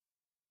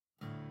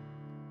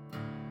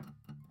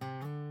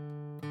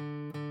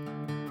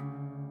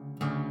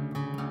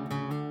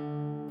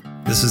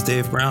This is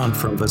Dave Brown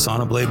from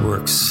Basana Blade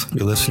Works.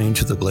 You're listening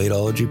to the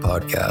Bladeology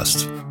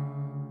podcast.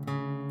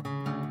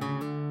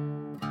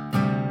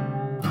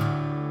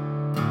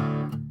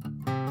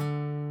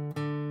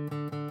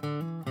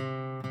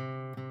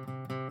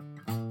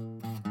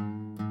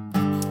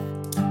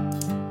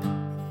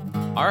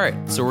 All right,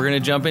 so we're going to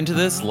jump into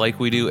this like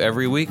we do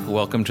every week.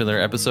 Welcome to another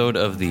episode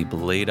of the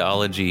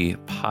Bladeology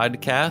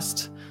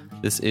podcast.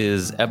 This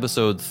is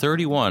episode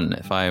 31,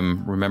 if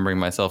I'm remembering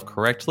myself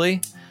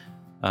correctly.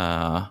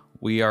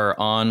 We are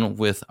on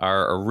with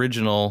our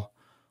original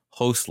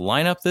host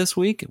lineup this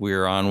week. We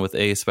are on with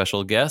a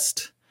special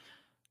guest.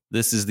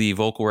 This is the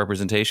vocal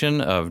representation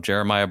of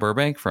Jeremiah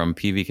Burbank from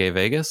PVK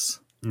Vegas.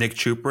 Nick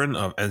Chuprin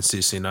of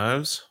NCC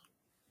Knives.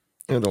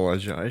 And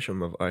Elijah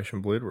Isham of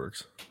Isham Blade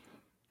Works.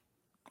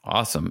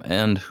 Awesome.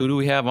 And who do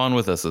we have on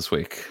with us this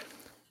week?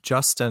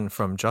 Justin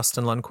from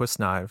Justin Lundquist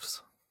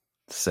Knives.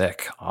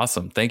 Sick.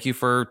 Awesome. Thank you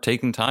for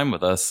taking time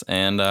with us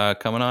and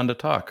coming on to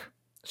talk.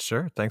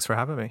 Sure. Thanks for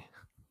having me.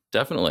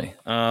 Definitely.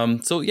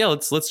 So yeah,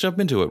 let's jump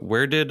into it.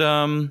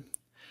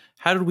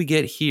 How did we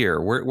get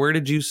here? Where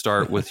did you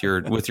start with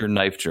your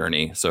knife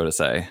journey, so to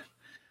say?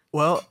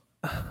 Well,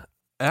 it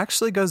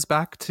actually goes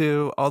back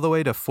to all the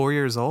way to 4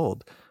 years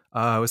old.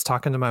 I was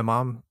talking to my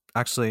mom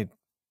actually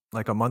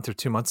like a month or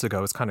 2 months ago.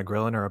 I was kind of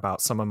grilling her about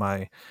some of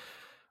my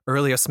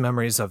earliest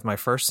memories of my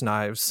first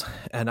knives.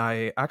 And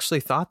I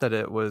actually thought that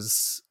it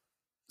was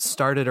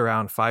started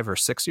around 5 or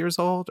 6 years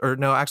old. Or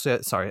no,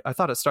 actually, sorry. I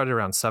thought it started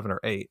around 7 or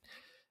 8.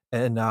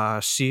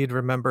 And she'd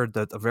remembered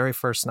that the very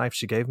first knife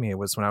she gave me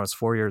was when I was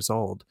 4 years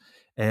old.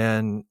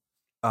 And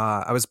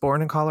I was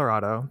born in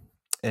Colorado,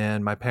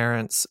 and my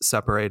parents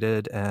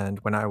separated and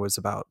when I was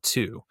about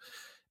 2.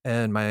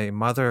 And my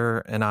mother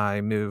and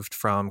I moved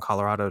from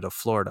Colorado to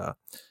Florida.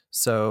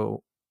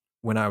 So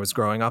when I was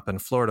growing up in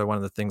Florida, one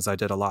of the things I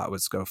did a lot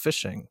was go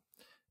fishing.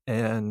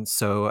 And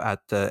so at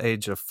the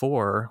age of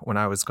 4, when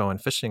I was going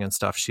fishing and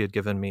stuff, she had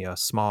given me a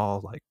small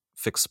like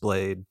fixed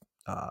blade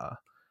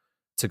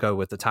to go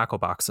with the tackle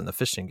box and the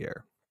fishing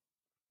gear.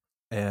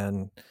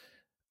 And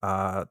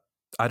I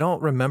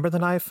don't remember the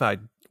knife. I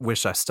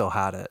wish I still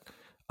had it.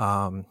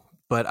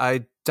 But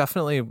I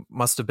definitely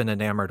must have been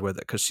enamored with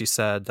it because she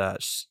said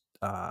that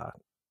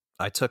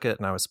I took it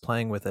and I was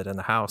playing with it in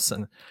the house,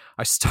 and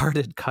I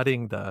started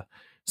cutting the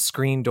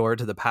screen door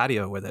to the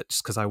patio with it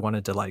just because I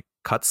wanted to like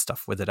cut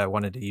stuff with it. I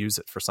wanted to use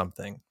it for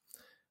something.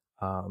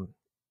 So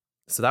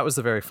that was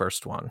the very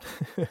first one.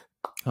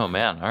 Oh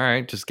man. All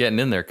right. Just getting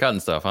in there, cutting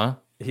stuff, huh?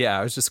 Yeah,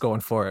 I was just going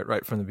for it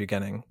right from the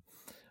beginning.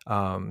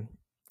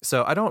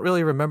 So I don't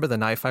really remember the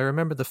knife. I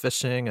remember the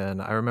fishing,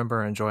 and I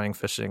remember enjoying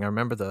fishing. I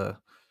remember the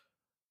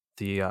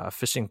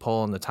fishing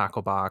pole and the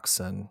tackle box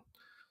and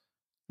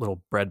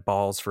little bread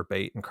balls for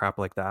bait and crap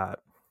like that.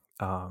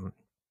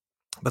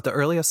 But the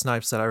earliest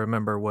knives that I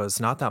remember was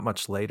not that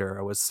much later.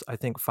 I was, I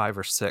think, 5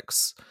 or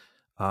 6.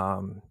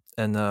 And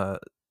the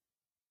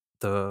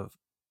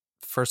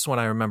first one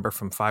I remember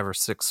from 5 or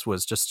 6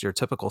 was just your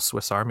typical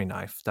Swiss Army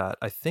knife that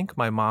I think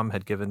my mom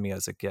had given me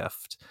as a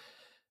gift.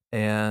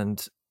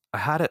 And I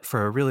had it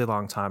for a really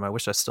long time. I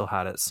wish I still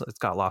had it. So it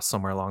got lost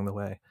somewhere along the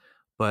way.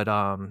 But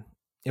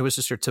it was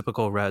just your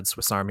typical red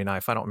Swiss Army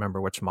knife. I don't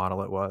remember which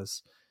model it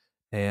was.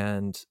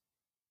 And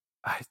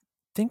I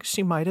think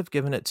she might have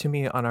given it to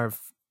me on our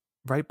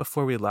right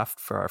before we left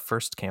for our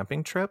first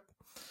camping trip.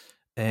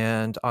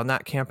 And on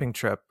that camping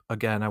trip,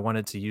 again, I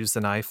wanted to use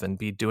the knife and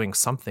be doing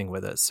something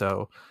with it.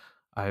 So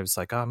I was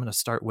like, oh, I'm going to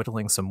start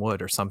whittling some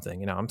wood or something.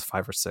 You know, I'm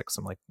 5 or 6.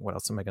 I'm like, what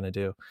else am I going to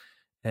do?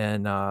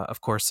 And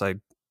of course, I,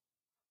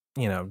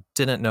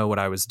 didn't know what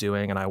I was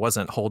doing, and I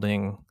wasn't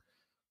holding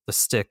the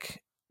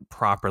stick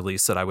properly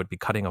so that I would be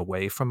cutting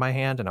away from my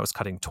hand, and I was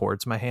cutting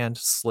towards my hand,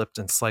 slipped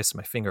and sliced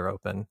my finger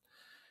open,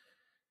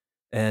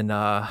 and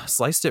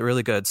sliced it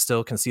really good.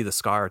 Still can see the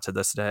scar to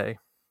this day.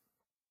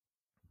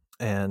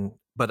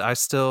 But I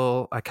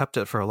kept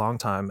it for a long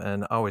time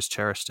and always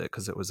cherished it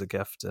because it was a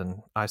gift.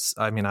 And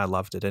I mean, I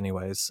loved it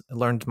anyways. I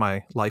learned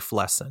my life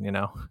lesson,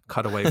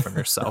 cut away from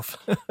yourself.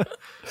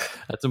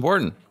 That's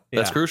important.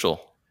 That's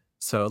crucial.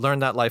 So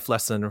learned that life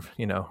lesson,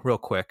 real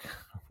quick.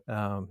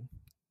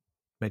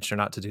 Made sure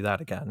not to do that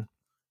again.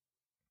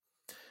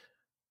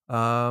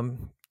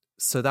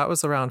 So that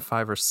was around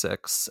 5 or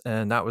 6,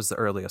 and that was the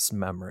earliest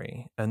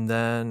memory. And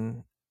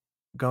then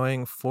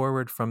going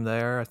forward from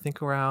there, I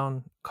think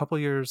around a couple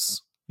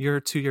years, year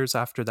or 2 years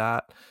after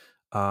that,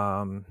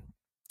 probably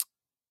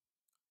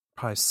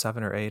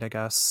 7 or 8, I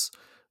guess,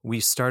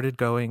 we started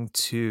going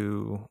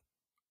to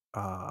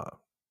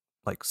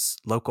like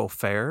local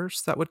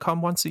fairs that would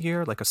come once a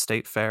year, like a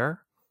state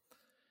fair.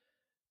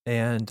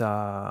 And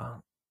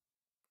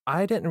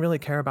I didn't really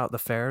care about the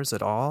fairs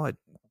at all.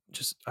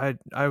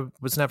 I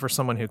was never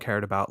someone who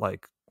cared about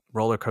like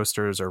roller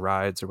coasters or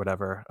rides or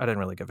whatever. I didn't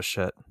really give a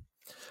shit.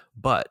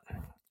 But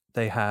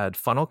they had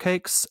funnel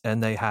cakes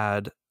and they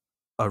had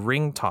a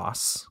ring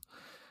toss.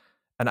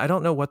 And I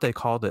don't know what they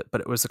called it,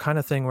 but it was the kind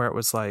of thing where it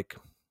was like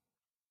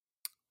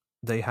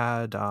they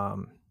had a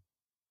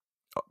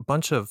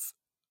bunch of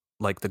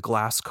like the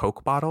glass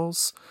Coke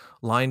bottles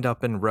lined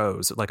up in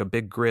rows, like a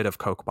big grid of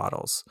Coke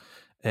bottles.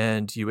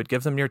 And you would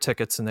give them your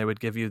tickets, and they would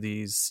give you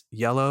these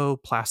yellow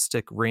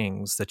plastic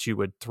rings that you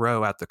would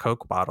throw at the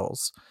Coke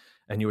bottles,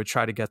 and you would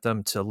try to get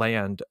them to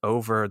land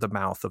over the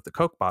mouth of the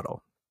Coke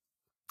bottle.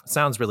 It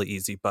sounds really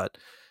easy, but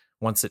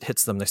once it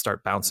hits them, they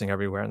start bouncing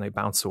everywhere and they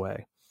bounce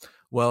away.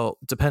 Well,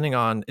 depending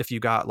on if you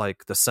got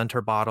like the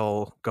center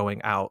bottle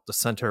going out, the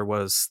center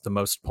was the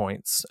most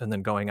points, and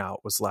then going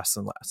out was less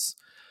and less.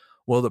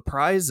 Well, the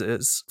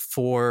prizes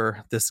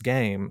for this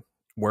game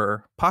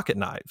were pocket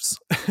knives.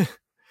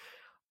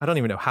 I don't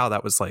even know how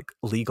that was like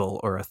legal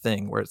or a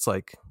thing, where it's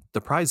like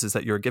the prizes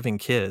that you're giving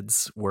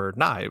kids were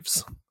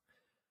knives.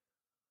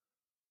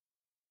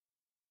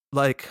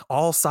 Like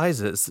all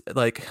sizes,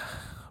 like,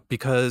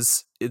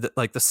 because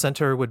like the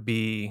center would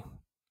be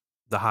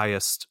the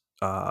highest,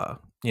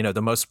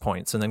 the most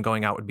points, and then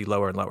going out would be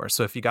lower and lower.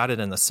 So if you got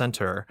it in the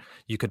center,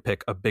 you could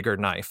pick a bigger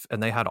knife,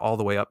 and they had all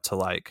the way up to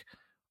like,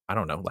 I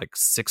don't know, like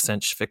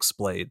 6-inch fixed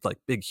blade, like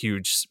big,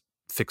 huge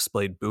fixed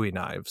blade Bowie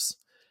knives,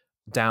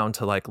 down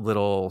to like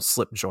little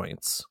slip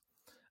joints.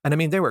 And I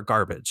mean, they were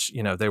garbage,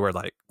 they were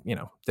like,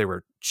 they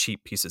were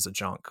cheap pieces of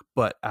junk.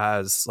 But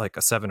as like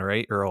a 7 or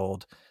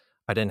 8-year-old,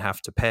 I didn't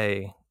have to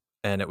pay.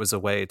 And it was a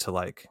way to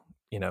like,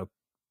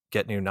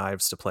 get new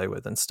knives to play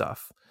with and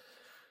stuff.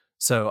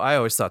 So I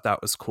always thought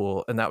that was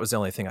cool. And that was the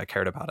only thing I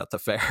cared about at the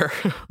fair,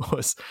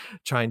 was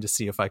trying to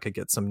see if I could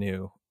get some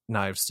new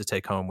knives to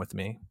take home with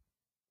me.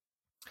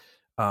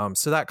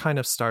 So that kind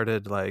of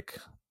started like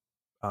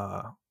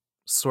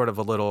sort of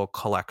a little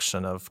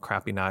collection of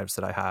crappy knives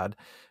that I had.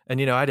 And,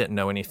 I didn't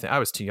know anything. I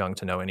was too young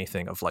to know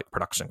anything of like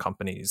production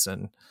companies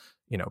and,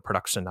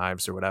 production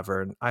knives or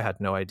whatever. And I had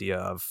no idea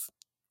of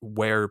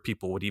where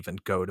people would even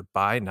go to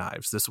buy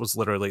knives. This was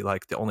literally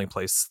like the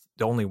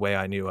only way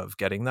I knew of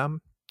getting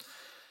them.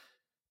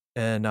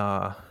 And,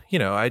 I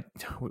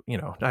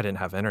didn't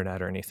have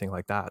internet or anything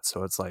like that.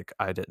 So it's like,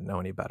 I didn't know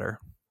any better.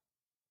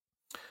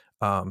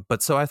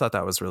 But so I thought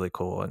that was really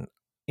cool. And,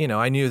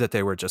 I knew that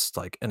they were just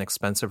like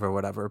inexpensive or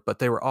whatever, but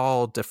they were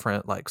all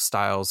different like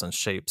styles and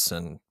shapes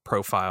and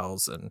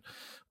profiles and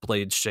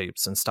blade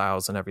shapes and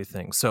styles and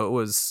everything. So it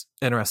was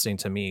interesting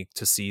to me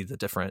to see the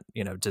different,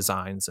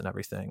 designs and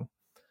everything.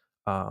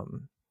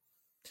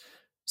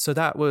 So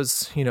that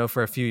was,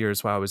 for a few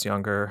years while I was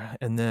younger.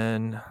 And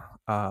then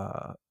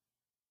the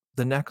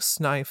next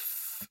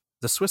knife,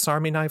 the Swiss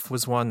Army knife,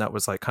 was one that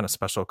was like kind of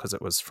special because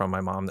it was from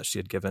my mom that she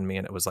had given me,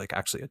 and it was like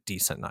actually a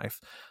decent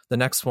knife. The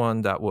next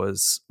one that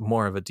was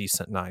more of a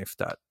decent knife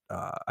that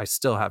I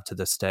still have to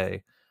this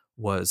day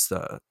was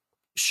the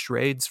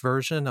Schrade's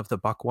version of the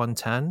Buck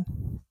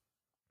 110.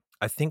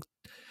 I think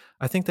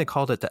they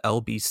called it the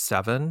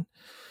LB7.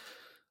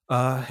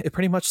 It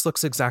pretty much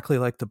looks exactly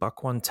like the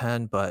Buck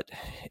 110, but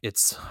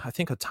it's, I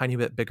think, a tiny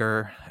bit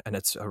bigger, and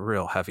it's a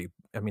real heavy.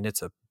 I mean,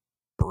 it's a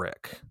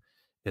brick.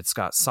 It's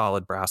got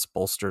solid brass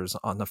bolsters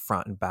on the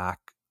front and back,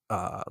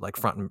 like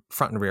front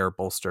and rear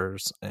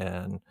bolsters,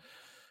 and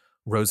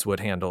rosewood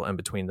handle in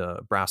between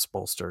the brass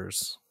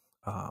bolsters.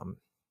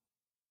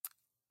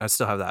 I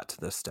still have that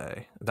to this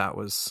day. That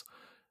was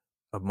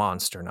a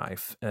monster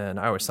knife, and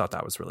I always thought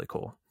that was really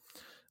cool.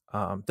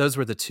 Those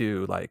were the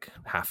two like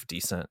half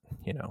decent,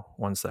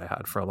 ones that I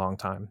had for a long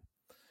time.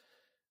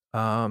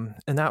 And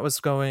that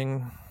was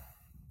going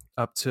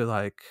up to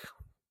like,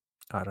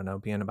 I don't know,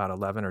 being about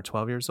 11 or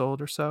 12 years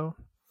old or so.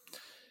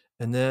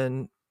 And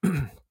then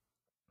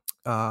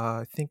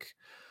I think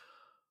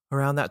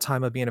around that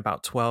time of being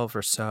about 12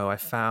 or so, I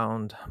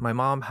found my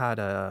mom had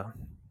a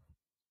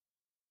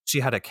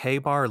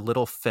K-bar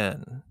Little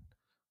Fin.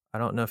 I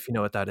don't know if you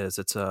know what that is.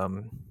 It's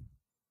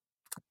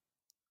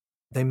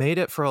they made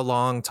it for a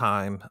long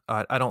time.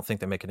 I don't think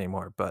they make it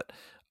anymore, but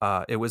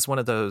it was one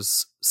of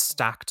those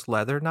stacked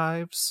leather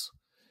knives,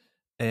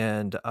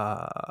 and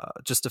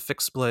just a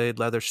fixed blade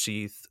leather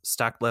sheath,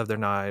 stacked leather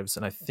knives,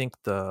 and I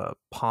think the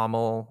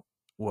pommel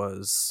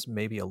was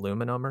maybe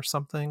aluminum or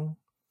something.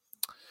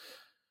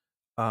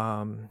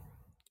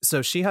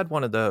 So she had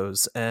one of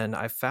those, and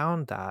I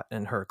found that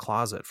in her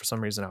closet. For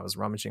some reason, I was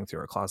rummaging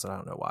through her closet. I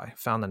don't know why.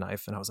 Found the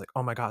knife, and I was like,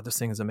 oh my God, this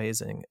thing is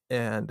amazing.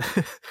 And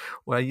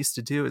what I used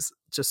to do is,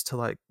 just to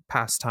like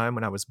pass time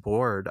when I was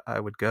bored, I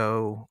would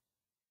go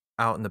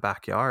out in the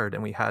backyard,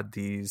 and we had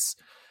these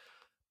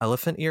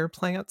elephant ear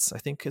plants. I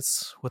think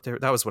it's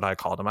that was what I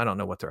called them. I don't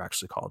know what they're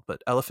actually called,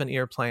 but elephant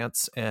ear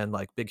plants and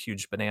like big,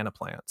 huge banana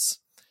plants.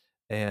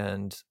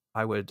 And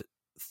I would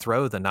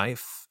throw the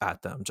knife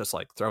at them, just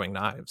like throwing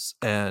knives.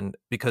 And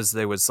because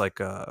there was like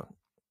the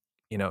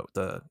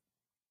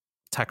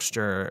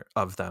texture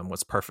of them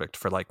was perfect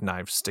for like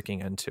knives sticking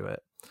into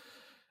it.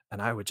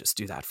 And I would just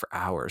do that for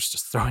hours,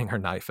 just throwing her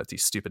knife at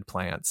these stupid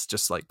plants,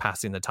 just like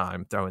passing the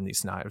time, throwing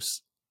these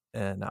knives.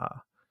 And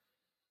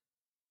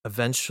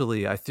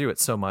eventually I threw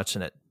it so much,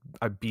 and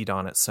I beat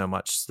on it so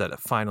much that it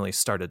finally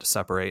started to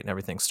separate and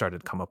everything started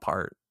to come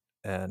apart.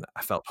 And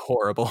I felt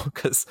horrible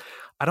because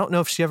I don't know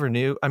if she ever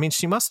knew. I mean,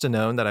 she must have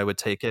known that I would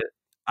take it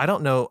I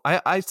don't know.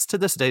 I to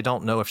this day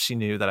don't know if she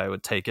knew that I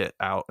would take it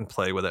out and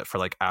play with it for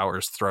like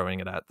hours, throwing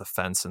it at the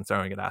fence and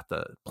throwing it at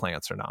the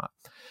plants or not.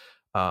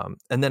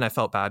 And then I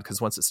felt bad because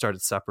once it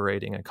started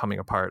separating and coming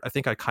apart, I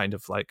think I kind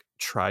of like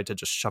tried to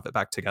just shove it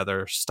back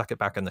together, stuck it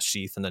back in the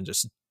sheath, and then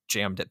just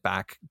jammed it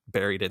back,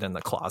 buried it in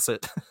the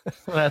closet.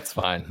 That's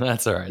fine.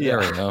 That's all right. Yeah.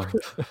 There we go.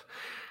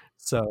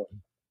 So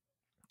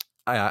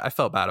I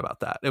felt bad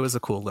about that. It was a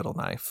cool little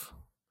knife,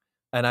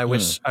 and I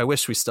wish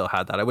we still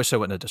had that. I wish I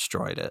wouldn't have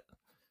destroyed it.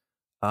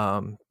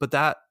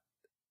 But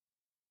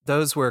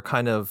those were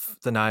kind of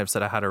the knives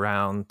that I had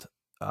around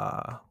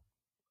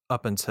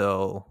up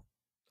until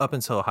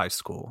high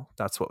school.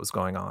 That's what was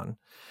going on.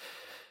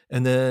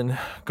 And then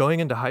going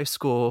into high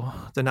school,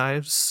 the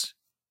knives,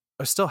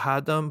 I still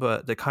had them,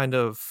 but they kind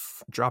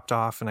of dropped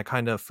off and I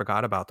kind of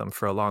forgot about them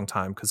for a long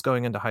time, because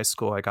going into high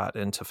school, I got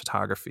into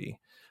photography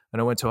and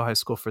I went to a high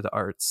school for the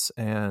arts,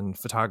 and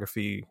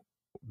photography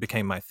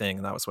became my thing.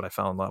 And that was what I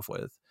fell in love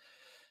with.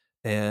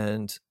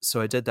 And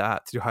so I did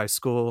that through high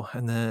school.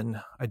 And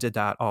then I did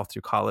that all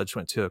through college,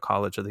 went to a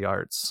college of the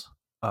arts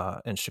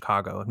in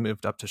Chicago and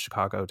moved up to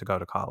Chicago to go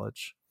to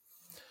college.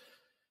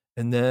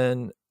 And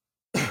then,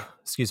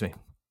 excuse me,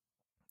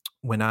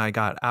 when I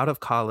got out of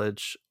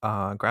college,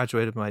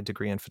 graduated my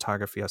degree in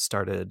photography, I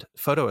started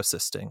photo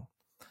assisting.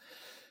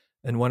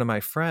 And one of my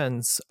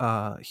friends,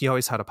 he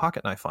always had a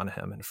pocket knife on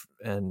him.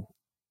 And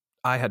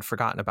I had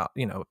forgotten about,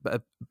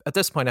 at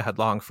this point I had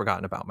long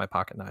forgotten about my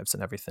pocket knives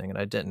and everything. And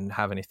I didn't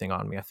have anything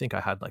on me. I think I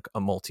had like a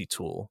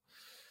multi-tool,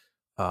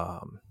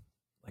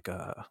 like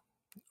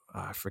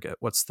I forget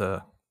what's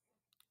like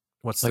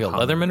a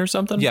Leatherman or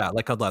something? Yeah,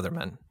 like a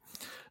Leatherman.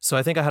 So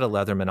I think I had a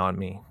Leatherman on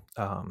me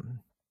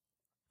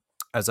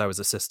as I was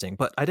assisting,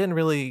 but I didn't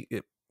really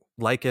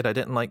like it. I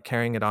didn't like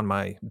carrying it on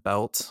my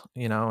belt,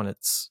 and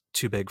it's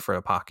too big for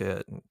a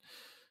pocket. And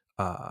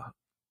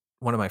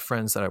one of my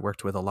friends that I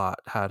worked with a lot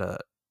had a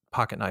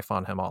pocket knife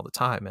on him all the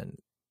time, and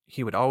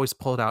he would always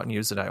pull it out and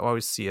use it. I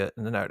always see it,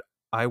 and then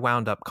I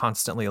wound up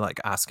constantly like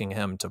asking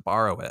him to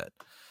borrow it.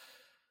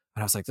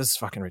 And I was like, this is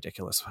fucking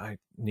ridiculous. I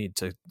need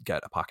to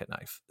get a pocket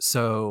knife.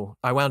 So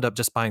I wound up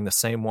just buying the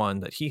same one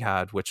that he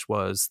had, which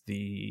was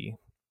the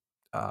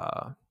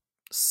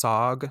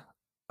SOG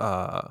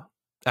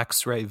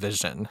X-Ray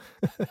Vision.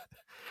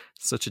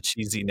 Such a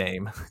cheesy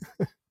name.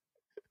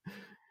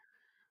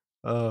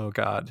 Oh,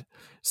 God.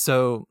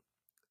 So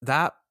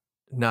that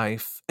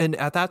knife, and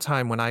at that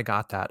time when I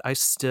got that, I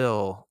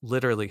still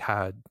literally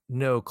had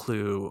no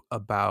clue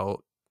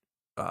about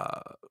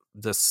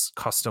this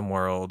custom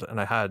world,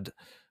 and I had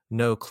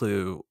no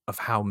clue of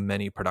how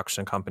many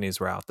production companies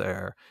were out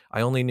there.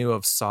 I only knew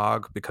of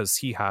SOG because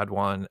he had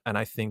one, and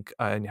I think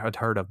I had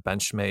heard of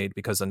Benchmade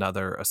because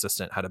another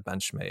assistant had a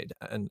Benchmade,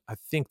 and I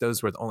think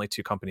those were the only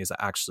two companies I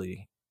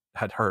actually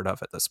had heard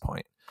of at this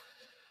point.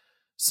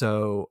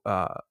 So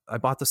I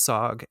bought the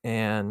SOG,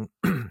 and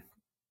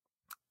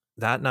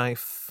that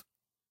knife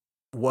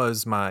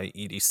was my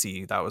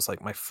EDC. That was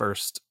like my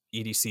first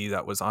EDC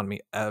that was on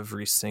me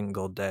every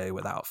single day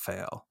without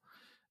fail.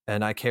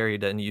 And I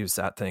carried and used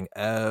that thing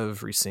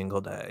every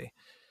single day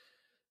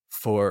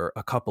for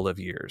a couple of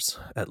years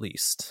at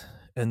least.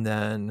 And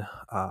then,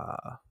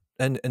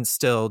 and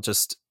still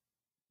just,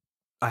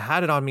 I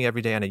had it on me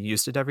every day and I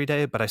used it every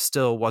day, but I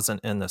still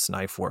wasn't in this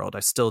knife world.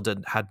 I still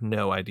had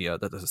no idea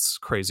that this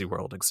crazy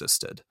world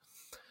existed.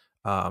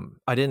 I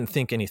didn't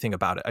think anything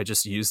about it. I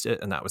just used it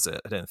and that was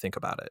it. I didn't think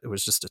about it. It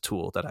was just a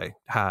tool that I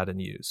had and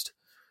used.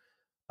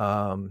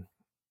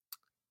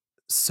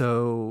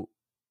 So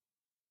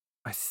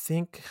I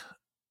think,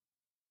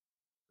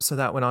 so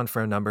that went on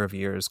for a number of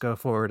years. Go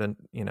forward and,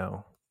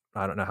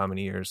 I don't know how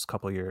many years,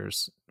 couple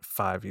years,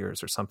 5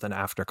 years or something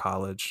after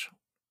college,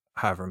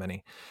 however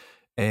many.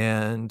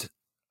 And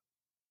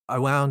I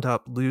wound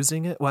up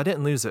losing it. Well, I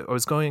didn't lose it. I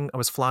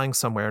was flying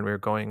somewhere and we were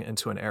going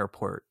into an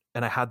airport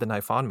and I had the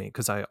knife on me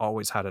because I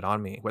always had it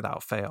on me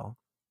without fail.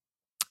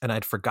 And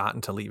I'd forgotten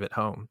to leave it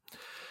home.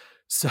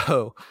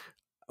 So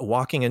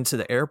walking into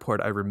the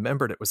airport, I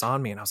remembered it was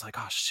on me and I was like,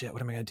 oh shit,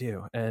 what am I going to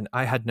do? And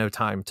I had no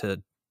time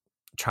to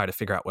try to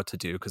figure out what to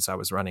do because I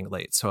was running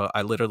late. So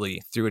I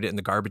literally threw it in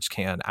the garbage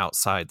can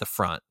outside the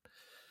front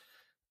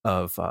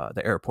of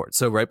the airport.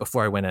 So right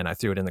before I went in, I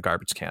threw it in the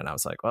garbage can. I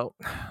was like, well,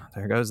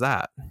 there goes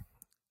that.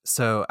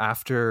 So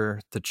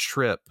after the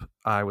trip,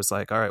 I was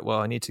like, all right, well,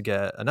 I need to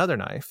get another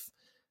knife.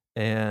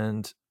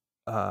 And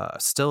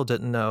still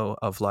didn't know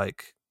of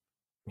like,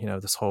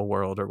 this whole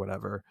world or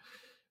whatever.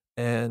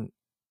 And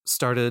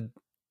started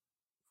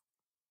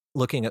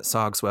looking at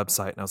SOG's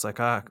website and I was like,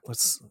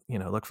 let's,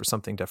 look for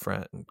something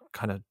different, and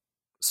kind of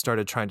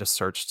started trying to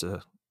search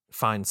to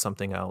find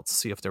something else,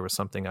 see if there was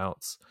something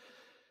else.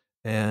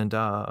 And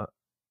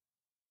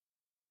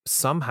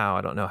somehow,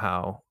 I don't know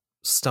how,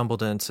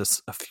 stumbled into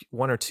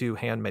one or two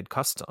handmade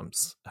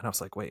customs. And I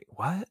was like, wait,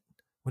 what?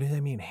 What do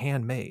they mean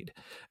handmade?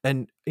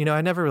 And,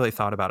 I never really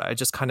thought about it. I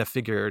just kind of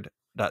figured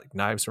that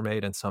knives were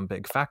made in some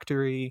big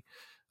factory.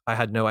 I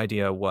had no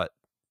idea what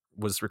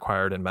was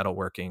required in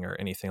metalworking or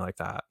anything like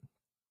that.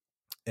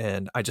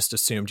 And I just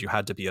assumed you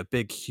had to be a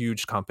big,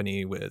 huge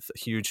company with a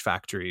huge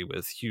factory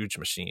with huge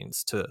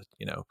machines to,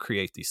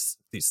 create these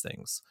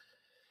things.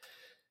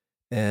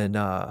 And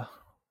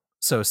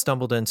so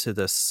stumbled into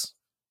this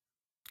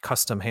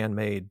custom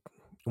handmade,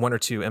 one or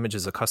two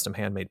images of custom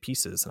handmade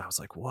pieces. And I was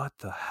like, what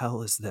the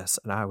hell is this?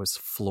 And I was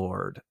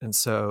floored. And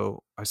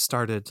so I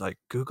started like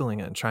Googling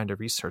it and trying to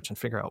research and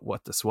figure out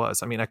what this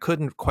was. I mean, I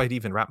couldn't quite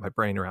even wrap my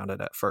brain around it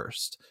at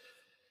first.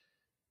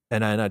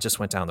 And then I just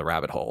went down the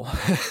rabbit hole.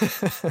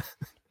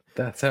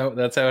 That's how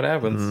it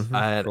happens. For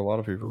a lot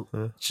of people.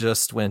 Yeah.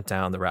 Just went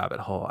down the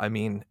rabbit hole. I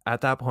mean, at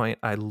that point,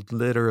 I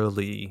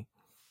literally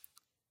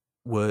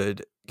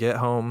would get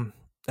home,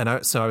 and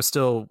I was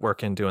still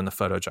working doing the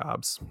photo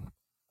jobs.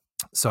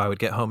 So I would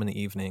get home in the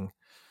evening,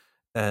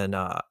 and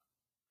I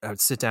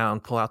would sit down,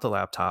 pull out the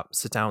laptop,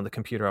 sit down with the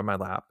computer on my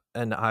lap,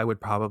 and I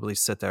would probably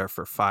sit there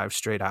for 5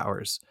 straight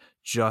hours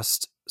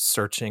just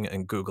searching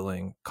and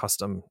Googling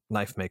custom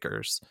knife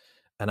makers.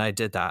 And I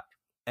did that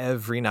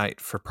every night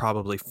for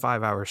probably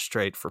 5 hours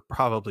straight for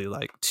probably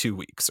like 2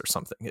 weeks or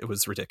something. It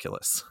was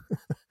ridiculous.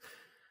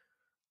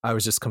 I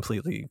was just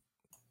completely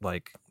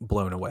like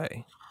blown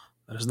away.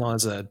 That is known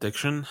as an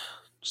addiction.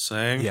 Just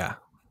saying. Yeah.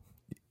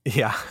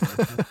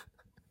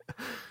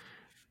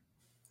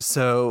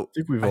 So I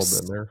think we've all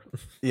been there.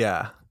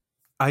 Yeah.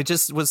 I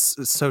just was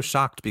so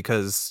shocked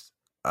because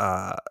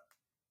I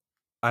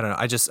don't know.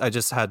 I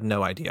just had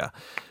no idea.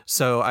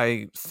 So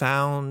I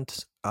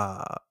found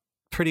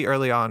pretty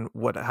early on,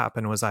 what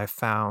happened was I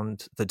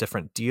found the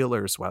different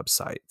dealers'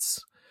 websites,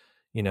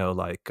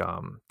 like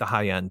the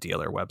high-end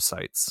dealer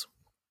websites.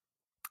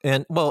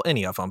 And, well,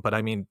 any of them, but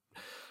I mean,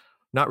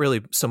 not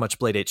really so much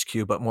Blade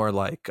HQ, but more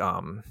like,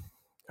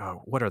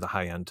 what are the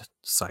high-end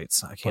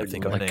sites? I can't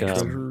think of like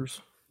names.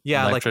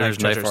 Yeah, like Knife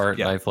Treasures. Art,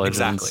 yeah, Knife Legends.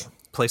 Exactly.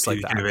 Place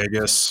like that.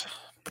 Vegas.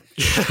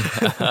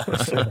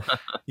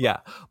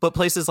 Yeah, but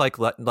places like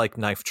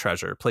Knife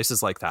Treasure,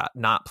 places like that,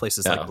 not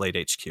places like Blade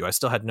HQ. I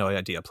still had no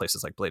idea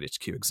places like Blade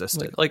HQ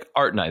existed. Like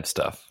art knife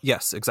stuff.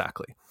 Yes,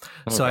 exactly.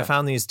 Okay. So I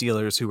found these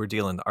dealers who were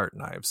dealing the art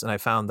knives, and I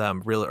found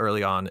them real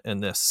early on in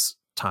this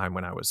time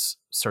when I was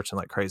searching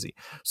like crazy.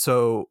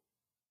 So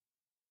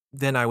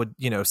then I would,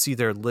 see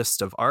their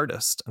list of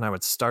artists, and I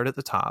would start at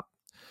the top,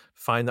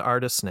 find the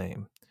artist's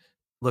name,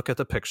 look at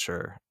the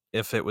picture.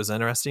 If it was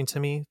interesting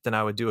to me, then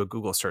I would do a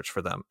Google search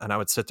for them, and I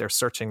would sit there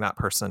searching that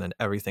person and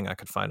everything I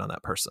could find on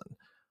that person.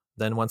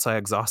 Then once I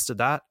exhausted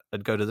that,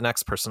 I'd go to the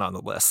next person on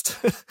the list.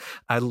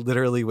 I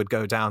literally would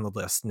go down the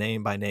list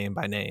name by name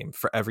by name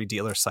for every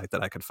dealer site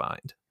that I could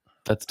find.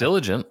 That's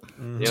diligent.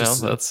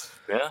 It's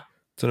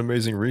an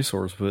amazing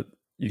resource, but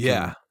you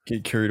can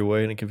get carried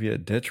away and it can be a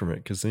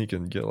detriment because then you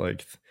can get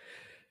like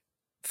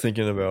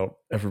thinking about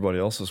everybody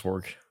else's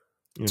work.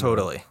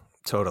 Totally.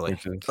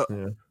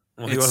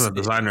 Well, he wasn't a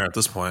designer at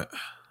this point.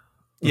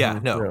 Yeah,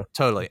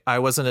 totally. I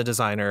wasn't a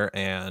designer,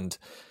 and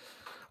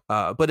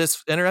but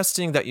it's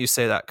interesting that you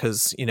say that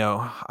because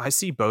I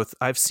see both.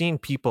 I've seen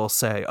people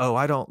say, "Oh,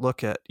 I don't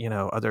look at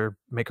other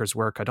makers'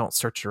 work. I don't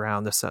search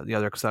around this, that, the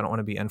other because I don't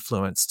want to be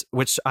influenced."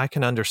 Which I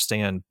can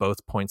understand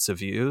both points of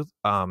view.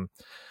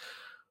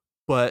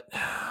 But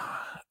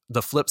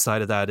the flip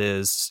side of that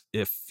is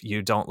if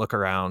you don't look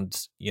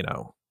around,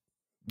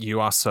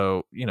 you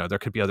also, there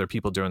could be other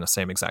people doing the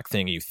same exact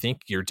thing. You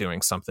think you're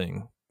doing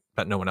something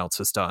that no one else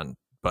has done,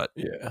 but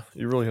yeah,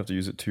 you really have to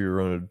use it to your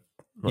own,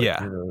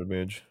 your own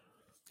advantage.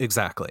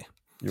 Exactly.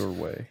 Your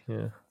way.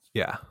 Yeah.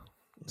 Yeah.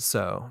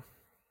 So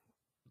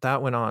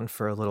that went on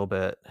for a little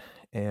bit.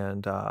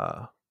 And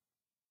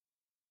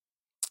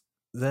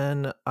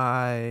then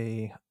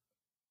I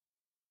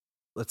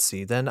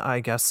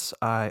guess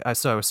I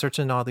was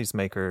searching all these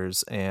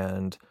makers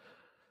and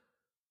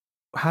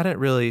hadn't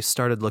really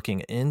started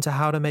looking into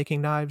how to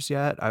making knives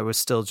yet. I was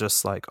still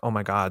just like, oh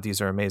my God, these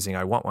are amazing.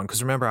 I want one.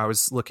 Because remember, I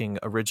was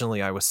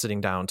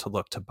sitting down to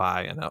look to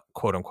buy a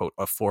quote unquote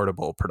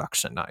affordable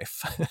production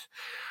knife.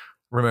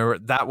 Remember,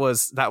 that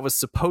was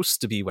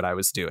supposed to be what I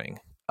was doing.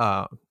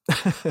 Now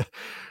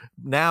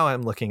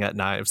I'm looking at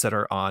knives that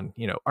are on,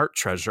 Art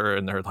Treasure,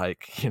 and they're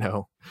like,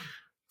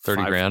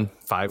 30 grand,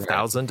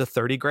 5,000 to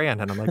 30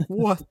 grand. And I'm like,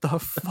 what the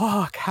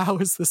fuck? How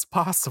is this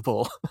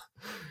possible?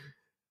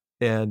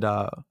 And,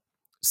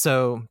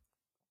 so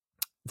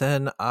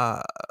then,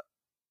 I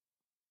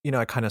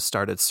kind of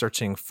started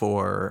searching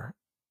for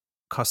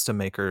custom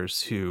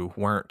makers who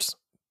weren't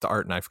the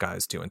art knife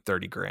guys doing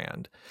 30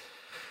 grand.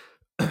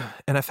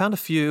 And I found a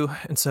few.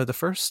 And so the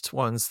first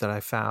ones that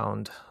I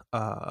found,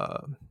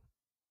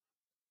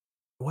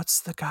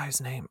 what's the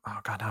guy's name? Oh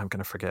God, now I'm going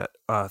to forget.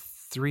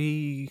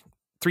 Three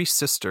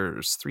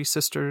Sisters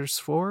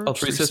Forge. Oh,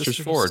 Three Sisters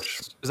Forge.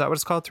 Is that what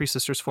it's called? Three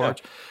Sisters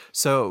Forge. Yeah.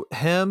 So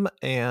him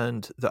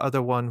and the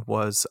other one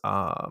was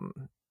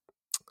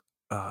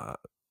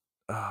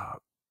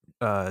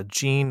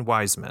Gene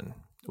Wiseman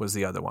was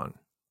the other one.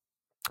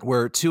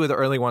 Were two of the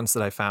early ones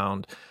that I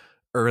found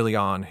early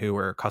on who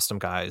were custom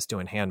guys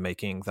doing hand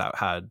making that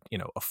had,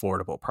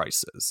 affordable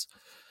prices.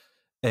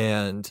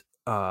 And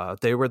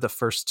they were the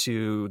first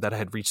two that I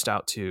had reached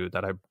out to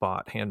that I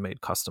bought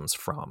handmade customs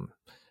from.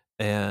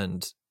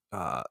 And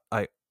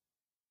I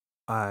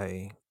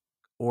I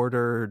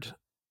ordered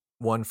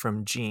one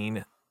from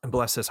Gene, and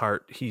bless his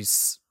heart,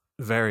 he's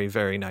very,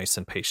 very nice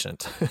and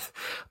patient.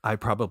 I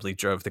probably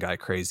drove the guy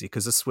crazy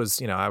because this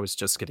was, I was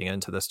just getting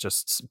into this,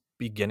 just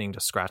beginning to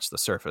scratch the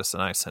surface.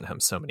 And I sent him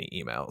so many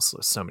emails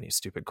with so many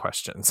stupid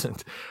questions.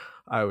 And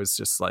I was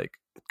just like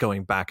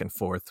going back and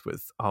forth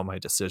with all my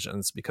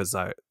decisions because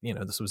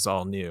this was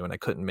all new and I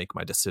couldn't make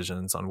my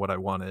decisions on what I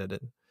wanted.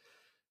 And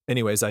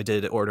anyways, I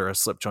did order a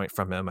slip joint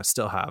from him. I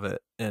still have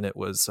it. And it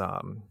was,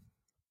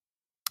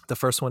 the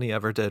first one he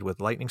ever did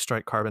with lightning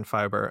strike carbon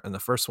fiber, and the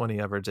first one he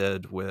ever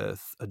did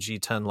with a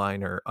G10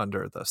 liner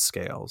under the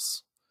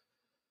scales.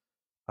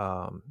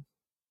 And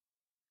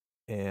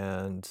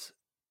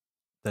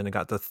then it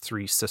got the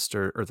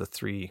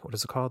what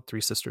is it called? Three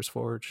Sisters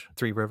Forge?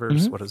 Three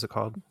Rivers? Mm-hmm. What is it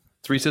called?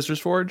 Three Sisters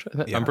Forge?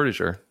 Yeah. I'm pretty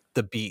sure.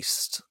 The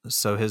Beast.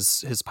 So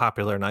his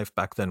popular knife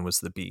back then was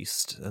the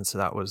Beast. And so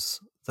that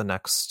was the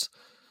next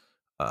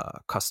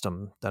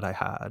custom that I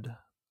had.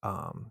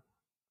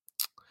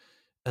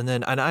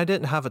 And I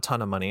didn't have a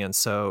ton of money. And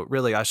so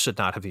really I should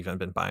not have even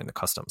been buying the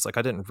customs. Like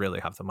I didn't really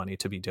have the money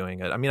to be doing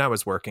it. I mean, I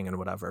was working and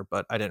whatever,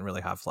 but I didn't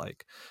really have the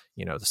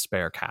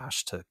spare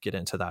cash to get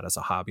into that as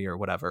a hobby or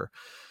whatever.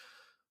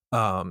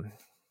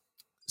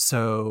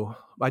 So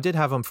I did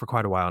have them for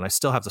quite a while and I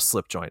still have the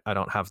slip joint. I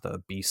don't have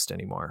the Beast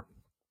anymore.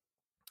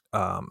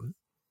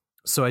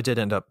 So I did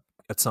end up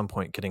at some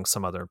point getting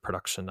some other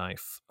production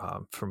knife,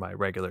 for my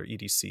regular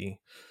EDC.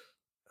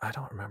 I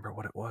don't remember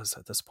what it was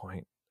at this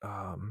point.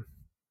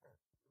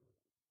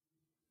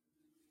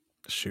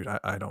 Shoot,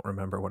 I don't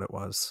remember what it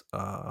was.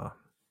 I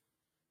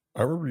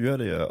remember you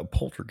had a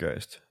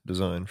poltergeist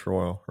design for a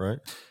while, right?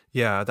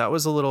 Yeah, that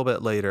was a little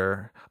bit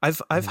later.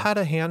 I've had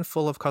a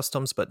handful of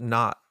customs, but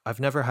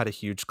I've never had a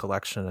huge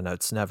collection, and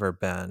it's never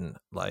been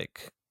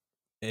like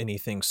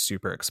anything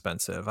super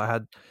expensive. I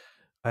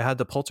had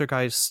the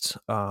poltergeist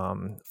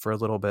for a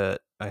little bit.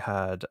 I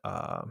had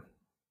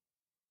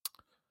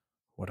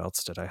what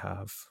else did I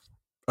have?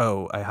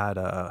 Oh, I had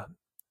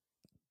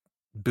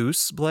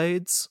Boost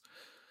blades.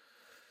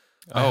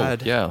 I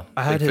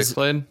had his fixed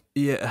blade.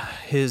 Yeah,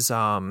 his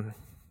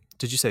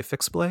did you say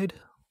fixed blade?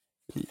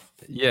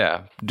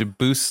 Yeah, did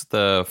Boost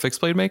the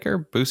fixed blade maker?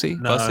 Bussy?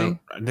 No.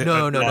 He's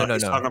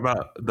talking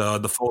about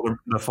the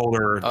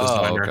folder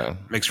designer. Okay.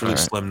 Makes really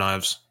slim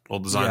knives. Well,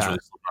 designs really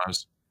slim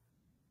knives.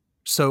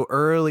 So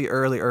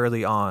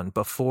early on,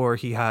 before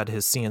he had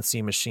his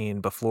CNC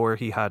machine, before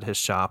he had his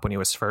shop, when he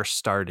was first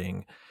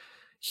starting,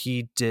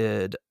 he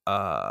did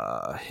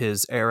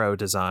his arrow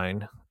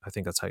design. I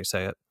think that's how you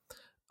say it.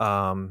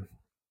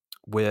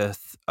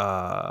 With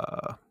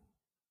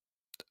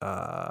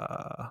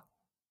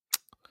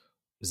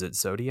is it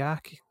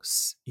Zodiac?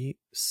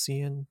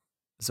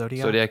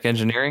 Zodiac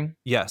Engineering?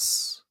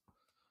 Yes.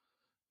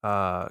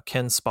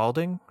 Ken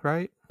Spalding,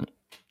 right?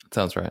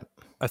 Sounds right.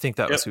 I think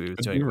that was who he was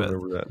doing it with. I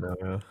remember that now,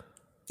 yeah.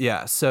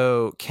 Yeah,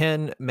 so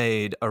Ken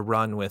made a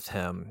run with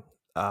him,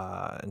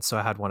 and so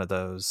I had one of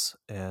those,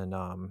 and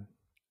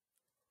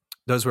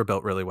those were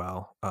built really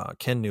well.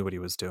 Ken knew what he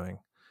was doing.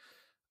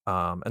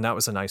 And that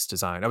was a nice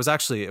design. It was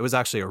actually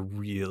a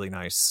really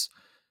nice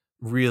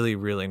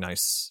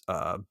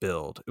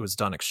build. It was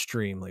done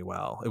extremely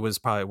well. It was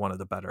probably one of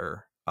the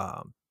better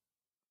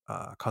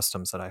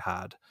customs that I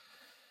had.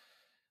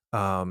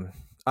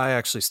 I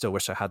actually still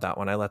wish I had that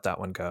one. I let that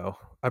one go.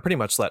 I pretty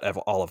much let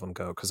all of them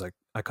go because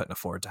I couldn't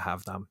afford to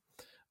have them.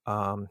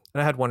 And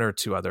I had one or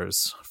two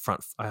others.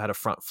 I had a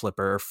front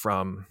flipper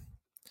from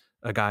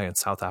a guy in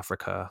South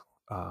Africa,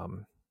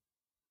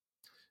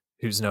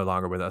 who's no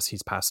longer with us.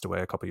 He's passed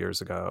away a couple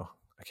years ago.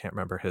 I can't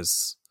remember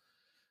his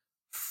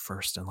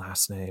first and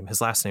last name.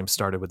 His last name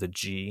started with a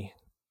G,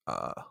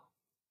 but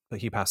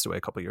he passed away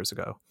a couple years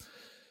ago.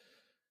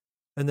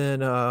 And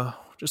then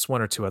just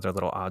one or two other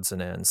little odds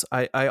and ends.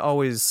 I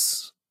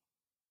always,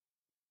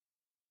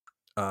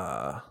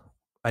 I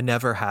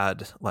never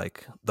had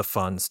like the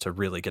funds to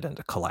really get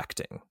into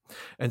collecting.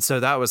 And so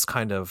that was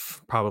kind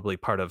of probably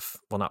part of,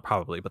 well, not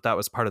probably, but that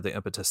was part of the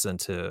impetus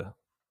into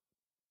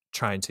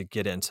trying to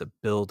get into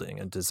building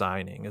and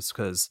designing, is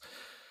because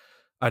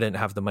I didn't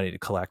have the money to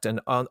collect.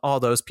 And all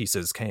those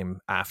pieces came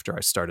after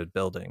I started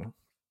building.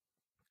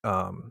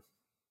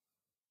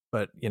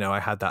 But, I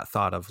had that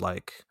thought of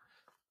like,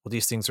 well,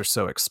 these things are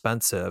so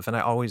expensive. And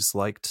I always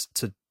liked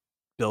to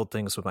build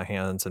things with my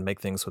hands and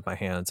make things with my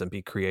hands and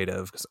be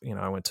creative. Because,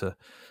 I went to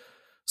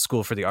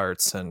school for the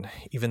arts. And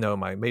even though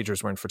my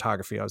majors were in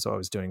photography, I was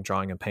always doing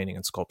drawing and painting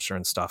and sculpture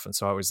and stuff. And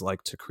so I always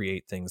liked to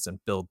create things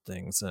and build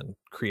things and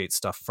create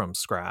stuff from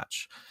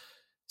scratch.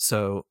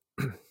 So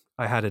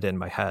I had it in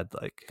my head,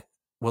 like,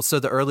 well, so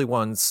the early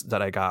ones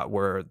that I got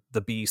were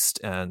the Beast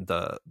and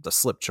the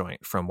slip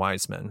joint from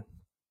Wiseman.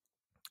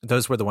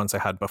 Those were the ones I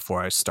had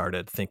before I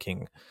started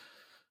thinking,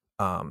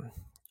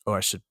 I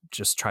should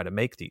just try to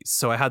make these.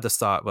 So I had this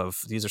thought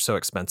of, these are so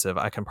expensive,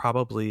 I can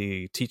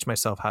probably teach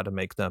myself how to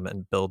make them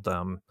and build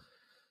them.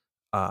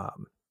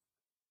 And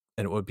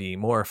it would be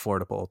more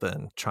affordable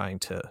than trying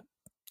to,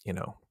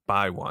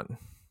 buy one.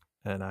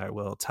 And I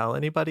will tell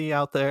anybody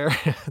out there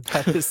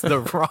that is the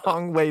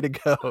wrong way to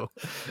go.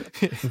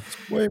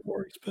 It's way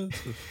more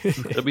expensive.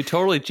 It'll be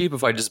totally cheap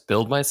if I just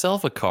build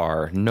myself a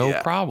car. No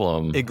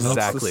problem.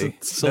 Exactly.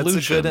 That's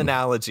a good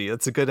analogy.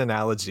 It's a good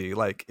analogy.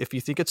 Like, if you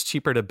think it's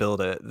cheaper to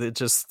build it,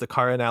 the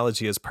car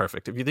analogy is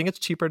perfect. If you think it's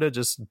cheaper to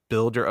just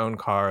build your own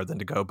car than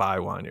to go buy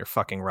one, you're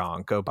fucking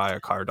wrong. Go buy a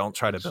car. Don't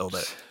try to build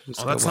it.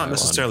 Well, that's not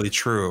necessarily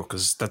true,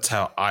 because that's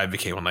how I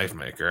became a knife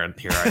maker, and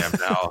here I am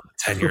now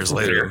 10 years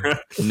later.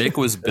 Nick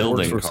was building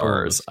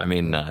cars. I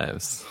mean,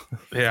 knives.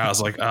 Yeah, I was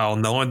like, oh,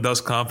 no one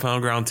does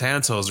compound ground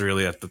tantos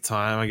really at the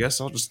time. I guess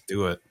I'll just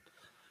do it.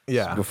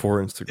 Yeah,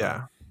 before Instagram.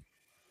 Yeah.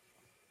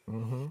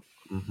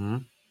 Mm-hmm.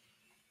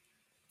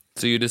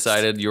 So you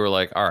decided, you were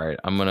like, all right,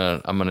 I'm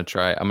gonna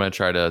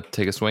try to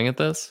take a swing at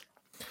this.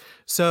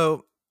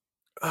 So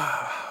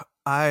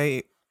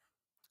I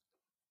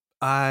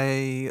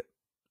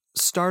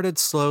started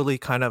slowly,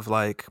 kind of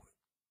like,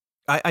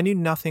 I knew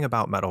nothing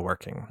about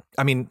metalworking.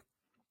 I mean,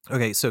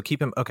 okay, so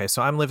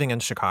so I'm living in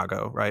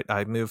Chicago, right?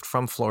 I moved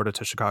from Florida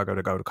to Chicago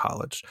to go to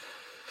college.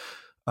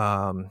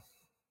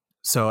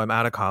 So I'm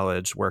out of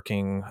college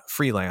working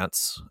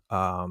freelance.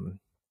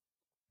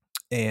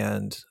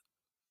 And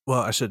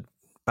well, I should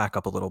back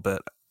up a little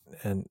bit.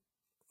 And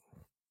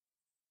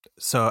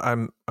so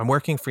I'm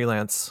working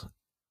freelance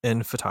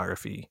in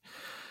photography.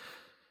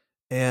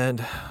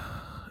 And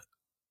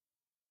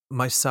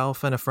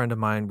myself and a friend of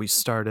mine, we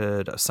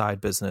started a side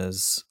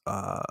business.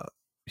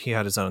 He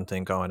had his own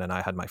thing going and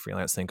I had my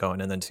freelance thing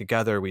going. And then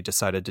together we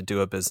decided to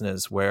do a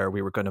business where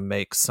we were going to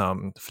make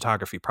some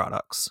photography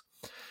products.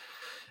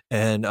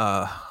 And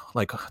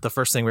like the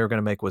first thing we were going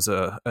to make was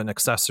an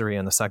accessory.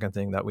 And the second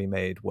thing that we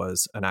made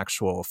was an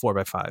actual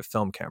 4x5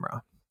 film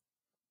camera.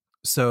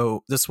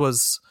 So this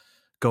was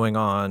going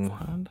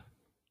on.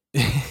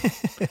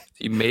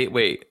 You made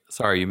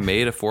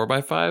a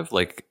 4x5?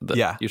 Like,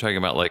 you're talking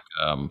about like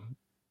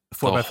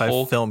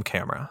 4x5 film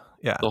camera.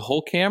 Yeah. The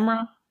whole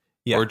camera?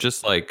 Yeah. Or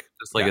just like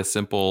a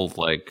simple,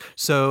 like.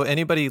 So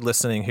anybody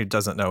listening who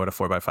doesn't know what a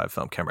 4x5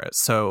 film camera is.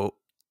 So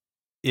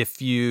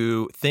if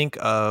you think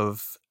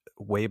of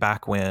way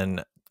back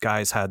when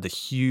guys had the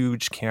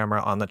huge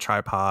camera on the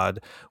tripod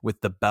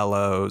with the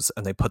bellows,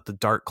 and they put the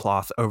dark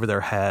cloth over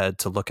their head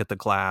to look at the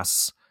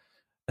glass,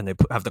 and they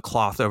have the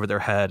cloth over their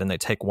head, and they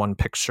take one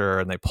picture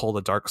and they pull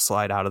the dark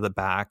slide out of the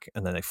back,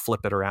 and then they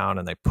flip it around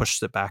and they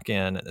push it back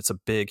in, and it's a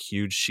big,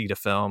 huge sheet of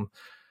film.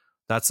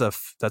 That's a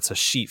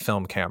sheet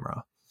film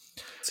camera.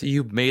 So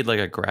you made like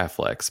a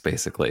Graflex,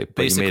 basically,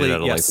 but you made it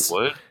out of like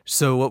wood?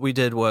 So what we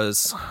did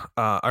was,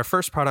 our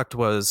first product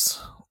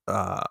was,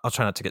 I'll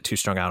try not to get too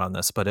strung out on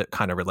this, but it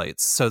kind of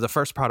relates. So the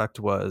first product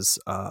was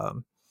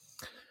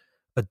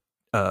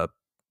a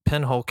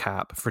pinhole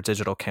cap for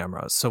digital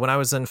cameras. So when I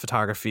was in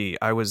photography,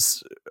 I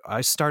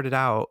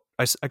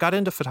got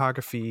into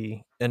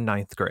photography in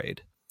 9th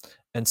grade.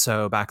 And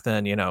so back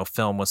then,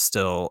 film was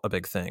still a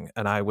big thing.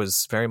 And I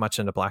was very much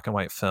into black and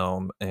white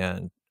film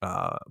and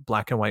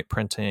black and white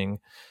printing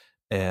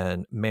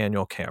and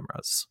manual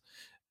cameras.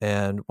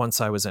 And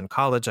once I was in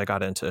college, I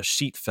got into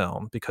sheet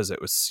film because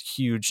it was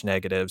huge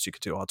negatives. You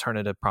could do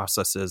alternative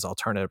processes,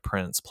 alternative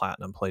prints,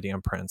 platinum,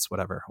 palladium prints,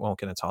 whatever. I won't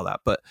get into all that.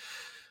 But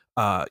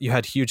you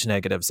had huge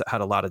negatives that had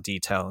a lot of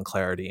detail and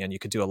clarity, and you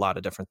could do a lot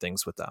of different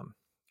things with them.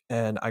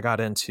 And I got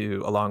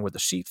into, along with the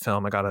sheet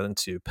film, I got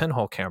into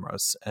pinhole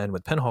cameras. And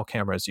with pinhole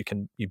cameras,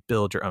 you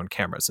build your own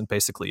cameras. And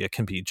basically, it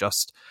can be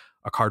just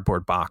a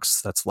cardboard box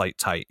that's light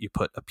tight. You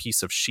put a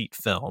piece of sheet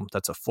film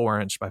that's a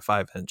 4-inch by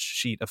 5-inch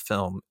sheet of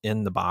film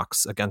in the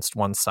box against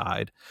one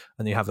side,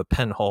 and you have a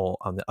pinhole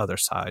on the other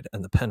side,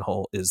 and the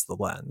pinhole is the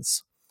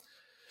lens.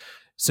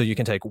 So you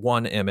can take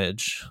one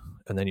image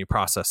and then you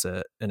process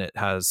it, and it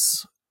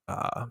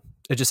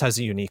just has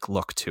a unique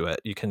look to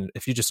it. You can,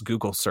 if you just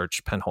Google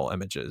search pinhole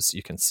images,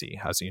 you can see it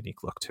has a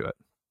unique look to it.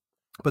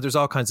 But there's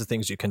all kinds of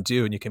things you can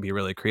do, and you can be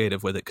really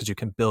creative with it because you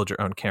can build your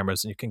own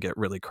cameras and you can get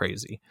really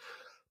crazy.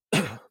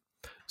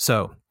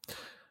 So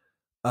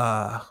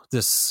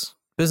this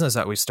business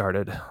that we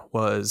started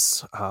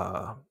was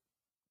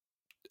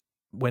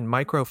when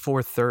Micro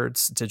Four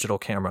Thirds digital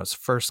cameras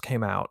first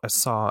came out. I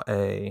saw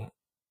a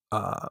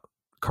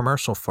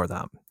commercial for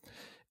them,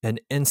 and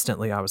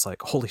instantly I was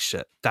like, holy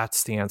shit,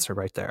 that's the answer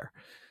right there.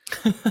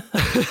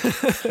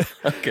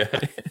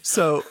 Okay.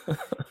 So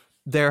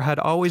there had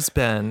always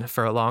been,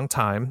 for a long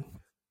time,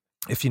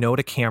 if you know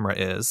what a camera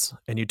is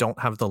and you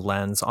don't have the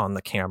lens on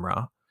the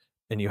camera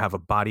and you have a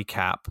body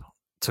cap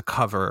to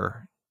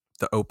cover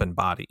the open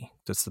body,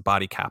 that's the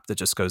body cap that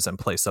just goes in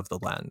place of the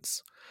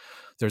lens.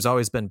 There's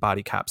always been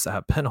body caps that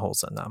have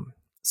pinholes in them.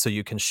 So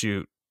you can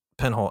shoot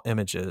pinhole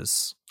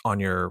images on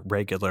your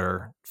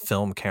regular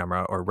film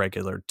camera or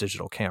regular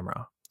digital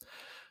camera.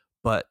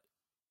 But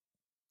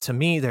to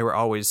me, they were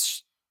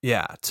always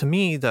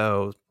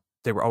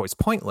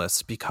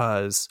pointless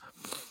because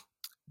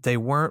they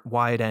weren't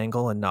wide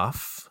angle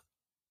enough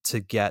to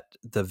get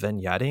the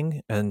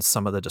vignetting and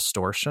some of the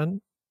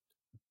distortion,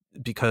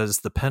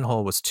 because the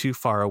pinhole was too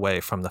far away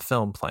from the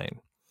film plane.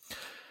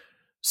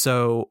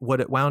 So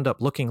what it wound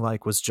up looking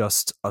like was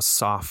just a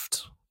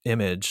soft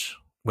image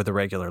with a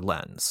regular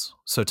lens.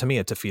 So to me,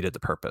 it defeated the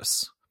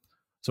purpose.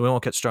 So we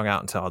won't get strung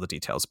out into all the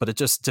details, but it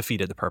just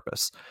defeated the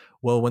purpose.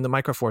 Well, when the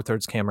Micro Four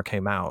Thirds camera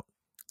came out,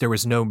 there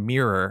was no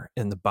mirror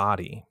in the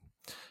body.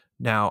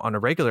 Now, on a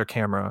regular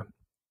camera,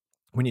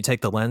 when you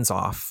take the lens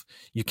off,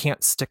 you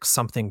can't stick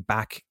something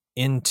back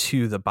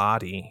into the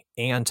body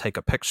and take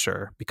a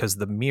picture because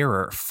the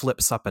mirror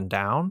flips up and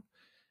down,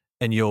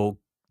 and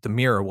the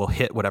mirror will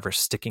hit whatever's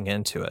sticking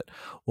into it.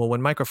 Well,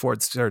 when Micro Four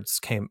Thirds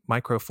came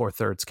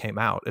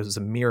out, it was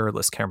a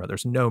mirrorless camera.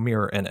 There's no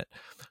mirror in it.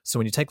 So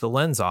when you take the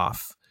lens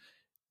off,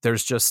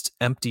 there's just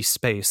empty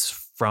space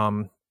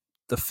from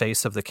the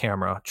face of the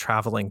camera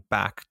traveling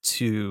back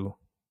to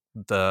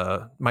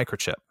the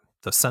microchip,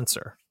 the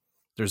sensor.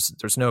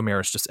 There's no mirror,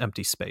 it's just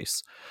empty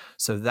space.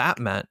 So that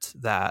meant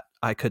that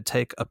I could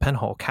take a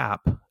pinhole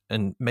cap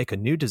and make a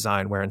new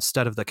design where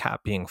instead of the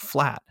cap being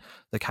flat,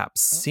 the cap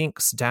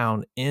sinks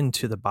down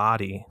into the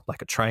body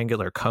like a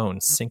triangular cone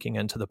sinking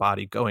into the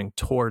body going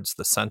towards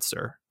the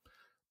sensor.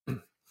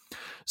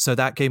 So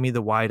that gave me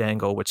the wide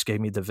angle, which gave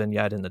me the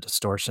vignette and the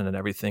distortion and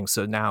everything.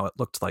 So now it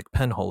looked like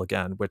pinhole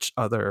again, which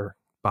other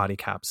body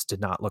caps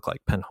did not look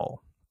like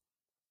pinhole.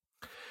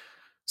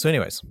 So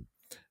anyways,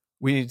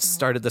 we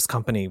started this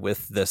company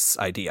with this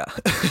idea.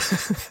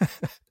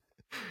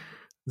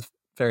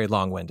 Very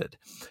long-winded.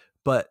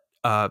 But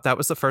that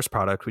was the first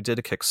product. We did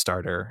a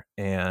Kickstarter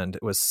and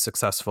it was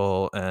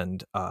successful.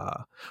 And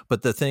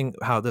but the thing,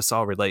 how this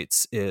all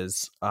relates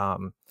is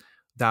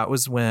that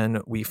was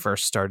when we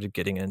first started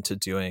getting into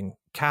doing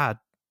CAD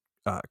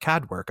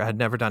work. I had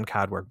never done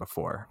CAD work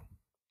before.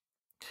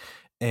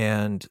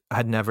 And I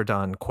had never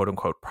done quote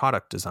unquote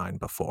product design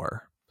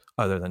before,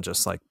 other than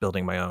just like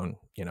building my own,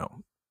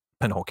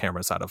 pinhole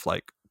cameras out of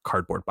like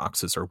cardboard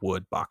boxes or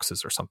wood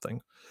boxes or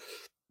something.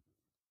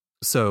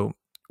 So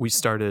we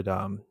started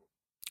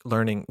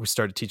learning, we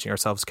started teaching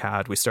ourselves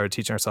CAD, we started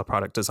teaching ourselves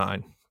product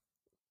design,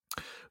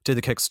 did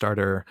the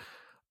Kickstarter.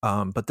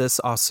 But this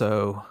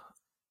also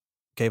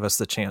gave us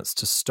the chance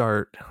to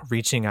start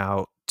reaching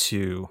out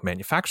to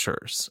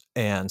manufacturers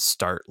and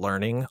start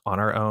learning on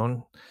our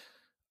own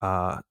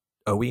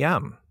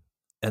OEM.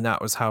 And that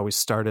was how we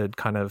started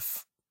kind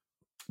of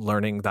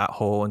learning that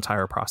whole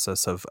entire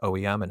process of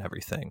OEM and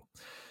everything.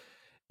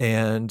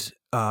 And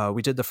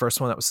we did the first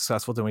one that was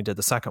successful. Then we did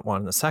the second one.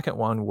 And the second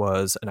one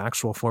was an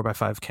actual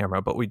 4x5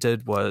 camera. But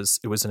it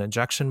was an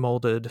injection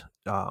molded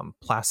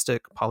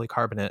plastic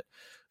polycarbonate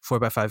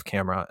 4x5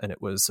 camera. And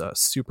it was a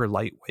super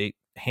lightweight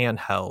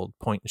handheld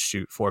point and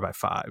shoot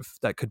 4x5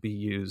 that could be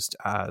used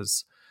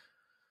as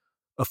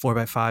a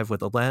 4x5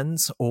 with a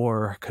lens,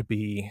 or could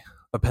be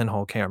a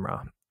pinhole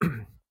camera.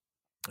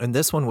 And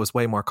this one was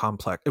way more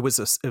complex. It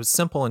was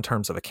simple in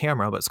terms of a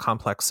camera, but it's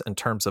complex in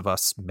terms of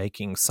us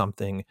making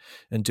something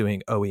and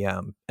doing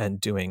OEM and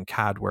doing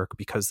CAD work,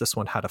 because this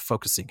one had a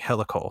focusing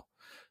helical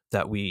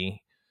that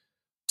we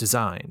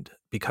designed,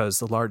 because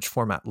the large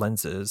format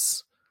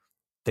lenses,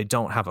 they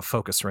don't have a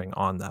focus ring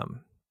on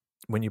them.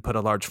 When you put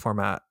a large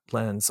format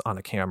lens on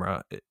a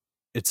camera,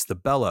 it's the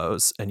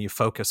bellows, and you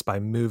focus by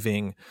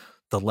moving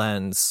the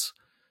lens.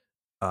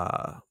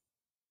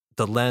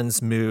 The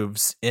lens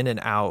moves in and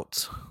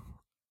out,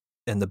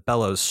 and the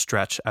bellows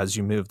stretch as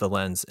you move the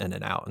lens in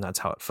and out, and that's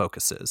how it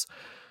focuses.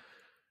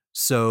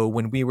 So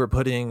when we were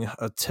putting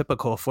a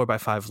typical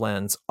 4x5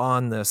 lens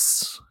on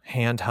this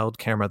handheld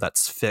camera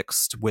that's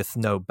fixed with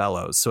no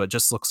bellows, so it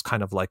just looks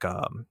kind of like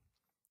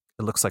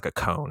it looks like a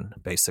cone,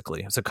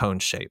 basically. It's a cone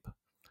shape.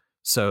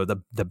 So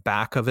the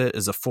back of it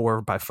is a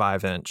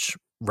 4x5 inch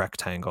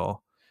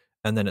rectangle,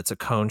 and then it's a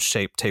cone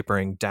shape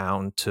tapering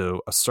down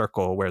to a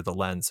circle where the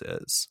lens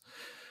is.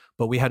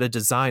 But we had to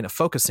design a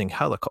focusing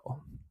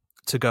helical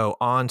to go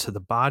onto the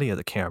body of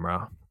the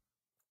camera,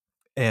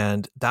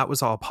 and that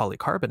was all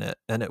polycarbonate,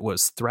 and it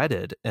was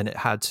threaded, and it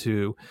had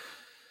to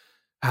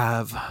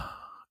have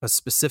a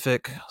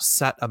specific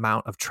set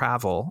amount of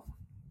travel.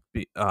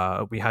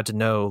 We had to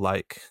know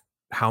like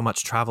how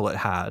much travel it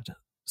had,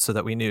 so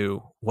that we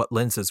knew what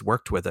lenses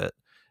worked with it,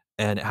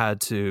 and it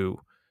had to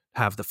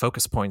have the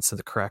focus points and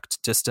the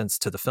correct distance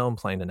to the film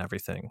plane and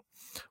everything.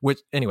 Which,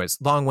 anyways,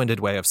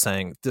 long-winded way of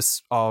saying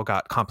this all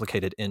got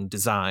complicated in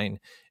design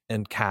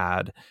and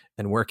CAD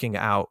and working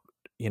out,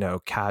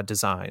 CAD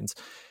designs.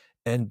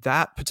 And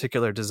that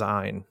particular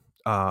design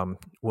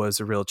was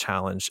a real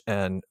challenge,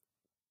 and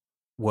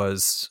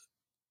was,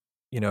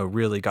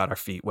 really got our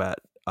feet wet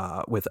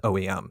with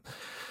OEM,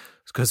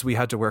 because we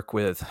had to work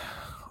with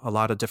a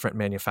lot of different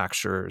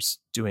manufacturers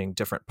doing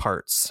different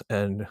parts.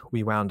 And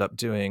we wound up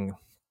doing,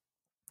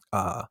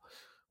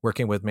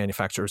 working with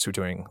manufacturers who are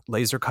doing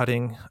laser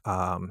cutting,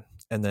 and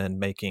then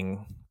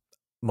making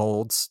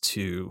molds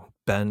to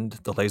bend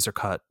the laser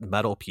cut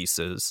metal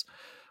pieces.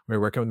 We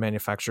were working with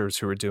manufacturers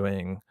who were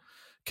doing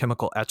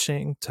chemical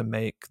etching to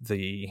make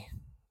the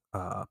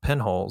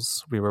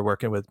pinholes. We were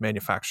working with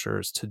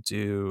manufacturers to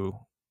do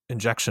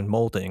injection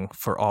molding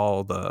for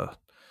all the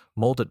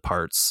molded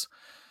parts.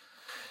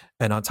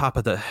 And on top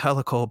of the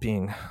helical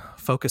being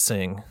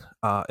focusing,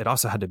 it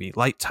also had to be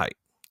light tight.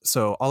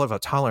 So all of our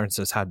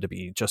tolerances had to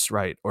be just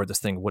right, or this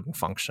thing wouldn't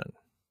function.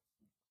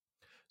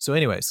 So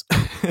anyways,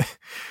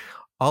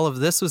 all of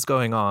this was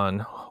going on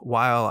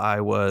while I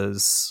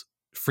was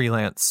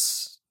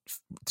freelance.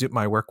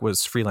 My work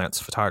was freelance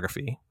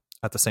photography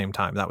at the same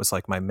time. That was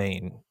like my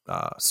main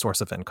source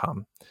of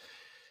income.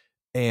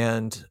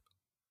 And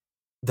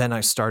then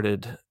I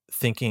started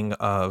thinking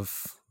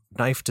of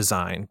knife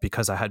design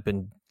because I had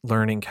been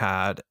learning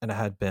CAD and I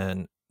had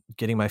been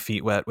getting my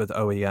feet wet with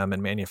OEM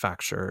and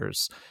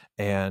manufacturers.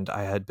 And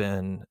I had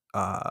been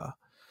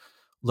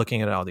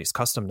looking at all these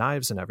custom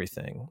knives and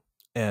everything.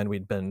 And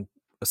we'd been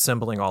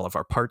assembling all of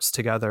our parts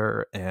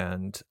together.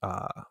 And,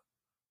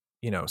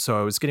 so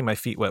I was getting my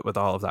feet wet with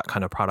all of that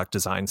kind of product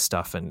design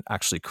stuff and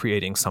actually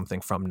creating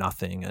something from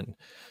nothing. And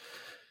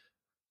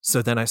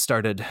so then I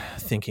started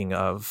thinking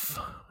of,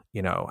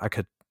 I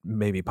could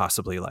maybe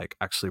possibly like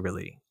actually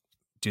really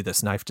do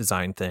this knife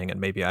design thing, and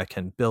maybe I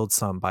can build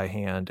some by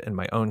hand in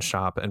my own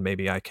shop, and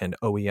maybe I can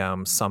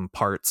OEM some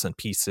parts and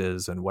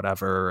pieces and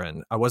whatever.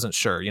 And I wasn't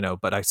sure,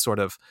 but I sort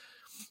of,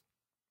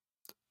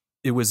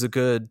 it was a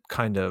good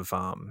kind of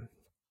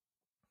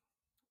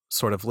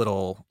sort of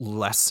little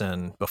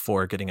lesson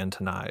before getting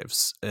into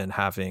knives and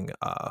having,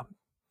 a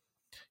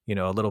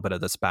little bit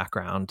of this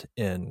background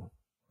in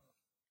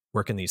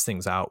working these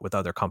things out with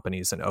other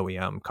companies and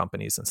OEM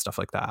companies and stuff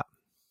like that.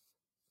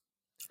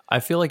 I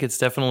feel like it's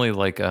definitely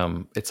like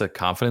it's a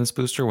confidence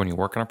booster when you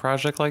work on a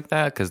project like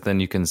that, because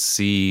then you can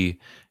see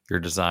your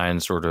design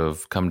sort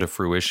of come to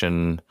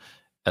fruition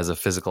as a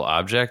physical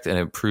object, and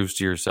it proves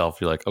to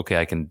yourself, you're like, okay,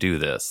 I can do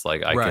this.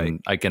 Like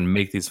I can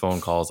make these phone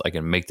calls, I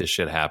can make this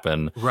shit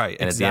happen. Right.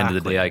 And exactly. at the end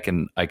of the day,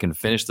 I can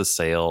finish the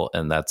sale,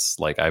 and that's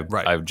like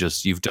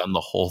you've done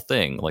the whole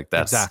thing. Like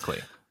that's exactly.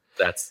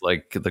 That's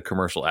like the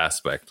commercial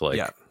aspect. Like,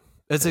 yeah.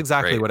 It's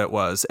exactly what it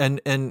was.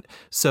 And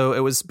so it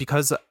was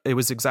because it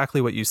was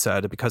exactly what you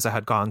said, because I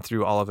had gone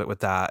through all of it with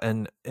that.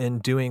 And in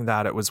doing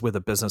that, it was with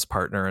a business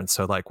partner. And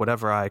so like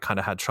whatever I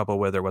kind of had trouble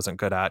with or wasn't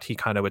good at, he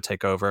kind of would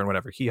take over. And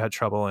whatever he had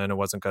trouble in and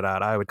wasn't good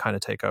at, I would kind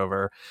of take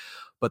over.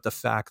 But the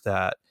fact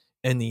that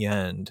in the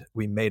end,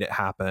 we made it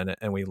happen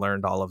and we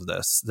learned all of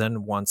this.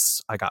 Then once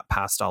I got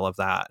past all of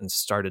that and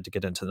started to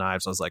get into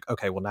knives, I was like,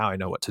 okay, well, now I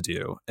know what to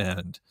do.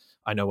 And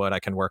I know what I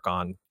can work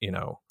on,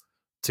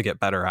 to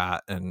get better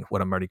at, and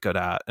what I'm already good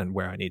at, and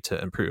where I need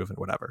to improve and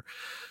whatever.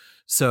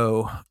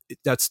 So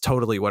that's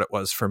totally what it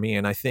was for me.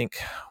 And I think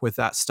with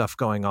that stuff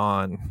going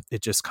on,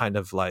 it just kind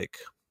of like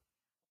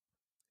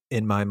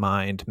in my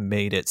mind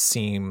made it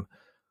seem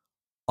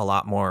a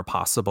lot more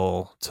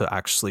possible to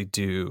actually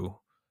do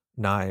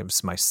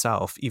knives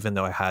myself, even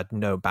though I had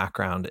no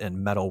background in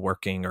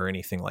metalworking or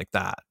anything like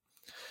that.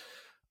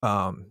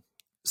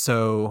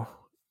 So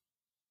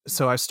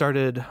I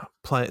started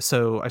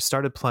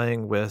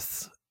playing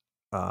with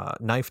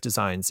knife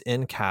designs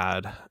in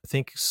CAD, I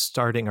think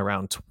starting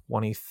around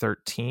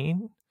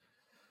 2013,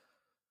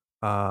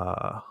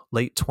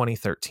 late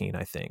 2013,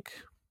 I think.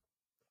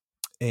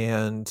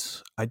 And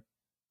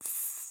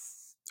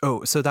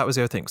so that was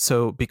the other thing.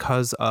 So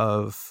because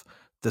of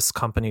this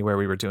company where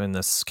we were doing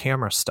this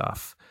camera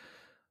stuff,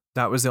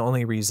 that was the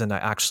only reason I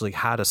actually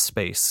had a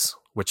space,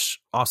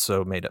 which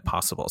also made it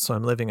possible. So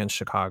I'm living in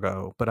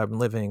Chicago, but I'm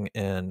living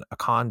in a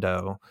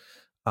condo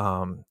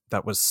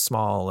that was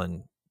small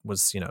and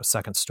was,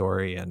 second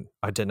story, and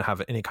I didn't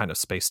have any kind of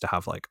space to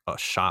have like a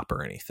shop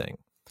or anything.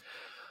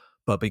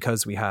 But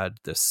because we had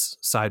this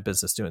side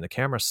business doing the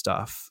camera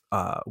stuff,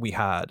 we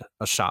had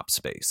a shop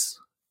space.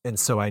 And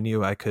so I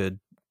knew I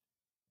could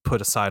put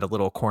aside a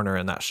little corner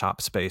in that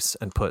shop space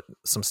and put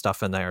some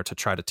stuff in there to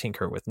try to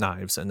tinker with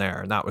knives in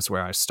there. And that was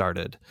where I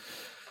started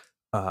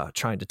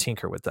trying to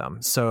tinker with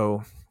them.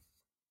 So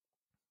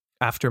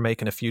after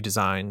making a few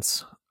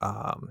designs,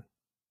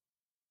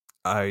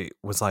 I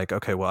was like,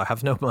 okay, well, I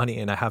have no money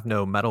and I have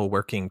no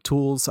metalworking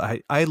tools.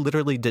 I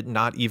literally did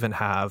not even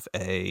have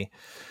a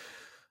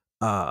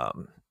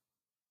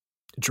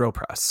drill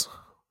press.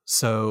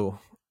 So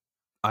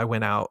I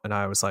went out and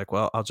I was like,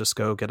 well, I'll just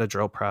go get a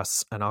drill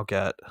press and I'll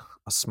get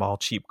a small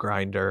cheap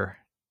grinder.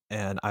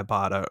 And I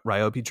bought a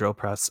Ryobi drill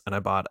press, and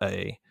I bought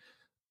a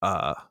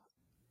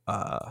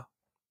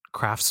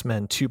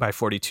Craftsman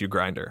 2x42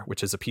 grinder,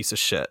 which is a piece of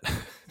shit.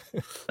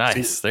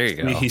 Nice. There you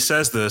go. He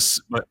says this,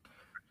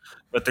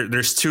 but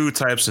there's two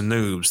types of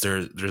noobs.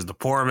 There's the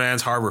poor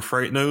man's Harbor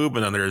Freight noob,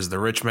 and then there's the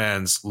rich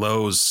man's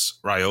Lowe's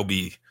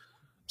Ryobi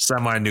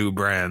semi-noob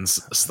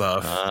brands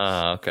stuff.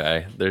 Ah,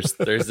 okay. There's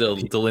a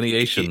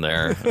delineation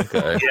there.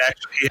 Okay.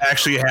 He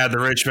actually had the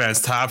rich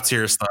man's top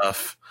tier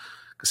stuff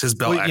because his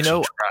belt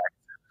tracked.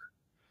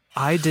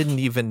 I didn't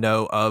even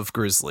know of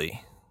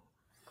Grizzly.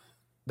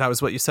 That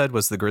was what you said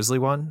was the Grizzly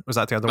one? Was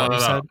that the other one you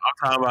said? I'm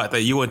talking about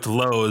that you went to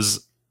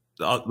Lowe's.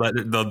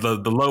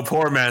 The low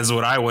poor man's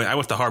what I went. I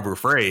went to Harbor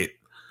Freight.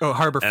 Oh,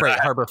 Harbor Freight.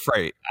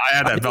 I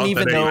had that belt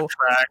that didn't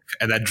track,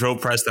 and that drill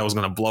press that was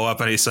going to blow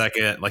up any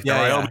second. Like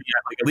Ryobi,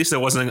 at least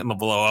it wasn't going to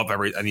blow up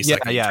any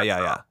second.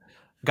 Yeah.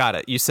 Got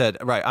it. You said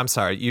right. I'm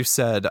sorry. You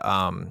said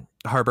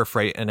Harbor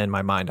Freight, and in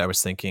my mind, I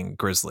was thinking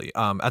Grizzly.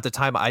 At the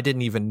time, I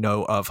didn't even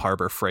know of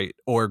Harbor Freight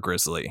or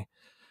Grizzly.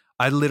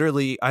 I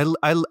literally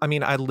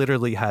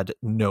had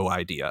no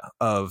idea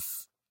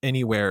of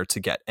anywhere to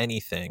get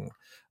anything.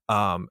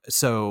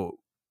 So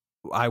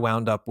I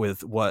wound up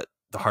with what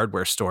the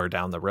hardware store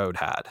down the road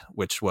had,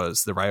 which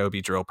was the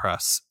Ryobi drill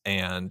press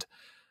and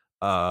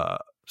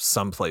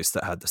some place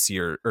that had the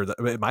Sears, or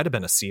it might have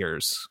been a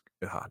Sears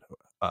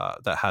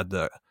that had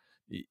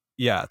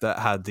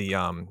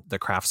the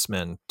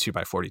Craftsman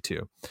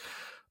 2x42.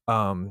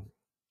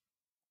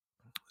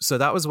 So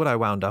that was what I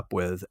wound up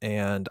with.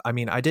 And I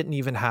mean, I didn't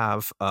even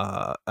have,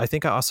 I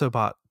think I also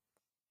bought,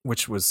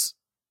 which was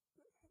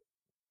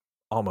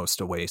almost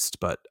a waste,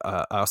 but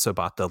I also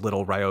bought the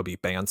little Ryobi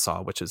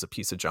bandsaw, which is a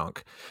piece of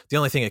junk. The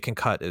only thing it can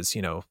cut is,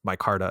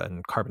 micarta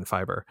and carbon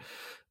fiber.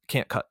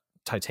 Can't cut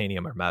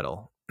titanium or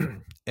metal.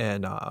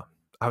 And I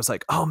was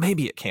like, oh,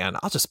 maybe it can.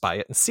 I'll just buy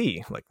it and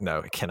see. Like, no,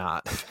 it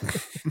cannot.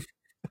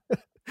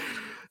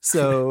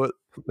 So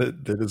they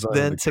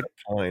designed the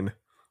fine.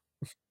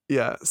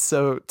 Yeah.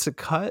 So to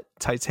cut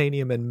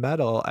titanium and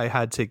metal, I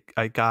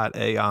got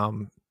a,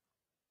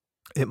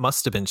 it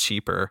must have been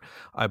cheaper.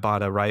 I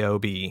bought a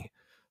Ryobi,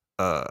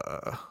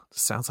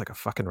 sounds like a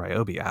fucking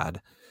Ryobi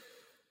ad.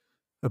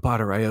 I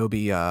bought a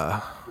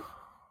Ryobi,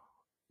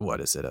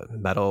 what is it? A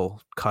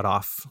metal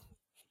cutoff.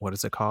 What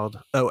is it called?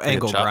 Oh,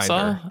 angle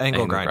grinder.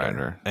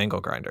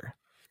 Angle grinder.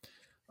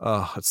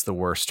 Oh, it's the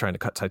worst trying to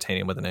cut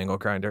titanium with an angle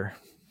grinder.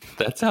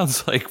 That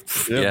sounds like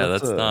that's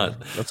not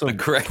the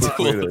correct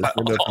tool. End up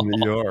in the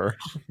ER.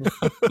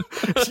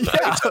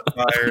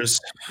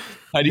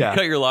 How do you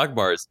cut your lock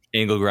bars?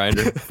 Angle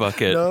grinder.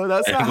 Fuck it. No,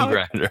 that's angle not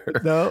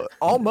grinder. No,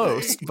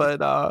 almost, but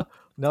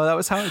no, that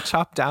was how I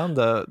chopped down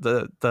the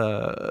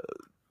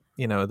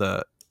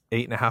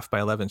 8.5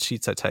 by 11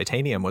 sheets of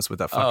titanium was with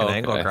a fucking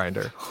angle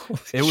grinder.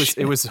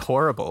 It was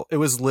horrible. It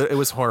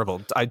was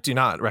horrible. I do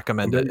not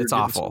recommend it. It's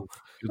awful.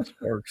 Good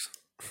sparks.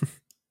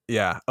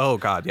 Yeah. Oh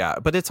God. Yeah.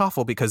 But it's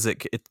awful because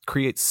it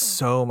creates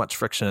so much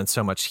friction and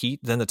so much heat.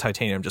 Then the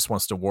titanium just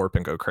wants to warp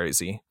and go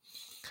crazy.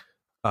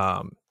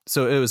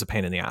 So it was a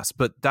pain in the ass.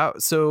 But that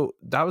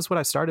was what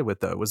I started with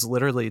though. Was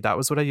literally that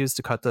was what I used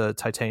to cut the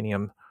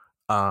titanium,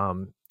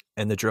 and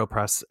the drill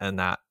press and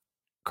that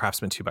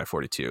Craftsman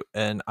 2x42.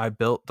 And I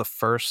built the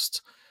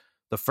first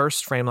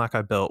frame lock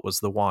I built was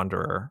the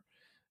Wanderer,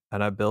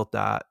 and I built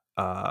that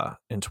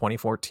in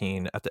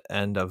 2014 at the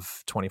end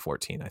of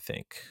 2014, I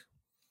think.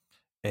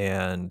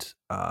 And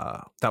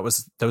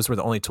those were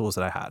the only tools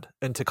that I had.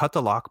 And to cut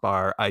the lock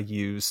bar, I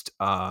used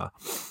the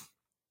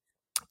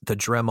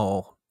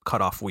Dremel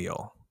cutoff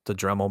wheel, the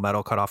Dremel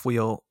metal cutoff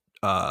wheel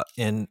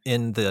in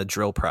the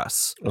drill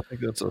press. I think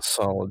that's a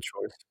solid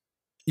choice.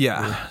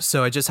 Yeah.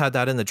 So I just had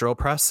that in the drill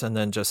press, and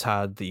then just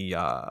had the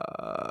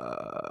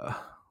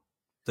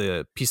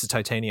piece of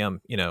titanium,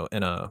 in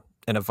a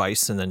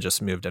vise, and then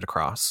just moved it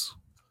across.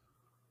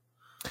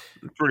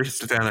 Pretty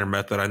standard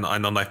method. I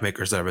know knife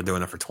makers that have been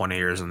doing it for 20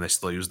 years and they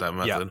still use that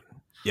method.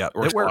 Yeah, it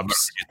works.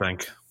 You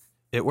think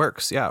it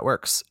works? Yeah, it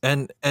works.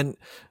 And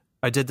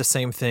I did the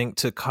same thing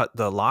to cut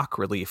the lock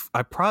relief.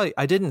 I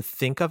didn't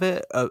think of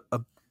it. A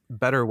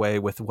better way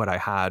with what I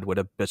had would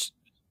have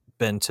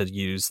been to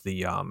use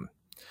the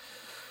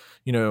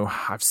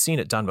I've seen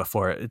it done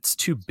before. It's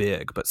too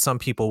big, but some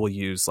people will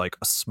use like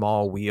a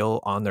small wheel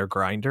on their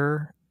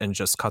grinder and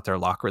just cut their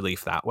lock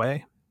relief that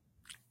way.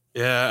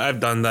 Yeah, I've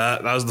done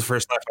that. That was the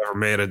first knife I ever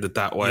made. I did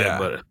that way,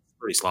 but it's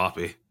pretty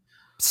sloppy.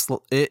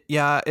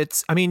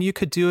 You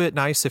could do it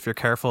nice if you're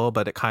careful,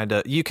 but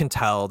you can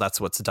tell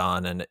that's what's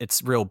done, and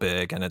it's real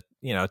big, and it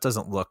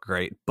doesn't look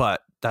great,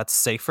 but that's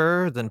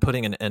safer than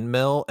putting an end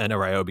mill and a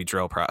Ryobi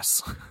drill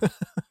press.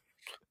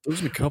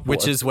 There's a couple,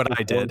 which is what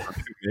I did.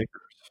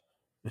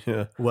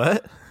 Yeah.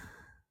 What?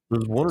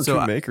 There's one or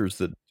two makers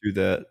that do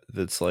that.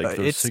 That's like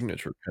their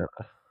signature kind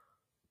of.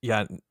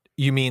 Yeah,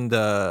 you mean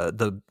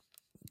the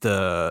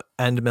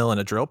end mill and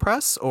a drill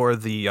press, or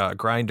the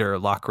grinder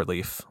lock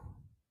relief?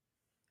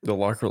 The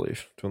lock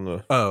relief from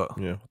the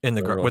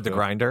with the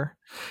grinder.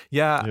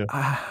 Yeah.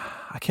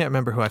 I can't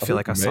remember who I feel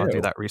like I saw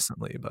do that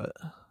recently, but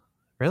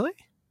really,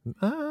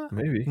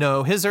 maybe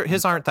no.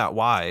 His aren't that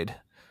wide.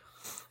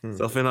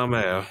 Definitely not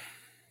Mayo.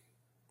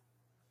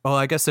 Well,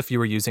 I guess if you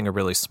were using a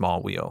really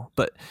small wheel,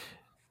 but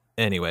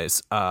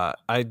anyways, I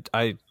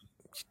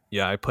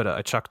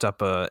chucked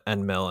up a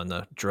end mill in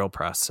the drill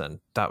press,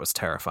 and that was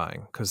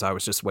terrifying because I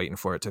was just waiting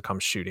for it to come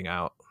shooting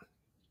out.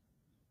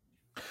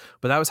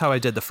 But that was how I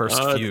did the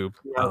first few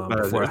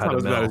before I had a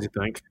mill. Bad as you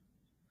think.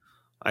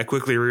 I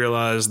quickly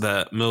realized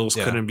that mills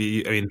drill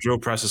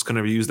presses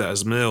couldn't be used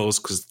as mills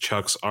because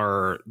chucks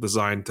are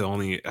designed to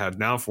only have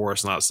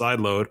downforce, not side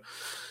load.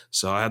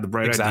 So I had the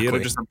bright idea to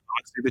just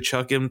epoxy the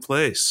chuck in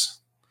place.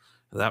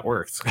 That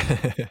worked.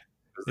 There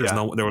was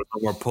no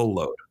more pull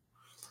load.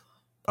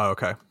 Oh,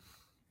 okay.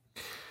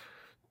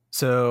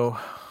 So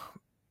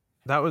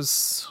that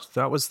was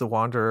the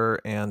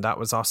Wanderer, and that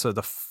was also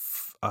the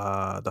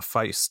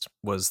Feist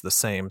was the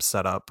same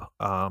setup.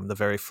 The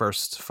very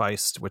first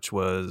Feist, which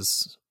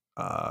was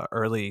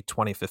early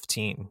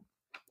 2015.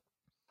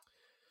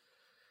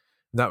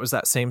 That was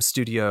that same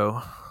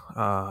studio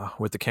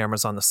with the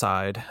cameras on the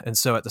side. And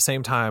so at the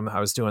same time, I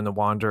was doing the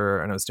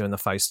Wanderer and I was doing the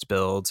Feist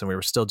builds, and we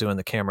were still doing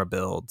the camera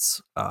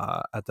builds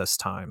at this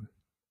time.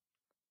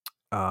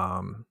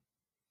 And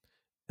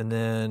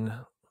then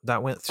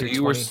that went through.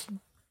 So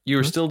you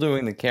were still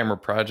doing the camera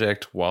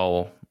project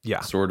while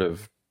sort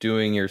of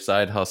doing your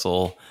side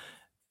hustle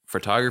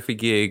photography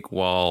gig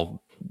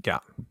while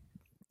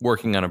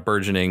working on a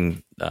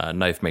burgeoning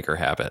knife maker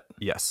habit.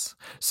 Yes.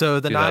 So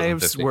the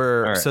knives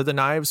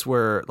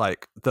were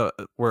like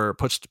were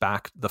pushed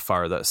back the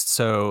farthest.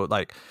 So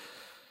like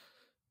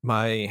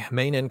my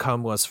main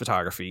income was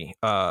photography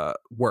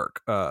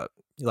work,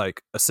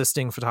 like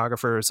assisting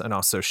photographers and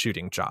also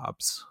shooting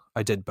jobs.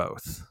 I did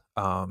both.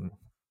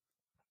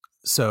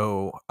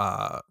 So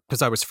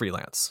because I was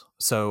freelance,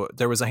 so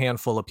there was a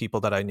handful of people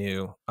that I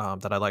knew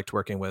that I liked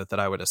working with that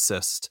I would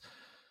assist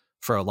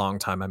for a long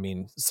time. I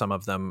mean, some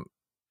of them,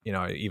 you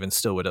know, I even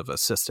still would have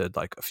assisted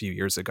like a few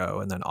years ago,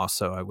 and then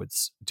also I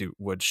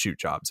would shoot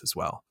jobs as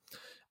well.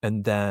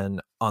 And then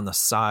on the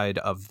side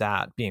of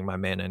that being my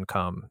main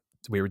income,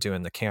 we were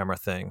doing the camera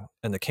thing,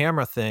 and the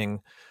camera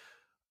thing,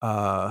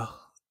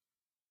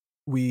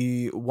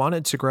 we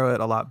wanted to grow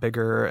it a lot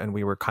bigger, and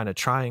we were kind of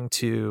trying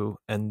to.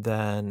 And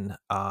then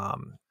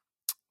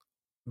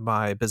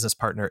my business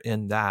partner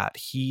in that,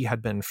 he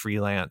had been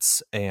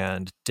freelance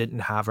and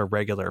didn't have a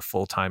regular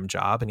full-time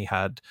job, and he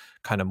had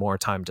kind of more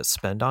time to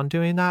spend on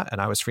doing that.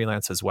 And I was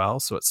freelance as well,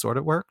 so it sort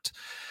of worked.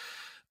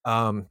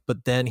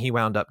 But then he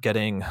wound up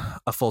getting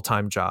a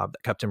full-time job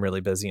that kept him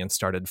really busy and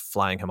started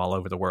flying him all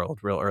over the world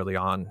real early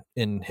on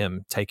in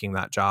him taking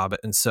that job.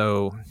 And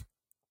so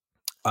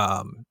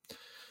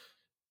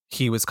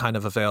he was kind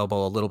of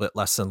available a little bit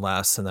less and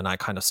less. And then I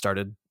kind of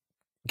started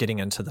getting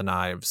into the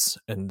knives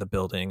and the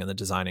building and the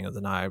designing of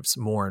the knives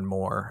more and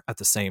more at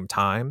the same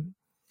time.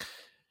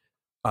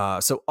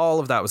 So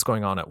all of that was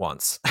going on at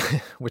once,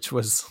 which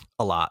was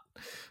a lot.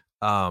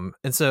 And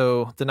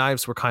so the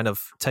knives were kind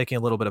of taking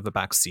a little bit of a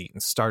back seat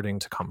and starting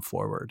to come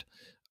forward.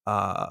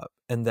 And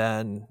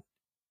then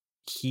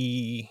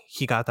he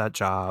got that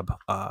job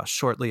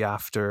shortly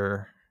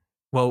after.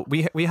 Well,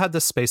 we had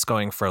this space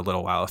going for a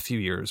little while, a few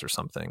years or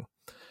something.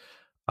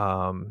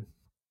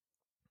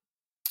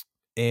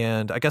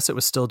 And I guess it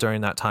was still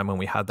during that time when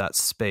we had that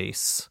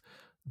space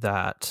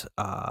that,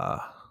 I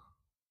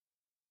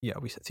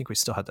think we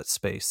still had that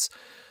space,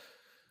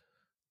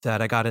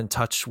 that I got in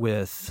touch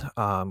with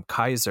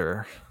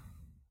Kaiser,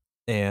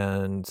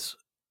 and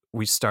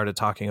we started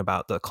talking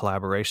about the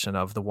collaboration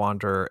of the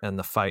Wanderer and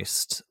the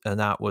Feist. And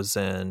that was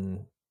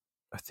in,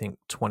 I think,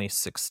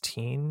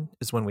 2016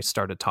 is when we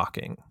started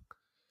talking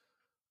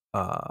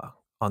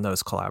on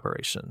those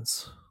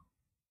collaborations.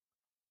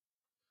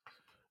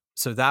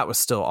 So that was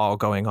still all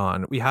going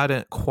on. We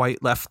hadn't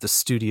quite left the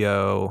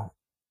studio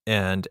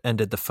and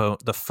ended the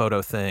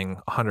photo thing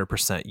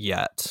 100%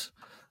 yet.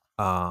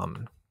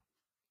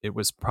 It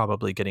was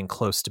probably getting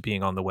close to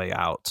being on the way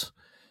out.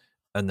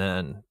 And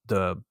then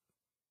the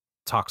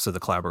talks of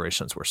the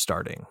collaborations were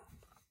starting.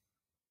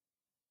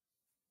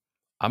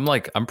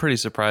 I'm pretty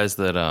surprised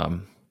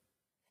that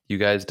you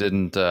guys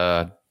didn't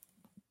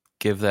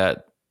give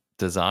that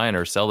design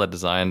or sell that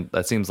design.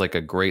 That seems like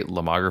a great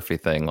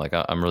lomography thing. Like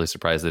I'm really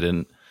surprised they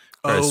didn't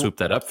try to swoop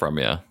that up from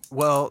you.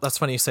 Well, that's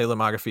funny you say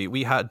lomography.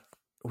 We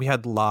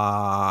had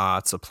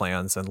lots of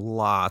plans and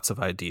lots of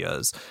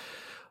ideas,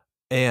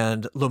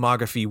 and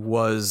lomography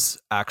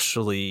was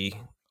actually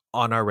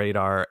on our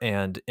radar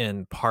and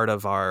in part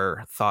of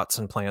our thoughts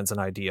and plans and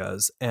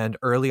ideas. And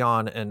early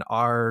on in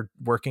our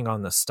working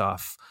on this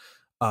stuff,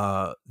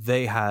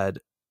 they had,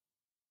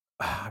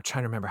 I'm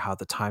trying to remember how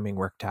the timing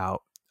worked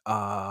out.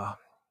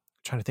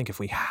 Trying to think if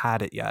we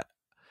had it yet.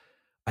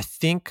 I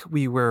think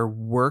we were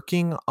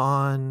working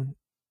on,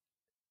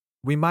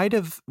 we might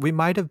have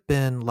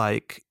been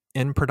like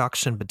in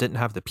production but didn't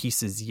have the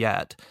pieces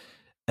yet,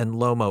 and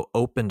Lomo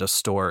opened a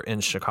store in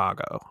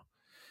Chicago.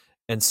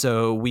 And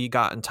so we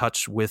got in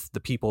touch with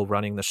the people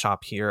running the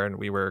shop here, and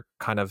we were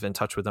kind of in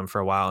touch with them for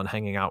a while and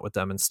hanging out with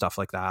them and stuff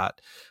like that.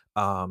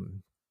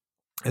 And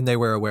they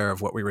were aware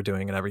of what we were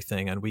doing and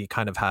everything, and we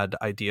kind of had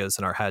ideas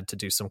in our head to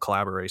do some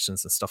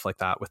collaborations and stuff like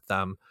that with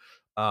them.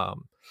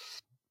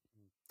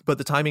 But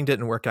the timing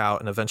didn't work out,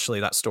 and eventually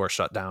that store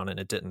shut down, and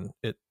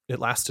it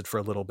lasted for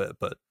a little bit,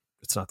 but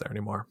it's not there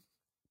anymore.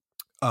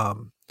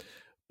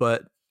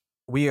 But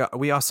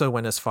we also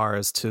went as far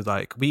as to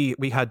like, we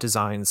had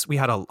designs, we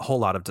had a whole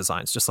lot of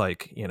designs, just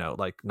like, you know,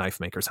 like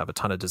knife makers have a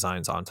ton of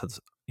designs onto,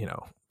 you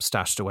know,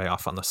 stashed away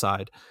off on the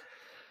side.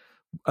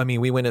 I mean,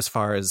 we went as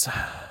far as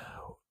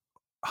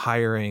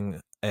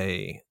hiring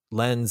a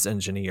lens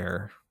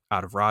engineer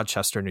out of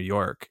Rochester, New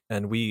York,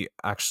 and we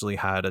actually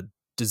had a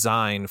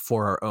design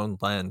for our own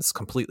lens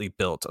completely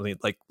built. I mean,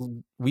 like,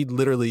 we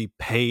literally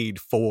paid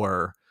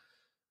for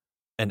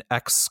an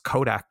ex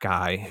Kodak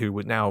guy who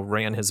would now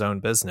ran his own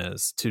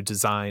business to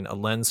design a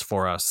lens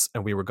for us,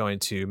 and we were going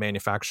to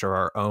manufacture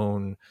our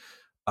own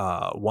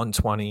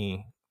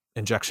 120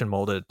 injection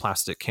molded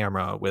plastic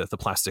camera with a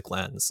plastic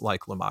lens,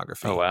 like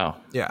lomography. Oh wow.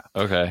 Yeah.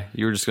 Okay.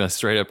 You were just gonna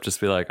straight up just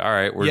be like, all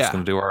right, we're just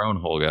gonna do our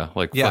own Holga.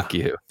 Like, fuck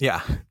you.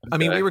 Yeah. Okay. I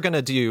mean, we were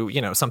gonna do, you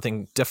know,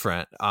 something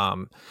different.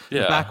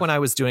 Back when I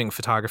was doing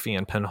photography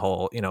and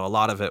pinhole, you know, a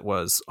lot of it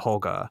was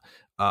Holga.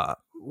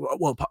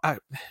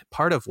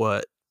 Part of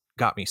what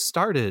got me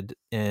started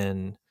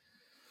in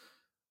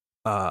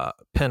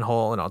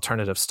pinhole and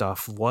alternative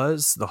stuff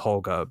was the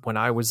Holga when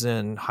I was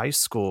in high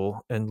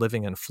school and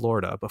living in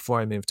Florida before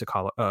I moved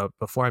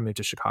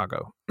to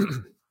Chicago.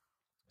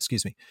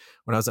 Excuse me.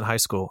 When I was in high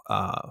school,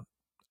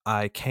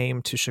 I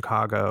came to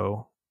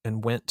Chicago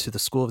and went to the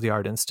School of the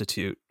Art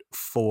Institute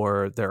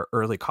for their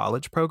early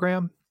college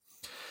program.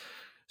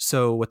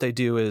 So what they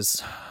do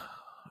is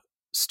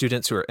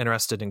students who are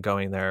interested in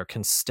going there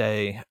can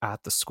stay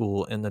at the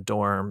school in the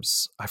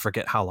dorms. I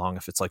forget how long,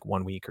 if it's like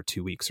 1 week or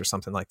 2 weeks or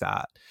something like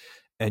that.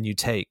 And you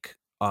take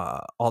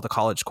all the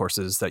college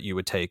courses that you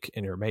would take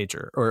in your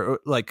major, or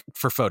like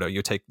for photo,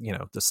 you take,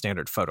 the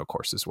standard photo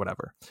courses,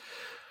 whatever.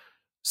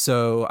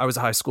 So I was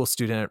a high school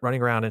student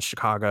running around in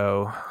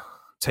Chicago,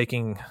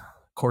 taking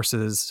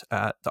courses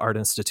at the Art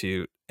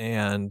Institute,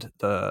 and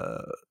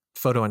the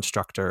photo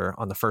instructor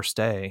on the first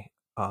day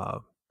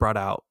brought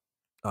out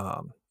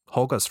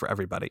Holgas for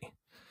everybody.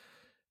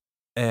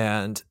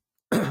 And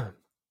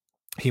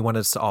he wanted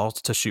us all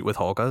to shoot with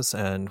Holgas,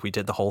 and we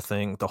did the whole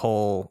thing, the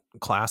whole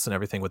class and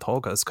everything with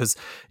Holgas, because,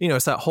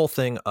 it's that whole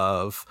thing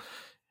of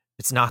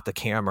it's not the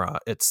camera,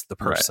 it's the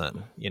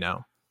person,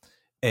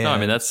 And, no, I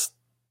mean, that's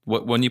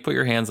when you put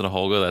your hands on a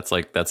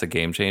Holga, that's a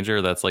game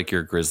changer. That's like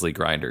your grizzly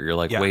grinder. You're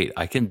like, wait,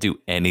 I can do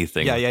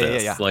anything with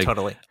this. Yeah, like,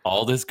 totally.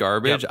 All this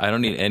garbage, I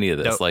don't need any of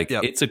this.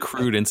 It's a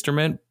crude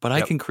instrument, but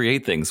I can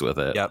create things with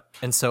it. Yep.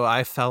 And so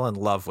I fell in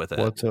love with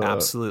it.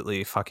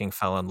 Absolutely fucking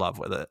fell in love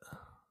with it.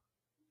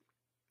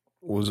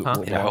 Was it?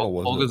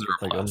 Holgas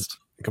are a blast.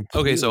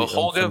 Okay, so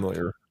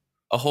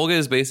a Holga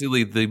is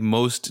basically the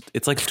most,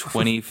 it's like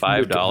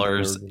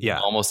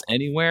 $25 almost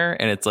anywhere.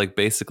 And it's like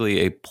basically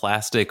a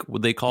plastic,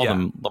 they call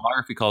them,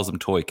 lomography calls them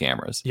toy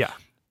cameras. Yeah.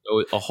 So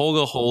a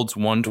Holga holds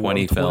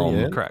 120 film.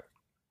 In? Correct.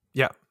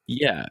 Yeah.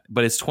 Yeah.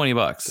 But it's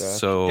 $20.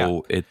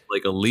 So it's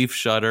like a leaf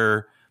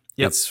shutter.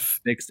 Yep. It's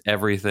fixed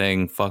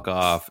everything. Fuck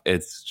off.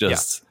 It's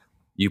just,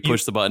 you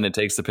push the button, it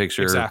takes the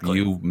picture. Exactly.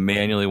 You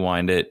manually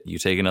wind it. You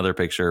take another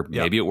picture.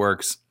 Yep. Maybe it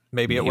works.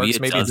 Maybe it works.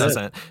 Maybe it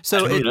doesn't.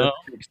 So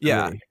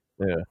Yeah.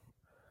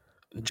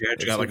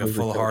 Jared got like a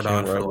full hard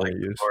on for like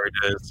 4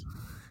 days.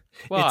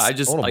 Well,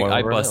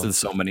 I busted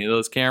so many of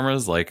those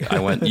cameras. Like I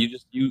went,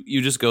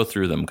 you just go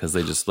through them because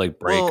they just like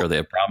break or they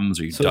have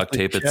problems or you duct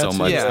tape it so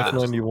much. Yeah.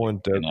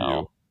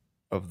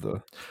 Of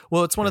the.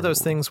 Well, it's one of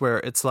those things where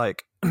it's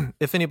like,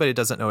 if anybody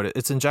doesn't know it,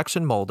 it's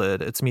injection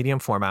molded, it's medium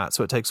format,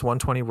 so it takes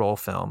 120 roll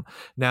film.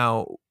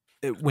 Now,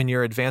 when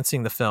you're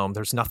advancing the film,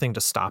 there's nothing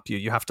to stop you.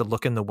 You have to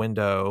look in the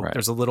window. Right.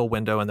 There's a little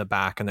window in the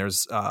back, and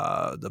there's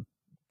the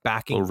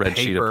backing red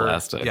paper, sheet of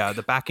plastic. Yeah,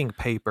 the backing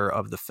paper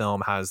of the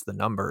film has the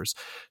numbers.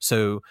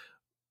 So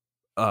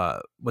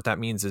what that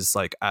means is,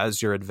 like, as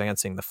you're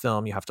advancing the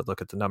film, you have to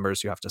look at the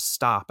numbers, you have to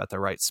stop at the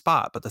right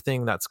spot. But the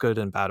thing that's good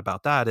and bad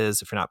about that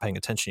is if you're not paying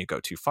attention, you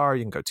go too far,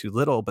 you can go too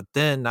little. But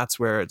then that's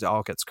where it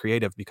all gets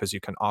creative, because you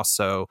can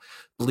also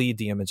bleed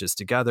the images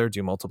together,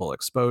 do multiple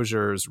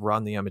exposures,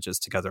 run the images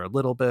together a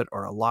little bit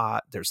or a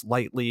lot. There's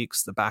light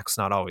leaks, the back's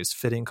not always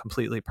fitting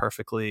completely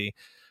perfectly.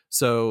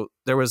 So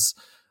it was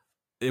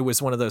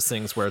one of those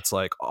things where it's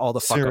like all the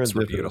fuck-ups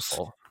were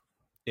beautiful.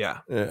 Yeah.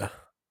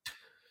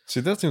 See,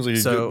 that seems like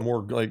you get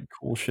more like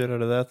cool shit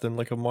out of that than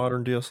like a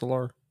modern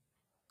DSLR.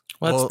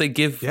 Well, they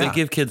give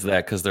kids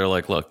that because they're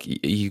like, look,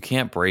 you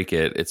can't break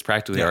it. It's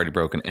practically already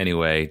broken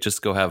anyway.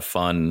 Just go have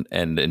fun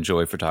and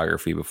enjoy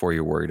photography before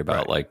you're worried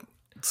about like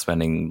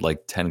spending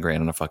like 10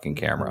 grand on a fucking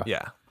camera.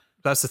 Yeah,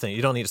 that's the thing.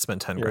 You don't need to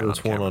spend 10 grand on a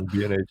camera. One on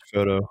B&H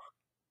Photo.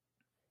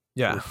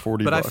 Yeah,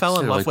 $40. But I fell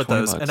in love like with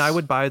those, $20. and I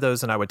would buy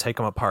those and I would take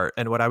them apart.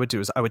 And what I would do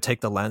is I would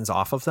take the lens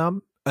off of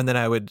them, and then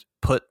I would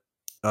put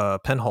a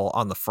pinhole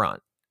on the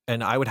front.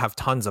 And I would have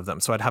tons of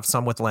them. So I'd have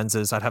some with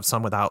lenses. I'd have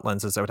some without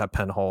lenses. I would have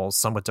pinholes,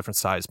 some with different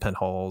size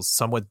pinholes,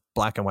 some with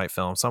black and white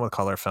film, some with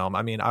color film.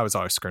 I mean, I was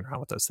always screwing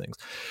around with those things.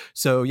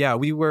 So yeah,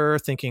 we were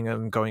thinking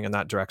of going in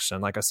that direction.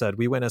 Like I said,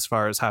 we went as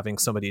far as having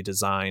somebody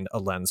design a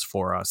lens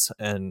for us,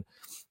 and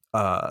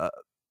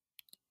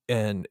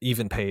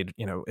even paid,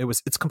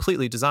 it's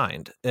completely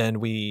designed. And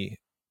we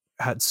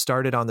had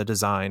started on the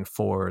design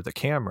for the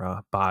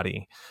camera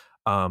body,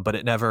 but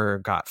it never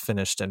got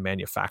finished and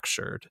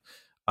manufactured.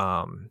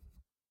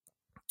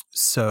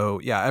 So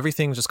yeah,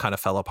 everything just kind of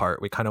fell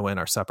apart. We kind of went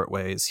our separate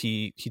ways.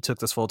 He took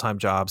this full-time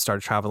job,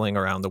 started traveling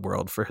around the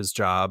world for his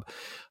job.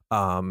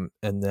 And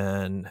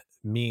then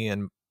me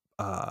and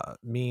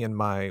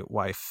my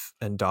wife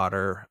and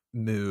daughter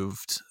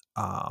moved.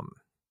 I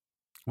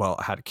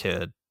had a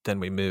kid. Then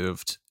we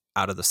moved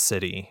out of the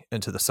city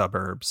into the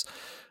suburbs.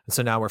 And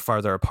so now we're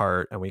farther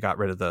apart, and we got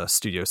rid of the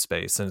studio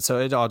space. And so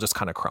it all just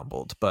kind of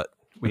crumbled, but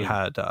we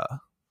had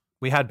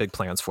big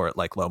plans for it,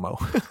 like Lomo.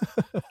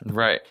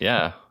 Right.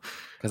 Yeah.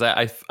 Because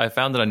I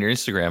found it on your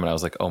Instagram, and I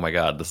was like, oh my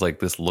God,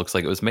 this looks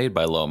like it was made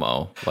by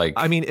Lomo. Like,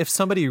 I mean, if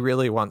somebody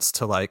really wants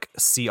to like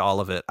see all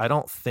of it, I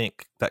don't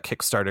think that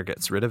Kickstarter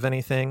gets rid of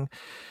anything.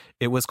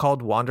 It was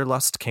called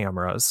Wanderlust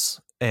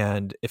Cameras.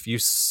 And you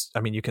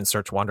can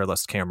search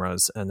Wanderlust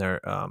Cameras, and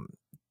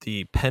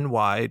the Pen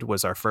Wide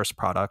was our first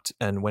product.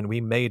 And when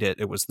we made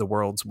it, it was the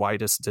world's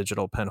widest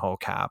digital pinhole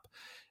cap.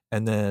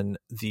 And then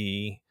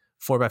the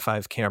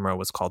 4x5 camera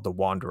was called the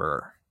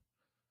Wanderer.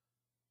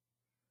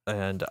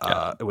 And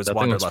it was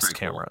wanderlust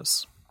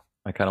cameras. Cool.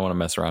 I kind of want to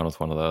mess around with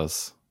one of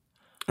those.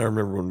 I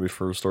remember when we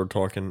first started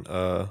talking,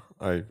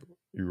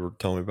 you were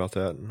telling me about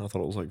that, and I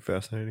thought it was like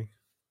fascinating.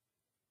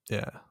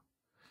 Yeah.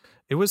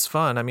 It was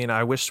fun. I mean,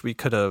 I wish we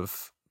could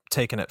have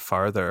taken it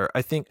farther.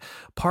 I think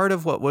part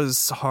of what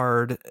was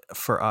hard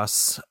for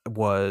us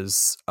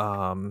was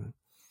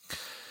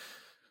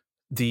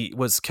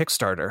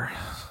Kickstarter.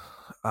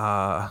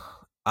 I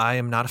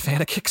am not a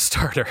fan of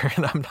Kickstarter,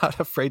 and I'm not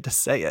afraid to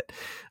say it.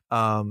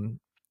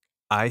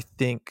 I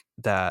think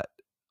that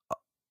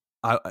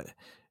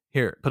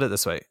here, put it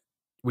this way.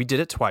 We did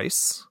it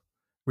twice.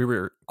 We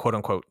were quote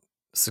unquote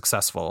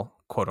successful,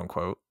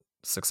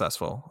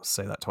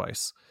 say that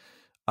twice.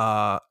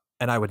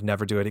 And I would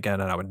never do it again,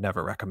 and I would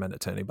never recommend it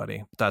to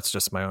anybody. That's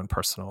just my own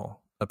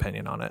personal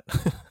opinion on it.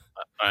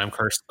 I am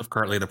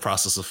currently in the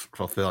process of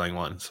fulfilling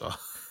one, so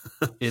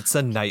it's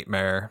a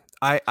nightmare.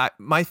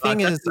 My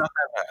thing is not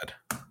that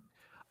bad.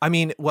 I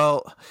mean,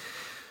 well,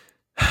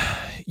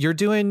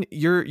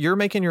 you're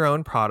making your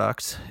own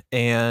product,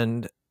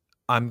 and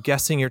I'm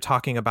guessing you're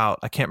talking about,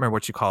 I can't remember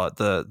what you call it,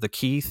 the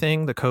key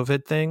thing, the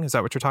COVID thing. Is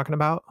that what you're talking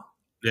about?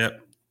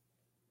 Yep.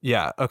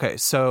 Yeah. Okay.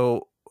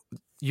 So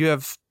you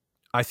have,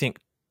 I think,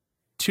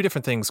 two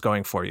different things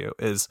going for you.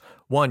 Is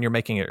one, you're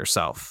making it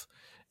yourself,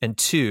 and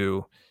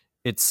two,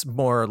 it's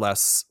more or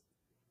less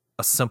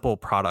a simple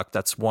product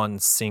that's one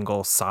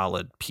single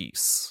solid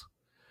piece.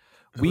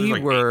 We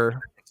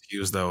were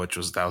used though, that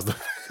was the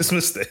biggest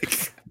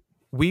mistake.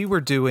 We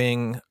were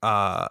doing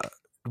for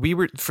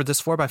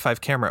this 4x5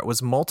 camera, it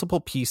was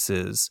multiple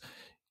pieces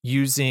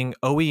using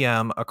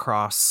OEM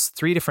across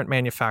 3 different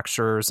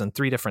manufacturers in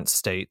 3 different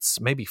states,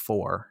 maybe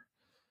 4.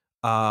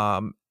 It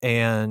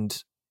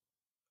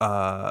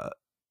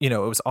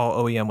was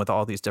all OEM with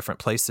all these different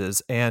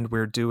places, and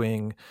we're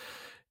doing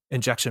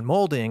injection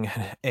molding,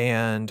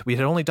 and we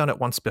had only done it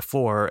once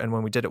before, and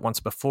when we did it once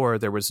before,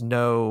 there was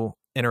no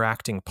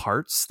interacting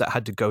parts that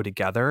had to go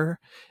together.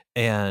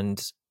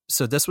 And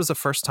so this was the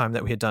first time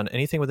that we had done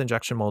anything with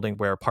injection molding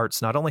where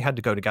parts not only had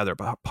to go together,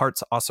 but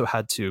parts also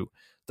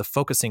the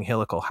focusing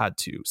helical had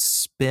to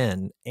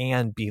spin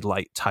and be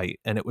light tight,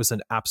 and it was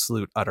an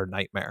absolute utter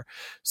nightmare.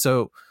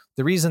 So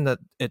the reason that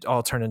it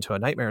all turned into a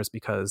nightmare is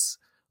because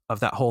of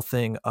that whole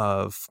thing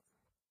of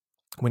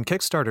when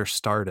Kickstarter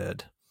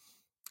started.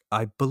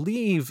 I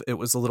believe it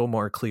was a little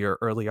more clear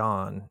early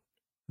on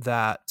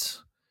that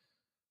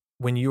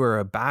when you are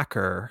a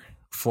backer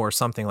for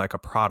something like a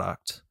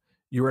product,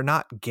 you are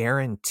not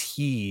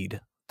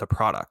guaranteed the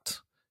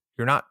product.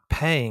 You're not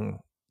paying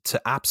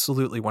to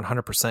absolutely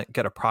 100%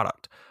 get a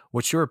product.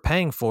 What you're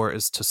paying for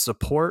is to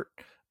support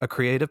a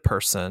creative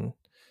person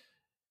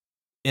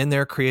in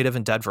their creative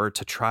endeavor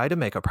to try to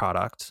make a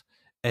product,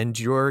 and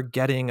you're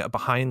getting a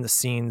behind the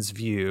scenes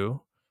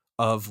view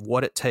of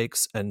what it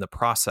takes and the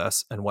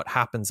process and what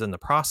happens in the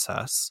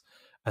process.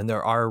 And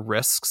there are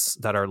risks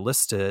that are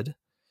listed,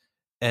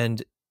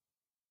 and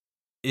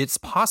it's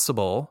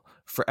possible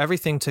for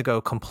everything to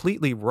go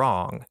completely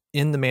wrong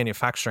in the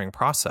manufacturing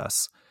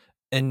process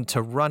and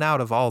to run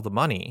out of all the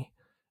money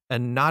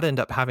and not end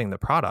up having the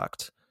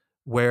product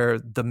where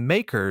the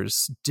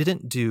makers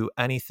didn't do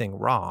anything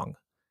wrong,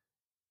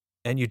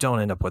 and you don't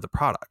end up with a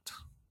product.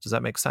 Does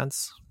that make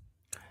sense?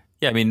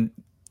 Yeah, I mean,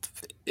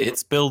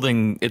 it's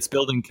building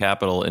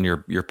capital, and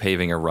you're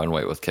paving a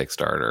runway with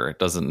Kickstarter. It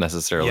doesn't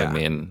necessarily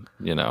mean,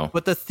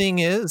 But the thing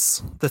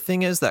is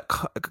that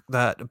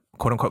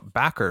quote unquote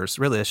backers,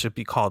 really it should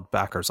be called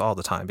backers all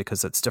the time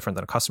because it's different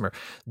than a customer.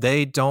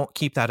 They don't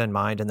keep that in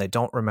mind, and they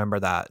don't remember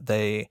that.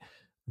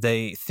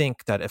 They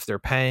think that if they're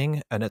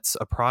paying and it's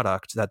a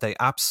product, that they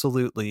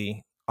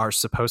absolutely are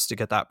supposed to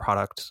get that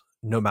product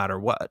no matter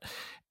what.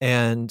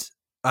 And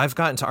I've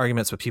gotten to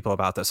arguments with people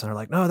about this, and they're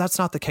like, no, that's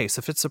not the case.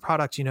 If it's a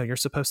product, you're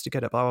supposed to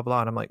get it, blah, blah, blah.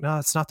 And I'm like, no,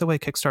 it's not the way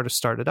Kickstarter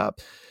started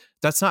up.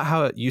 That's not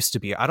how it used to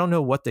be. I don't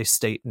know what they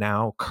state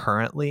now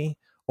currently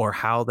or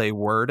how they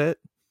word it.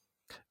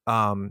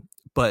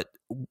 But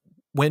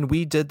when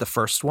we did the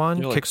first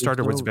one,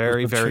 Kickstarter was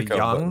very, very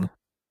young.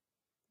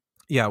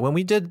 Yeah, when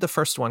we did the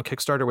first one,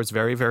 Kickstarter was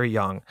very, very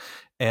young,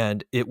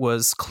 and it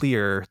was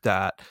clear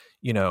that,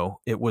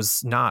 it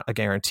was not a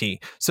guarantee.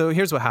 So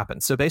here's what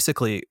happened. So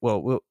basically,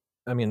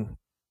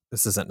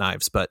 this isn't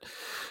knives, but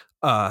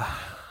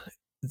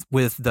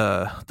with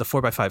the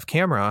 4x5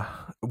 camera,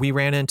 we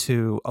ran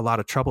into a lot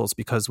of troubles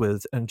because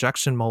with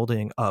injection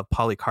molding of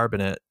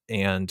polycarbonate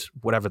and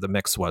whatever the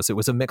mix was, it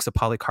was a mix of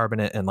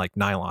polycarbonate and like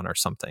nylon or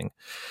something.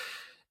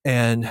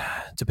 And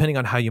depending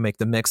on how you make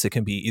the mix, it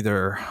can be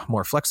either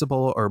more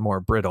flexible or more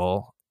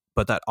brittle,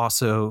 but that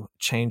also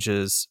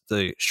changes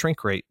the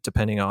shrink rate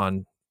depending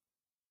on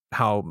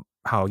how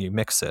you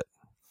mix it.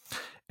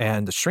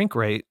 And the shrink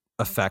rate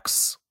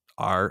affects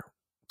our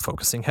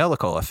focusing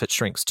helical. If it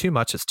shrinks too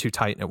much, it's too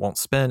tight and it won't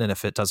spin. And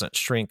if it doesn't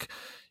shrink,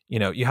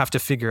 you have to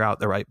figure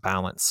out the right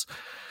balance.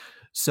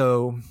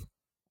 So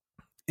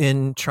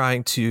in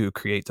trying to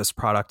create this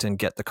product and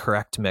get the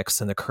correct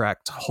mix and the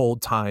correct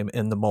hold time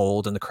in the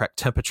mold and the correct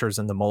temperatures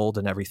in the mold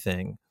and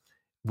everything,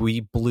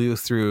 we blew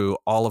through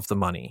all of the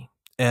money.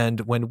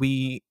 And when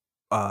we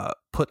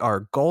put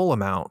our goal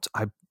amount,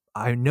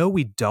 I know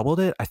we doubled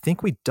it. I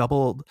think we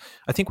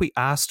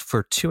asked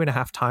for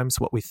 2.5 times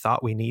what we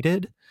thought we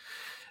needed,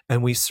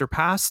 and we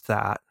surpassed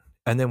that.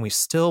 And then we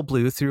still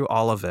blew through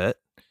all of it.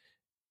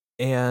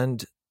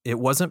 And it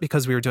wasn't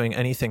because we were doing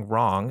anything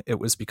wrong. It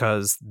was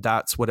because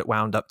that's what it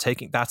wound up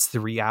taking. That's the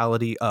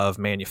reality of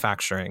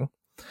manufacturing.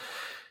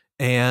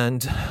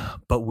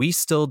 But we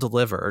still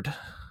delivered,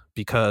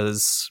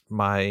 because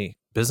my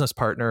business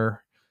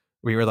partner,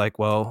 we were like,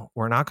 well,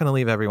 we're not going to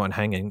leave everyone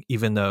hanging,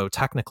 even though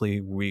technically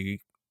we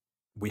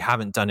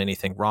haven't done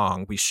anything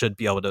wrong. We should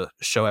be able to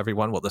show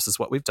everyone, well, this is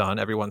what we've done.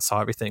 Everyone saw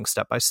everything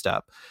step by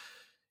step.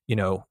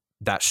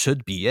 That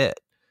should be it.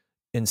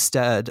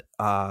 Instead,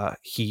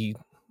 he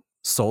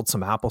sold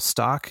some Apple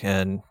stock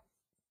and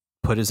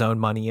put his own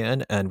money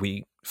in, and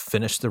we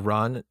finished the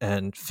run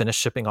and finished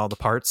shipping all the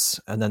parts.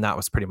 And then that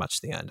was pretty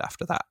much the end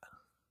after that.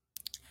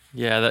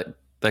 Yeah,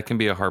 that can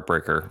be a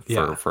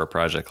heartbreaker for a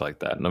project like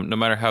that. No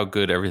matter how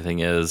good everything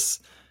is,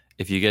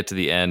 if you get to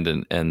the end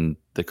and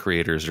the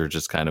creators are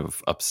just kind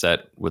of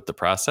upset with the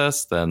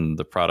process, then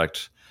the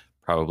product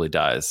probably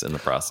dies in the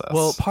process.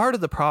 Well, part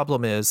of the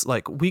problem is,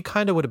 like, we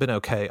kind of would have been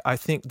okay. I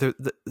think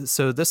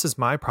so this is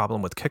my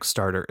problem with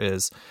Kickstarter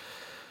is,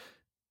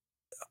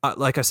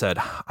 like I said,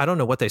 I don't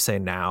know what they say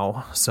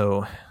now.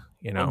 So,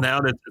 now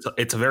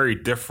it's very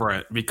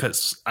different,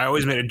 because I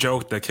always made a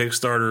joke that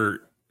Kickstarter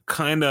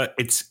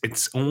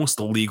it's almost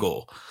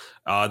illegal.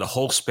 The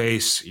whole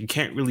space, you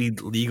can't really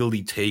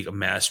legally take a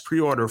mass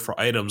pre-order for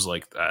items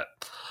like that.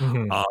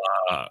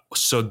 Mm-hmm.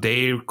 So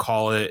they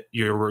call it,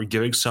 you're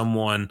giving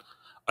someone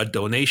a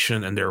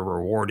donation and they're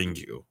rewarding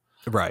you.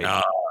 Right.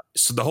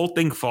 So the whole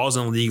thing falls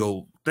in an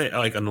illegal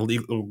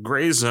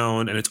gray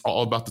zone, and it's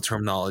all about the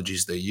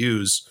terminologies they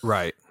use.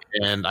 Right.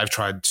 And I've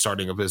tried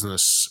starting a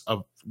business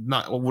of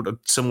not with a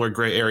similar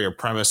gray area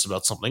premise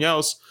about something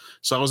else.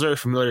 So I was very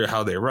familiar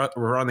how they were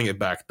running it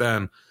back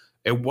then.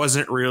 It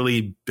wasn't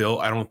really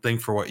built, I don't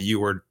think, for what you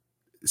were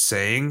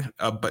saying,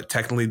 but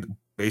technically,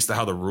 based on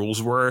how the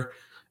rules were,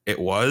 it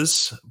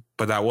was.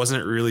 But that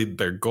wasn't really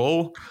their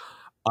goal.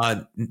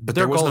 But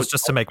their goal is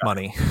just to make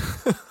money.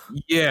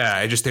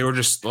 Yeah, they were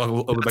just like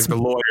the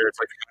lawyers.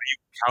 Like,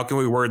 how can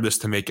we word this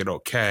to make it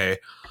okay?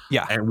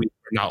 Yeah, and we're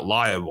not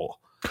liable.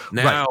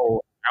 Now, right.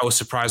 I was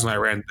surprised when I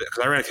ran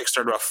a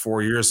Kickstarter about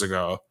 4 years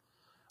ago,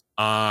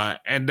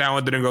 and now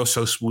it didn't go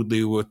so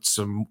smoothly with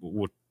some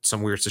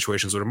weird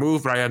situations with a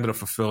move, but I ended up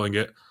fulfilling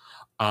it.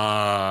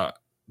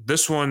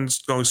 This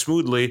one's going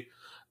smoothly,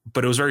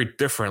 but it was very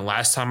different.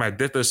 Last time I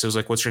did this, it was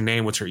like, what's your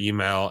name, what's your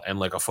email, and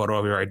like a photo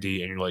of your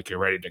ID, and you're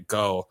ready to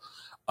go.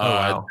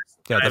 Wow.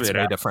 Yeah, that's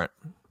very different.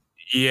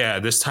 Yeah,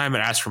 this time it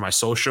asked for my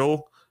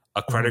social,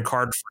 a credit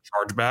card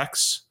for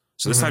chargebacks.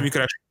 So this time you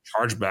could actually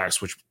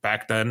chargebacks, which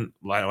back then,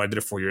 when I did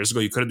it 4 years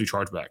ago, you couldn't do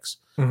chargebacks.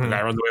 Mm-hmm. Like,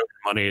 I run away with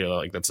money,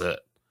 like that's it.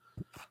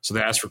 So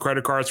they asked for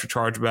credit cards for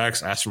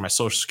chargebacks, asked for my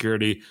social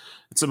security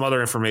and some other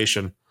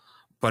information.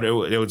 But it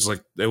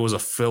was a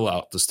fill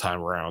out this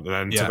time around, and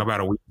then it took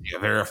about a week to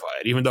get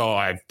verified, even though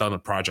I've done a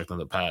project in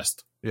the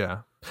past. Yeah.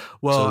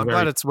 Well, so I'm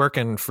glad it's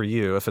working for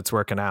you, if it's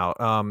working out.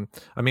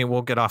 I mean,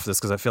 we'll get off this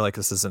because I feel like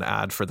this is an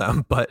ad for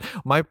them. But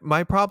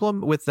my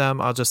problem with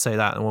them, I'll just say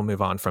that and we'll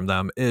move on from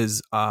them,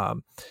 is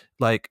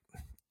like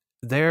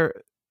they're,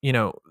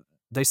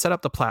 they set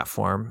up the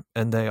platform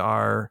and they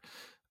are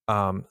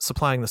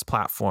supplying this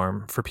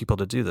platform for people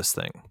to do this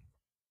thing.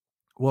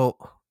 Well,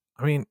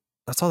 I mean,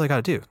 that's all they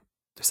got to do.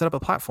 They set up a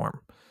platform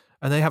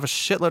and they have a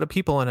shitload of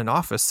people in an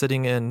office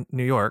sitting in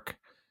New York.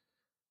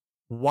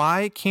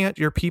 Why can't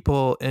your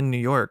people in New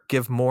York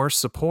give more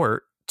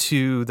support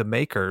to the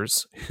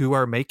makers who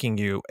are making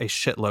you a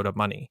shitload of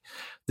money?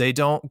 They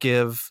don't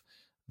give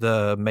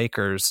the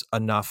makers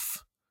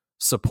enough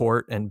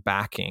support and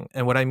backing.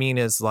 And what I mean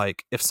is,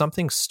 like, if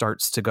something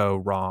starts to go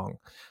wrong,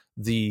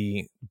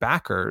 the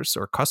backers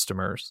or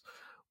customers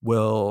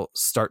will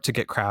start to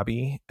get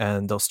crabby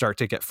and they'll start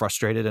to get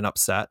frustrated and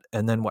upset.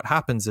 And then what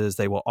happens is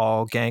they will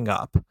all gang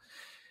up.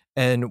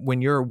 And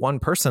when you're one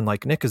person,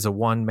 like Nick is a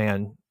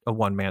one-man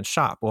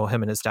shop. Well,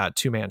 him and his dad,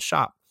 2-man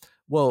shop.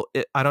 Well,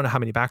 I don't know how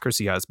many backers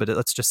he has, but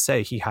let's just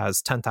say he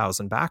has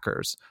 10,000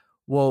 backers.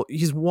 Well,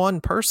 he's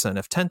one person.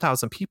 If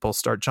 10,000 people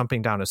start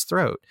jumping down his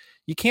throat,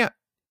 you can't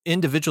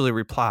individually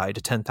reply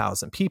to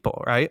 10,000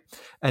 people, right?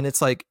 And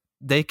it's like,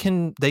 they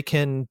can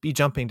be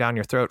jumping down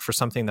your throat for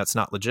something that's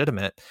not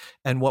legitimate.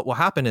 And what will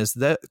happen is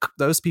that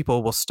those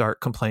people will start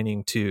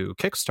complaining to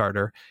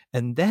Kickstarter,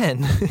 and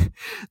then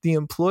the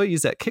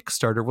employees at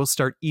Kickstarter will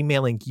start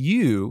emailing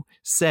you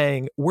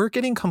saying, we're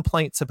getting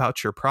complaints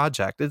about your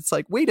project. It's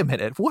like, wait a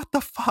minute, what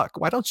the fuck?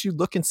 Why don't you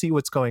look and see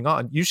what's going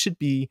on? You should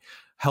be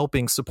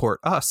helping support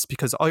us,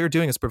 because all you're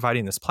doing is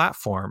providing this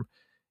platform.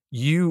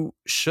 You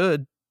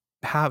should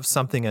have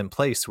something in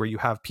place where you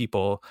have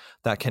people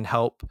that can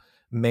help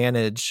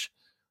manage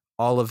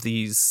all of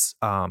these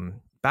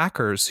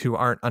backers who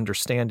aren't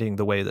understanding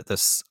the way that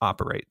this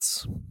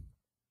operates.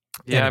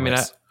 Yeah,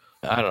 anyways.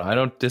 I mean, I don't know. I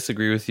don't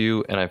disagree with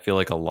you, and I feel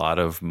like a lot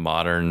of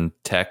modern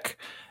tech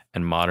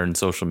and modern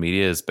social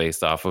media is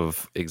based off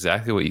of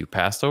exactly what you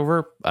passed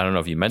over. I don't know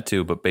if you meant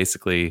to, but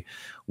basically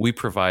we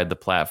provide the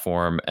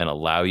platform and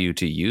allow you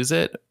to use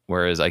it.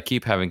 Whereas I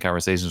keep having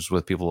conversations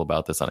with people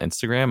about this on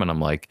Instagram, and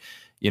I'm like,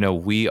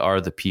 we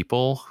are the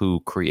people who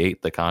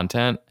create the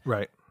content.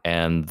 Right.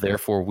 And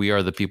therefore we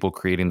are the people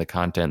creating the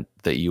content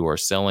that you are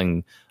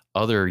selling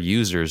other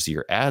users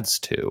your ads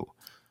to.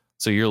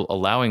 So you're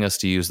allowing us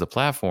to use the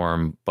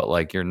platform, but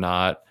like you're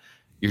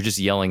just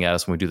yelling at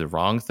us when we do the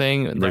wrong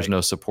thing, and there's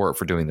no support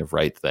for doing the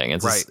right thing.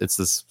 It's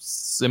this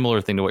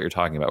similar thing to what you're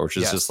talking about, which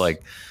is just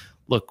like,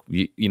 look,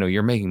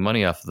 you're making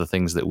money off of the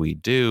things that we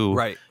do,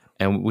 right?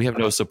 And we have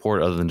no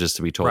support other than just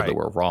to be told that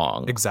we're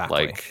wrong.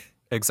 Exactly.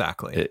 It's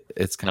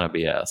kind of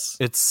BS.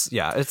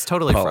 It's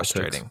totally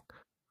frustrating.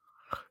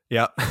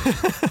 Yeah.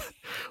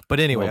 But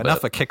anyway,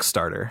 enough of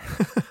Kickstarter.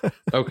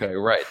 Okay,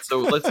 right.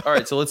 So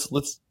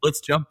let's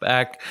jump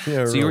back.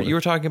 Yeah, so you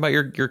were talking about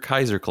your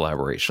Kaiser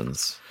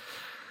collaborations.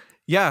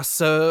 Yeah,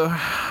 so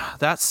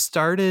that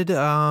started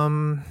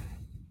I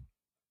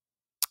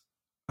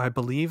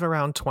believe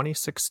around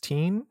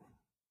 2016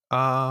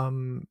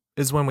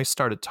 is when we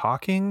started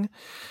talking,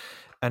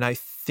 and I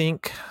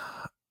think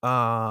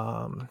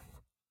the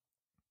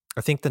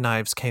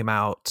knives came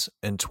out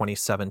in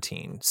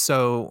 2017.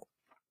 So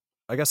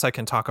I guess I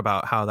can talk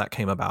about how that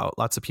came about.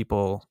 Lots of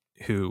people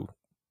who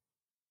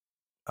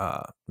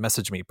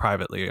message me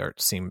privately or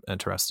seem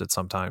interested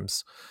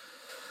sometimes.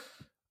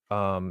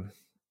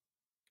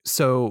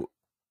 So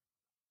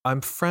I'm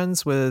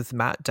friends with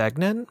Matt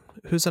Degnan,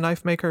 who's a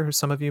knife maker who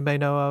some of you may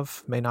know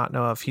of, may not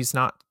know of. He's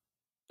not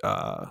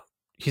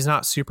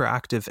super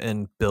active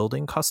in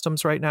building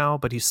customs right now,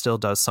 but he still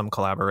does some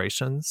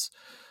collaborations.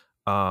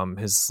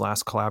 His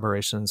last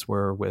collaborations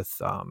were with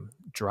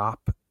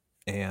Drop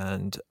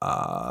and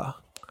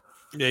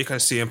yeah, you kind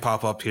of see him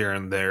pop up here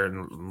and there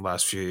in the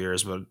last few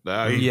years, but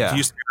he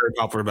used to be very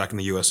popular back in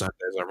the USN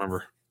days, I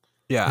remember.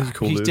 Yeah, he's a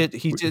cool dude.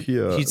 He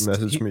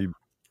messaged me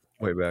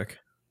way back.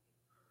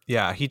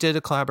 Yeah, he did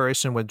a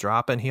collaboration with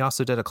Drop, and he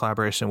also did a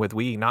collaboration with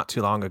We not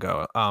too long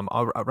ago,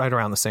 right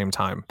around the same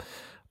time.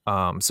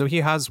 So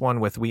he has one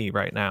with We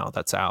right now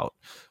that's out.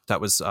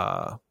 That was,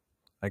 I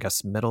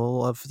guess,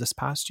 middle of this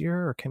past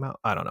year or came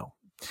out. I don't know.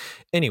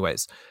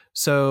 Anyways,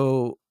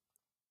 so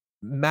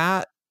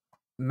Matt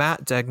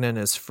Degnan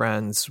is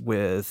friends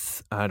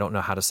with, I don't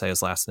know how to say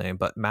his last name,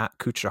 but Matt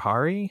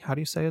Kuchihara. How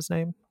do you say his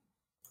name?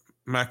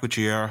 Matt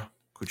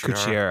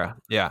Kuchihara.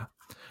 Yeah.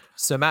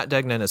 So Matt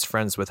Degnan is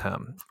friends with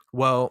him.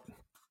 Well,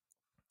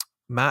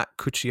 Matt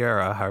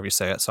Kuchihara, however you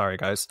say it. Sorry,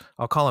 guys.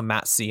 I'll call him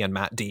Matt C and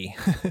Matt D.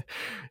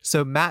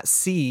 So Matt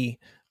C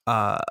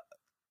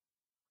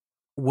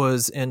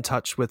was in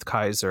touch with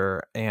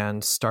Kaiser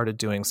and started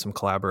doing some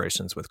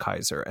collaborations with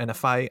Kaiser. And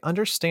if I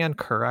understand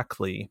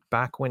correctly,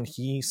 back when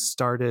he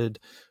started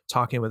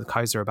talking with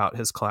Kaiser about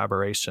his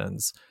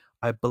collaborations,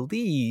 I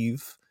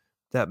believe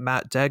that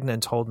Matt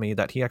Degnan told me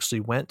that he actually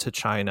went to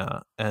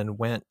China and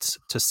went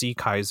to see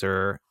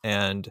Kaiser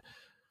and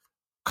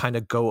kind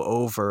of go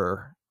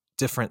over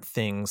different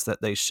things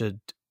that they should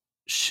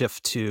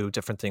shift to,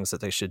 different things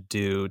that they should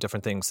do,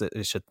 different things that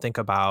they should think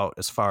about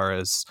as far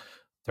as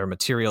their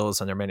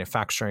materials and their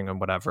manufacturing and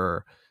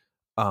whatever,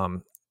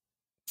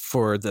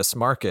 for this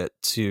market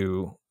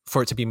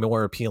for it to be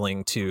more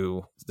appealing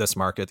to this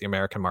market, the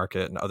American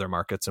market and other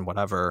markets and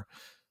whatever,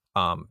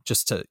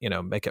 just to,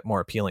 make it more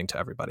appealing to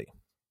everybody.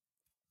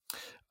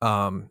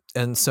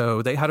 And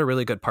so they had a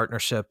really good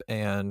partnership,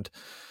 and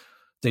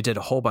they did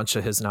a whole bunch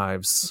of his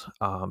knives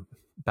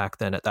back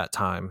then at that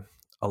time,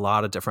 a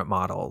lot of different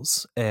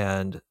models.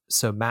 And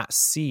so Matt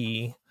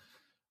C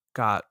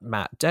got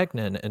Matt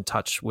Degnan in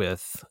touch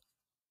with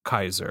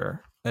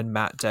Kaiser, and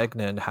Matt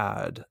Degnan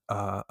had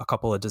a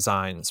couple of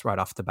designs right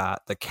off the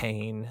bat. The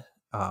Kane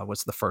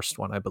was the first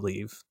one, I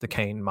believe, the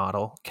Kane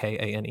model,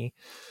 Kane.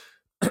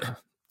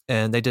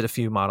 And they did a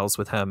few models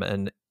with him,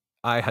 and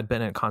I had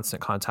been in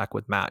constant contact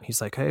with Matt.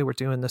 He's like, hey, we're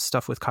doing this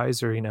stuff with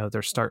Kaiser.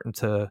 They're starting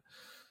to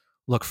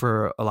look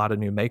for a lot of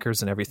new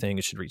makers and everything.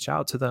 You should reach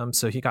out to them.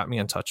 So he got me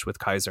in touch with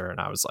Kaiser,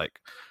 and I was like,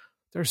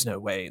 there's no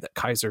way that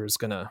Kaiser is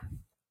going to,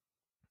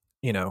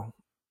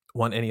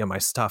 want any of my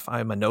stuff.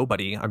 I'm a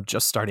nobody. I'm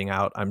just starting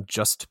out. I'm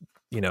just,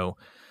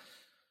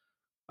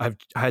 I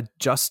had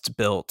just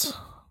built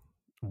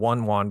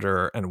one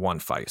Wanderer and one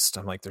Feist.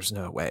 I'm like, there's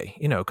no way,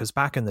 because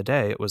back in the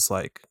day, it was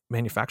like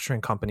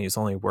manufacturing companies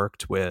only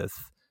worked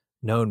with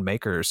known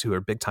makers who are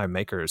big time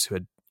makers who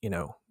had,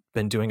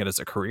 been doing it as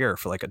a career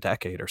for like a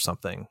decade or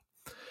something.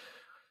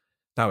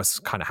 That was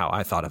kind of how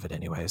I thought of it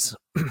anyways.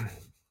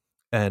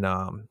 And,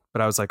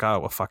 but I was like, oh,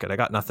 well, fuck it. I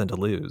got nothing to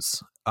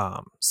lose.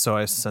 So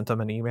I sent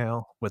them an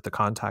email with the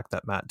contact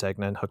that Matt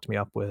Degnan hooked me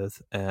up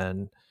with,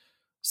 and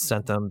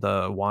sent them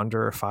the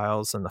Wanderer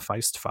files and the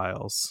Feist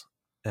files.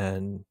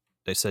 And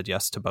they said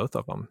yes to both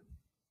of them.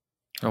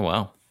 Oh,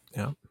 wow.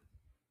 Yeah.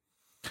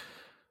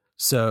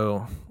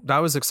 So that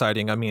was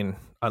exciting. I mean,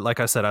 like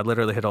I said, I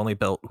literally had only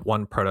built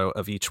one proto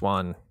of each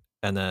one.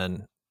 And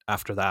then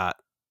after that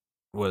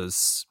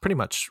was pretty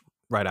much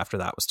right after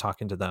that was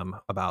talking to them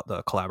about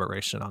the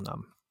collaboration on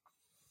them.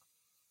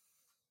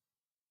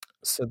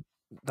 So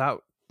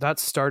that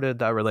started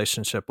that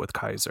relationship with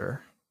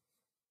Kaiser.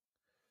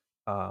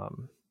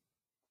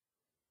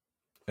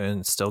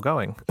 And still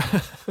going.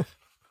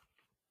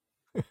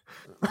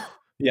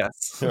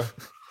 Yes. Yeah.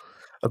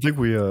 I think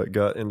we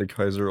got into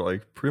Kaiser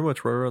like pretty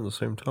much right around the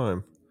same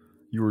time.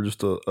 You were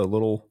just a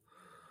little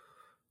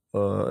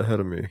ahead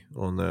of me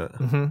on that.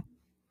 Mm-hmm.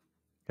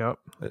 Yep.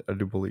 I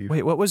do believe.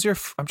 Wait, what was your?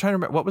 I'm trying to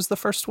remember. What was the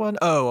first one?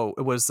 Oh,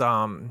 it was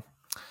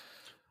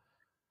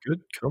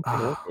Good company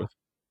to work with.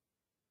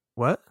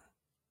 What?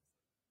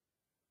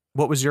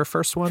 What was your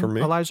first one, For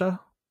me? Elijah?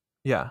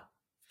 Yeah.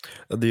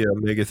 The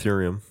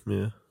Megatherium.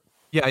 Yeah.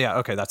 Yeah.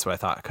 Okay, that's what I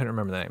thought. I couldn't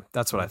remember the name.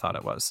 That's what I thought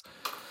it was.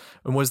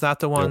 And was that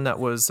the one that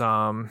was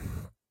that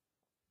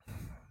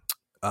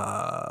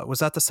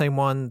the same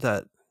one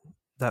that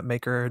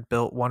maker had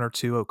built one or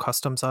two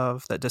customs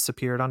of that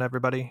disappeared on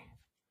everybody?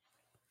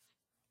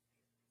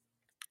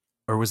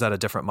 Or was that a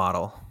different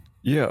model?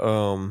 Yeah,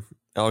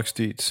 Alex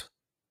Dietz.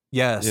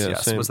 Yes.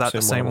 Was that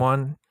the same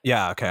one?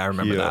 Yeah, okay, I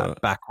remember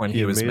that. Back when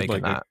he was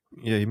making that.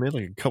 He made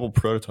like a couple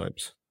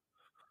prototypes.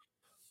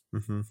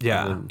 Mm-hmm.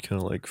 Yeah. And then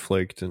kind of like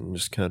flaked and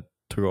just kind of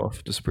took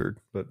off, disappeared.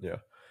 But yeah.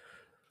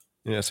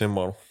 Yeah, same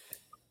model.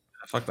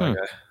 Fuck that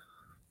guy.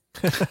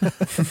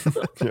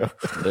 Yeah.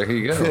 There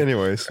you go.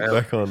 Anyways,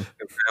 back on.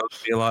 That would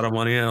be a lot of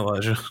money,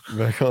 Elijah.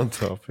 Back on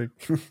topic.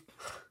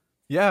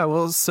 Yeah,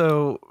 well,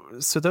 so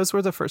those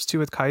were the first two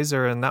with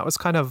Kaiser, and that was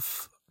kind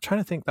of trying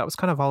to think. That was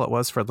kind of all it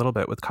was for a little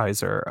bit with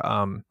Kaiser.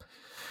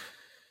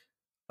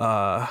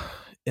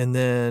 And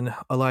then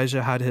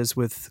Elijah had his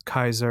with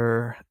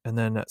Kaiser, and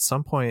then at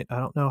some point, I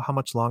don't know how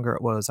much longer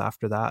it was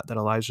after that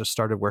Elijah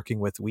started working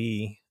with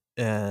We,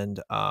 and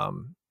I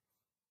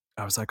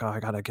was like, oh, I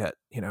gotta get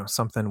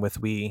something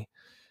with We,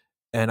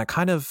 and I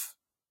kind of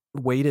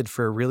waited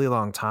for a really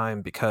long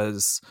time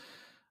because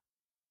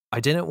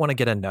I didn't want to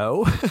get a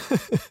no.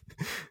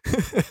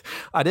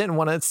 I didn't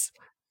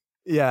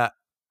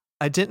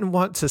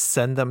want to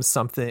send them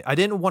something. I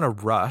didn't want to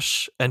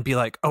rush and be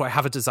like, oh, I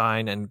have a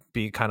design and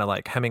be kind of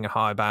like hemming and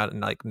hawing about it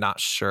and like not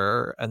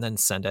sure and then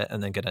send it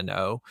and then get a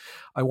no.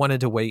 I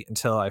wanted to wait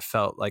until I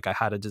felt like I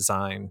had a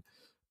design.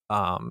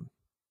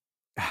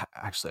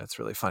 Actually, that's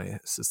really funny.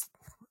 It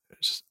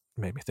just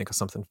made me think of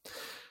something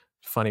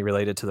funny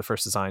related to the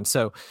first design.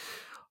 So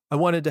I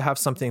wanted to have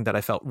something that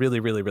I felt really,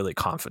 really, really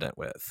confident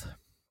with.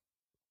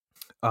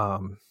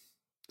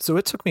 So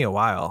it took me a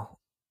while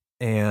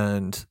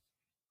and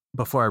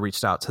before I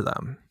reached out to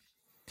them.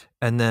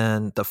 And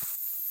then the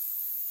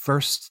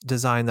first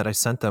design that I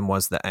sent them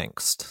was the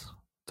Angst.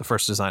 The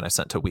first design I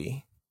sent to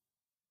We.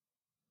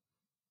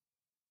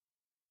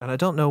 And I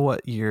don't know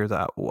what year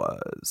that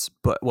was,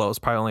 but it was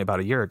probably only about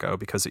a year ago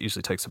because it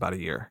usually takes about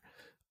a year.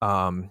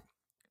 And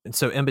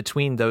so in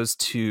between those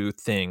two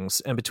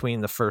things, in between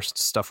the first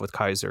stuff with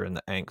Kaiser and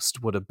the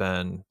Angst would have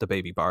been the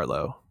Baby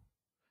Barlow.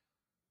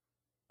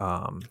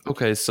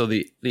 Okay, so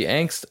the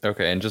Angst.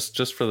 Okay, and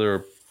just for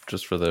the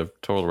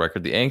total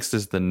record, the Angst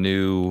is the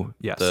new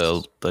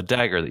the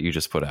dagger that you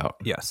just put out.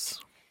 Yes.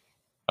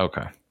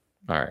 Okay.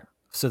 All right.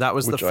 So that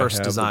was the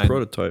first design. The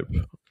prototype.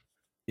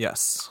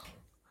 Yes.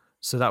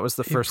 So that was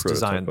the first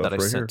design that I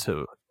sent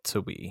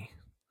to We.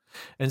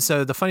 And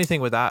so the funny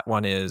thing with that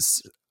one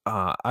is,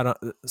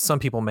 some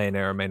people may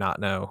or may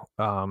not know,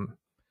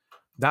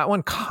 that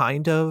one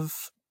kind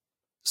of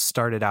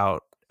started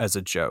out as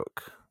a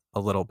joke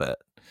a little bit.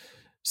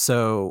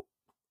 So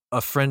a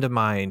friend of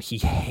mine, he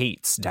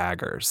hates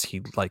daggers.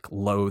 He like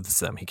loathes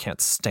them. He can't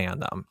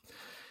stand them.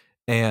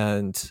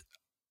 And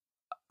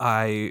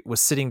I was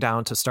sitting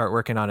down to start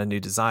working on a new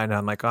design. And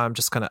I'm like, I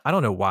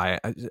don't know why,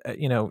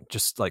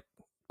 just like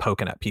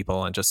poking at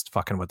people and just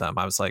fucking with them.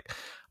 I was like,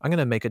 I'm going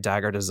to make a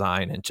dagger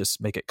design and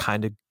just make it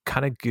kind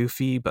of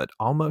goofy, but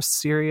almost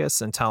serious,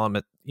 and tell him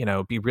it,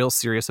 be real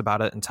serious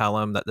about it and tell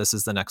him that this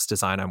is the next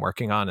design I'm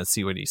working on and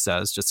see what he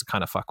says, just to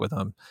kind of fuck with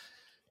him.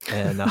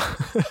 And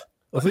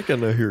I think I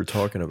know who you're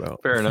talking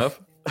about. Fair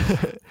enough.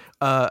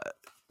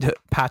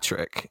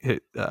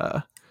 Patrick,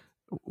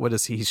 what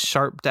is he? He's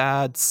Sharp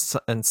Dad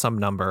and some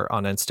number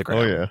on Instagram.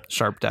 Oh yeah,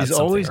 Sharp Dad. He's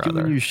always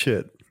giving you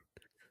shit.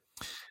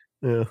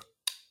 Yeah.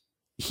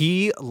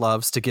 He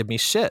loves to give me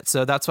shit,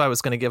 so that's why I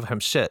was going to give him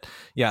shit.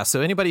 Yeah,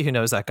 so anybody who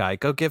knows that guy,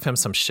 go give him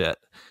some shit.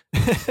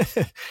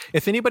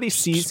 If anybody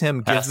sees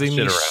him giving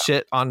me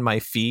shit on my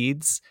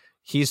feeds,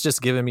 he's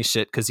just giving me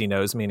shit because he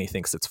knows me and he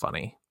thinks it's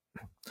funny.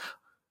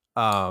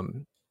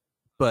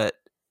 But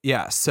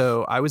yeah,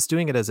 so I was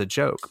doing it as a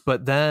joke,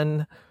 but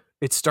then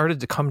it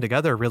started to come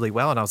together really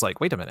well, and I was like,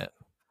 wait a minute,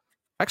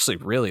 I actually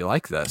really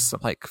like this.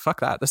 I'm like, fuck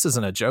that, this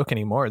isn't a joke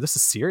anymore, this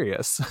is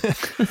serious.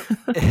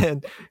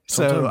 And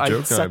so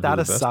I set that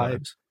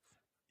aside.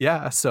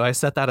 Yeah, so I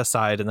set that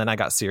aside, and then I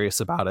got serious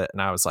about it, and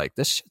I was like,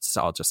 this shit's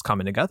all just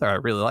coming together, I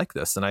really like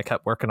this. And I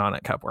kept working on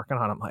it.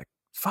 I'm like,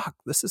 fuck,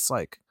 this is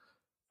like,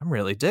 I'm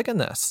really digging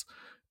this.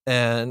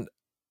 And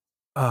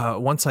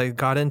once I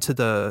got into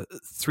the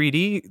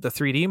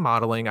 3D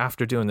modeling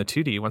after doing the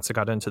 2D, once I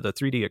got into the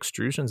 3D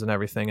extrusions and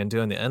everything and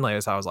doing the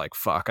inlays, I was like,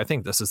 fuck, I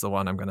think this is the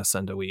one I'm going to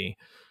send to We.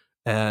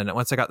 And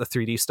once I got the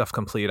 3D stuff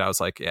complete, I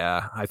was like,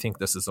 yeah, I think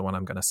this is the one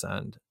I'm going to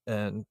send.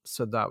 And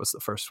so that was the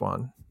first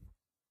one.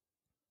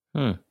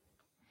 Yeah,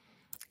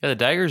 the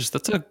daggers,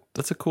 that's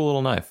a cool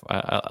little knife.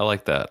 I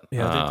like that.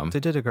 Yeah, they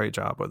did a great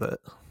job with it.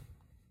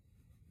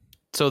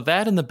 So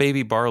that and the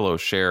Baby Barlow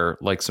share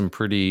like some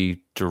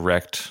pretty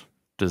direct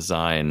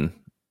design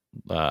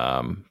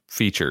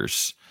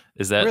features.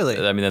 Is that really?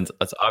 I mean,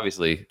 that's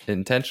obviously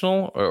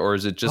intentional, or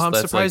is it just? Well,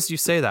 I'm surprised you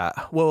say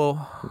that.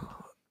 Well,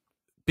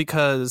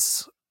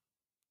 because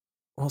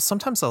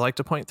sometimes I like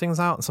to point things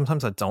out, and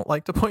sometimes I don't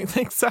like to point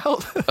things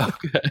out.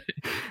 Okay.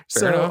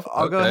 So enough.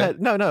 I'll go ahead.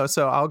 No.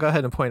 So I'll go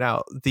ahead and point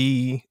out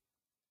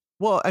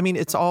well, I mean,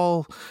 it's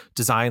all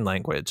design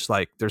language.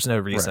 Like, there's no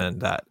reason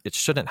that it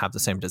shouldn't have the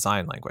same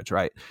design language,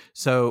 right?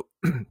 So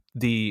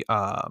the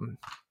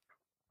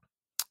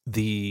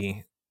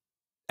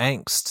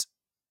angst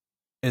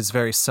is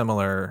very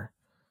similar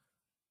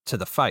to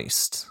the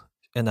Feist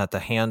in that the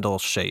handle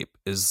shape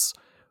is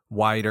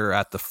wider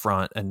at the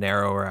front and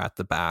narrower at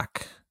the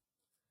back,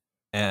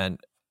 and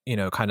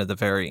kind of the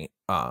very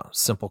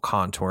simple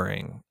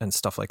contouring and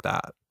stuff like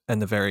that,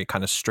 and the very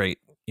kind of straight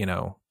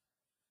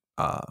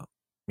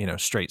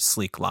straight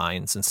sleek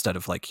lines instead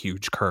of like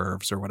huge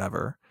curves or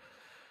whatever.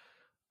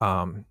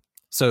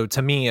 So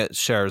to me, it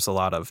shares a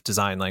lot of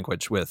design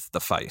language with the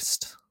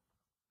Feist,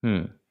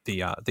 the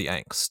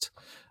angst.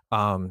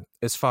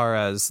 As far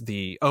as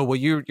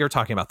you're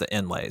talking about the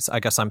inlays. I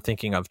guess I'm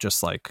thinking of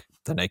just like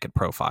the naked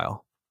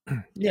profile.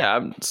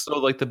 Yeah, so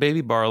like the Baby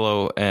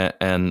Barlow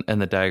and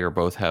the dagger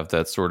both have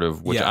that sort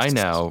of, which I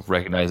now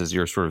recognize as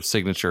your sort of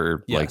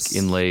signature, like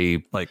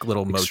inlay, like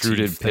little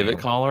extruded pivot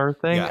collar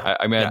thing. Yeah.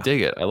 I mean, I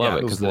dig it. I love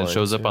it because then it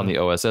shows up on the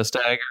OSS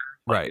dagger.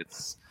 Right.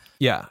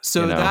 Yeah.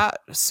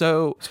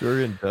 So it's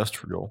very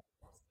industrial.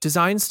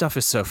 Design stuff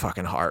is so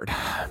fucking hard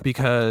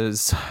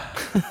because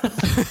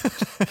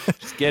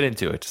just get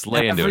into it. Just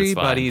lay into it.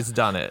 Everybody's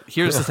done it.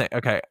 Here's the thing.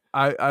 Okay.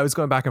 I was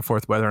going back and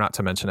forth whether or not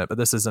to mention it, but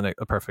this isn't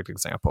a perfect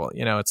example.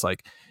 It's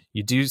like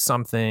you do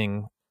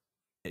something,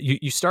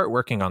 you start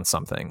working on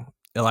something.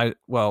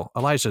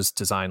 Elijah's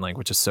design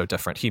language is so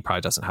different. He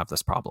probably doesn't have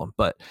this problem,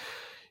 but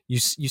you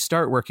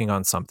start working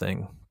on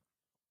something,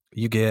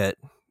 you get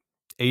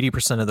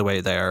 80% of the way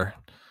there,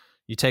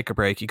 you take a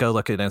break, you go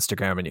look at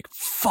Instagram and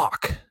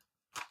fuck.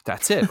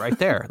 That's it right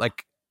there.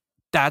 Like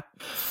that.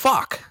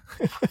 Fuck.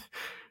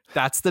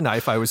 That's the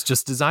knife I was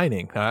just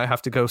designing. I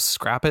have to go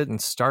scrap it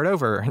and start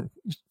over and,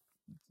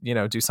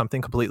 do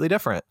something completely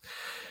different.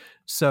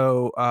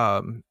 So,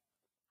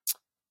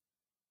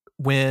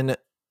 when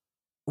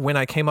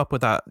I came up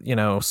with that,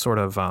 sort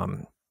of,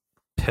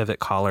 pivot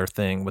collar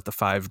thing with the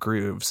 5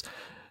 grooves,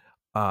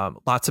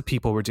 lots of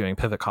people were doing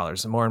pivot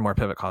collars and more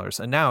pivot collars.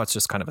 And now it's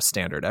just kind of a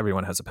standard.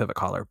 Everyone has a pivot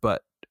collar.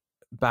 But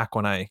back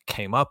when I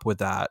came up with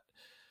that,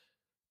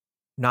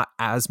 not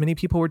as many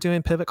people were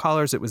doing pivot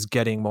collars. It was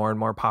getting more and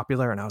more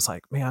popular. And I was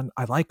like, man,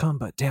 I like them,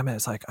 but damn it.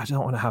 It's like, I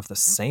don't want to have the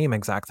same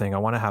exact thing. I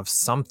want to have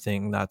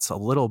something that's a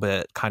little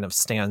bit kind of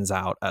stands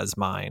out as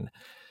mine.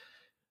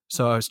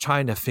 So I was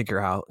trying to figure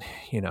out,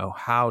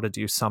 how to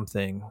do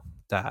something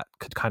that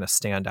could kind of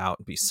stand out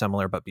and be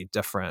similar, but be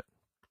different.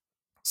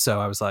 So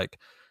I was like,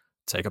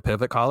 take a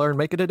pivot collar and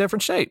make it a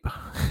different shape.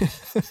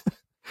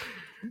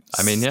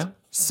 I mean, yeah.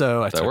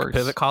 So I took a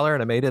pivot collar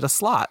and I made it a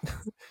slot.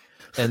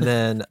 And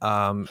then,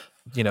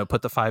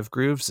 put the 5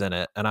 grooves in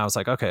it. And I was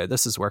like, okay,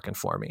 this is working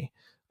for me.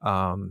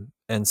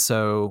 And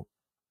so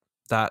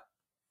that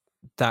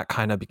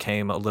kind of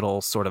became a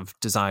little sort of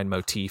design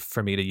motif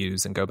for me to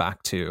use and go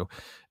back to.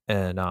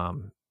 And,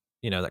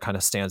 that kind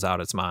of stands out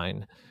as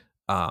mine.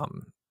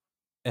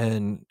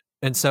 And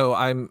so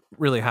I'm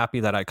really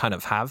happy that I kind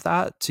of have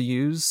that to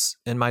use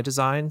in my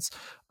designs.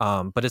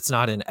 But it's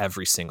not in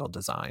every single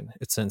design.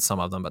 It's in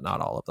some of them, but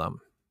not all of them.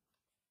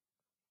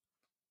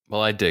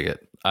 Well, I dig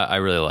it. I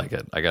really like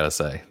it. I gotta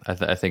say,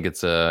 I think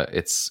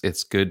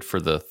it's good for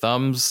the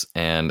thumbs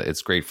and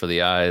it's great for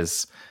the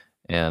eyes,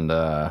 and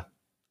I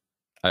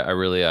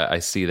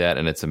see that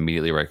and it's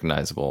immediately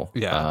recognizable.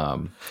 Yeah,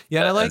 and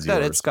I like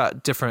that it's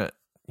got different.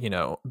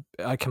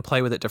 I can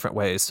play with it different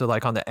ways. So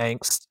like on the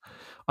angst,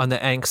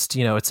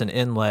 it's an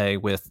inlay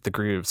with the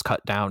grooves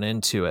cut down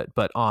into it,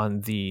 but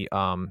on the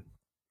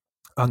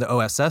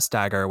OSS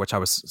dagger, which I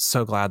was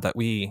so glad that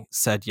we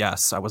said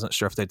yes. I wasn't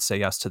sure if they'd say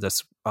yes to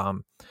this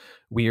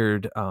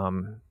weird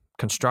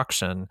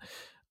construction.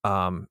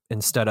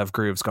 Instead of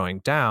grooves going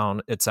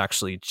down, it's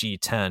actually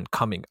G10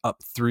 coming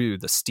up through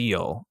the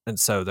steel. And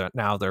so that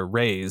now they're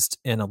raised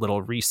in a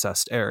little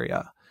recessed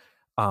area.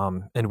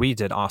 And we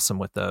did awesome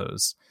with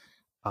those.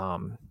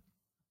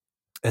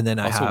 And then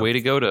also way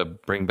to go to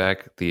bring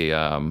back the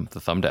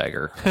thumb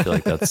dagger. I feel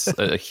like that's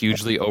a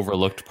hugely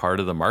overlooked part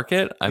of the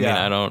market. I mean,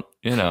 I don't,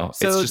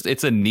 so,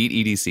 it's a neat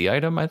EDC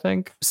item, I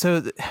think.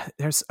 So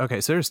there's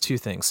 2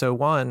 things. So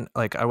one,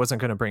 like I wasn't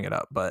going to bring it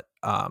up, but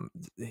I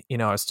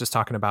was just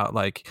talking about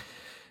like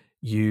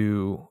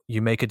you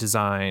make a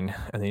design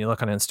and then you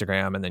look on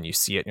Instagram and then you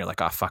see it and you're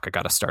like, oh fuck, I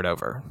got to start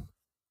over.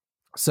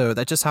 So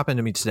that just happened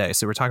to me today.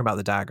 So we're talking about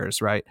the daggers,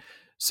 right?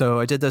 So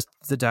I did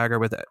the dagger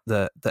with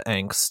the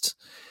angst.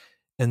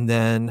 And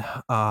then,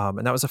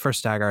 and that was the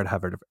first dagger I'd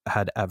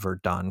had ever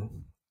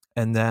done.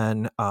 And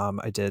then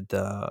I did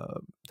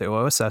the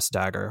OSS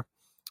dagger,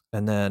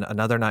 and then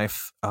another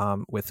knife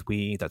with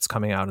WE that's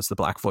coming out is the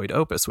Black Void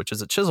Opus, which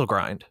is a chisel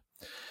grind.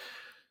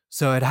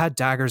 So I'd had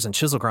daggers and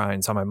chisel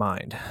grinds on my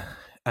mind,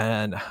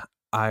 and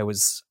I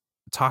was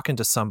talking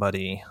to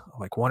somebody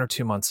like 1 or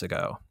 2 months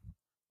ago,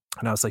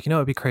 and I was like,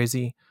 it'd be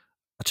crazy,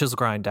 a chisel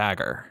grind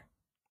dagger.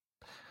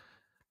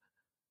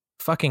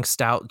 Fucking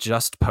Stout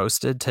just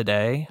posted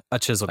today a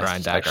chisel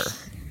grind dagger.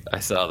 I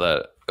saw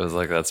that. I was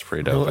like, that's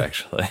pretty dope,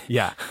 actually.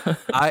 Yeah.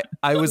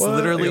 I was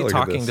literally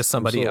talking to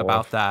somebody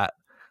about that.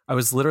 I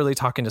was literally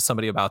talking to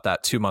somebody about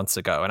that 2 months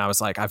ago, and I was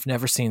like, I've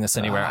never seen this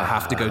anywhere. I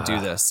have to go do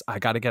this. I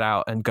got to get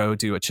out and go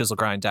do a chisel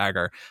grind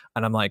dagger.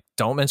 And I'm like,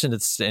 don't mention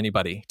this to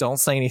anybody. Don't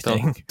say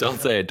anything. Don't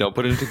say it. Don't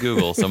put it into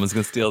Google. Someone's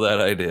going to steal that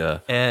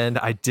idea. And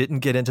I didn't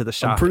get into the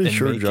shop. I'm pretty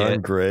sure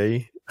John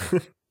Gray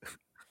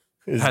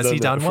has he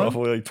done one?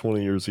 Probably like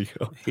 20 years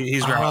ago.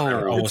 He's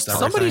almost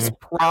somebody's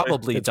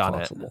probably done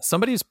possible. It.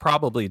 Somebody's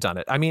probably done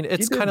it. I mean,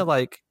 it's kind of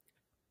like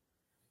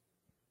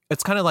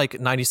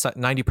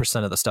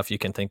 90% of the stuff you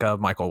can think of,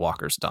 Michael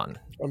Walker's done.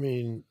 I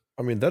mean,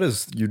 that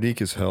is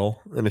unique as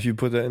hell. And if you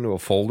put that into a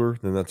folder,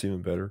 then that's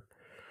even better.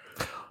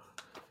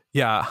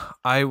 Yeah.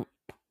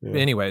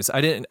 Anyways,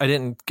 I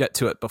didn't get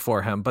to it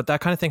before him, but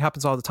that kind of thing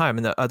happens all the time.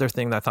 And the other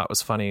thing that I thought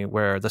was funny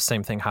where the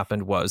same thing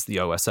happened was the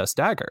OSS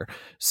dagger.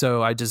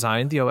 So I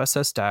designed the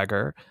OSS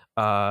dagger,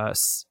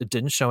 it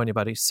didn't show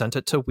anybody, sent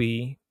it to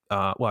WE.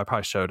 I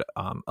probably showed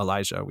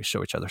Elijah. We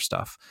show each other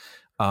stuff.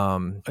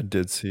 I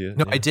did see it.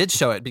 No, yeah. I did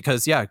show it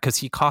because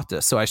he caught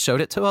this. So I showed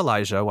it to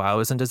Elijah while I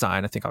was in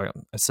design. I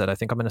said, I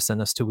think I'm going to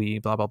send this to WE,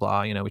 blah, blah,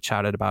 blah. We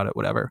chatted about it,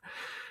 whatever.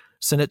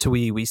 Send it to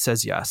WE. WE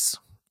says yes.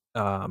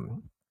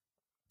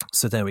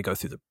 So then we go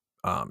through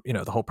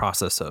the whole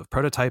process of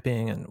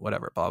prototyping and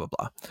whatever, blah, blah,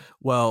 blah.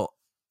 Well,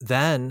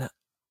 then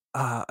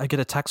I get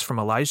a text from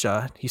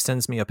Elijah. He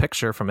sends me a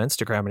picture from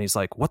Instagram and he's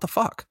like, what the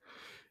fuck?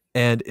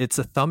 And it's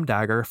a thumb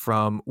dagger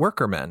from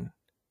Workerman.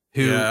 I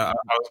was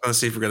going to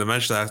see if you're going to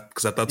mention that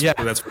because I thought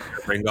that's what you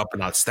bring up and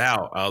not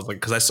Stout. I was like,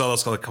 because I saw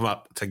those going to come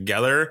up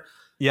together.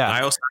 Yeah. And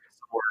I also had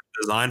some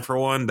design for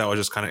one that was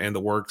just kind of in the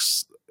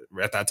works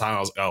at that time. I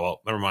was like, oh,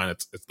 well, never mind.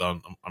 It's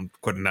done. I'm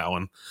quitting that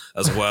one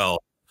as well.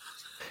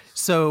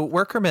 So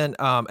Workerman,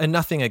 and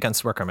nothing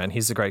against Workerman.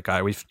 He's a great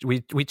guy. We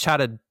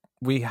chatted.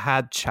 We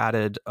had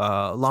chatted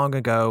long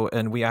ago,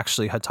 and we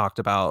actually had talked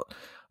about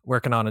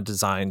working on a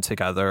design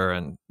together,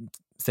 and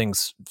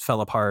things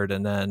fell apart.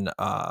 And then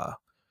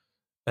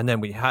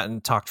we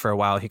hadn't talked for a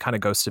while. He kind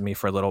of ghosted me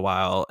for a little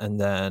while, and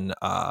then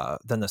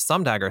the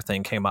thumb dagger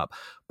thing came up.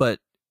 But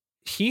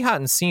he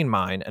hadn't seen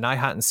mine, and I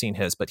hadn't seen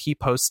his. But he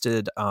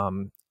posted a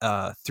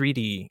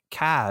 3D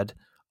CAD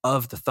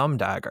of the thumb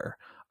dagger,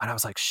 and I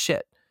was like,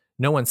 shit.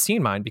 No one's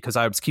seen mine because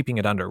I was keeping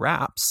it under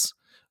wraps,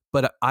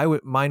 but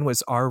mine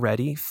was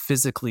already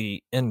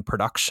physically in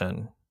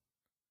production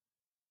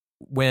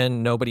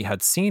when nobody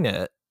had seen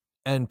it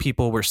and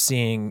people were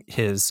seeing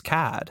his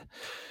CAD.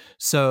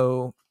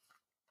 So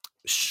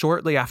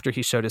shortly after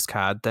he showed his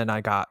CAD, then I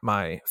got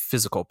my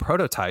physical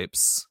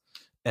prototypes.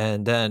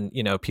 And then,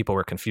 people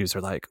were confused.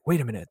 They're like,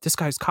 wait a minute, this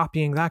guy's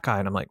copying that guy.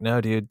 And I'm like,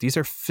 no, dude, these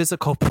are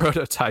physical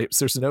prototypes.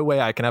 There's no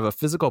way I can have a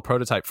physical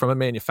prototype from a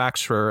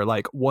manufacturer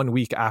like 1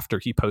 week after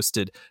he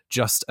posted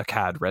just a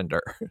CAD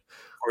render. Of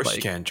course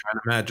you can.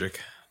 China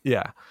magic.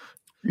 Yeah.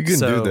 You can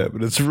do that,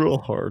 but it's real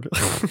hard.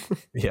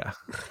 Yeah.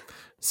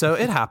 So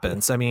it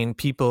happens. I mean,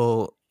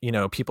 people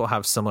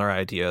have similar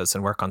ideas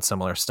and work on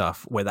similar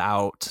stuff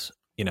without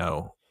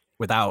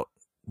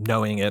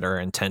knowing it or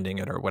intending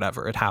it or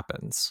whatever. It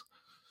happens.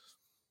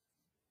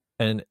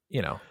 And,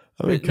 I've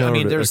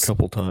encountered it a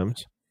couple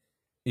times.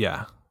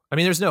 Yeah. I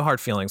mean, there's no hard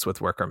feelings with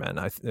Workerman.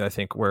 I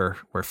think we're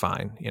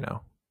fine,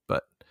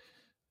 but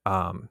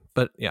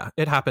yeah,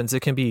 it happens. It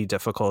can be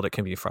difficult. It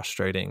can be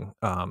frustrating.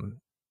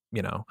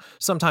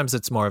 Sometimes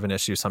it's more of an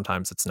issue.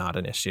 Sometimes it's not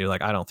an issue.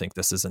 Like, I don't think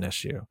this is an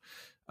issue.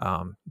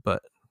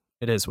 But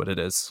it is what it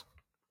is.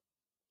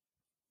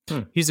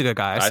 He's a good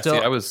guy.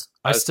 I was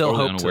still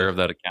totally unaware of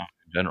that account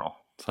in general.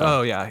 So.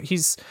 Oh yeah, he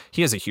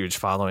has a huge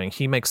following.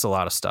 He makes a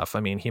lot of stuff. I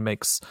mean, he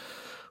makes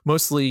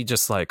mostly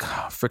just like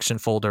friction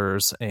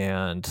folders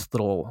and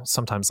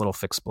sometimes little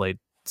fixed blade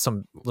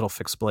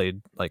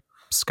like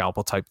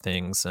scalpel type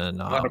things,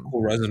 and a lot of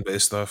cool resin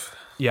based stuff.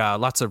 Yeah,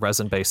 lots of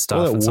resin based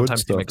stuff. And wood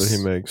sometimes stuff that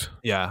he makes.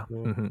 Yeah.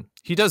 Mm-hmm.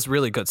 He does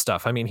really good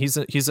stuff. I mean, he's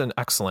an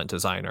excellent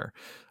designer.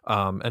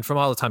 And from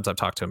all the times I've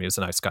talked to him, he's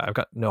a nice guy. I've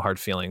got no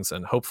hard feelings,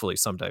 and hopefully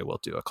someday we'll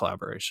do a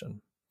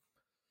collaboration.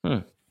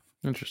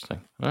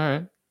 Interesting. All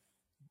right.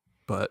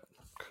 But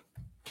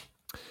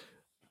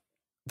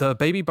the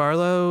Baby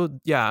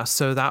Barlow, yeah,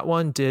 so that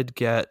one did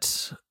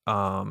get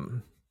that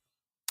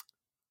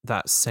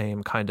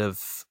same kind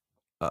of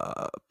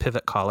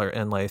pivot collar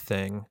inlay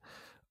thing.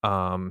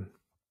 And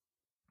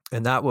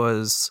that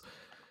was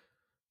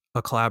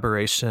a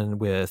collaboration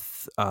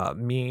with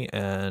me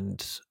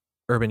and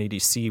Urban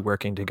EDC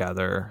working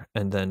together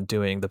and then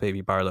doing the Baby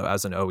Barlow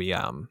as an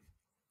OEM.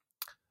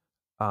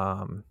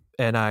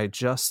 And I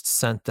just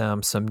sent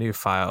them some new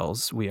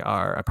files.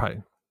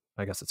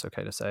 I guess it's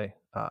okay to say,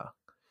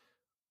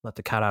 let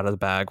the cat out of the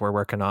bag. We're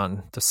working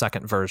on the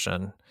second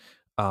version,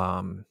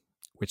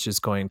 which is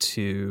going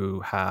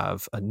to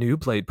have a new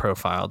blade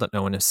profile that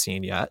no one has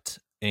seen yet.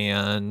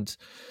 And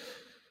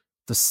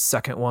the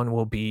second one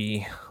will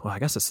be, well, I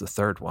guess it's the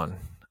third one,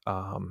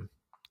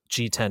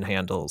 G10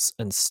 handles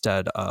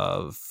instead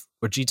of,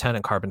 or G10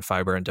 and carbon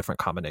fiber in different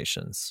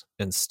combinations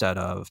instead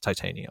of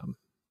titanium.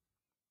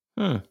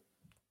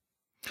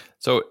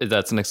 So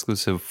that's an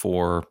exclusive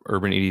for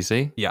Urban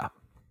EDC? Yeah.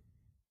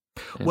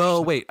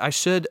 Well, wait,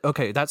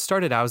 that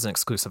started out as an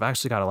exclusive. I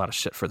actually got a lot of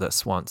shit for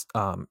this once,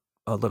 a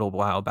little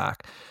while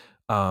back,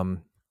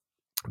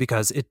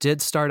 because it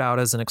did start out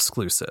as an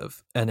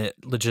exclusive, and it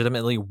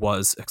legitimately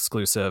was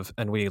exclusive,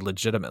 and we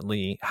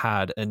legitimately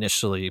had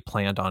initially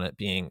planned on it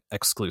being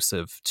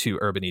exclusive to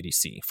Urban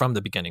EDC from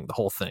the beginning, the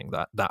whole thing,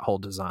 that whole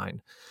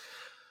design.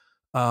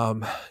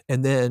 And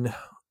then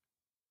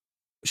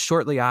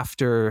shortly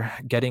after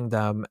getting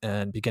them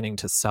and beginning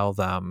to sell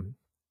them,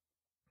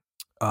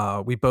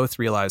 we both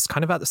realized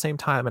kind of at the same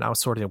time, and I was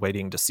sort of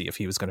waiting to see if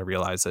he was going to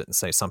realize it and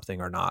say something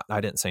or not.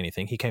 I didn't say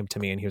anything. He came to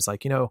me and he was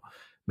like,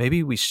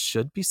 maybe we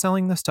should be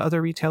selling this to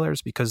other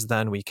retailers, because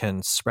then we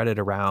can spread it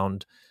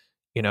around,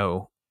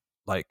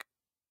 like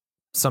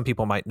some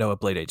people might know of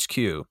Blade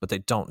HQ, but they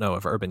don't know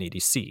of Urban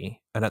EDC.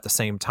 And at the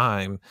same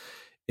time,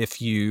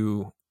 if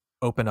you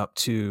open up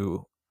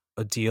to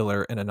a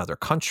dealer in another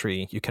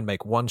country, you can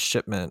make one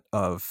shipment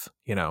of,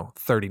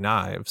 30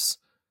 knives,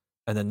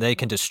 and then they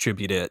can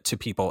distribute it to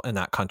people in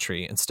that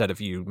country instead of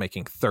you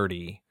making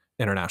 30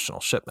 international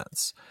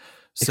shipments.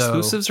 So,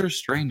 exclusives are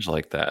strange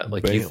like that.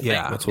 Like,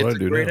 that's what I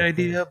do. Great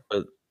idea,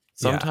 but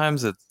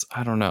sometimes it's,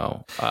 I don't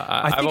know.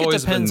 I think it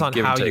depends on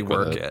how you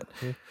work it.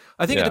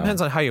 I think it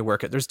depends on how you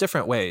work it. There's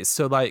different ways.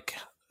 So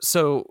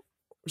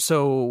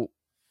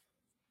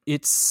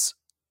it's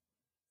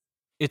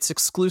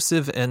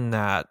exclusive in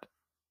that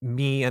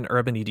me and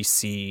Urban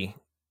EDC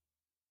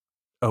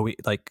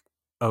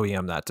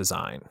OEM that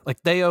design.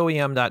 Like they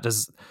OEM that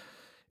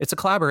it's a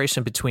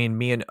collaboration between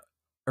me and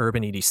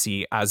Urban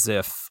EDC, as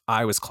if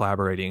I was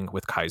collaborating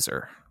with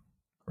Kaiser,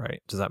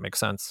 right? Does that make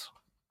sense?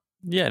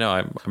 Yeah,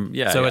 no,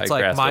 So it's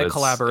like my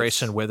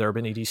collaboration with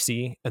Urban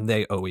EDC, and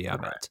they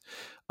OEM it.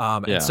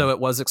 And so it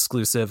was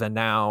exclusive, and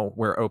now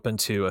we're open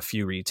to a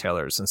few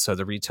retailers. And so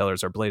the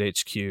retailers are Blade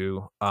HQ.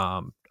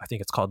 I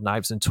think it's called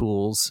Knives and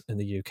Tools in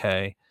the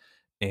UK.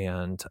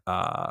 And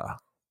I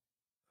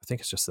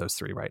think it's just those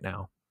three right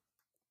now.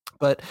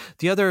 But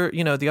the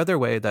other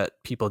way that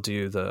people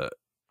do the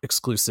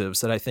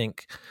exclusives that I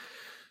think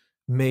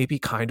maybe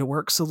kind of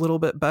works a little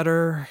bit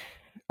better.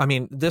 I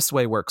mean, this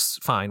way works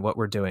fine. What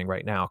we're doing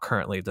right now,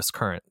 currently, this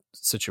current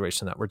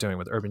situation that we're doing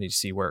with Urban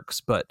EDC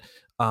works. But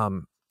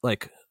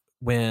like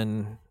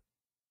when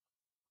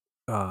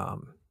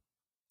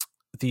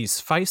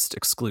these Feist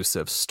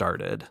exclusives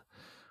started,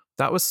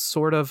 that was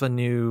sort of a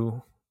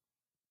new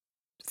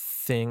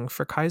thing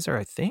for Kaiser,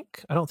 I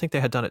think. I don't think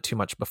they had done it too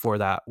much before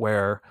that,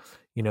 where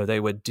they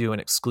would do an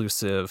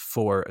exclusive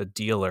for a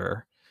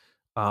dealer.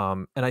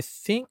 And I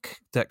think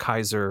that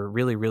Kaiser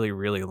really, really,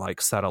 really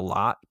likes that a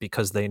lot,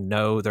 because they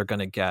know they're going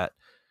to get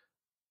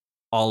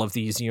all of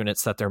these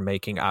units that they're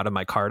making out of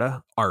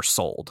micarta are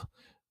sold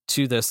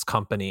to this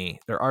company.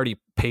 They're already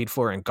paid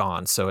for and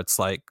gone. So it's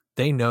like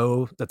they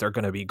know that they're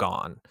going to be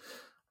gone.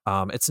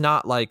 It's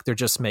not like they're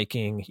just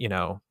making,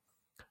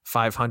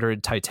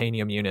 500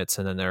 titanium units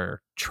and then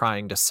they're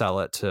trying to sell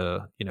it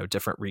to,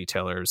 different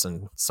retailers,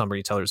 and some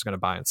retailers are going to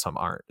buy and some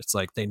aren't. It's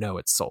like they know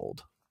it's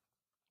sold.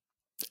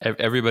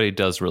 Everybody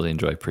does really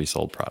enjoy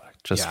pre-sold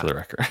product, just for the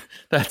record.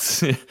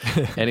 That's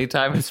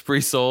anytime it's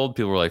pre-sold,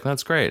 people are like,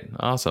 that's great.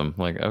 Awesome.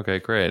 Like, okay,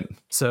 great.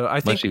 So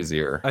I think much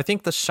easier. I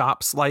think the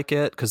shops like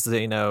it because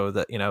they know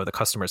that, the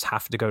customers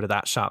have to go to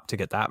that shop to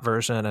get that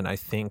version. And I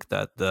think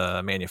that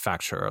the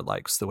manufacturer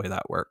likes the way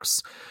that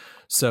works.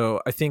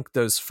 So I think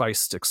those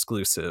Feist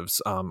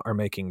exclusives are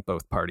making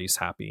both parties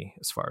happy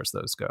as far as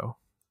those go.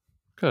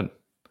 Good.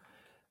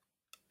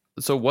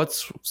 So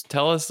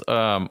tell us,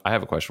 I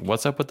have a question.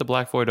 What's up with the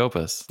Black Void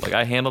Opus? Like,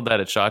 I handled that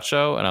at SHOT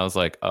Show and I was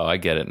like, oh, I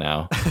get it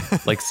now.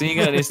 Like, seeing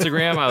it on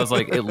Instagram, I was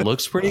like, it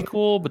looks pretty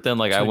cool. But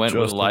then I went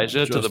with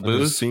Elijah to the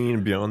booth.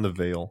 Seen beyond the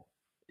veil.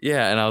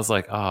 Yeah. And I was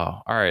like,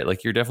 oh, all right.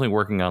 Like, you're definitely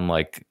working on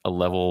like a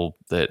level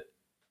that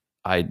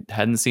I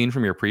hadn't seen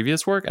from your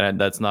previous work.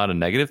 And that's not a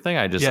negative thing.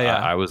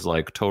 I was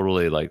like,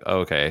 totally like,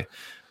 okay,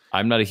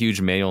 I'm not a huge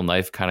manual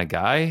knife kind of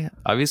guy,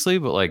 obviously.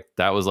 But like,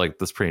 that was like,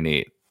 that's pretty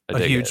neat. A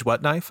huge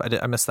what knife?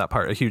 I missed that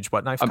part. A huge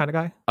what knife kind of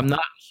guy? I'm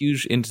not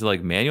huge into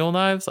like manual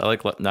knives. I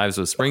like knives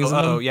with springs in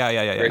them. Oh, yeah.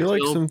 You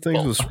like some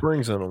things with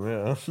springs in them,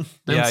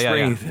 yeah.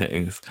 Spring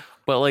things.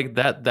 But like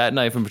that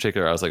knife in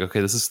particular, I was like,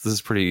 okay, this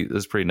is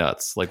pretty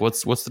nuts. Like,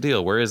 what's the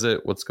deal? Where is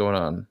it? What's going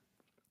on?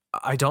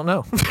 I don't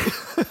know.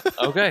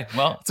 Okay,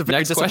 well, it's a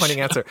very disappointing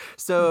answer.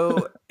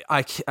 So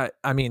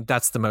I mean,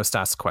 that's the most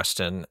asked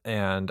question,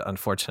 and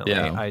unfortunately,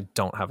 I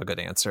don't have a good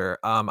answer.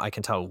 I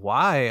can tell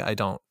why I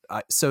don't.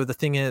 So the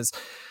thing is,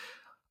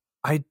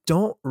 I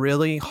don't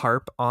really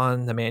harp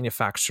on the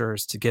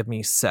manufacturers to give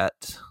me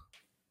set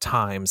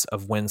times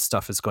of when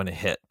stuff is going to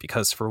hit,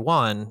 because for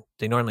one,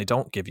 they normally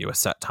don't give you a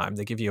set time.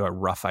 They give you a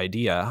rough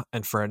idea.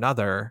 And for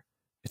another,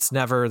 it's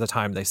never the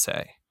time they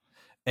say.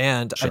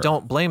 And I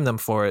don't blame them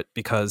for it,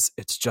 because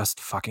it's just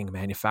fucking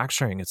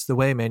manufacturing. It's the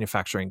way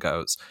manufacturing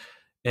goes.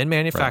 In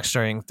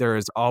manufacturing, there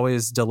is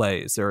always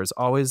delays. There is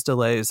always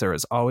delays. There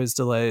is always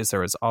delays.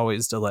 There is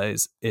always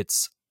delays.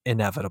 It's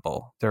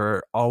inevitable. There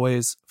are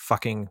always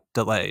fucking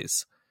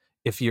delays.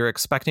 If you're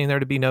expecting there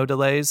to be no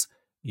delays,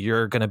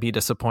 you're going to be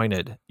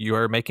disappointed. You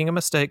are making a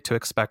mistake to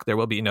expect there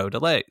will be no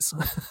delays.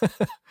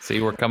 See,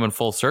 we're coming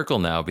full circle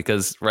now,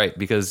 because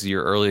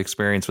your early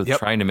experience with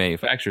trying to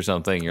manufacture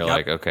something, you're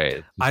like,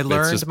 okay. I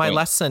learned my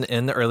lesson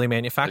in the early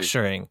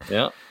manufacturing.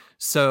 Yeah.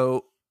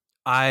 So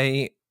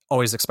I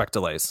always expect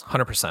delays,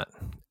 100%.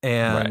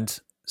 And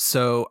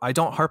so I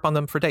don't harp on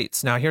them for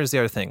dates. Now, here's the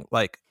other thing.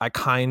 Like, I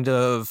kind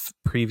of,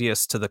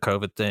 previous to the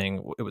COVID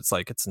thing, it was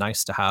like, it's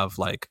nice to have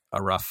like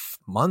a rough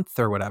month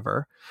or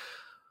whatever.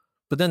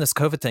 But then this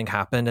COVID thing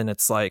happened, and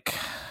it's like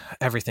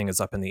everything is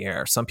up in the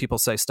air. Some people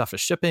say stuff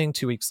is shipping.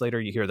 2 weeks later,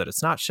 you hear that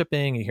it's not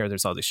shipping. You hear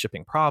there's all these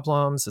shipping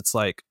problems. It's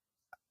like,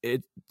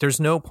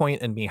 there's no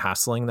point in me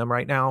hassling them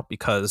right now,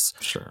 because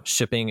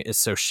shipping is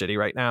so shitty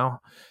right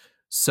now.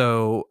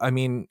 So, I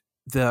mean,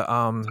 it's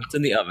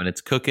in the oven.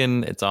 It's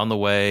cooking. It's on the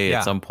way.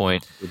 At some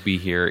point, it will be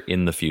here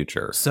in the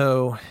future.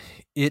 So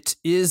it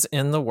is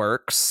in the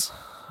works.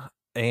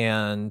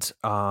 And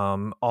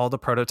all the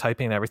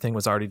prototyping and everything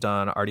was already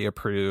done, already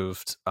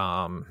approved.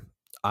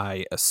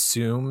 I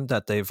assume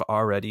that they've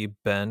already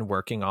been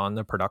working on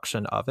the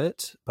production of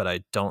it, but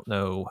I don't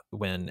know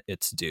when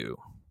it's due.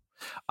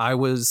 I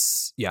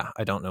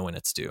don't know when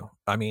it's due.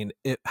 I mean,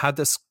 it had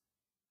this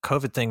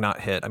COVID thing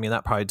not hit. I mean,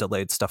 that probably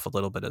delayed stuff a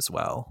little bit as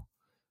well.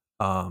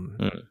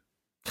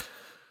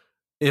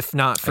 If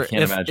not for,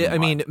 I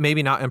mean,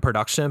 maybe not in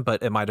production,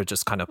 but it might have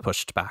just kind of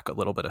pushed back a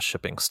little bit of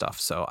shipping stuff.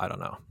 So I don't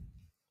know.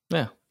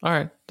 Yeah. All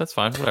right. That's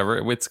fine. Whatever.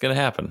 It's going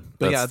to happen.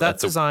 But that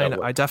design,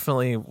 I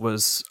definitely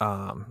was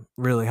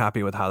really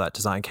happy with how that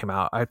design came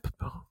out.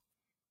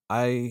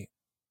 That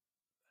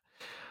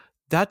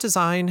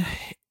design,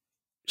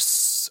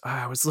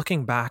 I was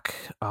looking back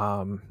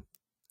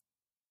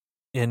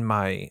in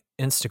my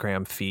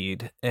Instagram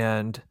feed,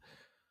 and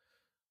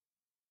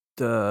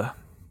the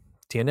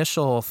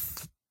initial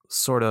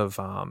sort of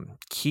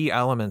key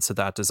elements of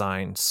that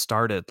design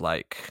started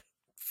like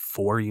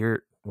 4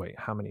 years. Wait,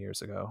 how many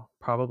years ago?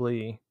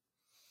 Probably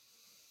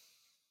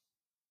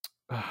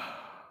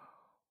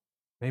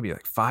maybe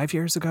like 5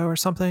 years ago or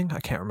something. I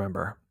can't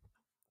remember.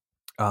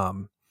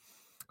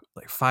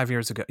 Like 5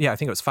 years ago. Yeah, I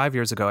think it was 5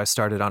 years ago. I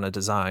started on a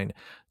design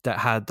that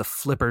had the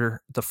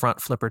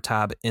front flipper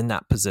tab in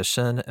that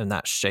position and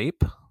that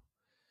shape.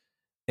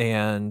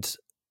 And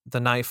the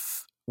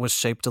knife was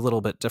shaped a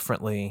little bit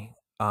differently.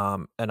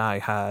 And I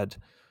had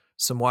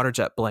some water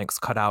jet blanks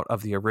cut out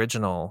of the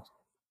original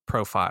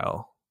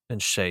profile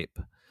and shape,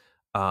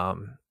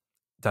 and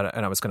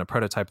I was going to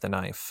prototype the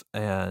knife,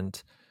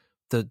 and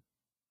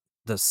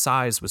the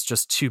size was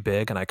just too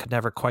big, and I could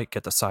never quite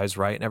get the size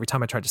right. And every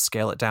time I tried to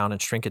scale it down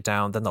and shrink it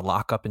down, then the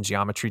lockup and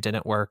geometry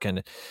didn't work,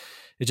 and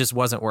it just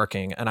wasn't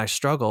working. And I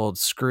struggled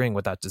screwing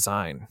with that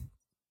design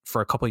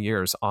for a couple of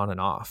years on and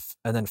off.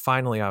 And then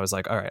finally I was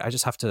like, all right, I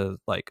just have to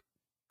like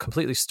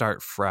completely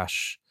start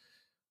fresh,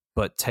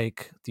 but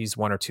take these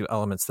one or two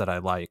elements that I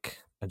like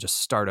and just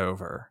start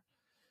over.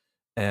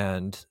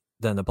 And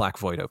then the Black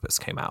Void Opus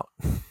came out.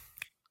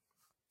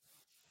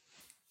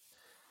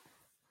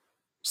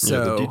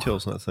 So the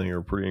details in that thing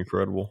are pretty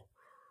incredible.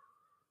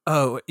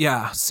 Oh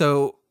yeah.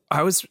 So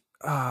I was,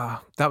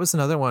 that was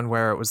another one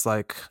where it was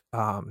like,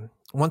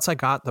 once I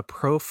got the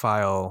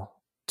profile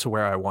to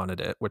where I wanted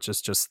it, which is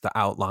just the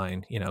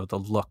outline, the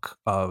look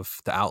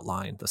of the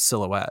outline, the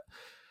silhouette.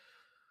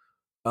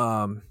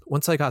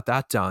 Once I got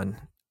that done,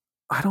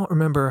 I don't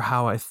remember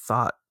how I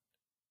thought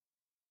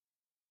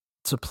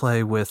to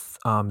play with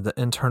the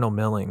internal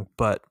milling,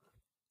 but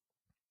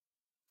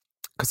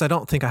because I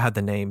don't think I had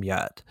the name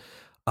yet.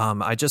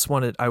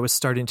 I was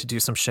starting to do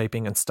some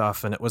shaping and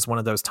stuff, and it was one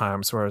of those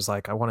times where I was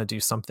like, I want to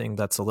do something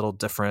that's a little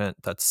different,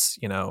 that's,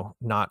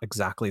 not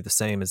exactly the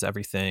same as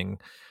everything.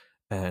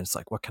 And it's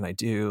like, what can I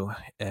do?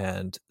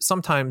 And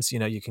sometimes,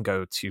 you can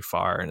go too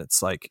far, and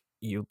it's like,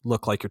 you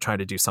look like you're trying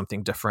to do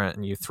something different,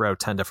 and you throw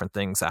 10 different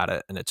things at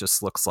it, and it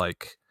just looks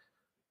like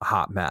a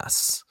hot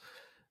mess.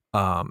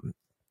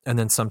 And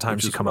then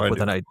sometimes you come up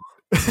with an idea.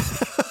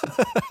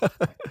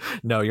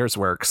 No, yours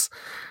works.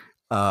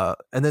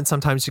 And then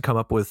sometimes you come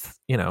up with,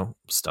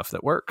 stuff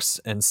that works.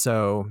 And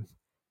so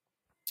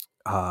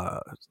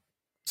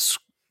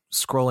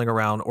scrolling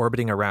around,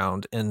 orbiting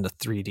around in the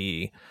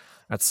 3D,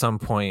 at some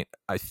point,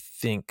 I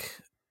think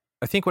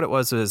what it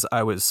was is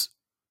I was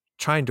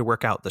trying to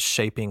work out the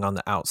shaping on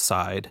the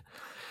outside.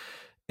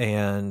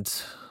 And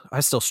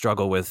I still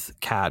struggle with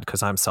CAD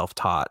because I'm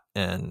self-taught,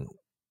 and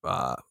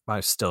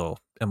I still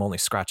am only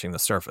scratching the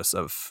surface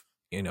of,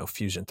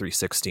 Fusion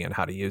 360 and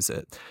how to use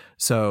it.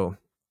 So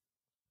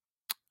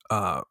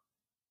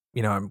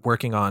I'm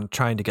working on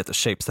trying to get the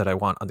shapes that I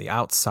want on the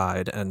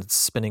outside and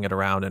spinning it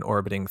around and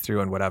orbiting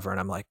through and whatever. And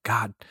I'm like,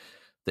 God,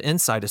 the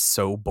inside is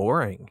so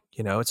boring.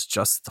 It's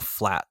just the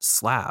flat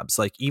slabs.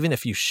 Like, even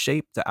if you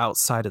shape the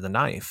outside of the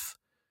knife,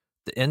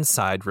 the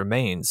inside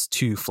remains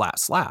two flat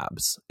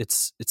slabs.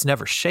 It's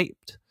never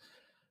shaped.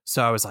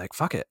 So I was like,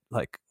 fuck it.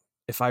 Like,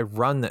 if I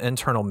run the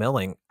internal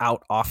milling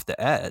out off the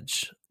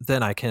edge,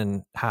 then I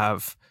can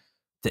have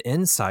the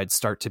inside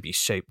start to be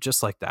shaped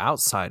just like the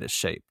outside is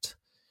shaped.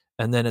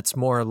 And then it's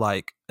more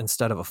like,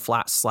 instead of a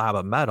flat slab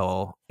of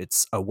metal,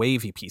 it's a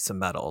wavy piece of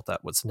metal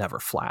that was never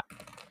flat,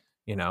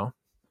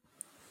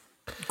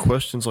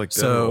 Questions like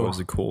that are always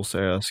the coolest to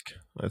ask,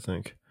 I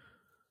think.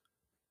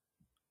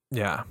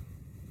 Yeah.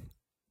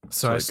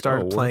 So I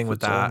started playing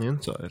with that. On the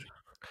inside?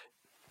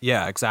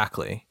 Yeah,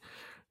 exactly.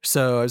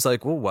 So I was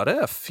like, well, what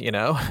if,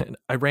 and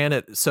I ran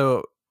it.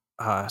 So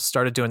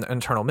started doing the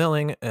internal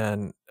milling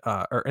and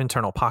or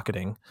internal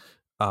pocketing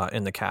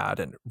in the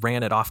CAD and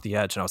ran it off the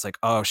edge. And I was like,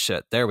 oh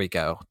shit, there we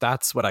go.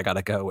 That's what I got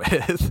to go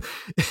with.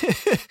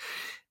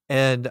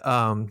 And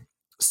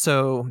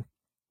so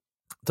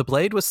the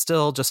blade was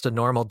still just a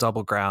normal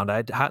double ground.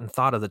 I hadn't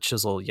thought of the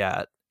chisel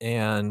yet.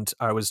 And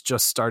I was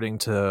just starting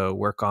to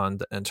work on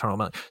the internal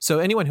milling. So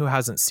anyone who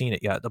hasn't seen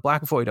it yet, the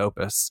Black Void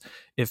Opus,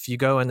 if you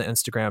go in the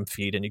Instagram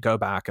feed and you go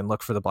back and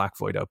look for the Black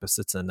Void Opus,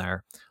 it's in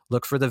there.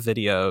 Look for the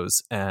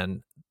videos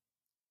and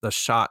the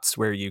shots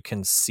where you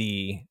can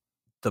see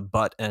the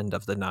butt end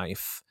of the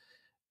knife.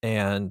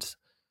 And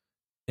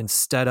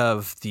instead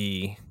of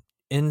the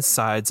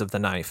insides of the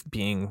knife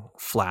being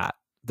flat,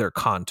 they're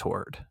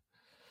contoured.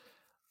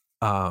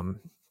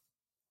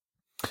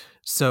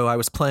 So I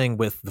was playing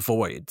with the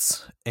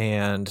voids,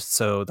 and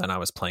so then I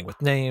was playing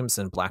with names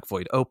and Black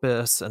Void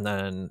Opus, and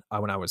then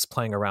when I was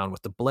playing around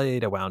with the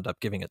blade, I wound up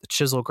giving it the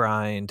chisel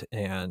grind,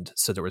 and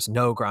so there was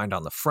no grind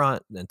on the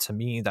front, and to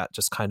me that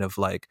just kind of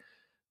like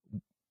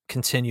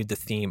continued the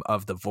theme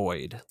of the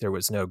void. There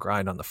was no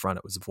grind on the front,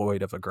 it was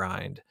void of a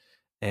grind.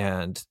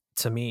 And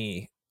to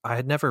me, I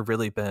had never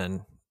really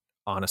been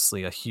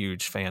honestly a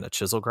huge fan of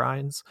chisel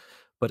grinds.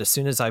 But as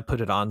soon as I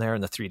put it on there in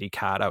the 3D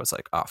CAD, I was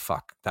like, oh,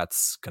 fuck,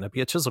 that's going to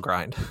be a chisel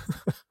grind.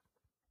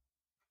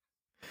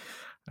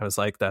 I was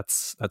like,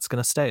 that's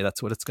going to stay.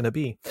 That's what it's going to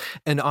be.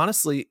 And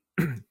honestly,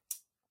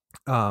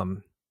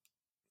 the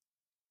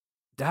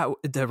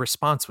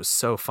response was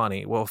so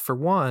funny. Well, for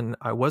one,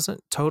 I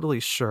wasn't totally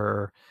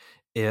sure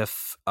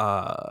if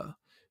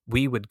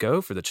we would go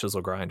for the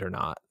chisel grind or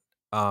not.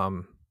 I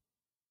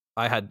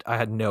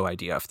had no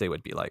idea if they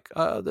would be like,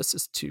 this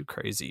is too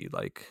crazy.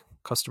 Like,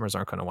 customers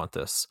aren't going to want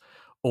this.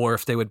 Or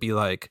if they would be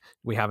like,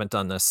 we haven't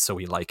done this, so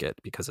we like it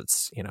because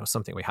it's,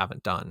 something we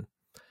haven't done.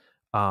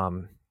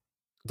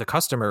 The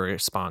customer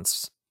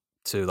response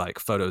to like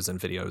photos and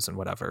videos and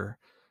whatever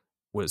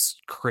was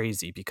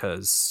crazy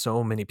because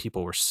so many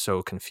people were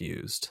so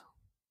confused.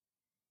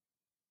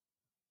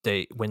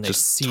 When they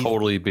just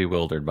totally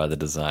bewildered by the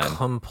design,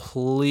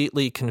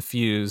 completely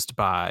confused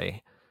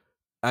by.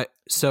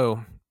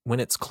 So when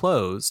it's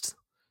closed,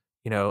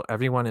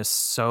 everyone is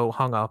so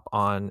hung up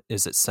on,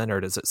 is it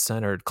centered? Is it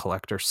centered?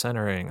 Collector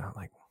centering. I'm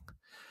like,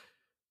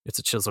 it's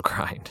a chisel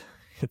grind.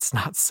 It's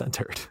not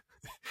centered.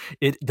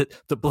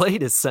 The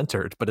blade is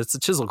centered, but it's a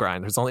chisel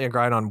grind. There's only a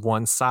grind on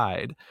one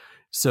side.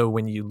 So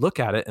when you look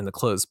at it in the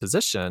closed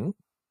position,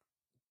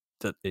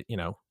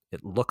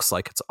 it looks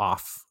like it's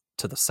off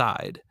to the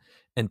side.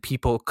 And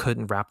people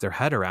couldn't wrap their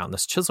head around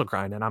this chisel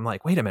grind. And I'm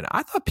like, wait a minute.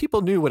 I thought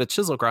people knew what a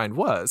chisel grind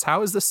was.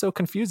 How is this so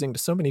confusing to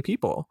so many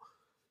people?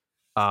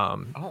 I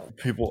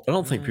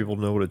don't think people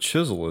know what a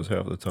chisel is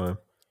half the time.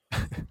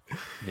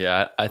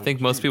 Yeah, I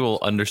think most people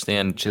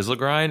understand chisel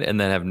grind and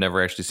then have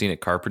never actually seen a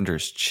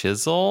carpenter's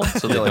chisel,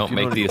 so they don't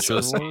make the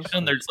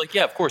association. They're just like,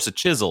 yeah, of course, a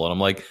chisel. And I'm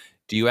like,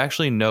 do you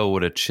actually know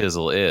what a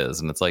chisel is?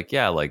 And it's like,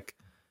 yeah, like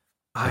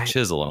a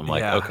chisel. And I'm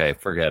like, okay,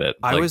 forget it.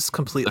 I was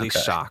completely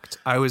shocked.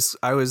 I was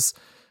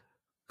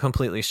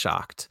completely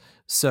shocked.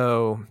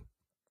 So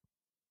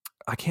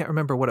I can't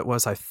remember what it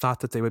was I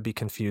thought that they would be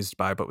confused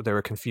by, but what they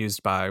were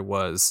confused by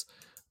was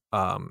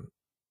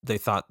they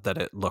thought that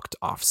it looked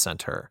off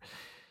center.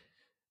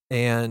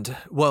 And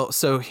well,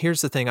 so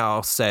here's the thing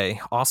I'll say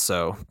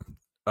also,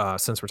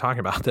 since we're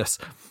talking about this,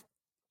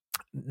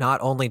 not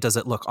only does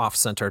it look off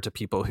center to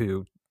people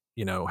who,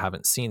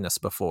 haven't seen this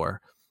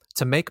before,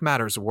 to make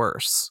matters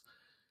worse,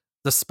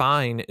 the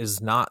spine is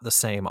not the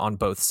same on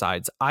both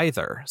sides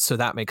either. So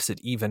that makes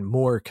it even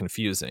more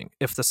confusing.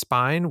 If the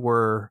spine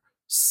were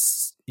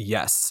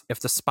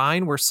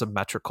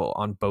symmetrical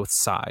on both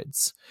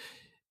sides,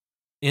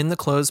 in the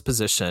closed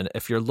position,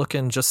 if you're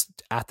looking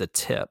just at the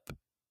tip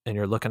and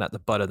you're looking at the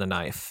butt of the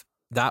knife,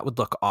 that would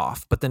look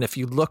off. But then if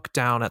you look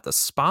down at the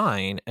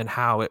spine and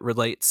how it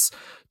relates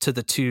to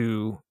the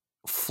two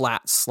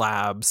flat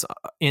slabs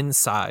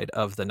inside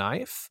of the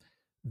knife,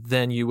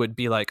 then you would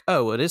be like,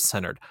 oh, it is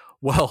centered.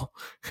 Well,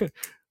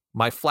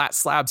 my flat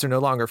slabs are no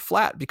longer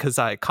flat because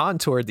I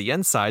contoured the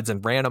insides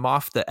and ran them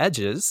off the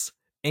edges.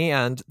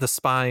 And the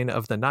spine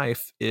of the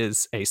knife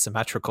is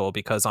asymmetrical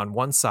because on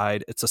one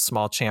side it's a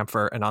small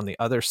chamfer and on the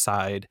other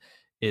side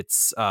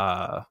it's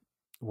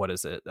what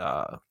is it?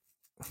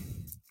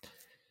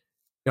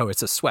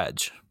 It's a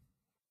swedge.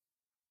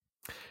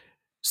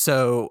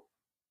 So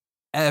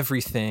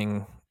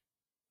everything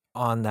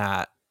on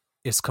that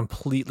is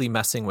completely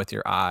messing with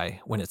your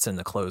eye when it's in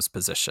the closed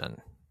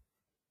position.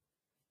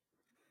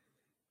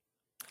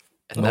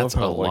 And that's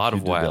a lot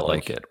of why I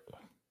like it.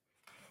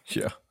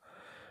 Yeah.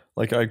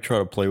 Like I try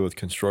to play with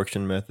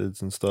construction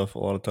methods and stuff a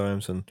lot of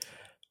times, and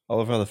I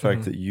love how the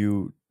fact that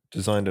you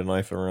designed a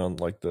knife around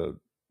like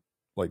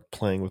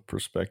playing with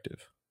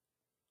perspective.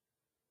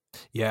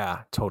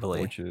 Yeah,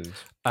 totally. Which is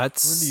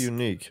that's pretty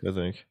unique, I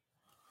think.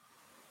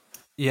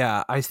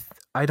 Yeah,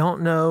 I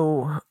don't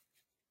know.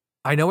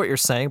 I know what you're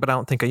saying, but I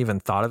don't think I even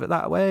thought of it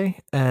that way,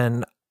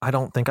 and I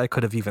don't think I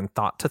could have even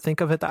thought to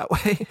think of it that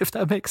way, if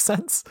that makes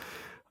sense.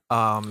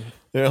 Yeah,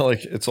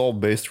 like it's all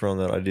based around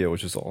that idea,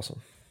 which is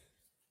awesome.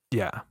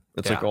 Yeah.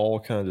 It's like all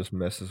kind of just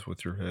messes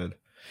with your head.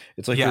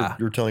 It's like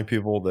you're telling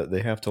people that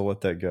they have to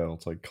let that go.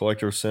 It's like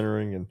collector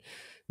centering and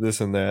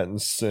this and that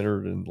and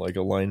centered and like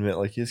alignment.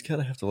 Like you just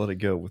kind of have to let it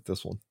go with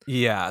this one.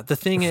 Yeah. The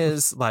thing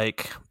is,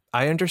 like,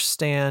 I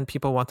understand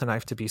people want the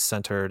knife to be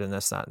centered and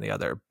this, that, and the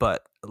other.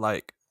 But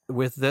like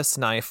with this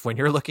knife, when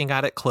you're looking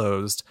at it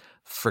closed,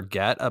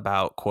 forget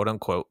about quote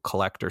unquote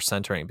collector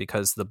centering,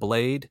 because the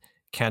blade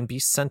can be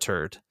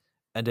centered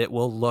and it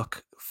will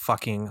look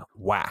fucking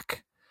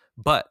whack.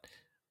 But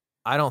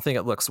I don't think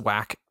it looks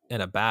whack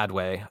in a bad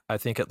way. I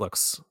think it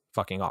looks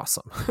fucking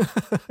awesome.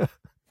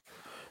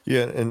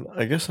 Yeah, and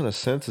I guess in a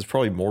sense, it's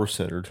probably more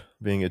centered,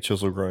 being a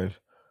chisel grind.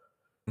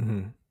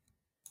 Mm-hmm.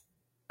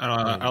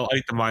 I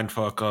like the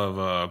mindfuck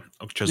of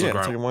chisel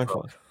grind. It's like a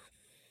mindfuck.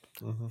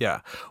 Mm-hmm. Yeah.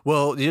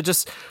 Well, you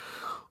just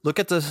look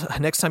at the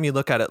next time you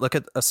look at it, look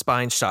at a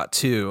spine shot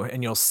too,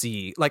 and you'll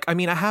see. Like, I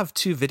mean, I have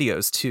 2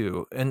 videos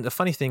too, and the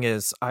funny thing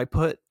is, I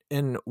put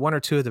in 1 or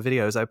 2 of the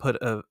videos, I put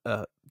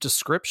a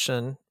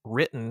description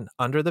written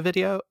under the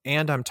video,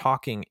 and I'm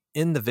talking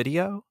in the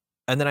video,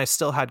 and then I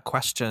still had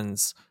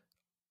questions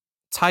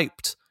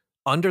typed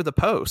under the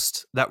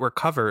post that were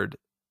covered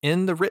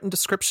in the written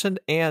description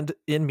and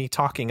in me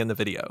talking in the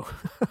video.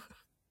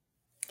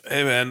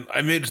 Hey man,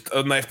 I made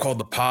a knife called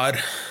the Pod,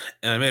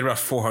 and I made about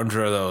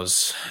 400 of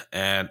those,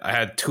 and I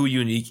had 2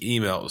 unique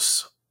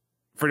emails.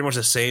 Pretty much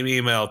the same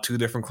email, 2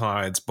 different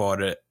clients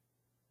bought it,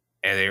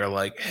 and they were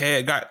like, hey,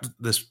 I got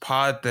this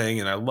Pod thing,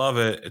 and I love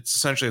it. It's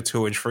essentially a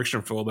 2-inch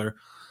friction folder.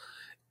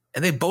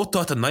 And they both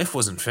thought the knife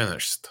wasn't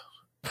finished.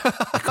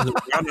 Because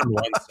it's round on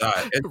one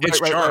side. It's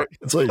sharp. Right.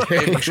 It's like,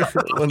 hey,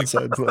 one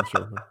side's not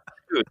sharp.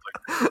 Dude,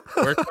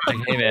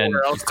 Hey man,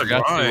 you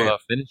forgot to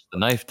finish the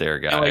knife there,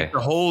 guy. Like the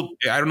whole,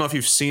 I don't know if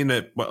you've seen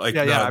it, but like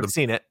I've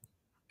seen it.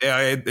 Yeah,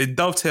 it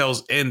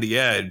dovetails in the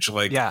edge.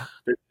 Like,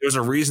 there's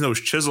a reason it was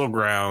chisel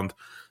ground.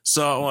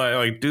 So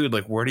like, dude,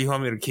 like, where do you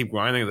want me to keep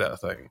grinding that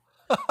thing?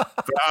 But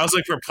I was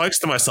like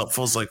perplexed to myself.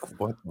 I was like,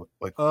 what?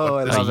 Like, oh,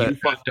 what I love it.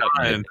 Like,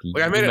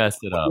 I messed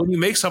it up. When you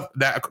make some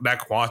that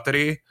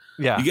quantity,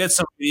 you get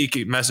some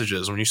unique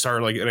messages. When you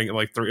start like getting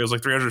like it was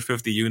like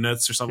 350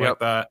 units or something like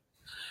that.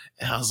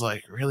 And I was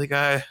like, really,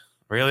 guy?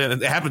 Really? And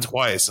it happened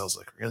twice. I was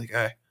like, really,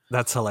 guy?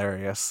 That's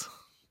hilarious.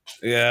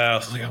 Yeah,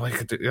 I'm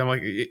like,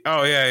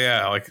 oh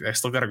yeah. Like, I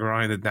still got to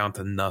grind it down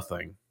to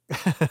nothing.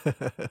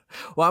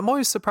 Well, I'm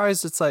always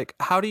surprised. It's like,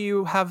 how do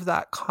you have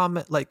that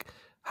comment? Like,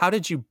 how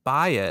did you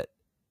buy it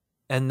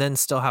and then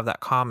still have that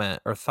comment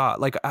or thought?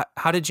 Like,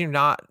 how did you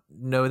not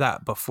know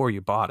that before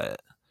you bought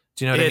it?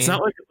 Do you know what I mean? It's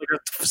not like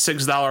a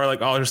 $6,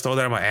 like, oh, I'll just throw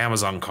that in my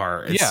Amazon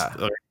cart. It's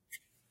like,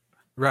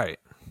 right.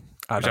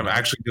 Which I'm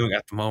actually doing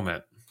at the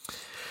moment.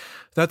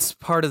 That's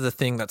part of the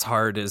thing that's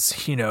hard is,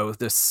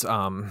 this,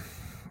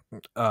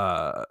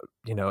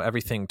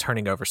 everything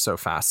turning over so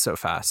fast,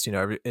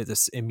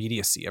 this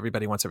immediacy.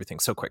 Everybody wants everything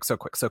so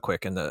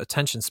quick. And the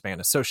attention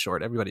span is so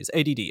short. Everybody's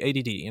ADD,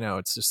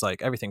 it's just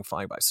like everything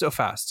flying by so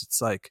fast.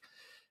 It's like,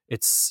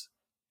 it's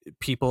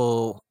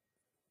people,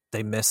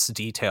 they miss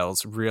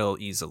details real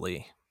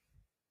easily.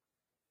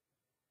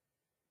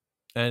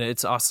 And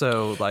it's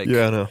also like,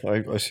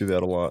 I see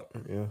that a lot.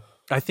 Yeah.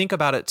 I think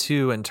about it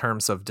too in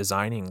terms of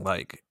designing,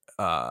 like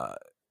how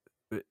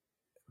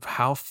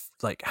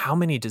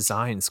many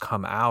designs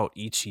come out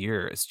each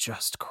year is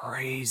just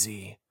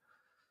crazy.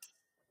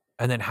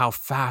 And then how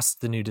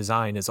fast the new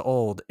design is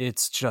old,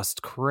 it's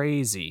just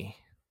crazy.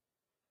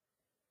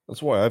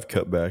 That's why I've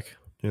cut back,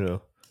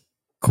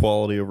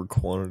 quality over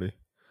quantity.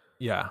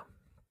 Yeah.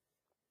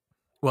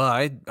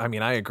 Well, I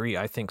mean, I agree.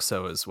 I think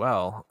so as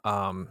well.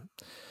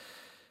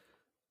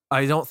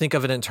 I don't think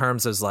of it in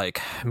terms as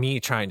like me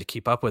trying to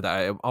keep up with it.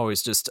 I'm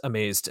always just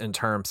amazed in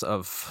terms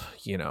of,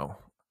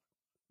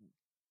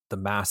 the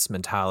mass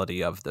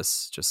mentality of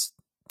this just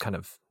kind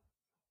of,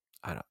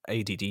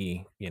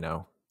 ADD,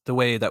 the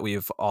way that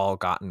we've all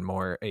gotten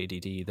more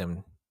ADD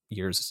than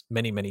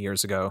many, many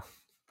years ago.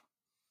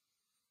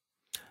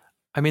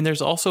 I mean,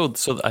 there's also,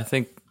 so I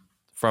think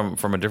from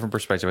a different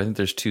perspective, I think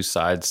there's 2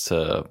 sides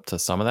to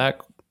some of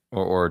that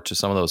or to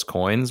some of those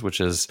coins,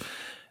 which is,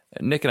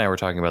 Nick and I were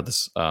talking about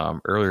this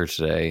earlier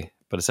today,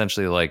 but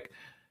essentially like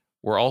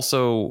we're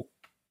also,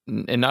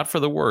 and not for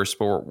the worst,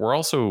 but we're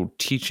also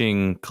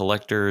teaching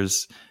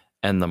collectors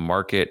and the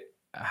market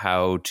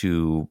how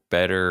to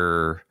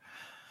better,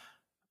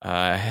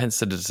 I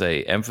hesitate to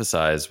say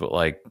emphasize, but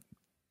like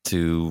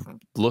to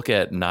look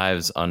at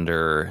knives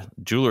under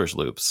jeweler's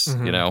loops,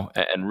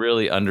 and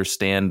really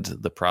understand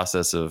the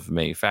process of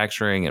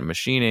manufacturing and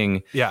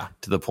machining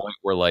to the point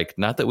where, like,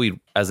 not that we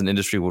as an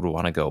industry would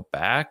want to go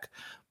back,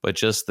 but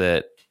just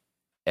that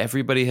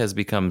everybody has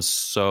become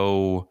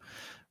so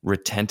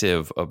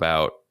retentive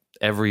about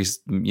every,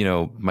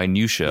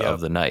 minutia of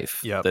the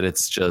knife that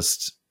it's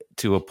just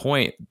to a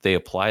point they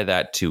apply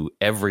that to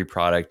every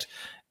product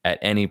at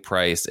any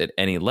price at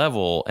any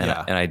level. And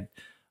I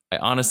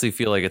honestly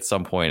feel like at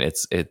some point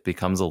it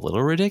becomes a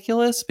little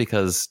ridiculous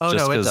because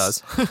it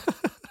does.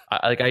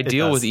 I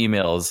deal with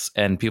emails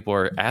and people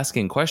are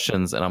asking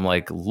questions and I'm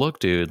like, look,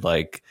 dude,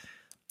 like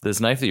this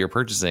knife that you're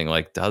purchasing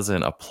like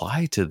doesn't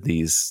apply to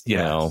these,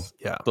 the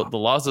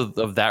laws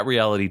of that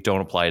reality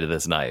don't apply to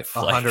this knife.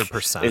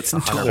 100%. It's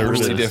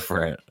totally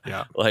different.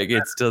 Yeah. Like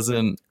it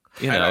doesn't,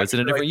 it's in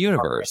a different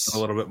universe. A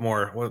little bit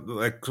more,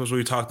 like because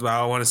we talked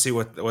about. I want to see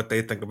what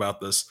they think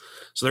about this.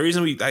 So the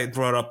reason I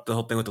brought up the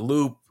whole thing with the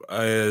loop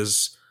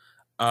is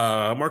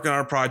I'm working on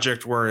a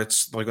project where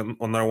it's like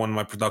another one of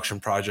my production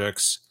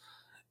projects,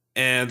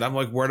 and I'm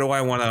like,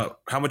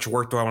 how much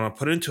work do I want to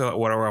put into it?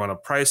 What do I want to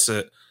price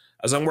it?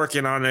 As I'm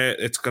working on it,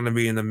 it's going to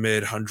be in the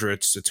mid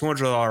hundreds to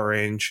 $200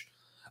 range.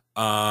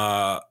 But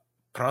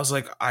I was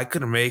like, I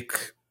could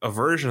make a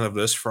version of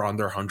this for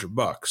under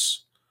 $100.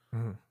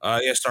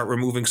 Start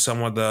removing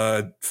some of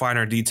the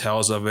finer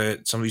details of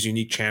it, some of these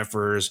unique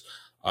chamfers,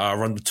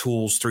 run the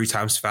tools 3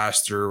 times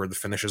faster where the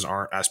finishes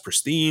aren't as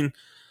pristine.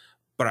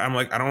 But I'm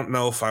like, I don't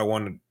know if I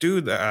want to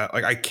do that.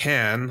 Like I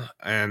can,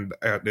 and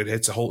it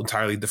hits a whole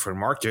entirely different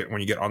market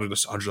when you get under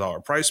this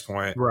 $100 price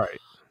point. Right.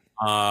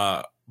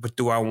 But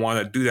do I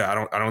want to do that?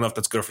 I don't know if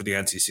that's good for the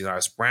NCC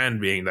Knives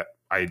brand, being that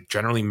I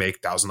generally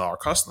make $1,000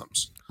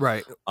 customs.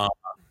 Right.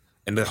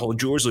 And the whole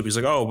jeweler's loop, he's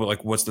like, oh, but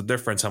like, what's the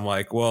difference? I'm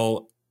like,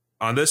 well,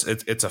 on this,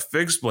 it's a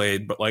fixed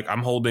blade, but like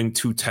I'm holding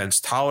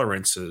 2/10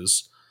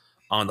 tolerances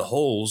on the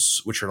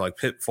holes, which are like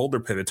folder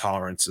pivot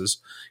tolerances.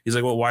 He's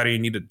like, well, why do you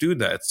need to do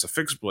that? It's a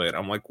fixed blade.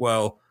 I'm like,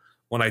 well,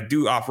 when I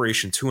do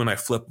operation 2 and I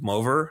flip them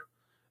over,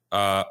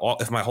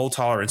 if my hole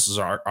tolerances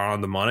are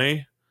on the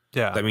money,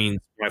 that means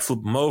when I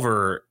flip them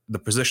over, the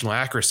positional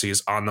accuracy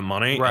is on the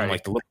money, and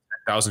like the little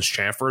 10,000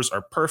 chamfers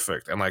are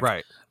perfect. And like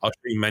I'll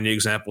show you many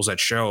examples at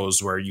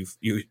shows where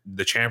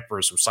the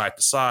chamfers from side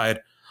to side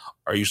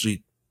are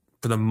usually,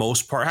 for the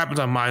most part, happens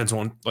on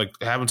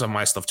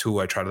my stuff too.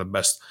 I try the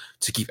best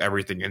to keep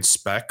everything in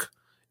spec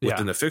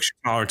within the fixture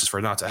tolerances for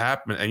it not to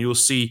happen. And you'll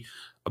see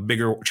a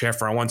bigger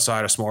chamfer on one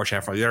side, a smaller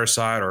chamfer on the other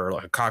side, or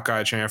like a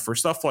cockeye chamfer,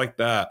 stuff like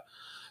that,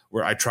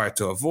 where I try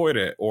to avoid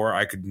it, or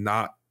I could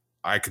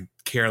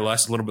care a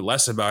little bit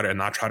less about it and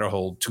not try to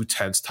hold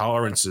 2/10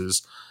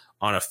 tolerances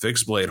on a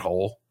fixed blade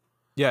hole.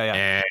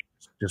 And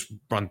just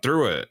run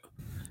through it.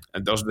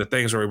 And those are the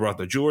things where we brought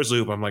the jeweler's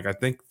loop. I'm like, I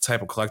think the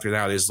type of collector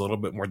nowadays is a little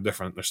bit more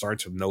different. They're starting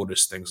to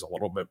notice things a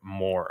little bit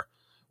more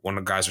when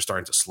the guys are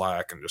starting to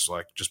slack and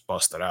just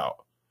bust it out.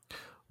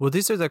 Well,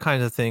 these are the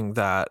kind of thing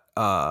that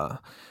I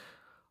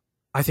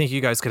think you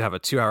guys could have a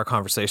 2-hour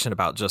conversation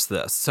about just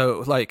this.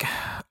 So like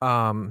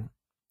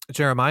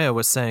Jeremiah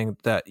was saying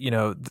that,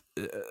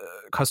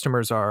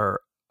 customers are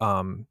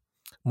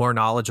more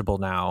knowledgeable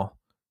now,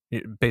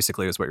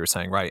 basically is what you're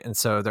saying, right? And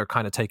so they're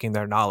kind of taking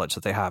their knowledge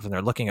that they have and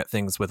they're looking at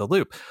things with a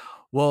loop.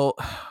 Well,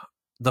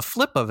 the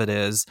flip of it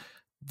is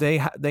they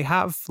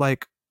have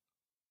like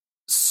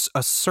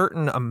a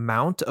certain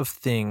amount of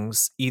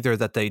things either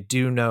that they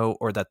do know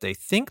or that they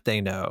think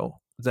they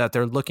know, that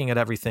they're looking at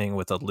everything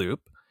with a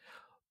loop.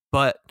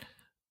 But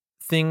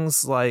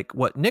things like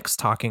what Nick's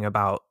talking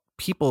about,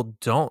 people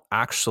don't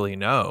actually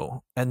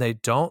know and they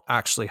don't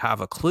actually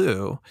have a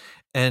clue.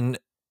 And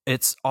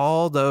it's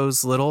all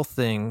those little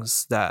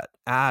things that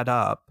add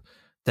up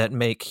that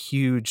make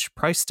huge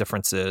price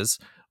differences,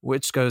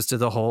 which goes to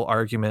the whole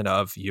argument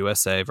of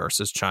USA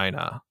versus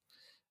China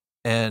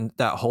and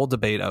that whole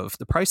debate of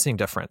the pricing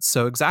difference.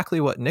 So exactly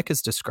what Nick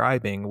is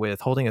describing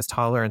with holding his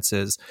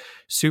tolerances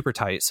super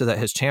tight so that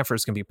his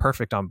chamfers can be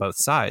perfect on both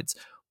sides.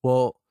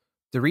 Well,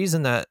 the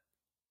reason that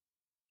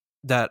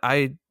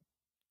I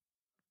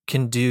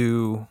can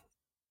do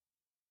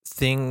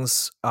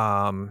things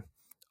on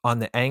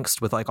the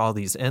angst with like all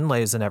these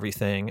inlays and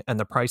everything, and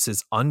the price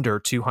is under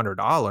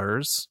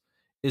 $200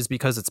 is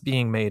because it's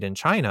being made in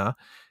China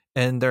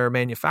and their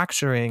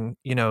manufacturing,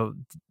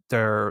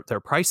 their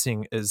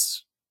pricing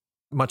is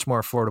much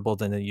more affordable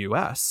than the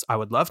US. I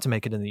would love to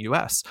make it in the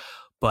US,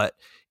 but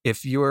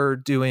if you're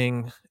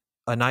doing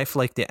a knife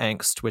like the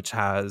angst, which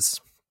has,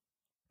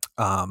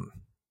 I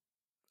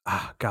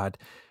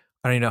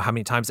don't even know how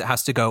many times it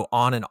has to go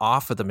on and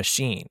off of the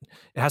machine.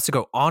 It has to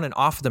go on and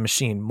off of the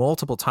machine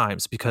multiple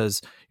times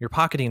because you're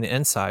pocketing the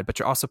inside, but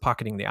you're also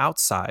pocketing the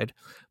outside.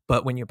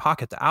 But when you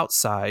pocket the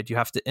outside, you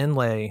have to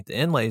inlay the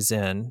inlays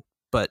in,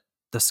 but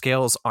the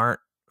scales aren't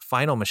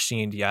final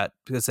machined yet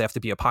because they have to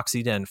be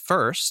epoxied in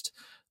first.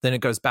 Then it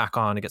goes back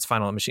on, it gets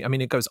final machined. I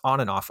mean, it goes on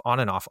and off, on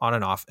and off, on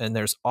and off. And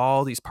there's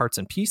all these parts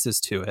and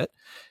pieces to it.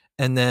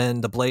 And then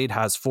the blade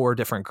has 4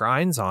 different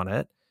grinds on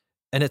it,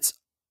 and it's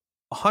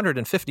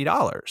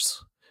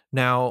 $150.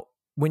 Now,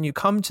 when you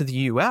come to the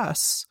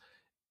US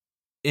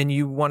and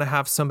you want to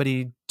have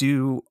somebody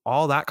do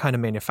all that kind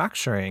of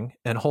manufacturing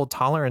and hold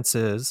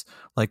tolerances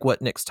like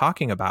what Nick's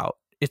talking about,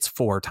 it's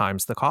 4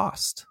 times the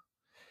cost.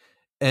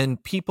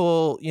 And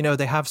people,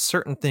 they have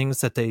certain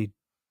things that they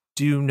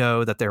do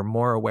know that they're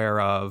more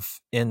aware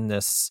of in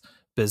this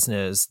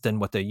business than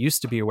what they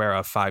used to be aware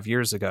of 5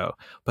 years ago,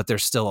 but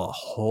there's still a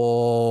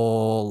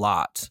whole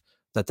lot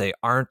that they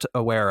aren't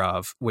aware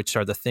of, which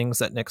are the things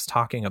that Nick's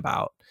talking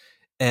about.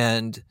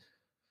 And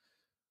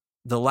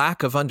the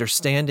lack of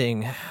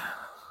understanding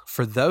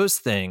for those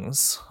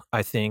things,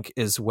 I think,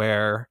 is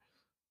where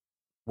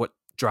what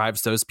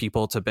drives those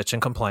people to bitch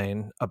and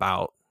complain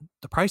about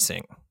the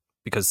pricing,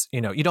 because,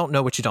 you don't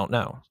know what you don't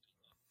know.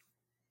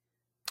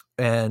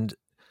 And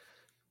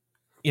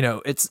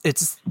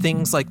it's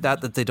things like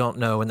that they don't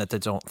know and that they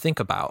don't think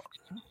about.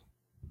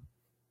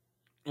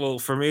 Well,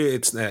 for me,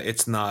 it's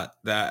not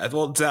that.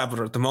 Well, it's that, but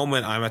at the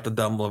moment, I'm at the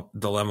dumb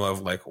dilemma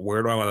of like,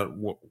 where do I want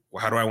to?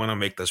 How do I want to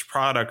make this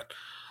product?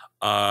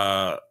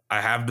 I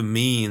have the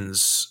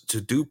means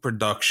to do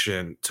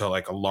production to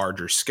like a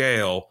larger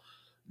scale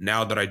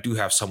now that I do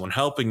have someone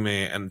helping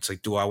me, and it's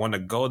like, do I want to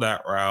go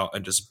that route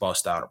and just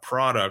bust out a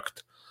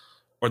product,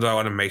 or do I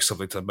want to make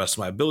something to the best of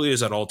my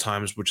abilities at all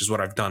times, which is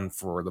what I've done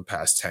for the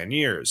past 10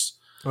 years?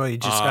 Well, you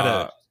just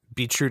gotta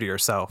be true to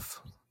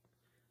yourself.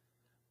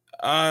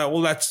 Well,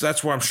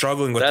 that's where I'm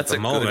struggling with at the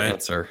moment. Good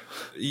answer.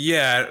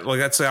 Yeah, like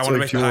that's I want to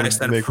make the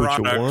highest end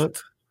product. What you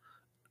want,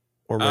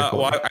 or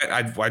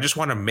make I just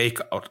want to make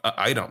an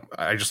item.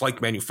 I just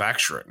like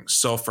manufacturing.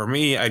 So for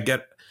me, at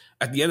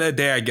the end of the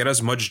day, I get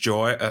as much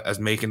joy as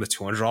making the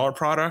 $200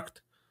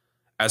 product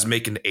as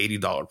making the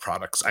 $80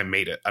 products. I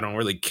made it. I don't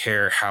really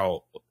care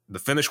how the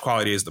finished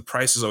quality is. The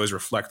price is always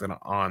reflected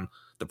on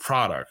the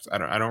product. I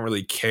don't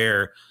really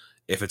care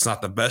if it's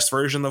not the best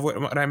version of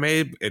what I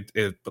made.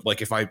 But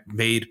like if I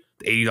made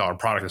the $80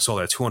 product and sold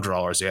it at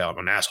 $200, yeah, I'm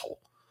an asshole.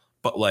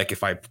 But like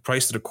if I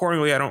priced it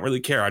accordingly, I don't really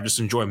care. I just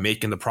enjoy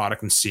making the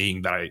product and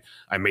seeing that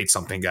I made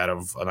something out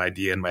of an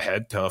idea in my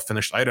head to a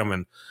finished item.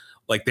 And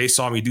like they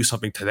saw me do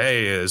something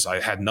today is I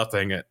had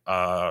nothing when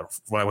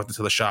I went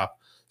into the shop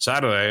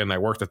Saturday, and I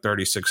worked a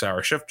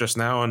 36-hour shift just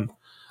now, and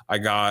I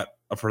got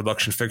a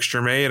production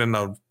fixture made and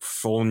a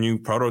full new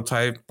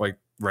prototype like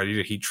ready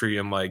to heat treat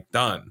and like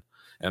done.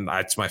 And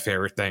that's my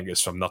favorite thing,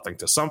 is from nothing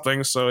to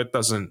something. So it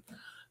doesn't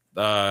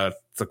the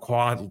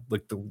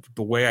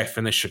way I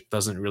finish it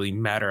doesn't really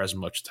matter as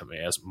much to me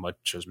as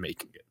much as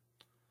making it.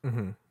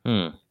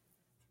 Mm-hmm.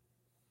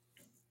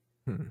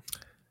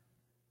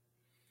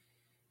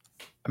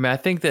 I mean, I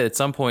think that at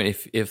some point,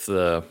 if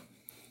the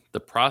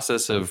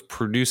process of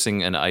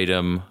producing an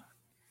item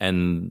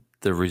and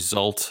the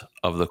result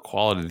of the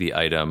quality of the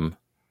item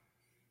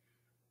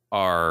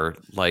are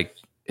like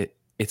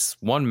it's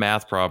one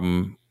math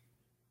problem.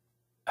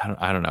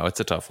 I don't know. It's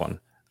a tough one.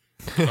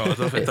 Oh, it's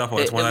a tough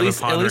one. It's one I've been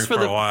pondering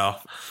for a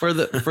while. For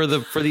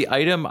the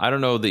item, I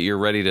don't know that you're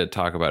ready to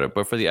talk about it,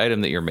 but for the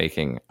item that you're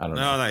making, I don't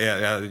know. No, not yet.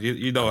 Yeah,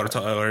 you know what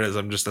it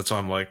is. That's why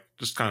I'm like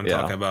just kind of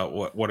talking about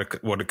what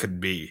it could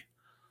be.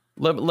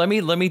 Let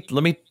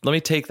me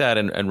take that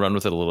and run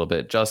with it a little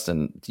bit.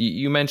 Justin,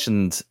 you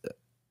mentioned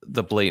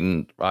the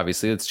blatant.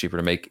 Obviously, it's cheaper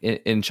to make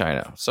in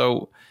China.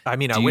 So I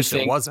mean, I wish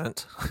it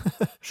wasn't.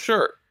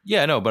 Sure.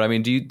 Yeah, no, but I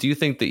mean, do you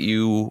think that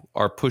you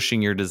are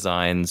pushing your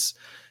designs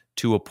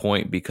to a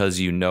point because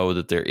you know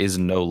that there is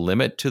no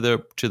limit to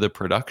the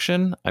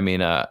production? I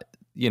mean,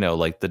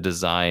 like the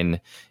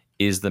design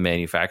is the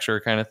manufacturer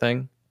kind of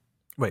thing.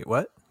 Wait,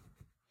 what?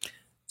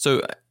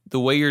 So the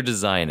way you're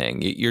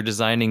designing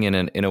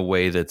in a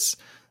way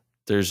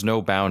there's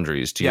no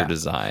boundaries to your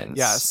designs.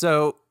 Yeah.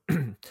 So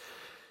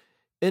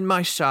in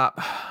my shop,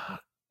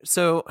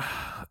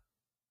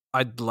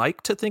 I'd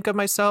like to think of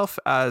myself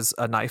as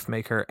a knife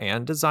maker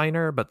and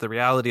designer, but the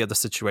reality of the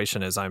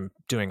situation is I'm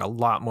doing a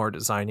lot more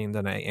designing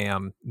than I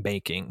am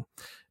making.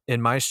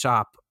 In my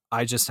shop,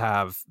 I just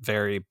have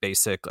very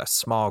basic, a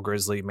small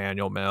Grizzly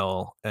manual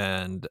mill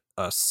and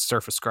a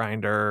surface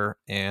grinder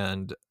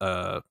and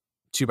a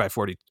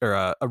 2x40 or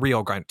a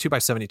real grind,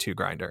 2x72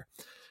 grinder.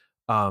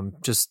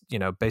 Just,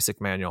 basic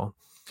manual.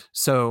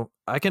 So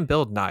I can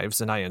build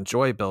knives and I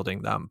enjoy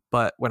building them.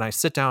 But when I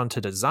sit down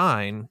to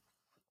design,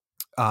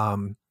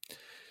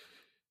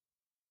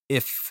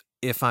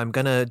 if I'm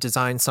going to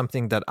design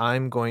something that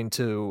I'm going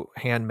to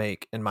hand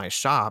make in my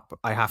shop,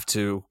 I have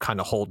to kind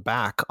of hold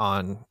back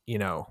on,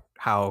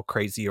 how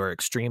crazy or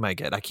extreme I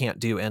get. I can't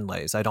do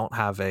inlays. I don't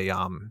have a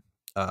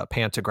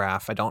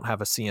pantograph. I don't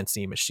have a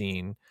CNC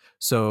machine.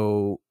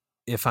 So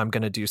if I'm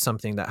going to do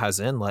something that has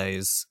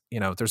inlays,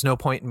 there's no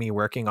point in me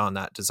working on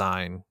that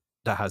design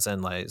that has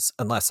inlays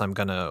unless I'm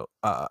going to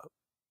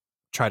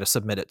try to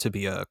submit it to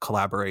be a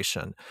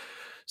collaboration.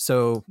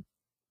 So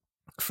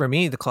for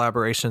me, the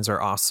collaborations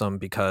are awesome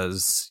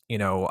because,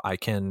 I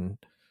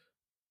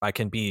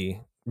can be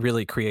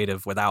really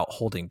creative without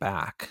holding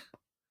back.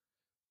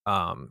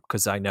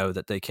 Because I know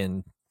that they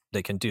can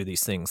they can do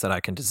these things that I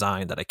can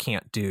design that I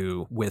can't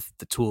do with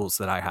the tools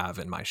that I have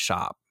in my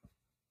shop.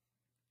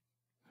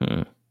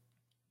 I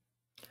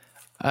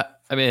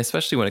mean,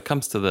 especially when it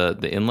comes to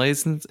the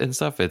inlays and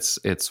stuff,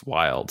 it's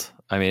wild.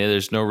 I mean,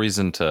 there's no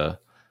reason to,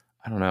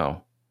 I don't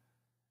know.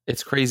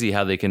 It's crazy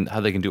how they can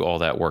do all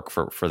that work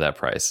for that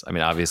price. I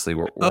mean, obviously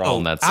we're all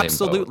in that same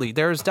absolutely.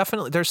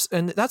 boat.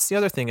 And that's the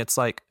other thing. It's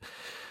like,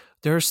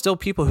 there are still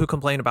people who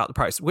complain about the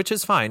price, which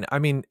is fine. I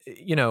mean,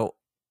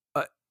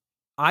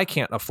 I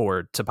can't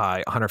afford to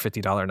buy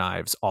 $150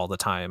 knives all the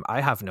time. I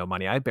have no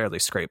money. I barely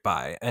scrape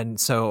by. And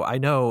so I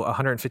know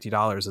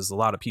 $150 is a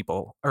lot of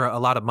people, or a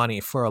lot of money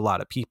for a lot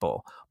of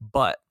people.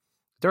 But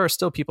there are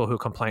still people who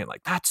complain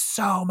like, that's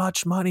so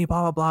much money,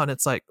 blah, blah, blah. And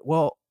it's like,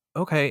 well,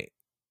 okay,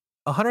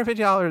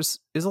 $150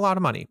 is a lot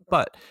of money.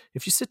 But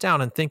if you sit down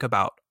and think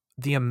about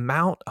the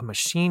amount of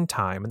machine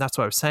time, and that's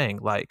what I was saying,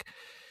 like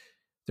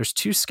there's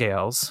 2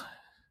 scales.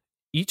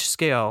 Each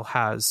scale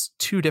has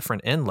 2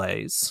 different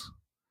inlays.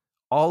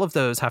 All of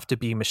those have to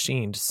be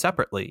machined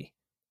separately,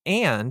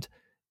 and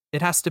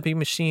it has to be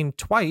machined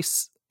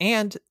twice,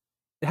 and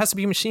it has to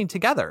be machined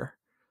together,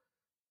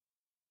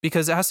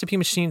 because it has to be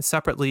machined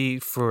separately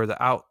for the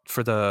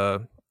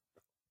outline.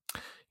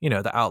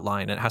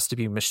 It has to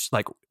be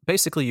like,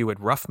 basically you would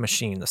rough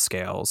machine the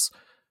scales,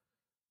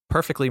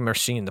 perfectly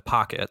machine the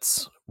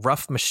pockets,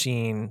 rough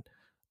machine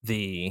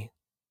the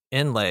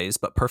inlays,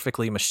 but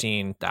perfectly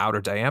machine the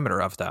outer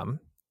diameter of them.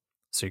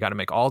 So you got to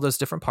make all those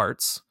different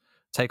parts,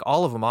 take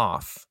all of them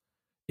off,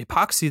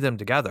 epoxy them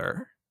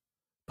together,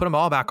 put them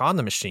all back on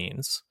the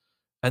machines,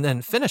 and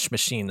then finish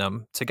machine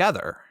them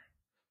together.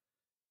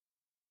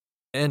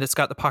 And it's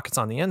got the pockets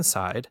on the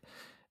inside,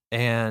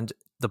 and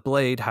the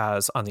blade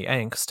on the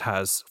angst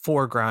has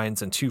 4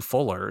 grinds and 2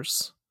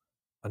 fullers.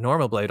 A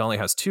normal blade only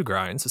has 2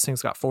 grinds. This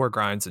thing's got 4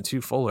 grinds and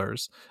 2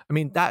 fullers. I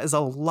mean, that is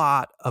a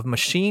lot of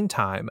machine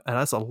time, and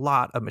that's a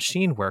lot of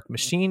machine work.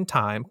 Machine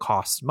time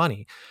costs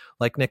money.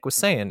 Like Nick was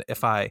saying,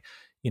 if I,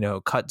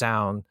 cut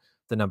down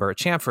the number of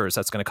chamfers,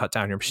 that's going to cut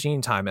down your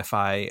machine time. If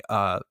I,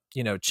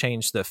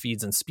 change the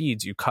feeds and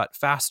speeds, you cut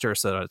faster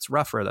so that it's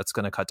rougher, that's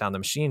going to cut down the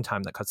machine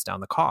time, that cuts down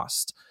the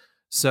cost.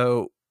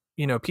 So,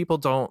 people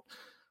don't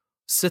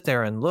sit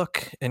there and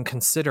look and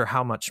consider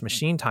how much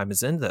machine time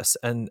is in this.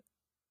 And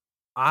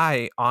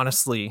I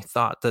honestly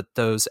thought that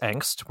those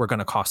angst were going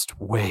to cost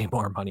way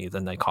more money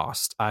than they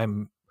cost.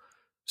 I'm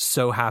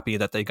so happy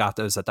that they got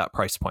those at that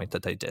price point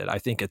that they did. I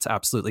think it's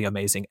absolutely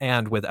amazing.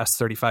 And with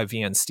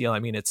S35VN steel, I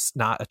mean, it's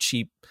not a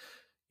cheap,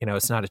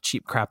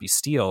 crappy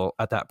steel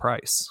at that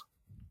price.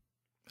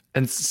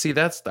 And see,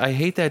 I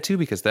hate that too,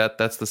 because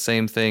that's the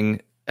same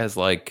thing as,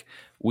 like,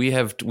 we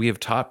have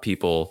taught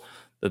people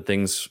that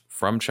things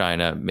from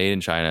China, made in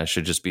China,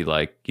 should just be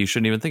like, you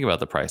shouldn't even think about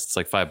the price. It's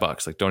like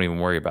 $5. Like, don't even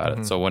worry about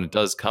it. So when it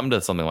does come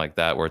to something like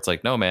that, where it's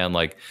like, no, man,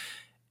 like,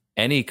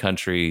 any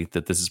country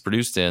that this is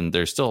produced in,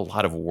 there's still a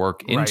lot of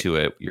work into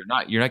it. You're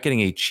not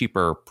getting a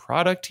cheaper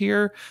product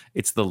here.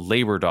 It's the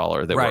labor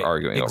dollar that we're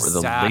arguing over.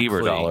 The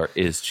labor dollar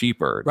is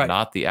cheaper,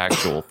 not the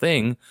actual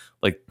thing.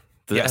 Like,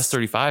 the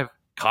S35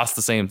 costs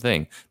the same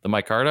thing. The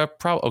micarta,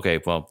 okay,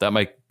 well, that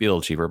might be a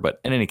little cheaper,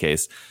 but in any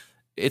case,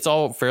 it's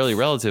all fairly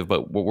relative.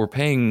 But what we're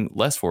paying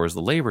less for is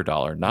the labor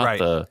dollar, not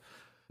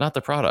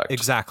the product.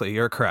 Exactly,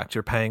 you're correct.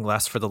 You're paying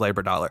less for the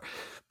labor dollar.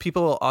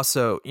 People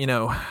also,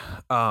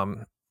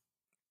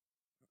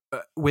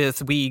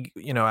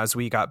 as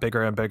we got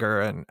bigger and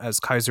bigger, and as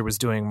Kaiser was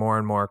doing more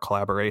and more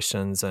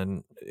collaborations,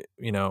 and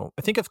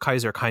I think of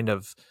Kaiser kind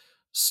of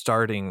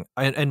starting,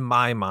 in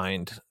my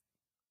mind,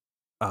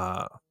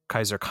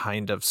 Kaiser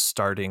kind of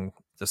starting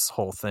this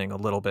whole thing a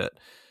little bit.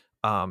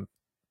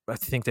 I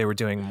think they were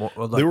doing more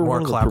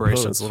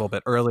collaborations a little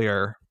bit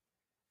earlier.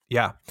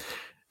 Yeah.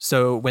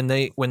 So when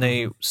they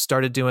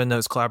started doing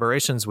those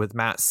collaborations with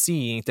Matt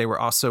C, they were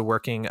also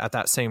working at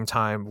that same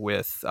time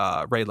with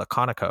Ray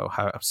Laconico.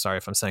 Sorry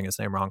if I'm saying his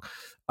name wrong.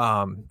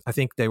 I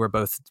think they were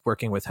both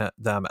working with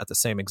them at the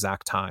same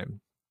exact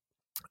time.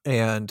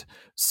 And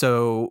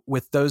so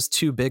with those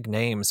 2 big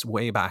names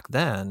way back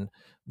then,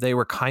 they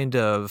were kind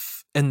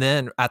of, and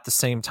then at the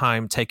same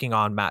time taking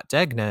on Matt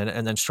Degnan,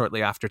 and then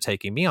shortly after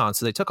taking me on.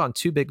 So they took on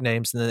 2 big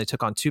names, and then they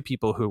took on 2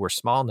 people who were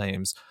small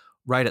names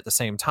right at the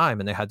same time,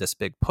 and they had this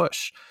big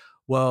push.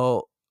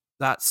 Well,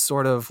 that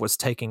sort of was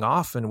taking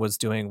off and was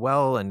doing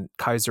well, and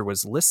Kaiser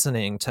was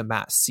listening to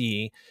Matt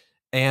C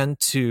and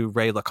to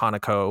Ray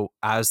Laconico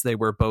as they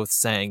were both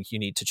saying, you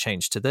need to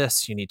change to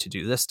this, you need to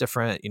do this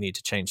different, you need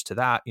to change to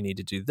that, you need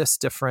to do this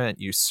different,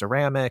 use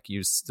ceramic,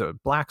 use the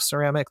black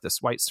ceramic,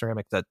 this white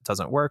ceramic that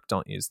doesn't work,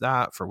 don't use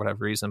that for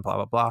whatever reason, blah,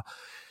 blah, blah.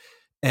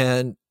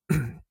 And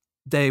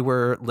they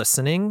were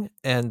listening,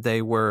 and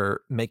they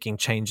were making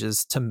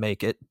changes to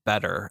make it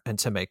better and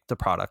to make the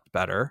product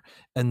better.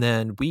 And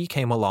then we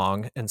came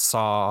along and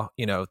saw,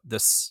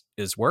 this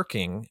is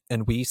working,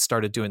 and we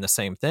started doing the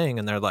same thing.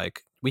 And they're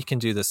like, we can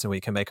do this and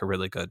we can make a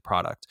really good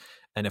product.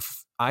 And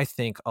I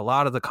think a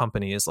lot of the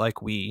companies,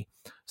 like we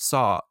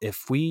saw,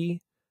 if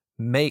we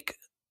make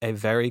a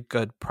very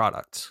good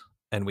product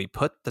and we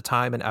put the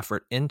time and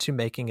effort into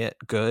making it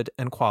good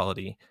and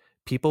quality,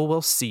 people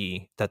will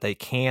see that they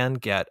can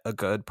get a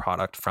good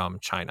product from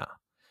China.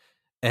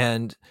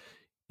 And,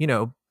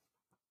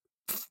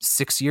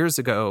 6 years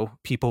ago,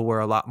 people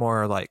were a lot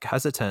more like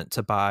hesitant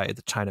to buy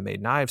the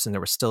China-made knives, and there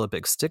was still a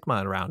big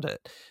stigma around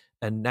it.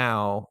 And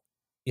now,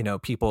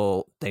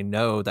 people, they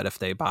know that if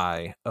they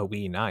buy a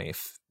WE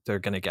knife, they're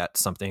going to get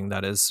something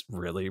that is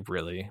really,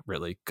 really,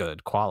 really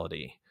good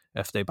quality.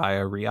 If they buy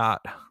a Riot,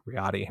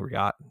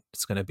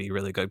 it's going to be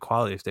really good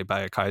quality. If they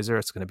buy a Kaiser,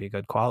 it's going to be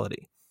good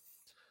quality.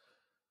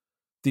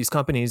 These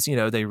companies,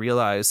 they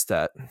realize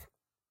that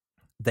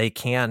they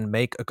can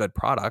make a good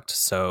product.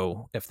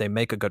 So if they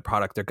make a good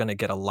product, they're going to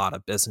get a lot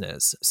of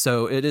business.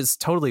 So it is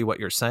totally what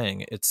you're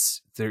saying.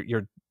 It's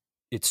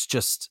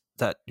just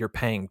that you're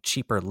paying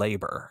cheaper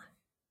labor.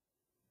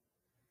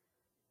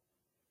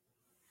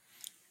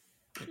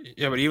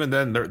 Yeah, but even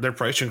then, their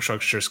pricing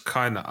structure is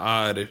kind of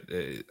odd.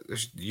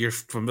 You're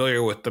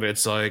familiar with it.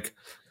 It's like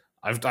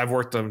I've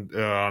worked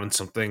on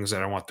some things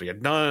that I want to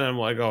get done. And I'm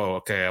like, oh,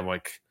 okay. I'm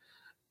like,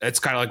 it's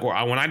kind of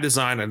like when I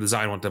design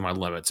within my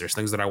limits. There's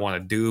things that I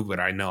want to do, but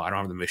I know I don't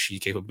have the machine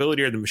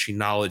capability or the machine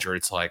knowledge, or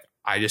it's like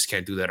I just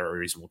can't do that at a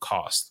reasonable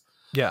cost.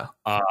 Yeah.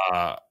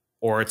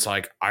 Or it's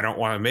like I don't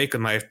want to make a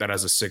knife that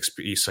has a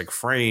 6-piece like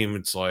frame.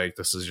 It's like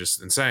this is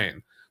just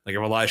insane. Like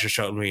if Elijah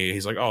showed me,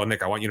 he's like, "Oh,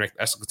 Nick, I want you to make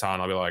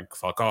eschaton." I'll be like,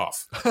 "Fuck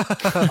off."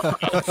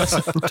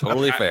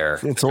 Totally fair.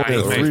 It's only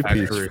a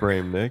 3-piece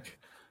frame, Nick.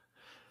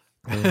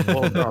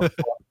 Well, no,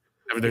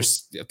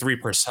 there's 3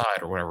 per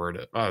side or whatever it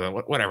is.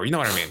 Whatever, you know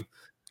what I mean.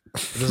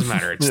 It doesn't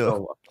matter. It's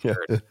still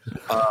absurd.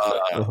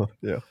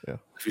 Yeah.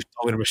 If you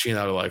told me the machine,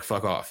 I'd be like,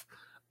 "Fuck off."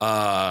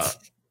 But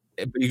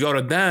you go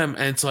to them,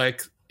 and it's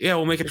like, "Yeah,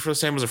 we'll make it for the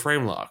same as a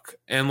frame lock."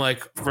 And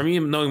like for me,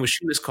 knowing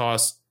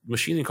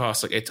machining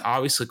costs, like it's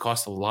obviously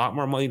costs a lot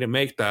more money to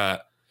make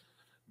that.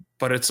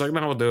 But it's like,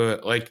 no, we'll do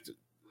it. Like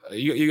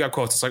you got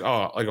quotes. It's like,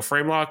 oh, like a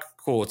frame lock,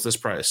 cool. It's this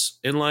price.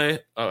 Inlay,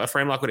 a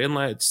frame lock with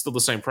inlay, it's still the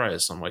same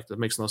price. I'm like, that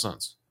makes no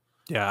sense.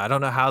 Yeah, I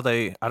don't know how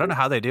they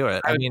do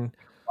it. I mean,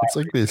 it's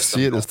like they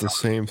see it as the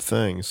same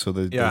thing, so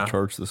they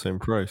charge the same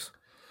price.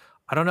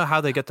 I don't know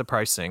how they get the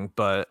pricing,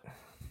 but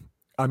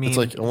I mean, it's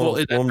like I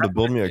want them to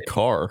build me a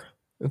car.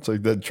 It's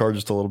like that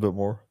charges a little bit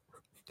more.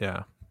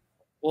 Yeah.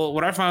 Well,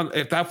 what I found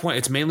at that point,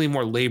 it's mainly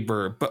more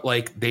labor, but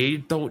like they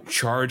don't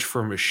charge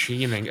for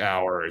machining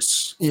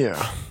hours.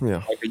 Yeah.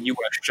 Like a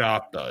U.S.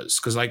 shop does,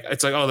 because like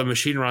it's like, oh, the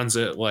machine runs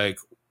it. Like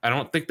I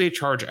don't think they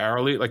charge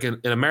hourly. Like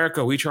in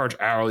America, we charge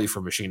hourly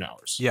for machine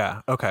hours.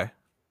 Yeah. Okay.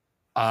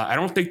 I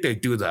don't think they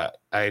do that.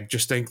 I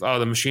just think, oh,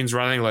 the machine's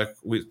running. Like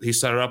he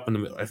set it up,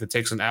 and if it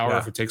takes an hour,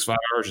 if it takes 5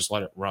 hours, just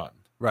let it run.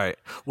 Right.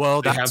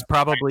 Well, that's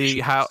probably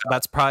how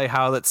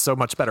that's so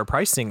much better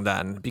pricing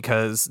then,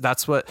 because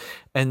that's what,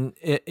 and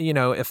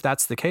if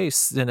that's the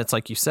case, then it's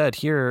like you said,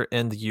 here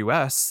in the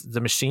US,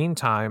 the machine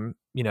time,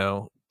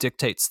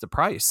 dictates the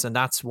price. And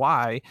that's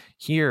why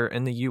here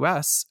in the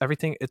US,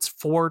 it's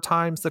 4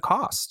 times the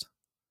cost.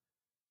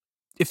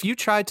 If you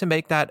tried to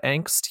make that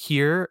angst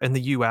here in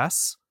the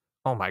US,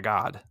 oh my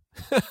God,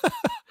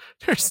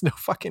 there's no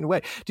fucking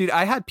way. Dude,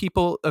 I had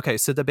people, okay,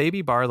 so the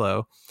Baby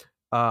Barlow,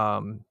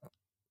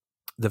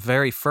 the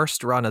very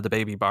first run of the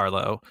Baby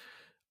Barlow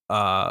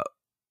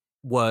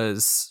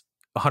was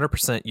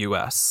 100%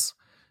 US.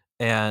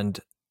 And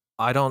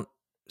I'll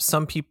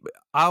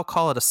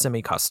call it a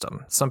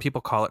semi-custom. Some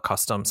people call it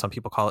custom. Some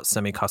people call it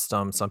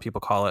semi-custom. Some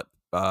people call it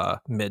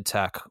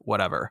mid-tech,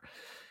 whatever.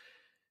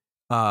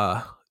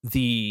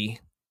 The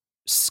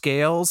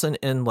scales and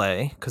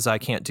inlay, because I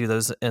can't do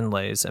those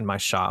inlays in my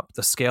shop.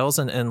 The scales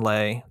and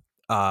inlay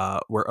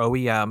were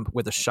OEM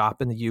with a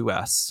shop in the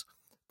US.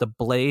 The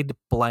blade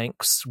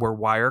blanks were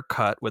wire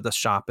cut with a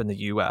shop in the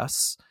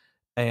US,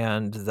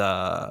 and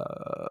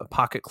the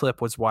pocket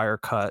clip was wire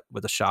cut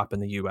with a shop in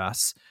the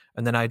US.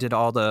 And then I did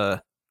all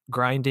the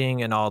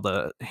grinding and all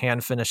the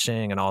hand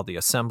finishing and all the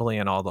assembly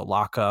and all the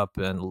lockup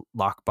and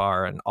lock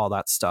bar and all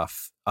that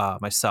stuff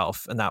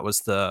myself. And that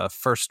was the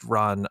first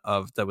run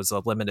that was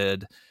a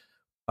limited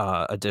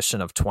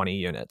edition of 20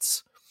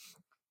 units.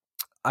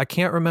 I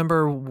can't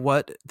remember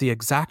what the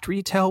exact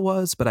retail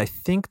was, but I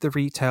think the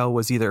retail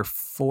was either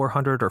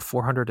 400 or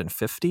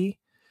 450.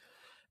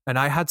 And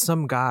I had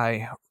some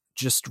guy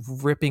just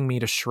ripping me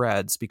to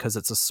shreds because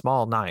it's a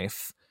small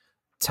knife,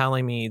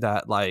 telling me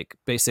that like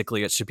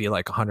basically it should be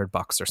like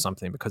 $100 or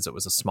something because it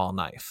was a small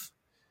knife.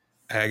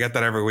 I get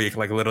that every week.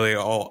 Like literally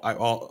out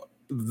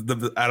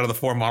of the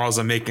 4 models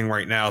I'm making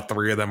right now,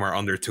 3 of them are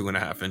under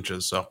 2.5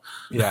 inches. So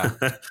yeah.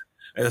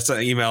 It's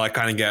an email I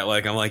kind of get.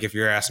 Like, I'm like, if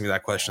you're asking me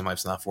that question,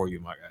 life's not for you,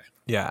 my guy.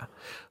 Yeah.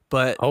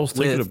 But I was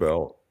thinking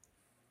about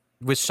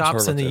with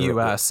shops in the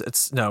US,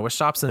 it's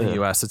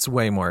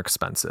way more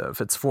expensive.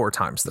 It's 4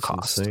 times the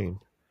cost. Insane.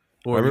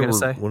 What were you going to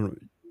say?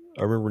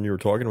 I remember when you were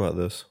talking about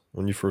this,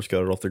 when you first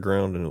got it off the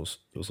ground, and it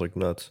was like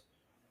nuts.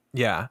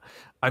 Yeah.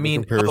 I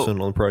mean,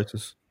 comparison on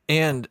prices.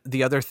 And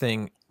the other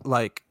thing,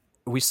 like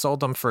we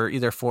sold them for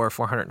either 4 or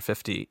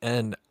 450.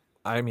 And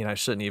I mean, I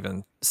shouldn't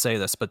even say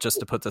this, but just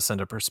to put this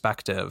into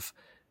perspective,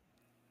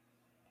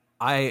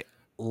 I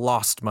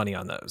lost money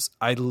on those.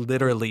 I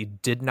literally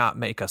did not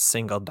make a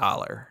single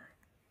dollar.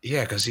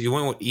 Yeah, because he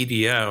went with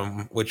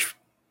EDM, which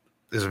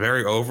is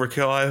very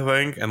overkill, I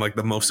think, and like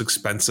the most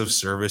expensive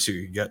service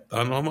you could get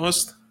done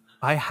almost.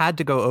 I had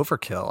to go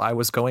overkill. I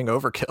was going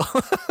overkill.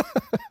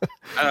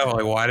 I don't know,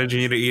 like, why did you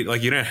need to eat?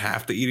 Like, you didn't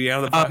have to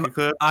EDM the pocket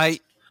clips.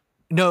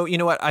 No, you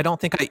know what? I don't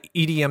think I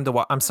EDM'd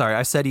I'm sorry,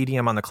 I said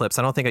EDM on the clips.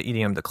 I don't think I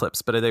EDM'd the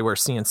clips, but they were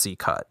CNC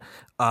cut.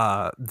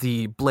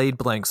 The blade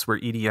blanks were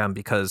EDM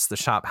because the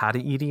shop had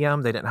an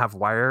EDM. They didn't have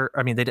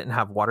they didn't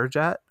have water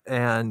jet,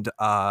 and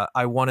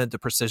I wanted the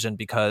precision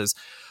because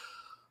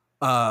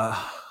I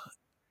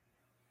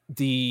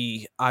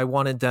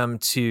wanted them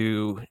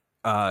to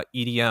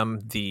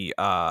EDM the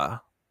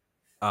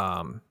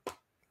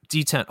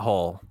detent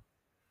hole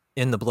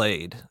in the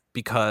blade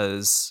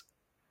because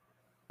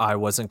I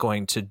wasn't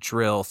going to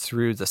drill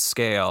through the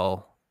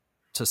scale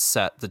to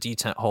set the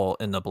detent hole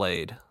in the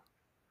blade.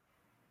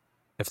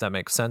 If that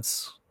makes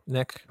sense,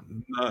 Nick?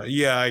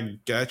 Yeah, I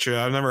gotcha.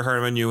 I've never heard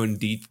of anyone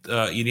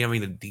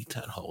EDMing the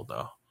detent hole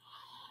though.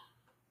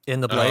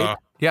 In the blade?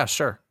 Yeah,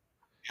 sure.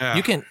 Yeah.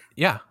 You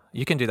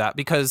can do that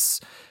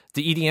because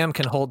the EDM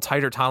can hold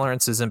tighter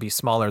tolerances and be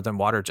smaller than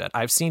water jet.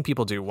 I've seen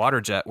people do water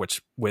jet,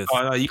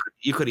 no,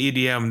 you could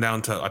EDM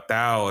down to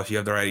 1,000 if you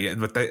have the right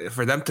EDM. But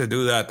for them to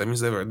do that means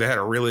they had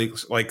a really,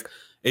 like,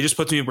 it just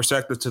puts me in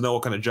perspective to know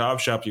what kind of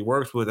job shop you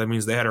worked with. That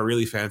means they had a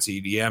really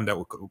fancy EDM that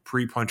would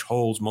pre-punch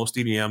holes. Most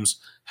EDMs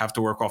have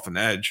to work off an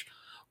edge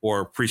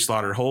or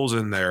pre-slotted holes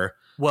in there.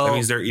 Well, that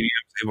means their EDM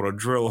is able to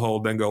drill a hole,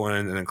 then go in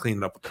and then clean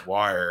it up with the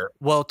wire.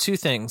 Well, two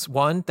things.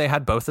 One, they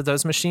had both of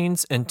those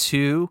machines, and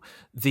two,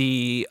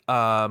 the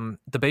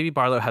Baby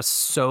Barlow has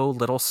so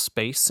little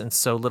space and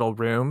so little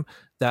room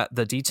that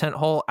the detent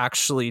hole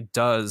actually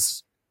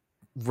does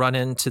run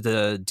into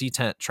the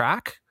detent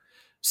track.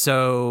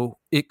 So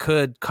it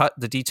could cut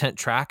the detent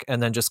track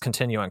and then just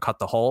continue and cut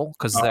the hole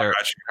because they're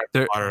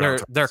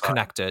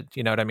connected.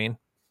 You know what I mean?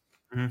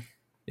 Mm-hmm.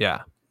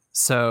 Yeah.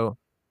 So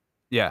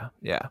yeah.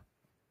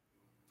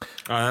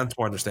 That's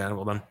more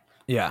understandable then.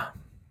 Yeah.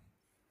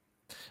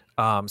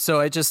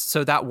 So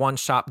that one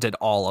shop did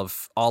all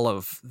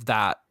of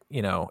that.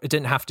 You know, it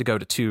didn't have to go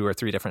to 2 or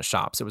 3 different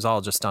shops. It was all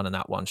just done in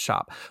that one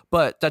shop.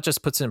 But that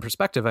just puts it in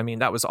perspective. I mean,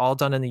 that was all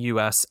done in the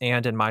US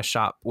and in my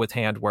shop with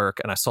handwork,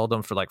 and I sold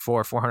them for like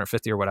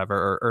 $450 or whatever,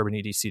 or Urban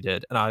EDC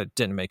did, and I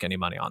didn't make any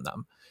money on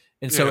them.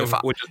 And so,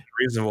 which is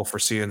reasonable for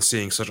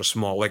CNCing such a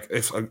small, like,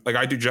 if like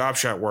I do job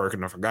shop work,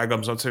 and if a guy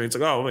comes up to me, it's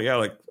like, oh yeah,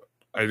 like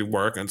I do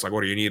work, and it's like,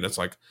 what do you need? It's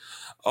like,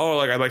 oh,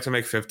 like I'd like to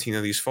make 15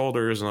 of these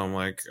folders, and I'm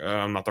like,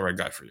 I'm not the right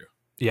guy for you.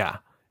 Yeah.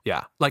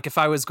 Like if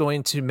I was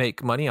going to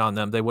make money on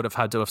them, they would have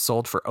had to have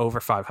sold for over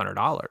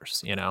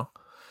 $500, you know?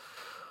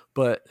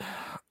 But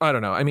I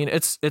don't know. I mean,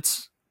 it's,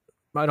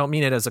 I don't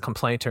mean it as a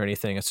complaint or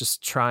anything. It's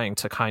just trying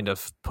to kind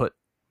of put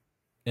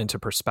into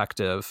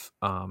perspective,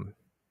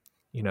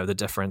 the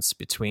difference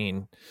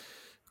between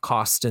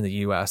cost in the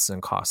US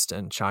and cost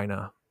in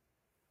China.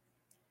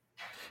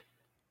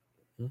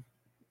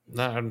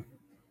 No,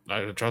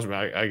 trust me,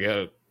 I get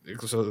it.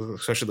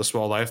 Especially the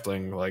small knife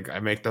thing. Like I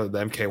make the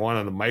MK1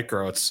 and the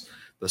micro, it's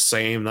the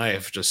same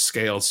knife, just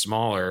scaled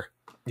smaller.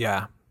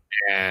 Yeah.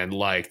 And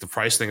like the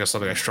price thing is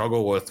something I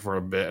struggle with for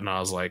a bit. And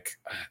I was like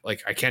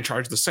I can't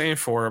charge the same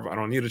for it, but I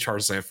don't need to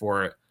charge the same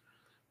for it.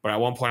 But at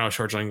one point I was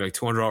charging like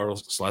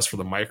 $200 less for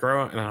the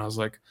micro. And I was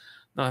like,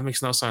 no, that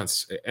makes no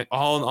sense.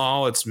 All in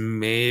all, it's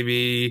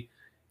maybe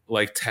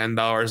like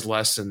 $10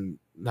 less, and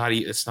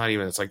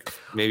it's like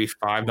maybe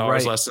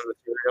 $5 less in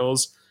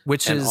materials.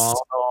 Which is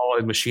all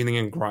in machining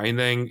and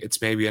grinding,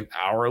 it's maybe an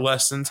hour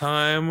less in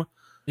time.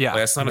 Yeah,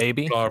 that's not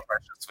maybe a $1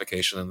 price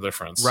justification in the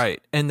difference,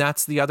 right? And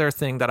that's the other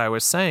thing that I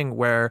was saying,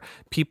 where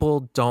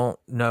people don't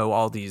know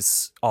all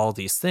these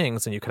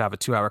things, and you could have a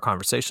 2-hour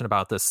conversation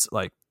about this,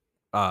 like,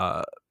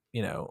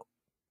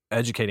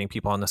 educating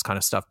people on this kind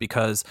of stuff,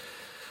 because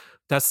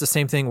that's the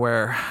same thing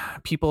where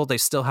people, they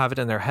still have it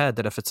in their head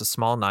that if it's a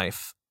small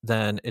knife,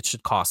 then it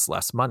should cost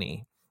less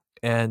money.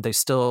 And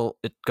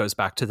it goes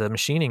back to the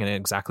machining and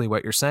exactly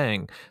what you're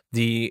saying.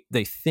 They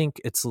think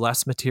it's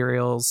less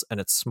materials and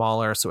it's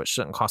smaller, so it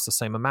shouldn't cost the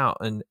same amount.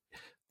 And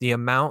the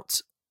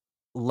amount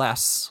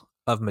less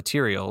of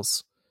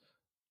materials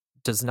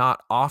does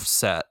not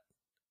offset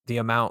the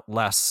amount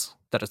less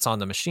that it's on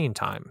the machine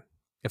time,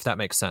 if that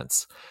makes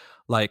sense.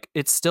 Like,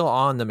 it's still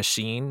on the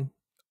machine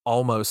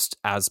almost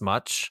as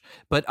much,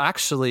 but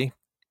actually,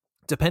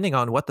 depending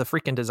on what the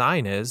freaking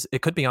design is,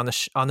 it could be on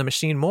the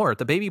machine more.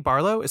 The Baby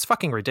Barlow is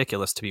fucking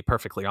ridiculous, to be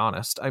perfectly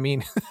honest. I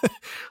mean,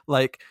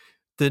 like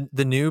the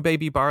new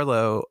Baby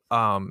Barlow,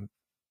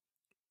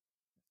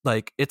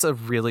 like, it's a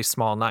really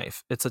small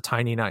knife. It's a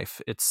tiny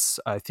knife.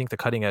 I think the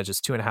cutting edge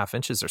is 2.5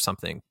 inches or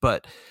something,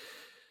 but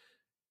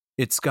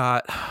it's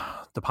got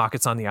the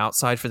pockets on the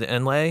outside for the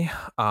inlay.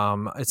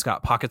 It's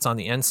got pockets on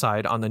the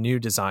inside on the new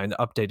design, the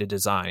updated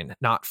design,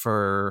 not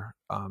for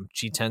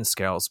G10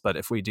 scales, but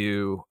if we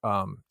do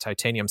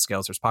titanium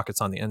scales, there's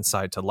pockets on the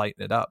inside to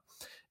lighten it up.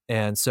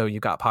 And so you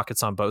got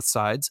pockets on both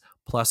sides,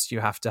 plus you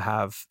have to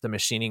have the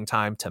machining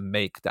time to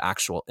make the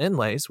actual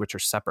inlays, which are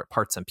separate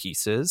parts and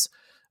pieces.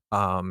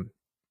 And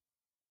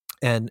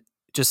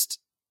just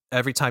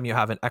every time you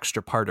have an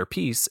extra part or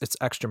piece, it's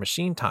extra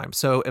machine time.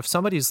 So if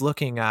somebody's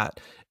looking at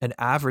an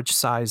average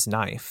size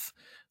knife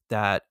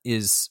that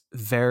is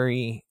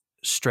very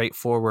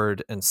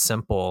straightforward and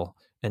simple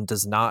and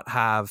does not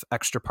have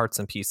extra parts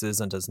and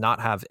pieces and does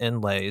not have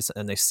inlays,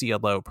 and they see a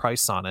low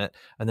price on it,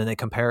 and then they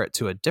compare it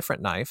to a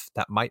different knife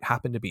that might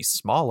happen to be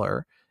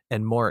smaller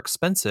and more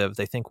expensive,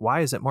 they think, why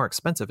is it more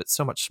expensive? It's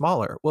so much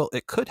smaller. Well,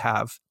 it could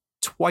have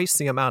twice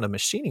the amount of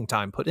machining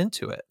time put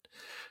into it.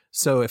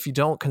 So if you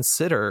don't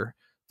consider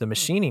the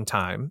machining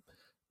time,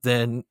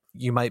 then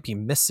you might be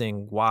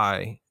missing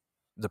why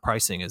the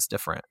pricing is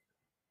different.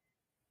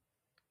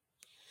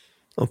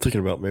 I'm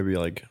thinking about maybe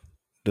like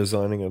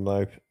designing a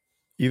knife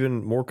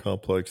even more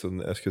complex than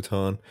the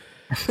Eschaton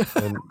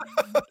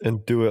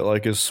and do it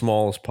like as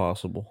small as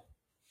possible.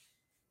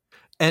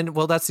 And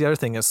well, that's the other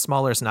thing, is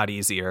smaller is not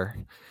easier.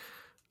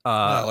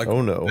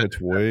 Oh no,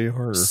 it's way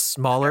harder.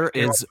 Smaller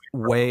is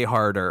way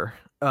harder.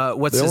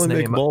 What's they his only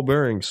name? make ball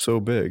bearings so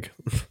big.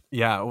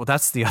 Yeah, well,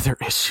 that's the other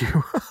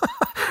issue.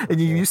 And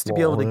you used to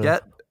be able to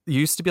get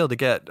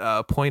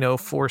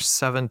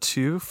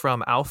 0.0472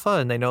 from Alpha,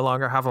 and they no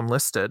longer have them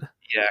listed.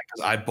 Yeah,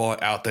 because I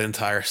bought out the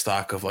entire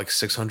stock of like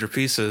 600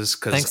 pieces.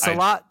 Thanks a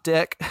lot,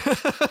 Dick.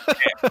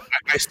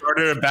 I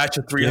started a batch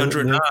of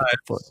 300 knives,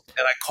 and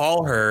I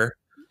call her,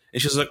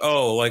 and she's like,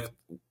 "Oh, like,"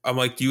 I'm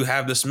like, "Do you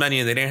have this many?"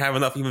 And they didn't have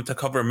enough even to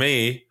cover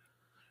me.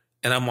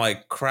 And I'm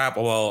like, "Crap."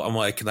 Well, I'm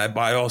like, "Can I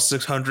buy all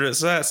 600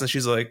 sets?" And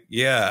she's like,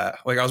 "Yeah."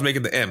 Like I was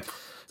making the imp,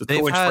 the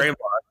 2-inch frame line, and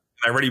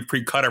I already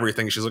pre-cut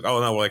everything. She's like, "Oh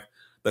no, like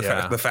the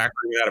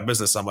factory went out of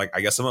business." I'm like,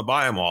 "I guess I'm gonna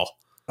buy them all."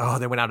 Oh,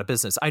 they went out of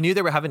business. I knew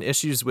they were having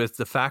issues with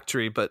the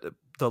factory, but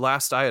the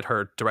last I had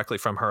heard directly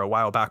from her a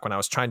while back when I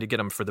was trying to get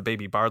them for the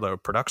Baby Barlow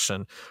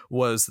production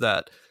was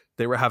that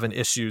they were having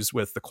issues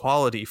with the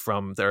quality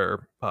from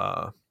their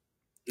No,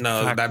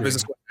 factory. that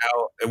business went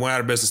out. It went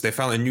out of business. They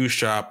found a new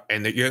shop,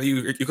 and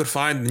you could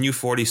find the new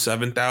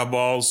 47 thou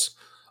balls,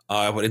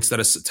 but instead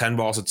of 10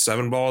 balls, it's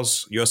 7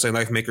 balls. USA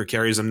Knife Maker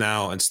carries them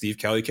now, and Steve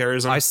Kelly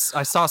carries them. I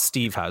saw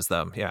Steve has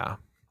them, yeah.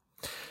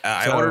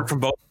 I ordered from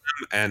both of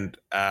them, and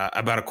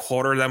about a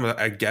quarter of them,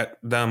 I get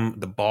them.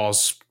 The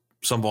balls,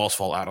 some balls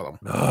fall out of them.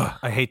 Ugh,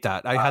 I hate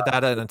that. I had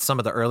that in some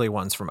of the early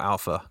ones from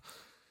Alpha.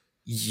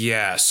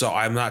 Yeah, so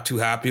I'm not too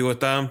happy with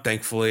them.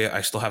 Thankfully,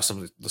 I still have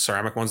some of the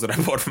ceramic ones that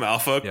I bought from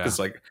Alpha because,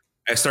 like,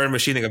 I started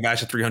machining a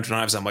batch of 300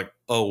 knives. I'm like,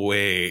 oh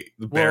wait,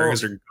 the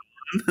bearings are gone.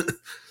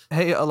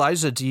 Hey,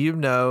 Elijah, do you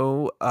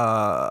know?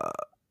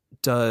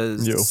 Do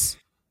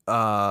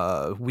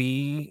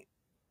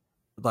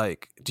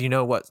you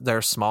know what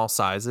their small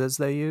sizes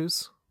they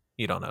use?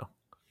 You don't know.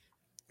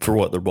 For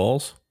what, their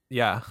balls?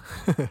 Yeah.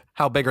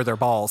 How big are their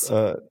balls?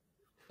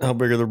 How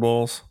big are their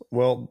balls?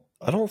 Well,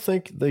 I don't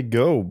think they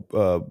go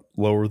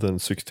lower than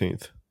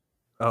 16th.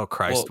 Oh,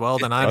 Christ. Well,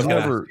 then it's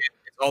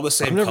all the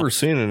same. I've never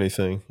seen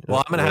anything. Well,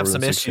 I'm going to have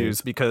some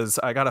issues because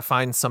I got to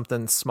find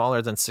something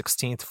smaller than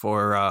 16th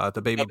for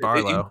the Baby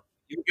Barlow.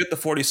 You get the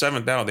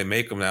 47 down. They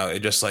make them now. It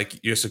just like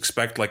you just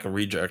expect like a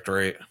reject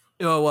rate.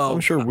 Oh, well, I'm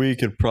sure we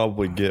could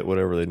probably get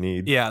whatever they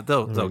need. Yeah,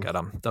 they'll get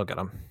them. They'll get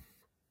them.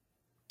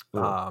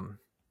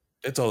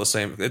 It's all the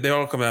same. They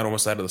all come out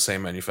almost out of the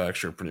same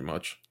manufacturer, pretty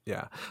much.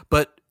 Yeah,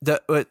 but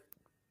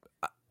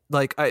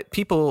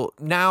people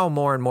now,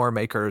 more and more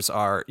makers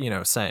are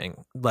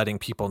letting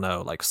people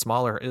know like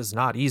smaller is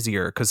not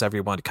easier because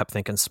everyone kept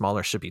thinking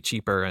smaller should be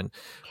cheaper, and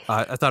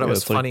I thought it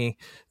was funny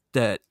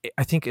that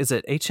I think is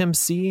it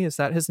HMC, is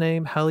that his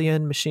name,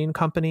 Hellion Machine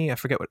Company? I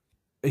forget what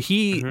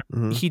he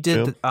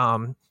did.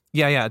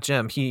 Jim?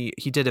 Jim.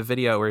 He did a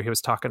video where he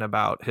was talking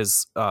about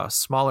his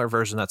smaller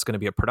version that's going to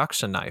be a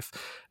production knife,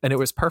 and it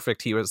was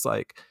perfect. He was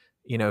like,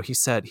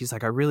 he's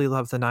like, I really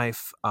love the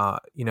knife. I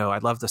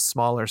love the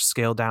smaller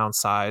scale down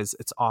size.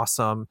 It's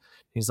awesome.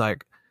 He's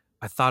like,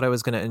 I thought I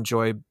was going to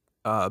enjoy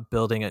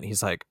building it.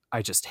 He's like,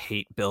 I just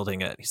hate building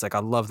it. He's like, I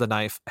love the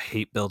knife. I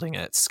hate building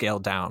it.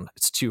 Scaled down.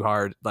 It's too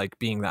hard, like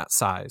being that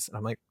size. And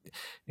I'm like,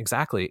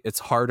 exactly. It's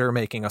harder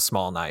making a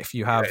small knife.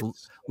 You have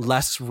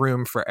less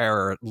room for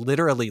error,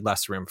 literally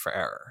less room for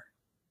error.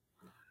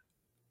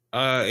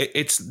 I'll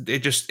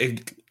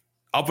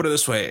put it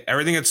this way.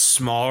 Everything gets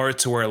smaller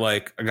to where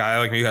like a guy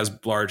like me who has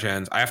large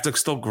hands, I have to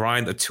still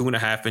grind a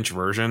 2.5-inch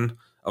version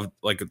of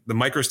like the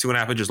micro's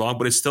 2.5 inches long,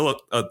 but it's still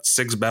a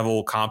 6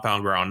 bevel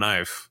compound ground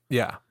knife.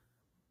 Yeah.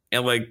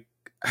 And like,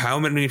 how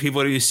many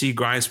people do you see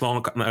grind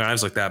small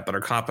knives like that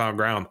are compound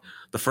ground?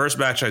 The first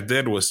batch I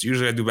did was,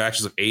 usually I do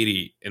batches of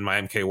 80 in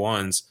my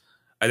MK1s.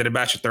 I did a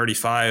batch of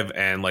 35,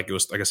 and like it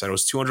was, like I said, it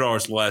was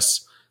 $200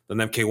 less than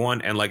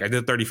MK1. And like I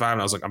did 35,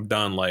 and I was like, I'm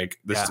done. Like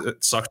this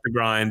it sucks to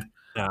grind.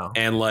 No.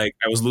 And like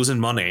I was losing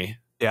money.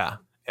 Yeah.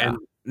 And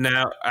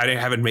now I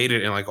haven't made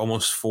it in like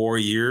almost 4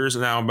 years.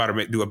 And now I'm about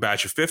to do a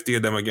batch of 50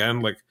 of them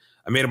again. Like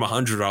I made them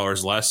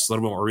 $100 less, a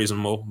little bit more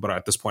reasonable. But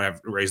at this point, I've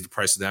raised the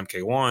price of the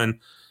MK1.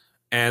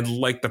 And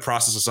like the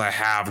processes I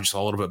have are just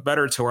a little bit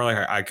better to where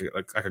like I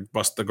could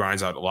bust the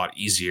grinds out a lot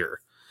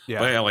easier. Yeah.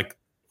 But yeah, like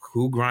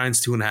who grinds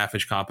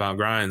 2.5-inch compound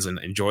grinds and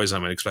enjoys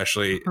them? And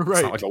especially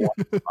it's not like a lot.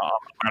 I'm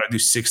going to do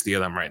 60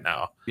 of them right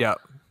now. Yeah.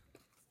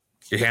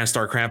 your hands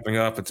start cramping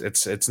up.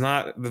 It's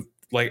not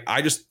like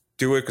I just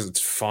do it because it's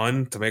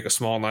fun to make a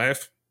small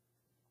knife.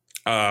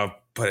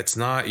 But it's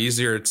not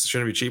easier. It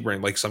shouldn't be cheaper.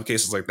 In like some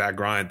cases like that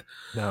grind,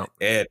 No.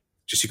 it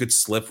just, you could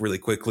slip really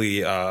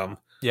quickly. The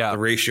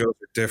ratios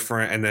are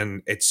different, and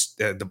then it's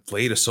the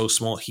blade is so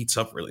small, it heats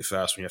up really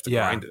fast when you have to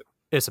grind it.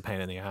 It's a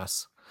pain in the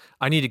ass.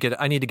 I need to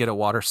get a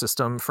water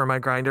system for my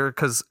grinder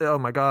because, oh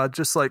my god,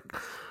 just like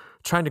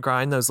trying to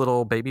grind those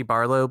little baby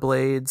Barlow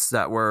blades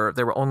they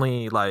were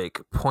only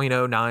like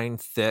 0.09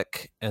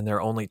 thick and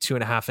they're only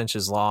 2.5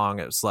 inches long.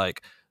 It was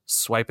like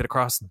swipe it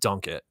across,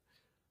 dunk it.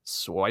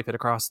 Swipe it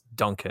across,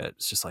 dunk it.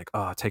 It's just like,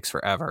 oh, it takes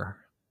forever.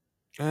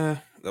 Well,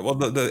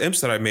 the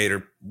imps that I made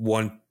are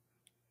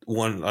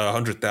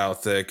 1/100 thou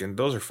thick, and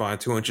those are fine.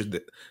 2 inches.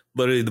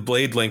 Literally, the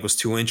blade length was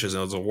 2 inches,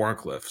 and it was a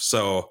Warncliffe,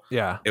 so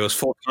yeah, it was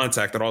full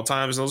contact at all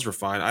times. And those were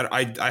fine.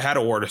 I had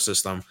a water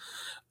system.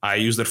 I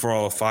used it for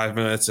all of 5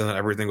 minutes, and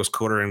everything was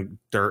coated in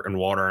dirt and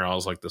water, and I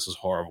was like, "This is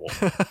horrible."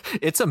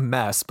 It's a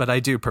mess, but I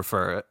do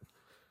prefer it.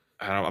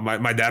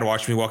 My dad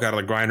watched me walk out of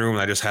the grind room,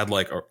 and I just had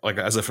like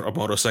as if a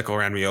motorcycle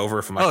ran me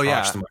over from my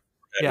crotch to my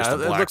head.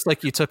 It looks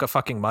like you took a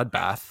fucking mud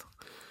bath.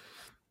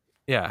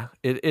 Yeah,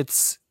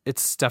 it's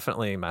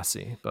definitely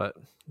messy, but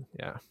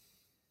yeah.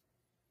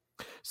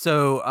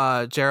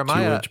 So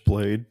Jeremiah, 2-inch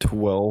blade,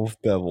 12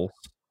 bevels.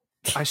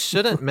 I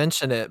shouldn't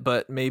mention it,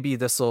 but maybe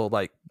this will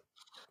like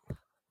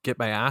get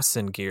my ass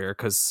in gear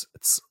because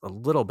it's a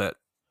little bit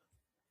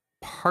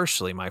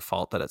partially my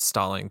fault that it's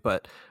stalling,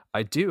 but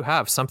I do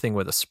have something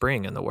with a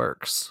spring in the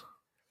works.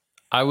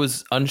 I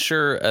was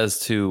unsure as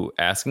to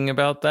asking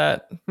about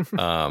that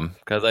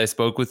because I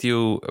spoke with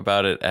you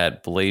about it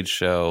at Blade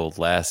Show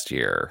last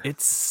year.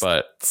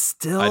 But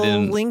still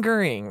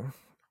lingering.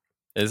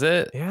 Is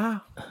it? Yeah.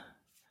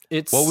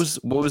 It's what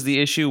was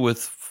the issue with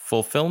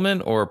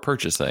fulfillment or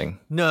purchasing?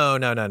 No.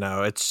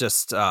 It's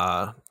just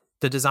the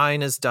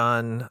design is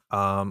done.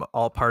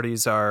 All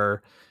parties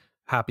are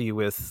happy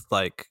with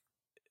like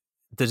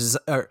the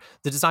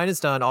design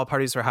is done. All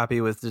parties are happy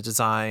with the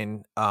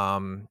design.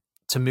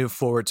 To move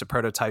forward to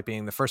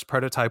prototyping, the first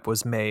prototype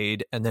was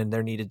made, and then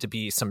there needed to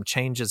be some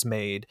changes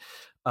made.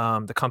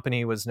 The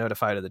company was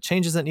notified of the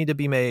changes that need to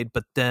be made,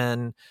 but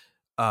then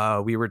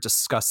we were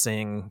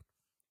discussing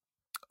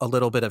a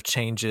little bit of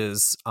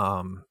changes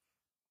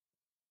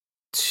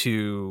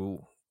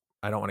to,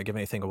 I don't want to give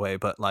anything away,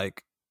 but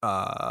like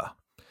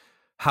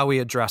how we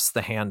address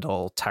the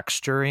handle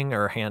texturing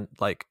or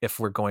if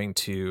we're going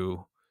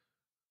to,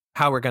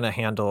 how we're going to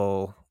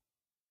handle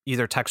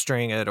either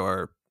texturing it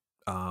or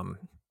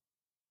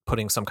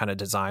putting some kind of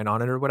design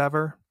on it or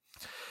whatever.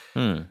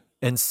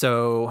 And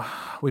so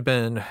we've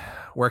been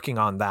working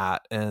on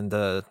that, and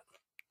the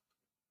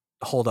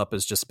holdup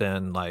has just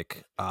been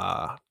like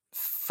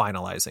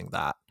finalizing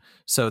that.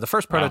 So the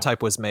first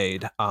prototype was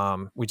made.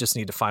 We just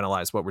need to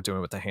finalize what we're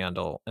doing with the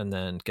handle and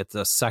then get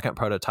the second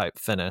prototype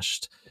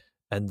finished.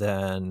 And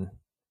then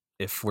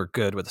if we're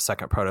good with the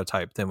second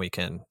prototype, then we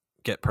can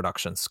get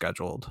production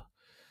scheduled.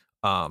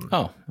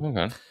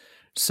 Okay.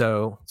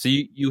 So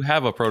you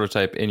have a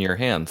prototype in your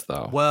hands,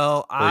 though.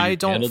 Well, I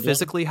don't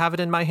physically have it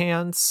in my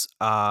hands.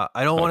 I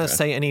don't want to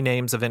say any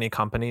names of any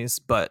companies,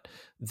 but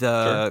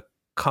the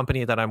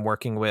company that I'm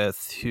working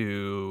with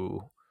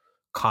who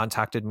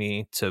contacted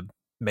me to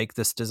make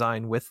this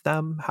design with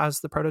them has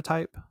the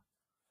prototype.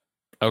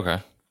 Okay.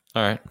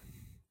 All right.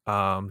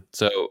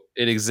 So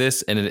it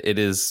exists, and it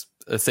is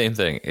the same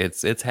thing.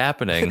 It's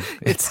happening.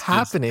 It's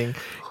happening.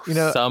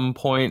 Some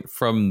point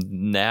from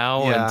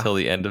now until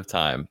the end of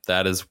time.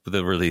 That is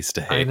the release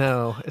date. I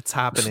know it's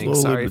happening.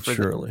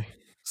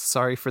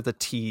 Sorry for the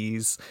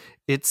tease.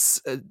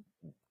 It's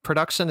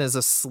production is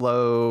a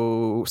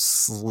slow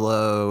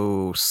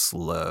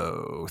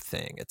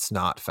thing. It's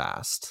not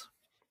fast.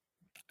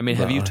 I mean,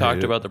 have you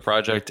talked about the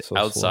project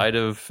outside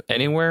of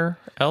anywhere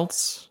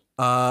else?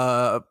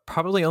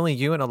 Probably only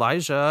you and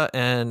Elijah,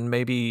 and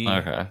maybe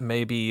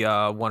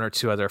one or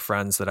two other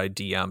friends that I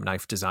DM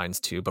knife designs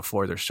to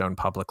before they're shown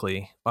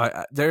publicly.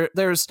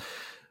 There's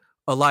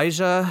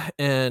Elijah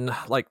and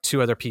like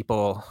two other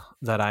people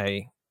that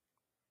I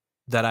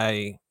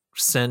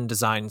send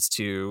designs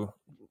to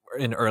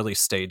in early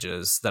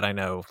stages that I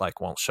know like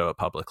won't show it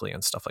publicly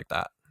and stuff like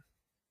that.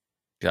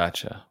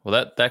 Gotcha.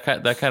 Well, that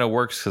kind of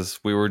works because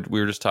we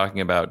were just talking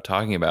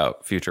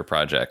about future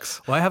projects.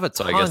 Well, I have a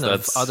ton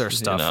of other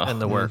stuff in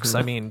the works.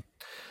 I mean,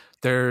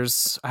 I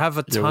have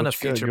a ton of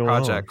future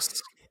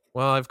projects.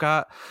 Well, I've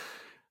got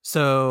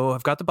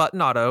the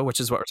button auto, which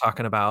is what we're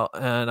talking about,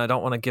 and I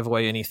don't want to give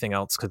away anything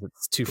else because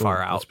it's too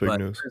far out. But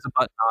news. There's a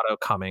button auto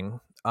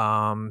coming.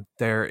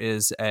 There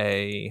is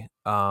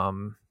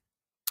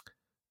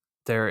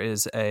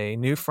a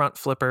new front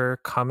flipper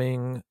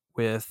coming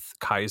with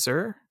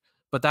Kaiser.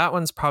 But that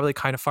one's probably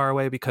kind of far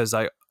away because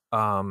I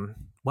don't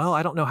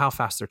know how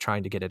fast they're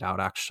trying to get it out,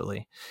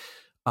 actually.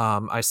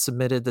 I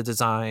submitted the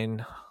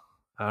design,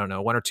 I don't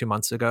know, 1 or 2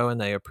 months ago,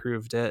 and they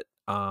approved it.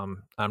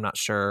 I'm not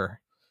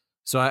sure.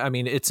 So, I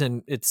mean, it's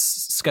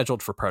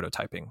scheduled for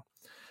prototyping.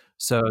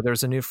 So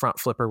there's a new front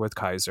flipper with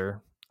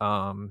Kaiser.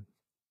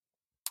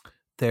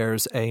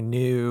 There's a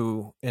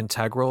new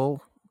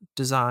integral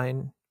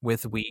design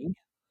with We,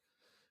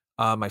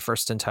 my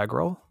first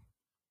integral.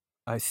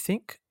 I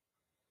think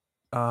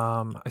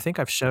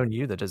I've shown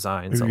you the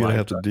designs. You're gonna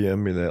Elijah. have to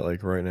DM me that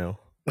like right now.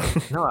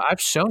 No,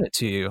 I've shown it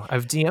to you.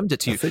 I've DM'd it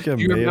to you. I think I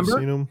Do you may have remember?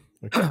 seen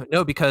them.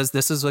 No, because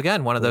this is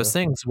again one of those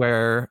things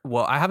where,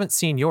 well, I haven't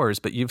seen yours,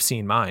 but you've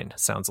seen mine.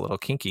 Sounds a little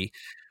kinky.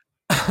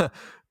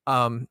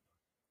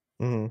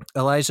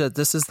 Elijah,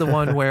 this is the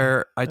one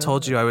where I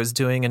told you I was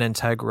doing an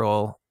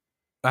integral.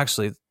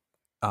 Actually,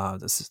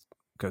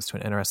 goes to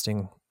an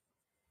interesting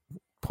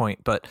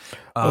point, but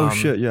oh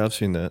shit, yeah, I've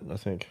seen that. I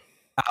think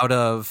out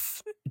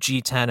of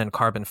G10 and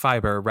carbon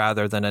fiber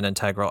rather than an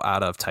integral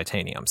out of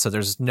titanium. So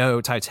there's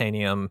no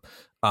titanium.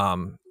 I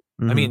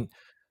mean,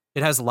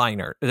 it has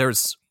liner.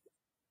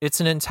 It's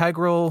an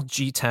integral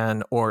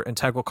G10 or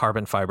integral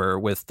carbon fiber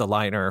with the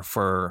liner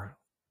for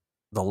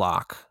the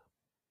lock,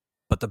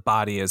 but the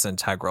body is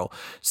integral.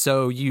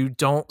 So you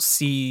don't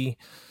see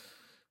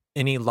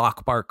any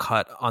lock bar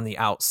cut on the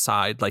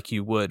outside like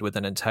you would with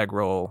an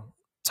integral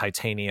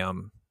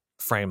titanium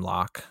frame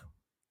lock.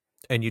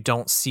 And you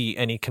don't see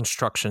any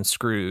construction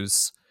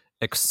screws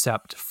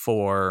except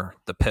for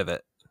the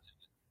pivot.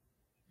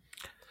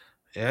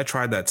 Yeah, I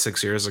tried that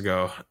 6 years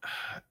ago.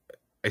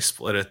 I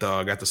split it though.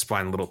 I got the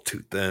spine a little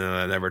too thin, and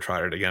I never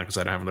tried it again because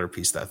I didn't have another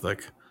piece that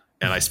thick.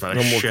 And I spent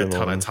a shit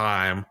ton of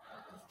time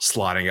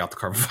slotting out the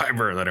carbon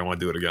fiber, and I didn't want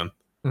to do it again.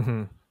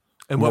 Mm-hmm.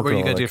 And what were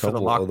you going to do for the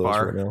lock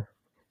bar? Right,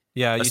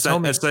 yeah, you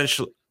told me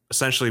essentially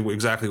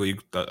exactly what you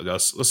the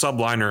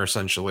subliner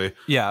essentially.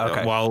 Yeah,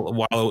 okay.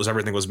 While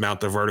everything was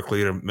mounted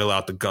vertically to mill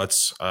out the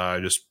guts,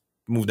 just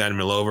move that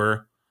mill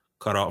over,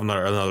 cut off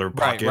another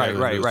pocket.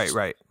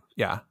 Right.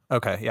 Yeah.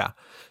 Okay. Yeah.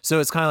 So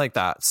it's kind of like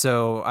that.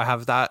 So I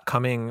have that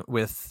coming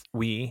with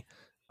We,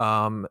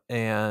 and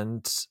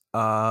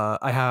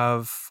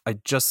I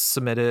just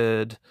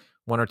submitted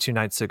 1 or 2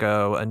 nights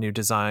ago a new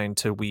design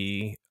to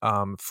We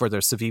for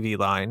their Civivi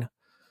line.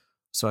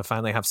 So I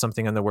finally have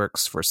something in the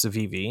works for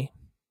Civivi.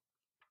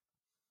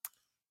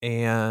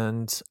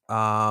 And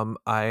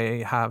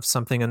I have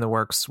something in the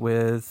works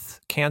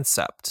with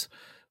Concept,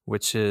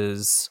 which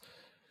is,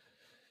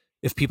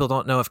 if people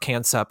don't know of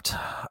Concept,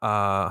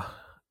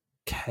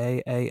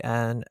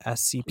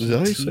 Kancept. Is that how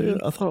you say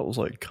it? I thought it was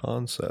like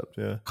Concept.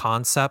 Yeah,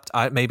 Concept.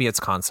 Maybe it's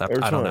Concept.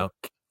 I don't know,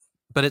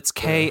 but it's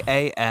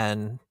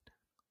Kanspet.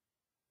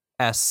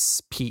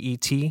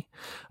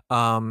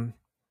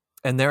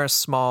 And they're a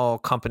small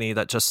company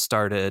that just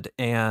started,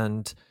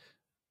 and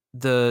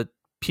the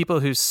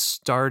people who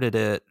started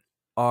it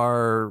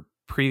are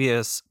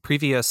previous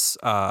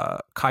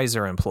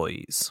Kaiser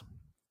employees.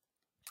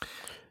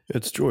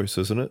 It's Joyce,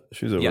 isn't it?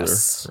 She's over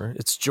there, right?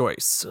 It's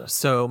Joyce.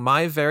 So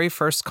my very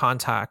first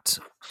contact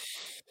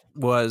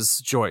was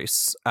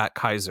Joyce at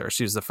Kaiser.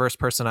 She was the first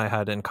person I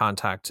had in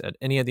contact at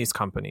any of these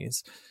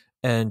companies.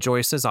 And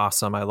Joyce is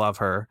awesome. I love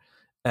her.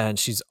 And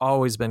she's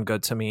always been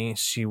good to me.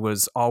 She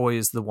was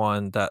always the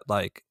one that,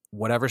 like,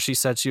 whatever she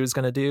said she was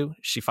going to do,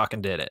 she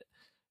fucking did it.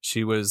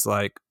 She was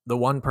like the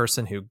one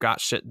person who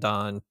got shit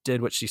done,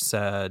 did what she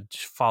said,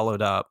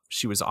 followed up.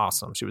 She was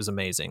awesome. She was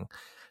amazing.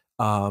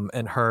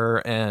 And her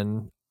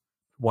and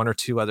 1 or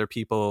 2 other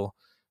people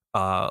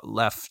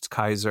left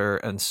Kaiser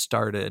and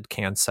started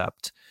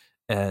Concept.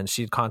 And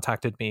she'd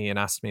contacted me and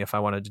asked me if I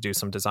wanted to do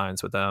some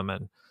designs with them,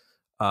 and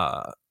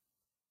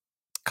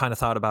kind of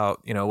thought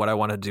about, what I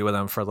wanted to do with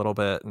them for a little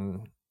bit.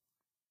 And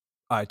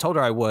I told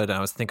her I would, and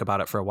I was thinking about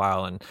it for a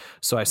while. And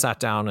so I sat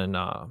down and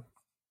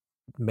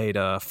made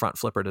a front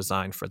flipper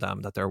design for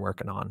them that they're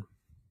working on.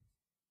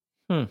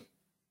 Wow,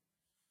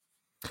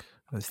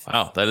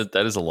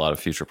 that is a lot of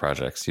future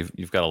projects.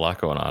 You've got a lot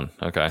going on.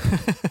 Okay.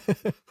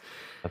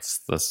 that's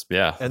a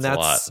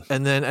lot.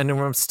 And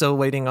I'm still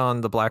waiting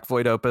on the Black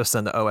Void Opus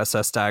and the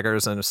OSS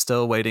daggers, and I'm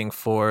still waiting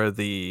for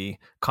the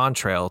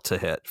Contrail to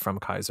hit from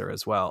Kaiser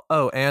as well.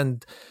 Oh,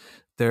 and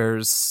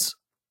there's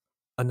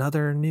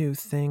another new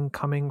thing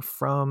coming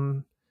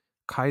from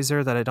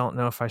Kaiser that I don't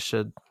know if I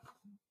should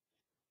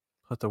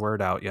put the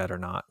word out yet or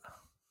not.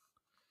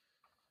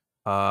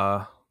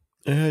 Yeah,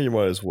 you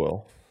might as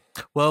well.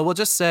 Well, we'll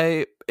just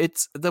say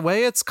it's the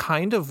way it's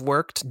kind of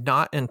worked,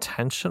 not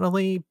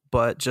intentionally,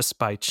 but just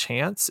by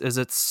chance, is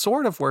it's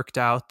sort of worked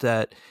out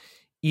that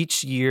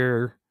each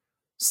year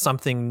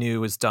something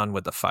new is done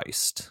with the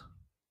Feist.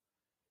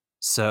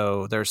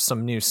 So there's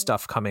some new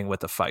stuff coming with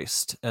the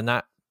Feist, and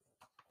that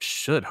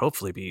should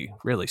hopefully be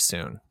really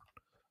soon.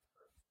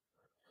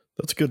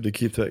 That's good to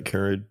keep that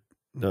carried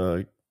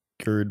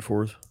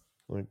forth.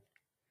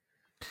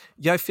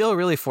 Yeah, I feel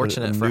really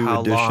fortunate for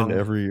how long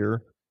every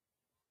year.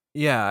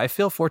 Yeah, I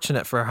feel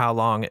fortunate for how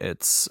long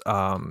it's,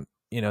 the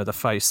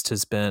Feist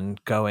has been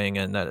going,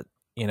 and that,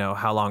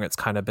 how long it's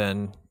kind of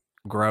been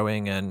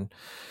growing, and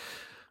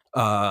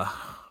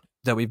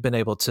that we've been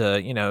able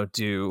to,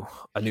 do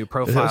a new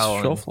profile. It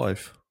has shelf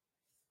life.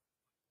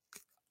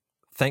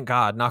 Thank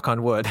God, knock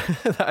on wood.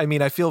 I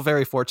mean, I feel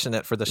very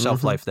fortunate for the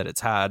shelf life that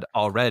it's had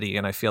already,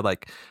 and I feel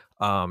like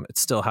it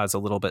still has a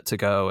little bit to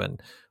go. And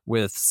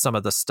with some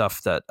of the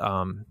stuff that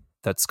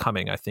that's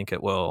coming, I think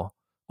it will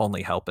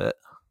only help it.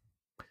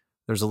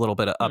 There's a little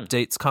bit of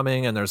updates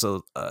coming, and there's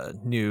a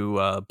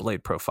new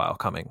Blade profile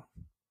coming.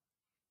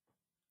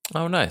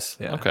 Oh, nice.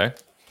 Yeah. Okay.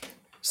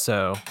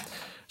 So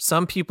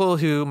some people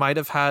who might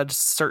have had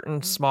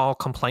certain small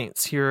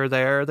complaints here or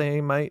there, they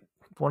might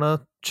want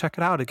to check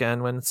it out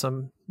again when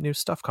some new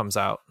stuff comes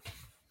out.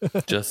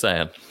 Just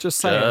saying. Just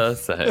saying.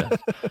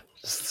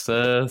 Just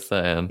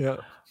saying. Yeah.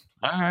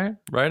 All right.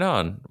 Right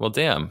on. Well,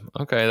 damn.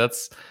 Okay.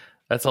 That's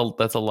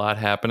a lot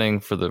happening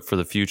for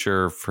the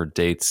future, for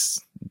dates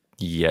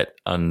yet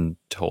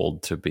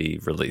untold to be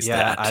released.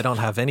 Yeah, I don't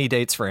have any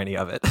dates for any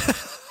of it.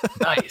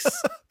 Nice.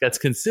 That's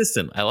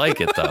consistent. I like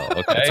it though.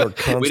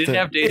 Okay. We didn't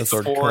have dates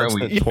before, and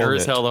we sure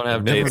as hell don't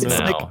have dates It's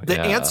now. like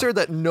the answer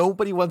that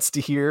nobody wants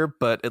to hear,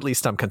 but at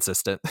least I'm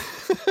consistent.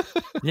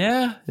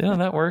 Yeah,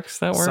 that works.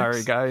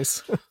 Sorry,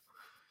 guys.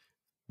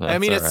 That's I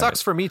mean, it all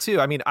sucks for me too.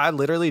 I mean, I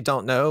literally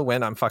don't know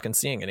when I'm fucking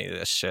seeing any of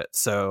this shit.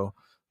 So,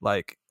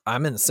 like,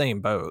 I'm in the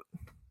same boat.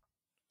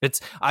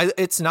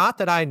 It's not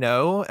that I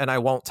know and I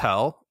won't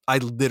tell. I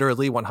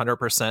literally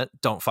 100%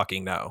 don't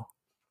fucking know.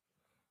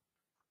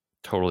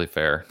 Totally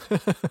fair.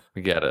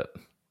 We get it.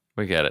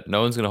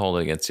 No one's gonna hold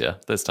it against you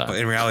this time. But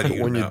in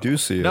reality, When you do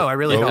see it, No, I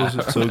really oh, don't. is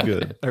it so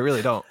good? I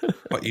really don't.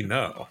 but you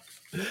know.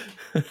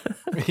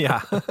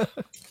 Yeah.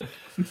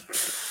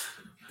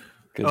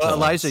 Good Oh, times.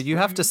 Elijah, you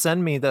have to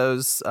send me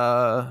those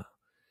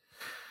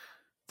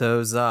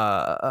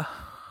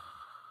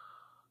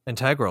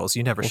integrals.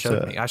 You never What's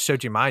showed that? me. I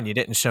showed you mine. You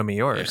didn't show me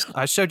yours.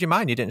 I showed you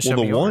mine. You didn't show Well,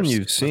 me the yours. one you've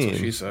That's what she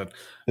seen said.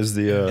 is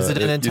the. Is it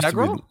an used to be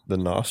integral? the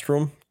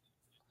nostrum.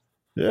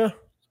 Yeah,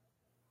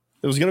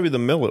 it was going to be the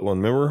millet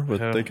one, remember? But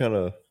Yeah. they kind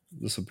of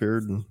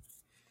disappeared and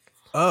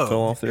Oh,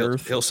 fell off the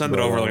earth. He'll send it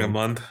But, over like a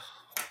month.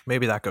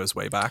 maybe that goes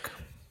way back.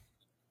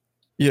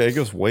 Yeah, it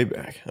goes way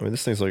back. I mean,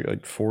 this thing's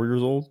like 4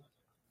 years old.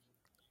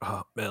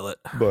 Oh, millet.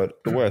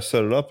 But the way I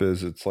set it up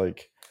is it's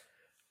like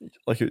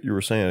you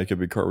were saying, it could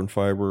be carbon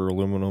fiber,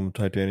 aluminum,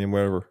 titanium,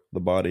 whatever, the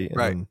body. And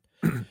Right.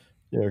 then,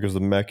 because the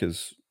mech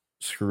is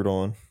screwed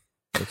on.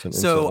 It's an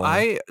So insert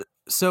line.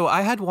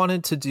 I had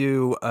wanted to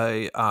do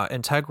a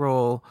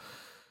integral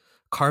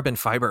carbon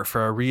fiber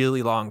for a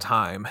really long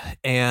time,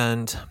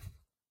 and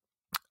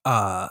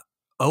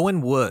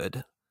Owen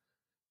Wood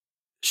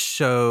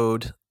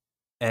showed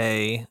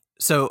back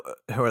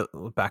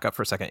up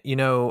for a second.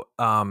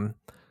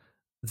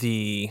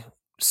 The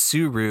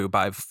Suru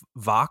by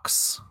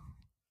Vox.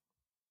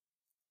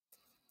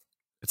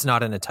 It's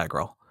not an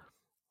integral.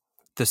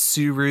 The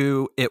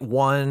Suru, it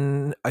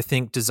won, I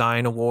think,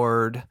 design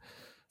award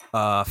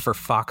for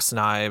Fox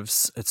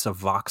knives. It's a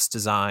Vox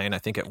design. I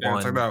think it Yeah,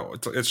 won.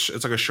 it's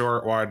like a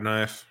short, wide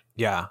knife.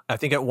 Yeah, I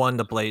think it won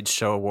the Blade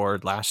Show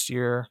Award last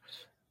year.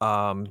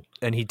 And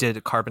he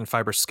did carbon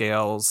fiber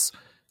scales,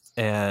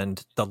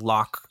 and the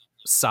lock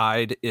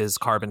side is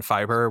carbon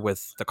fiber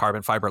with the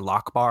carbon fiber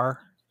lock bar.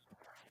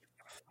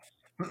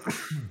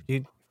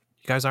 You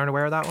guys aren't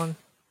aware of that one?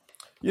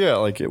 Yeah,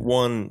 like it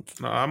won.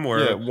 No, I'm Yeah,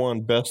 worried. it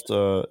won best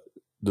the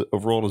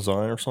overall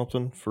design or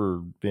something for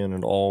being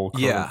an all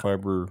carbon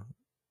fiber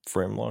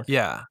frame lock.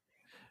 Yeah.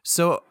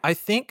 So I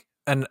think,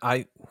 and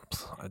I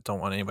don't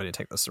want anybody to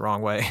take this the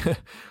wrong way.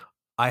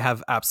 I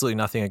have absolutely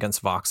nothing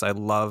against Vox. I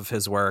love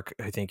his work.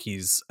 I think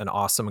he's an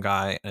awesome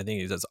guy, and I think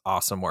he does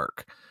awesome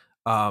work.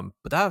 But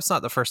that's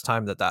not the first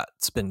time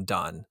that's been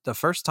done. The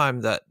first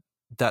time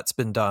that's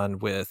been done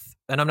with,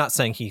 and I'm not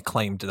saying he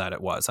claimed that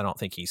it was. I don't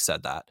think he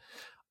said that.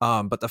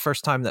 But the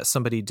first time that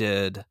somebody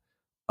did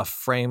a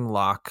frame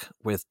lock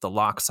with the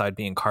lock side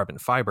being carbon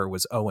fiber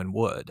was Owen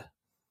Wood.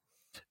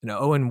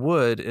 Owen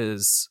Wood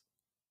is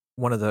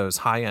one of those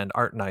high-end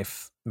art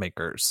knife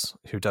makers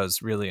who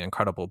does really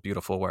incredible,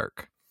 beautiful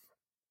work.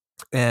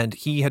 And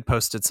he had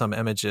posted some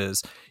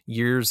images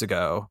years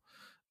ago.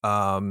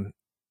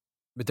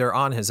 But they're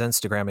on his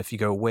Instagram if you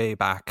go way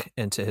back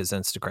into his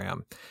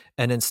Instagram.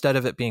 And instead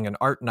of it being an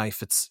art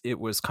knife, it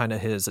was kind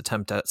of his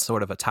attempt at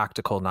sort of a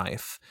tactical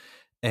knife.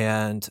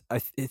 And I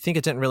think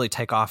it didn't really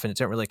take off, and it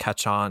didn't really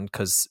catch on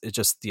because it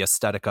just, the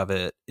aesthetic of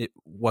it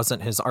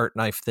wasn't his art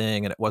knife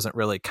thing, and it wasn't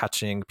really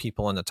catching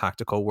people in the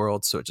tactical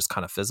world, so it just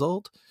kind of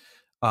fizzled.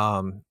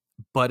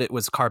 But it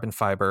was carbon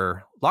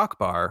fiber lock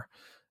bar.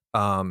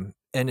 And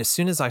as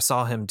soon as I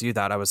saw him do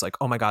that, I was like,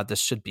 oh my God, this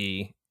should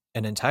be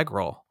an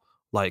integral.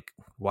 Like,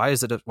 why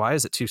is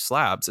it two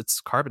slabs?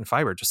 It's carbon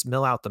fiber. Just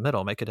mill out the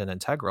middle, make it an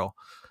integral.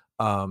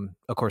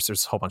 Of course,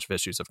 there's a whole bunch of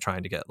issues of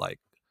trying to get like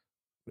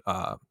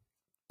the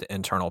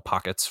internal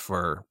pockets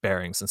for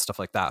bearings and stuff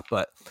like that.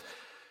 But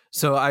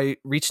so I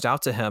reached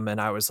out to him,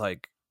 and I was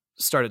like,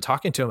 started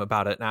talking to him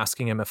about it and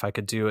asking him if I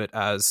could do it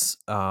as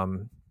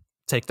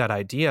take that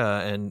idea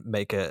and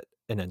make it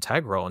an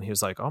integral. And he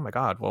was like, oh my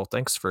God, well,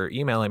 thanks for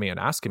emailing me and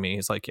asking me.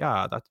 He's like,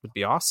 yeah, that would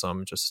be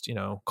awesome. Just,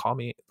 call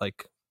me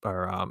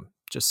or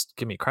just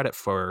give me credit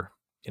for,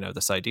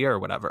 this idea or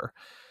whatever.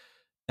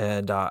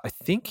 And I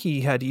think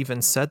he had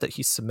even said that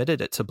he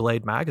submitted it to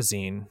Blade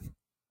magazine,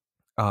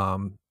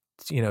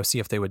 see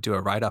if they would do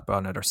a write-up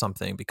on it or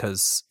something,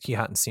 because he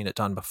hadn't seen it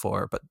done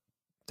before, but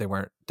they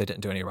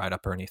didn't do any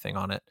write-up or anything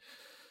on it.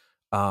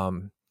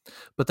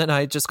 But then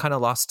I just kind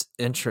of lost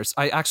interest.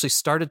 I actually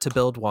started to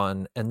build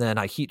one, and then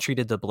I heat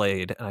treated the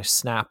blade and I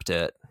snapped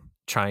it,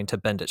 trying to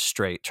bend it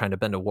straight, trying to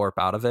bend a warp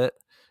out of it.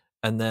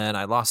 And then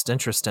I lost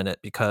interest in it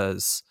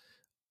because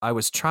I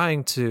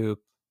wanted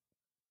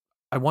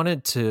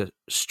to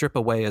strip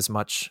away as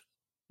much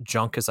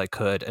junk as I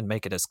could and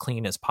make it as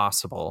clean as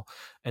possible.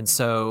 And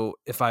so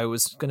if I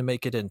was going to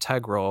make it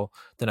integral,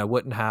 then I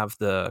wouldn't have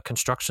the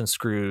construction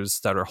screws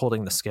that are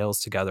holding the scales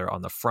together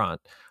on the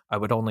front. I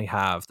would only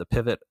have the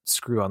pivot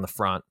screw on the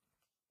front,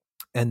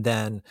 and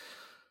then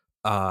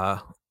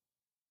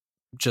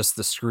just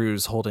the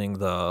screws holding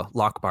the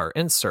lock bar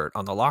insert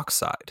on the lock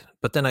side.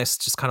 But then I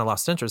just kind of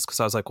lost interest because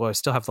I was like, well, I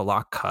still have the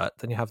lock cut.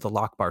 Then you have the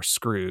lock bar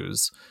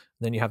screws.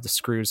 Then you have the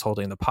screws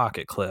holding the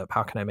pocket clip.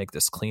 How can I make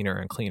this cleaner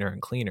and cleaner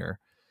and cleaner?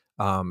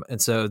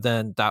 And so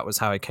then that was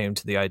how I came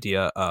to the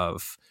idea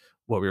of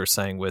what we were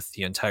saying with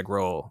the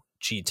integral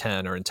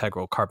G10 or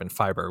integral carbon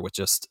fiber with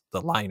just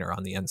the liner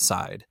on the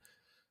inside,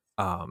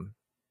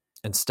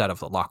 instead of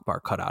the lock bar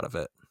cut out of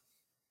it.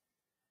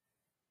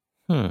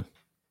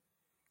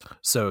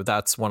 So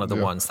that's one of the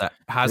ones that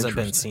hasn't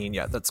been seen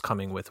yet. That's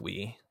coming with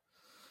Wii.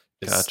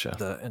 Gotcha.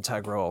 The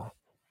integral.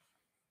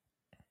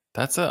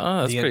 That's the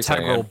pretty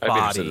integral exciting.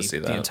 body. To see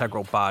that. The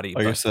integral body.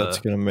 I guess that's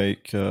going to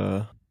make.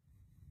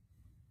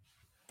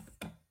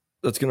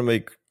 That's going to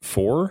make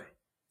 4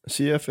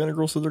 CF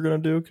integrals that they're going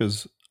to do,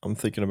 because I'm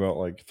thinking about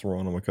like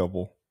throwing them a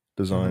couple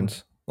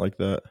designs like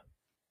that.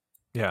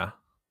 Yeah,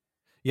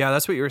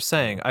 that's what you were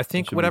saying. I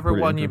think whatever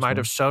one you might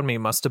have shown me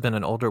must have been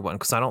an older one,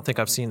 because I don't think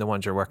I've seen the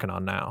ones you're working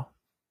on now,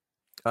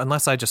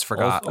 unless I just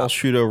forgot. I'll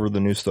shoot over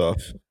the new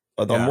stuff.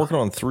 I'm working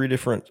on 3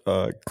 different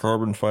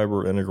carbon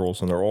fiber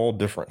integrals, and they're all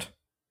different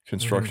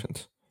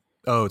constructions.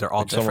 Oh, they're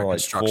all different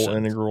constructions. Full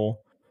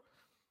integral.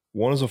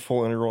 One is a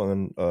full integral,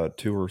 and then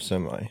 2 are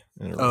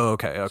semi-integral. Oh,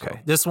 okay. So.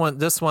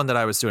 This one that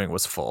I was doing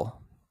was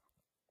full.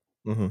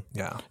 Mm-hmm.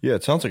 Yeah.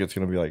 It sounds like it's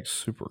going to be like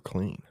super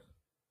clean.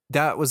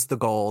 That was the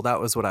goal.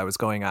 That was what I was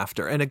going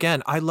after. And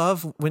again, I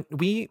love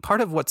part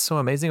of what's so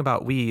amazing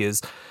about Wii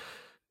is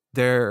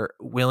their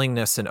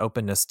willingness and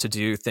openness to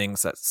do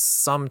things that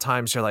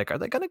sometimes you're like, are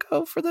they going to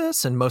go for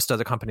this? And most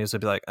other companies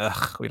would be like,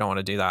 ugh, we don't want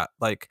to do that.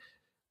 Like,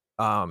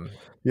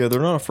 they're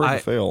not afraid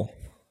to fail.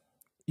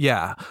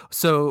 Yeah.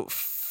 So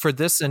for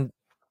this and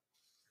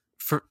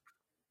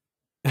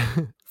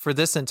for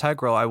this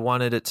integral, I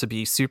wanted it to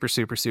be super,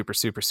 super, super,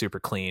 super, super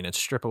clean and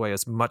strip away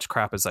as much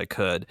crap as I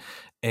could.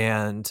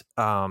 And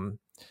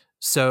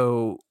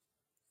so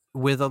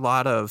with a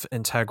lot of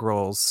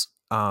integrals,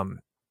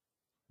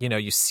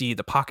 you see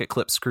the pocket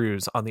clip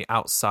screws on the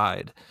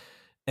outside,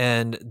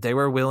 and they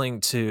were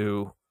willing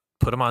to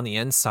put them on the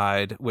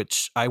inside,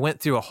 which I went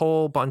through a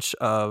whole bunch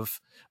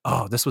of.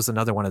 Oh, this was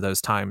another one of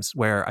those times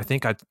where I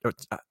think I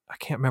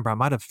can't remember. I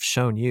might have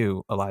shown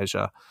you,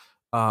 Elijah.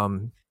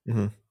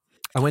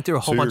 I went through a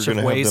whole bunch of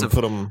ways of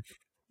put them.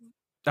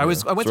 I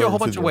went through a whole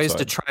bunch of ways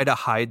to try to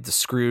hide the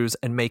screws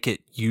and make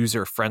it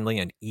user friendly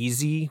and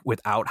easy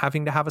without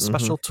having to have a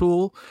special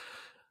tool,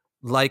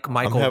 like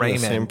Michael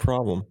Raymond. The same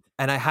problem.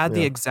 And I had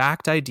the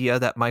exact idea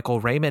that Michael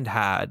Raymond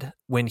had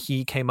when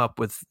he came up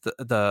with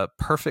the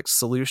perfect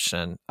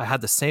solution. I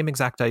had the same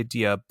exact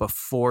idea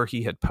before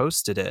he had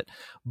posted it,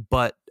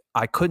 but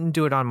I couldn't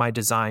do it on my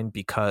design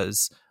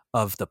because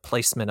of the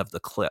placement of the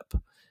clip.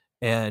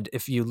 And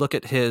if you look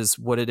at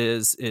what it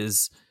is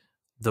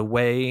the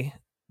way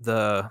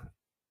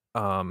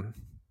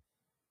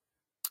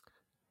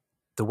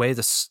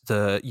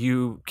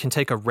you can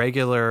take a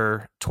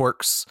regular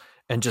Torx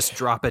and just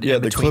drop it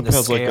in between the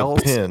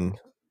scales. Yeah, the clip has like a pin.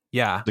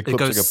 Yeah, it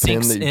goes like a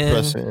pin that you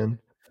press in.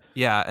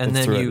 Yeah, and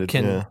then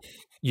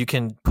you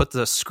can put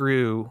the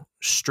screw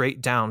straight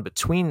down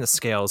between the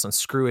scales and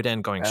screw it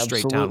in going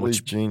straight down.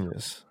 Which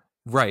genius.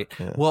 Right.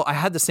 Yeah. Well, I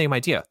had the same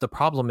idea. The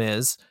problem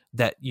is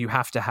that you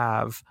have to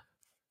have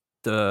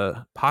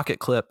the pocket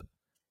clip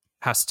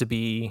has to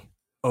be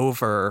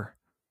over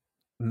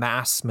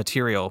mass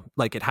material.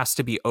 Like it has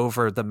to be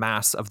over the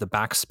mass of the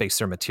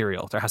backspacer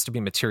material. There has to be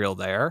material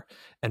there.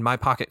 And my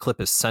pocket clip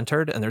is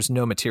centered and there's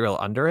no material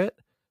under it.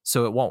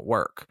 So it won't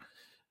work.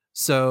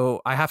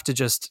 So I have to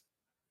just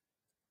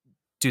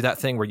do that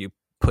thing where you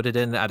put it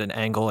in at an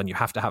angle and you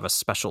have to have a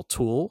special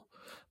tool.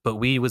 But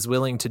Wii was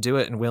willing to do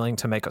it and willing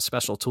to make a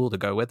special tool to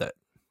go with it.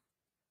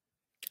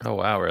 Oh,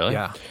 wow. Really?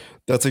 Yeah.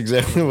 That's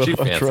exactly what I'm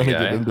trying to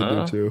get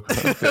into too.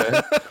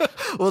 Okay.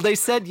 Well, they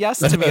said yes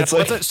to me. I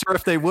wasn't sure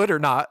if they would or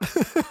not.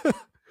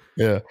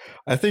 Yeah.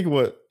 I think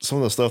some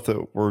of the stuff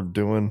that we're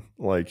doing,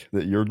 like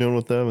that you're doing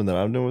with them and that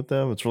I'm doing with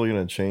them, it's really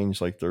going to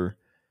change like their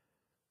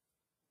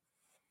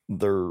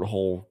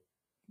whole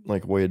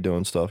like way of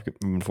doing stuff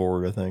moving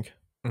forward, I think.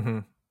 Mm-hmm.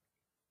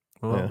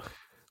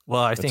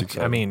 Well, I think,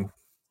 exciting. I mean,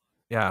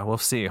 yeah, we'll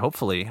see.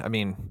 Hopefully. I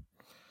mean,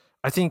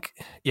 I think,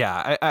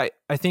 yeah,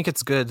 I think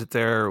it's good that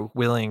they're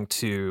willing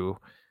to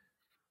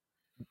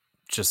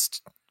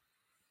just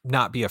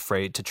not be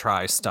afraid to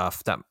try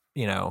stuff that,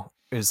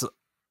 is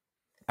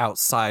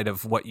outside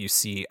of what you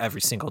see every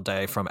single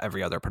day from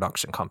every other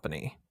production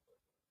company.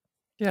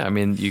 Yeah, I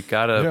mean, you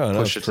gotta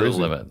push it to the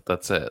limit.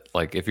 That's it.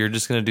 Like, if you're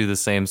just gonna do the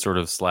same sort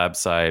of slab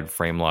side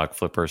frame lock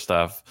flipper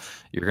stuff,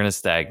 you're gonna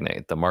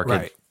stagnate. The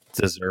market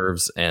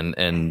deserves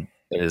and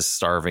is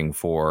starving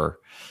for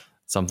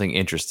something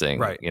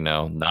interesting. You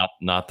know,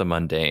 not the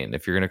mundane.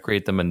 If you're gonna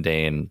create the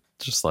mundane,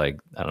 just like,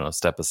 I don't know,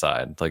 step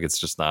aside. Like, it's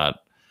just not.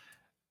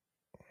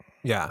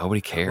 Yeah, nobody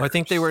cares. Well, I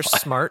think they were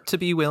smart to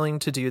be willing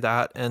to do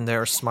that, and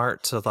they're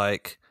smart to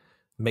like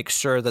make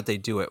sure that they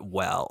do it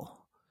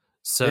well.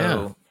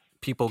 So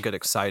people get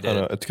excited. I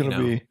know, it's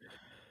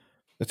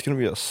gonna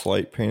be a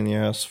slight pain in the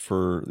ass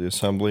for the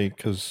assembly,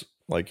 because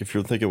like if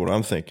you're thinking what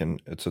I'm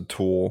thinking, it's a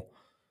tool,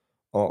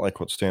 a lot like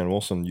what Stan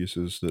Wilson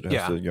uses, that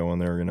has to go in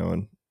there, you know,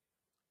 and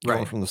go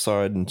in from the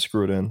side and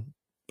screw it in.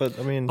 But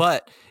I mean,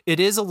 but it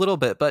is a little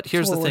bit. But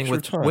here's the thing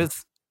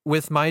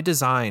with my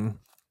design,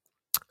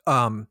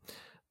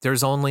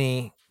 there's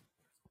only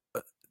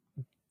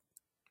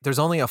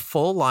a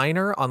full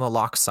liner on the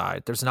lock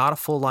side. There's not a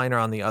full liner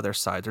on the other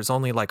side. There's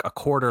only like a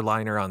quarter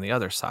liner on the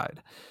other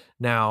side.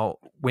 Now,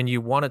 when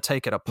you want to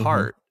take it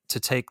apart to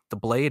take the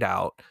blade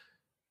out,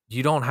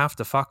 you don't have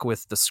to fuck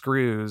with the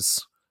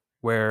screws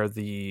where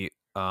the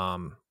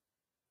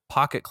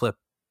pocket clip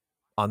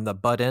on the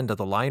butt end of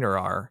the liner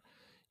are.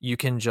 You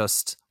can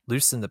just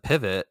loosen the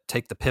pivot,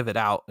 take the pivot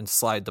out, and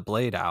slide the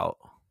blade out.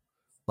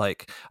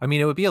 Like, I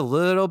mean, it would be a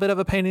little bit of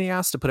a pain in the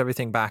ass to put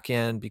everything back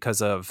in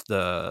because of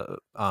the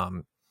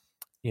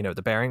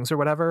the bearings or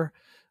whatever.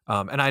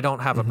 And I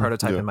don't have a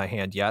prototype in my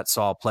hand yet,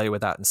 so I'll play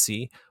with that and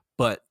see.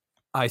 But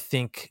I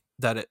think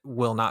that it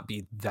will not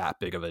be that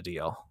big of a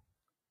deal.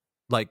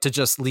 Like, to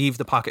just leave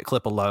the pocket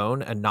clip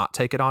alone and not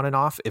take it on and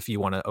off if you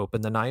want to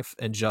open the knife,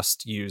 and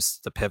just use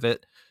the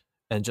pivot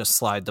and just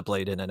slide the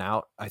blade in and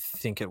out. I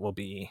think it will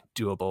be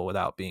doable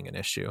without being an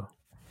issue.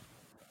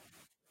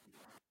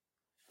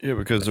 Yeah,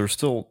 because you're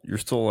still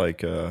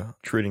like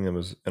treating them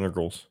as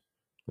integrals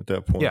at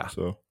that point. Yeah.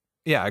 So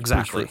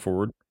exactly.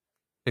 Straightforward.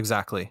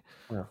 Exactly.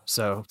 Yeah.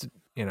 So,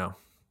 you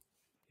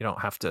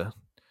don't have to.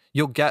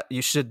 You'll get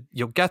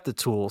the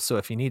tool. So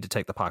if you need to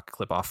take the pocket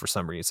clip off for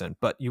some reason,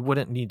 but you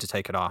wouldn't need to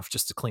take it off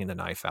just to clean the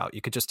knife out.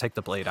 You could just take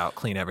the blade out,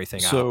 clean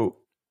everything out. So,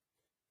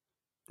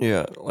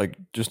 yeah, like,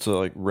 just to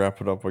like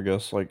wrap it up, I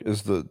guess, like,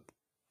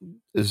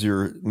 is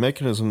your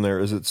mechanism there?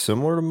 Is it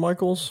similar to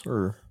Michael's,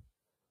 or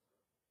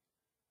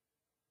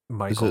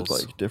Michael's?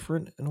 Is it like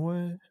different in a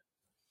way?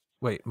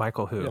 Wait,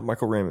 Michael who? Yeah,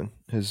 Michael Raymond.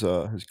 His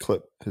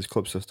clip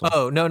system.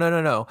 Oh,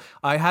 no.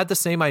 I had the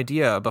same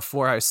idea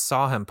before I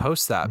saw him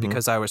post that,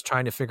 because I was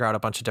trying to figure out a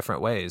bunch of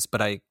different ways,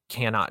 but I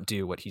cannot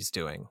do what he's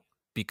doing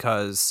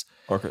because.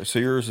 Okay, so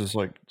yours is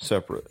like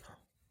separate.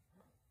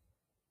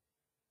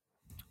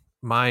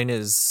 Mine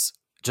is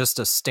just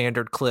a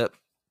standard clip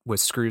with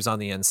screws on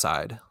the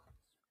inside,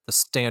 the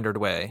standard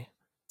way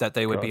that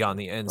they would be on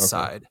the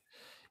inside.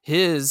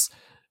 Okay.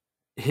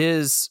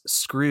 His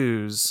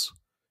screws,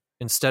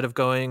 instead of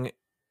going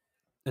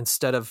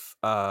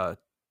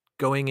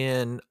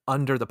in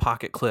under the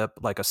pocket clip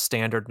like a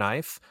standard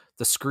knife,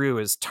 the screw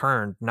is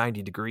turned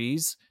 90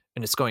 degrees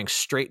and it's going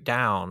straight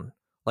down.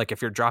 Like,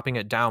 if you're dropping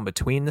it down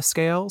between the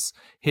scales,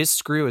 his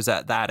screw is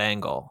at that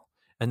angle.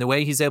 And the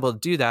way he's able to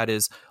do that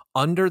is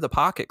under the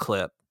pocket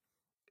clip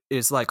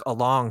is like a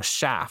long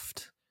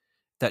shaft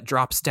that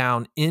drops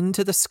down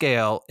into the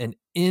scale and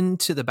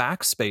into the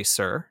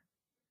backspacer.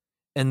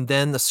 And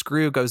then the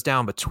screw goes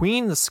down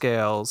between the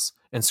scales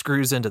and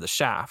screws into the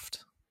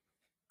shaft.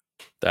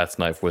 That's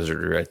knife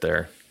wizardry right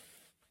there.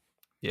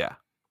 Yeah.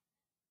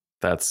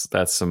 That's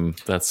some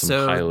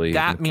so highly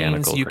that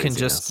means you can craziness.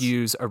 just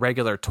use a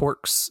regular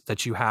Torx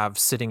that you have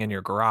sitting in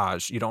your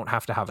garage. You don't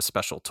have to have a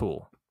special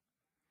tool,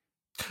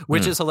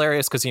 which is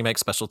hilarious because he makes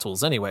special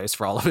tools anyways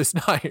for all of his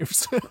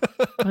knives.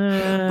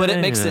 But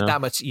it makes it that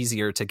much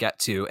easier to get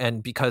to,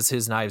 and because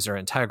his knives are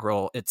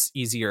integral, it's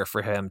easier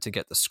for him to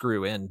get the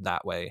screw in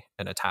that way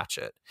and attach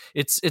it.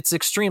 It's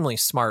extremely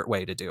smart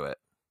way to do it.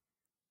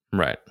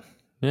 Right.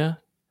 Yeah.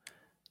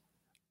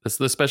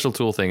 The special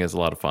tool thing is a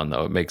lot of fun,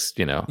 though. It makes,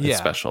 it's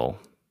special.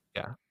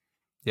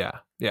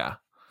 Yeah.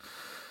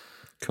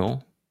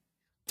 Cool.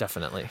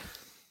 Definitely.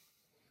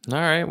 All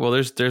right. Well,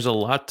 there's a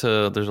lot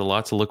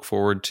to look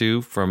forward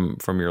to from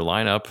your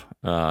lineup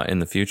in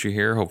the future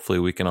here. Hopefully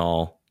we can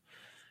all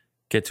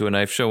get to a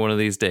knife show one of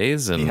these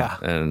days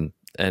and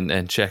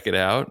check it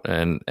out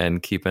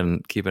and keep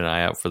an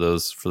eye out for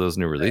those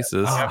new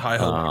releases. High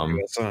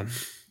hope.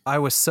 I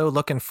was so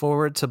looking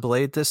forward to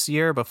Blade this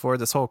year before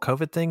this whole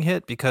COVID thing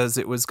hit, because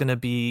it was going to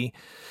be,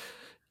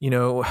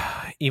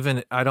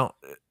 even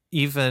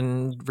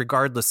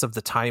regardless of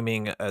the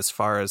timing as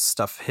far as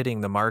stuff hitting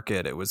the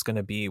market, it was going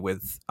to be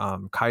with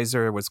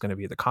Kaiser was going to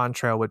be, the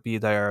Contrail would be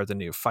there, the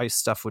new Feist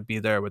stuff would be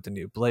there with the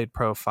new Blade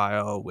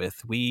profile,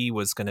 with Wii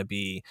was going to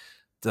be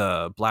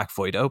the Black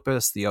Void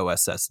Opus, the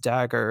OSS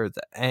Dagger,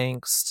 the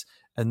Angst,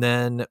 and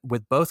then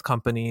with both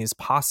companies,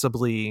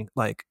 possibly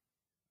like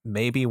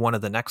maybe one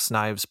of the next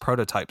knives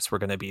prototypes were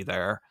going to be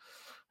there.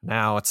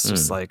 Now it's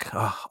just like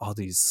all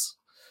this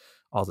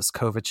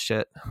COVID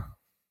shit.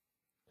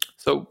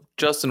 So,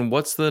 Justin,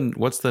 what's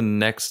the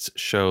next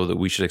show that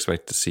we should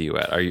expect to see you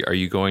at? Are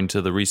you going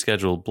to the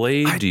rescheduled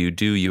Blade? Do you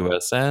do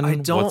USN? I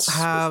don't what's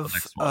have. the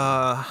next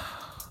one?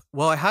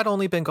 Well, I had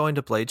only been going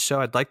to Blade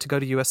show. I'd like to go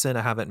to USN.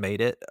 I haven't made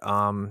it.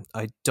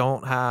 I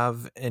don't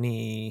have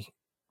any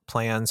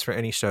plans for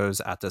any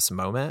shows at this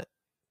moment.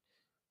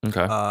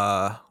 Okay.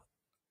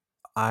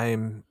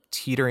 I'm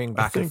teetering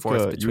back and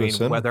forth between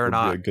USN whether or would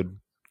not be a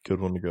good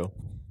one to go.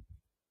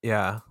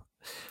 Yeah.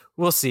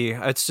 We'll see.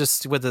 It's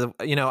just with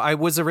I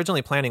was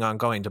originally planning on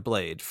going to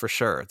Blade for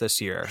sure this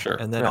year. Sure.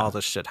 And then Yeah. all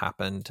this shit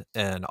happened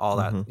and all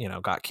that,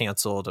 got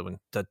canceled and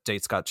the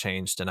dates got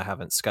changed and I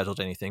haven't scheduled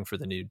anything for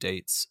the new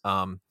dates.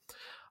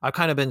 I've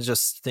kind of been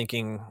just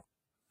thinking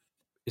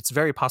it's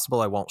very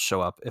possible I won't show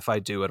up. If I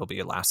do, it'll be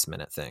a last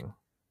minute thing.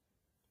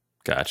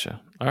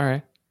 Gotcha. All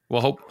right.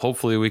 Well,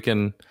 hopefully we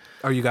can.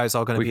 Are you guys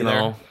all going to be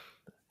there?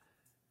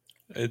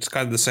 It's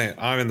kind of the same.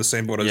 I'm in the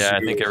same boat as you. Yeah,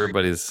 I think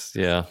everybody's.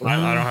 Yeah. I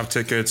don't have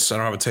tickets. I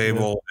don't have a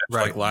table. It's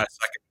Right. like last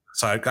second.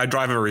 So I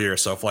drive every year.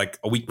 So if like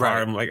a week prior,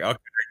 Right. I'm like, okay,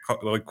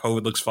 like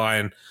COVID looks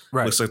fine.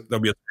 Right. Looks like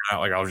there'll be a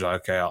turnout. Like I was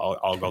like, okay,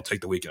 I'll go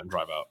take the weekend and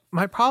drive out.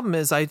 My problem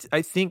is I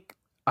think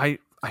I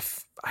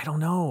don't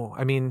know.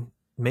 I mean,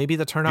 maybe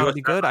the turnout would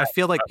be good. I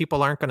feel like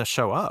people aren't going to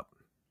show up.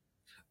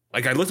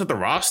 Like I looked at the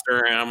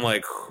roster and I'm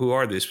like, who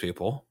are these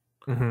people?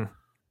 Mm-hmm.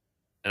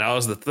 And that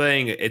was the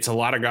thing. It's a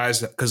lot of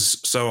guys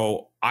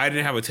so I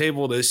didn't have a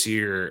table this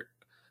year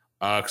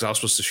because I was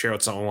supposed to share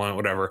with someone,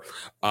 whatever.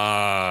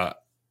 But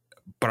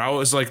I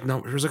was like, no,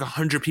 there was like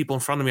 100 people in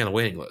front of me on the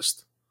waiting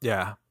list.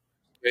 Yeah.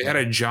 They had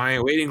a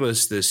giant waiting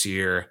list this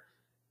year.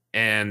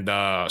 And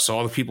so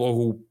all the people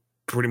who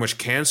pretty much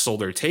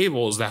canceled their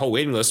tables, that whole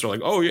waiting list are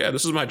like, oh yeah,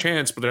 this is my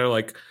chance. But they're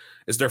like,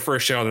 it's their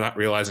first show. They're not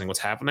realizing what's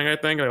happening, I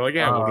think. They're like,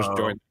 yeah, we'll just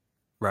join.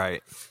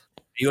 Right.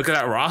 You look at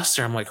that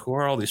roster, I'm like, who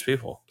are all these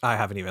people? I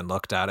haven't even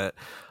looked at it.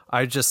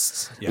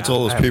 It's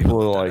all those people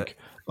who are like,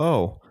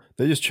 oh,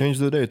 they just changed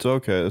the dates.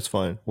 Okay, that's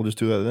fine. We'll just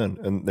do that then.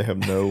 And they have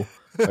no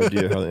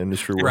idea how the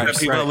industry works. Right.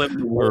 People that live in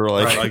the world, Or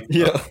like, right? Like,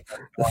 yeah.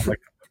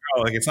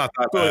 like it's not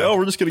that They're bad. like, oh,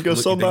 we're just going to go Look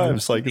at sometimes.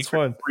 things. Like, it's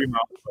fine.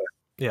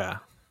 Yeah.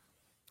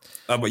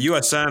 But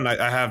USN,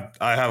 I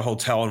have a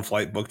hotel and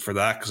flight booked for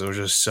that because it was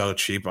just so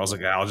cheap. I was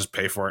like, I'll just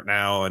pay for it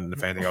now, and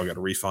if anything, I'll get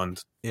a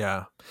refund.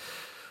 Yeah.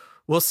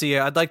 We'll see.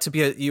 I'd like to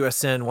be at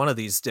USN one of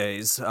these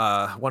days,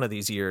 one of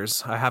these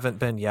years. I haven't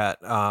been yet.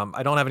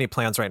 I don't have any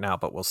plans right now,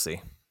 but we'll see.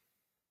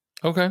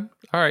 Okay.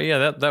 All right.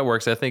 Yeah, that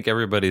works. I think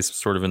everybody's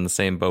sort of in the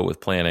same boat with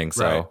planning,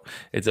 so Right.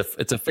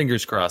 it's a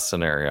fingers crossed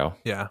scenario.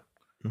 Yeah.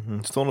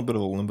 Mm-hmm. Still in a bit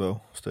of a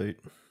limbo state.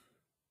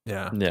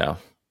 Yeah. Yeah.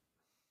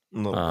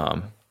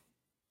 No.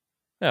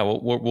 Yeah.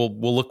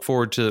 We'll look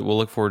forward to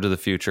the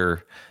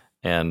future,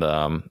 and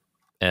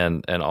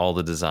all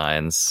the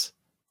designs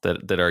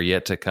that are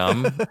yet to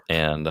come,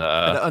 and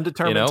At an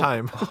undetermined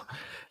time.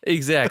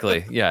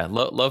 Exactly. Yeah.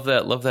 Love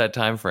that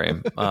time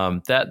frame.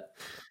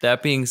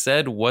 That being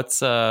said, what's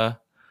the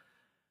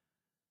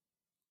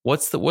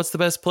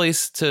best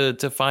place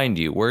to find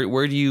you?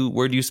 Where do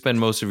you spend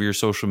most of your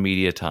social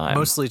media time?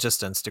 Mostly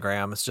just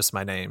Instagram. It's just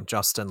my name,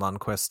 Justin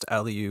Lundquist,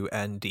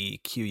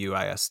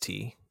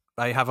 LUNDQUIST.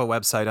 I have a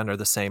website under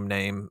the same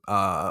name.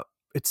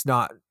 It's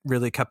not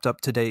really kept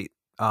up to date,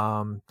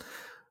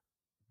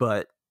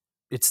 but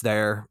it's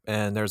there,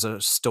 and there's a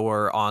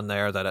store on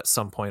there that at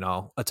some point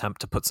I'll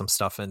attempt to put some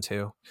stuff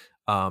into.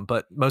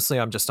 But mostly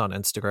I'm just on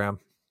Instagram.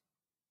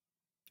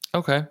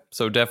 Okay,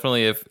 so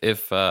definitely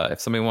if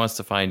somebody wants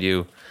to find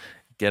you,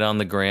 get on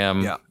the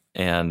gram, Yeah.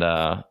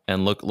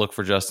 and look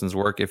for Justin's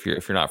work. If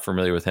you're not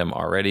familiar with him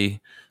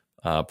already,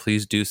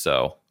 please do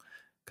so,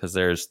 because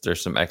there's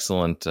some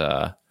excellent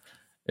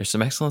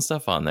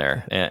stuff on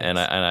there, and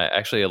I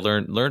actually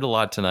learned a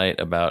lot tonight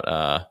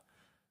about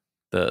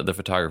the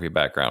photography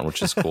background,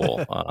 which is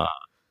cool.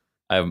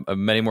 I have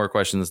many more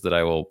questions that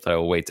I will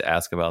wait to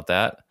ask about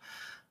that.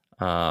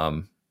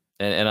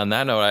 And on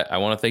that note, I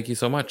want to thank you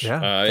so much.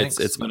 Yeah,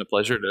 it's been a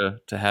pleasure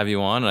to have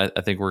you on. I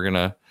think we're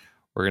gonna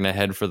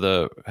head for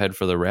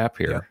the wrap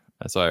here.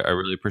 Yeah. So I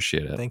really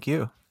appreciate it. Thank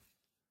you.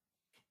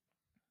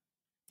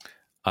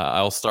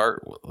 I'll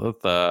start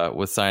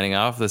with signing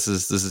off. This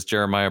is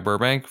Jeremiah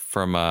Burbank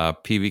from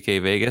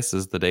PVK Vegas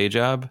is the day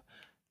job.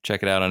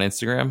 Check it out on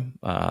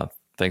Instagram.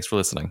 Thanks for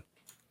listening.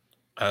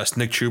 It's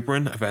Nick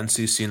Chuprin of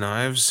NCC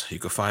Knives. You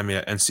can find me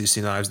at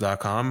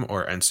nccknives.com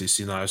or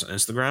NCC Knives on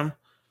Instagram.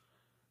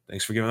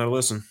 Thanks for giving that a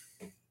listen.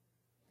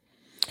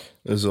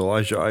 This is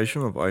Elijah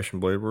Isham of Isham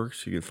Blade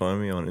Works. You can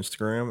find me on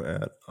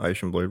Instagram at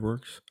Isham Blade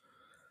Works.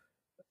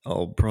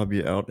 I'll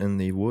probably be out in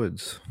the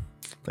woods.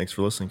 Thanks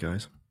for listening,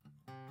 guys.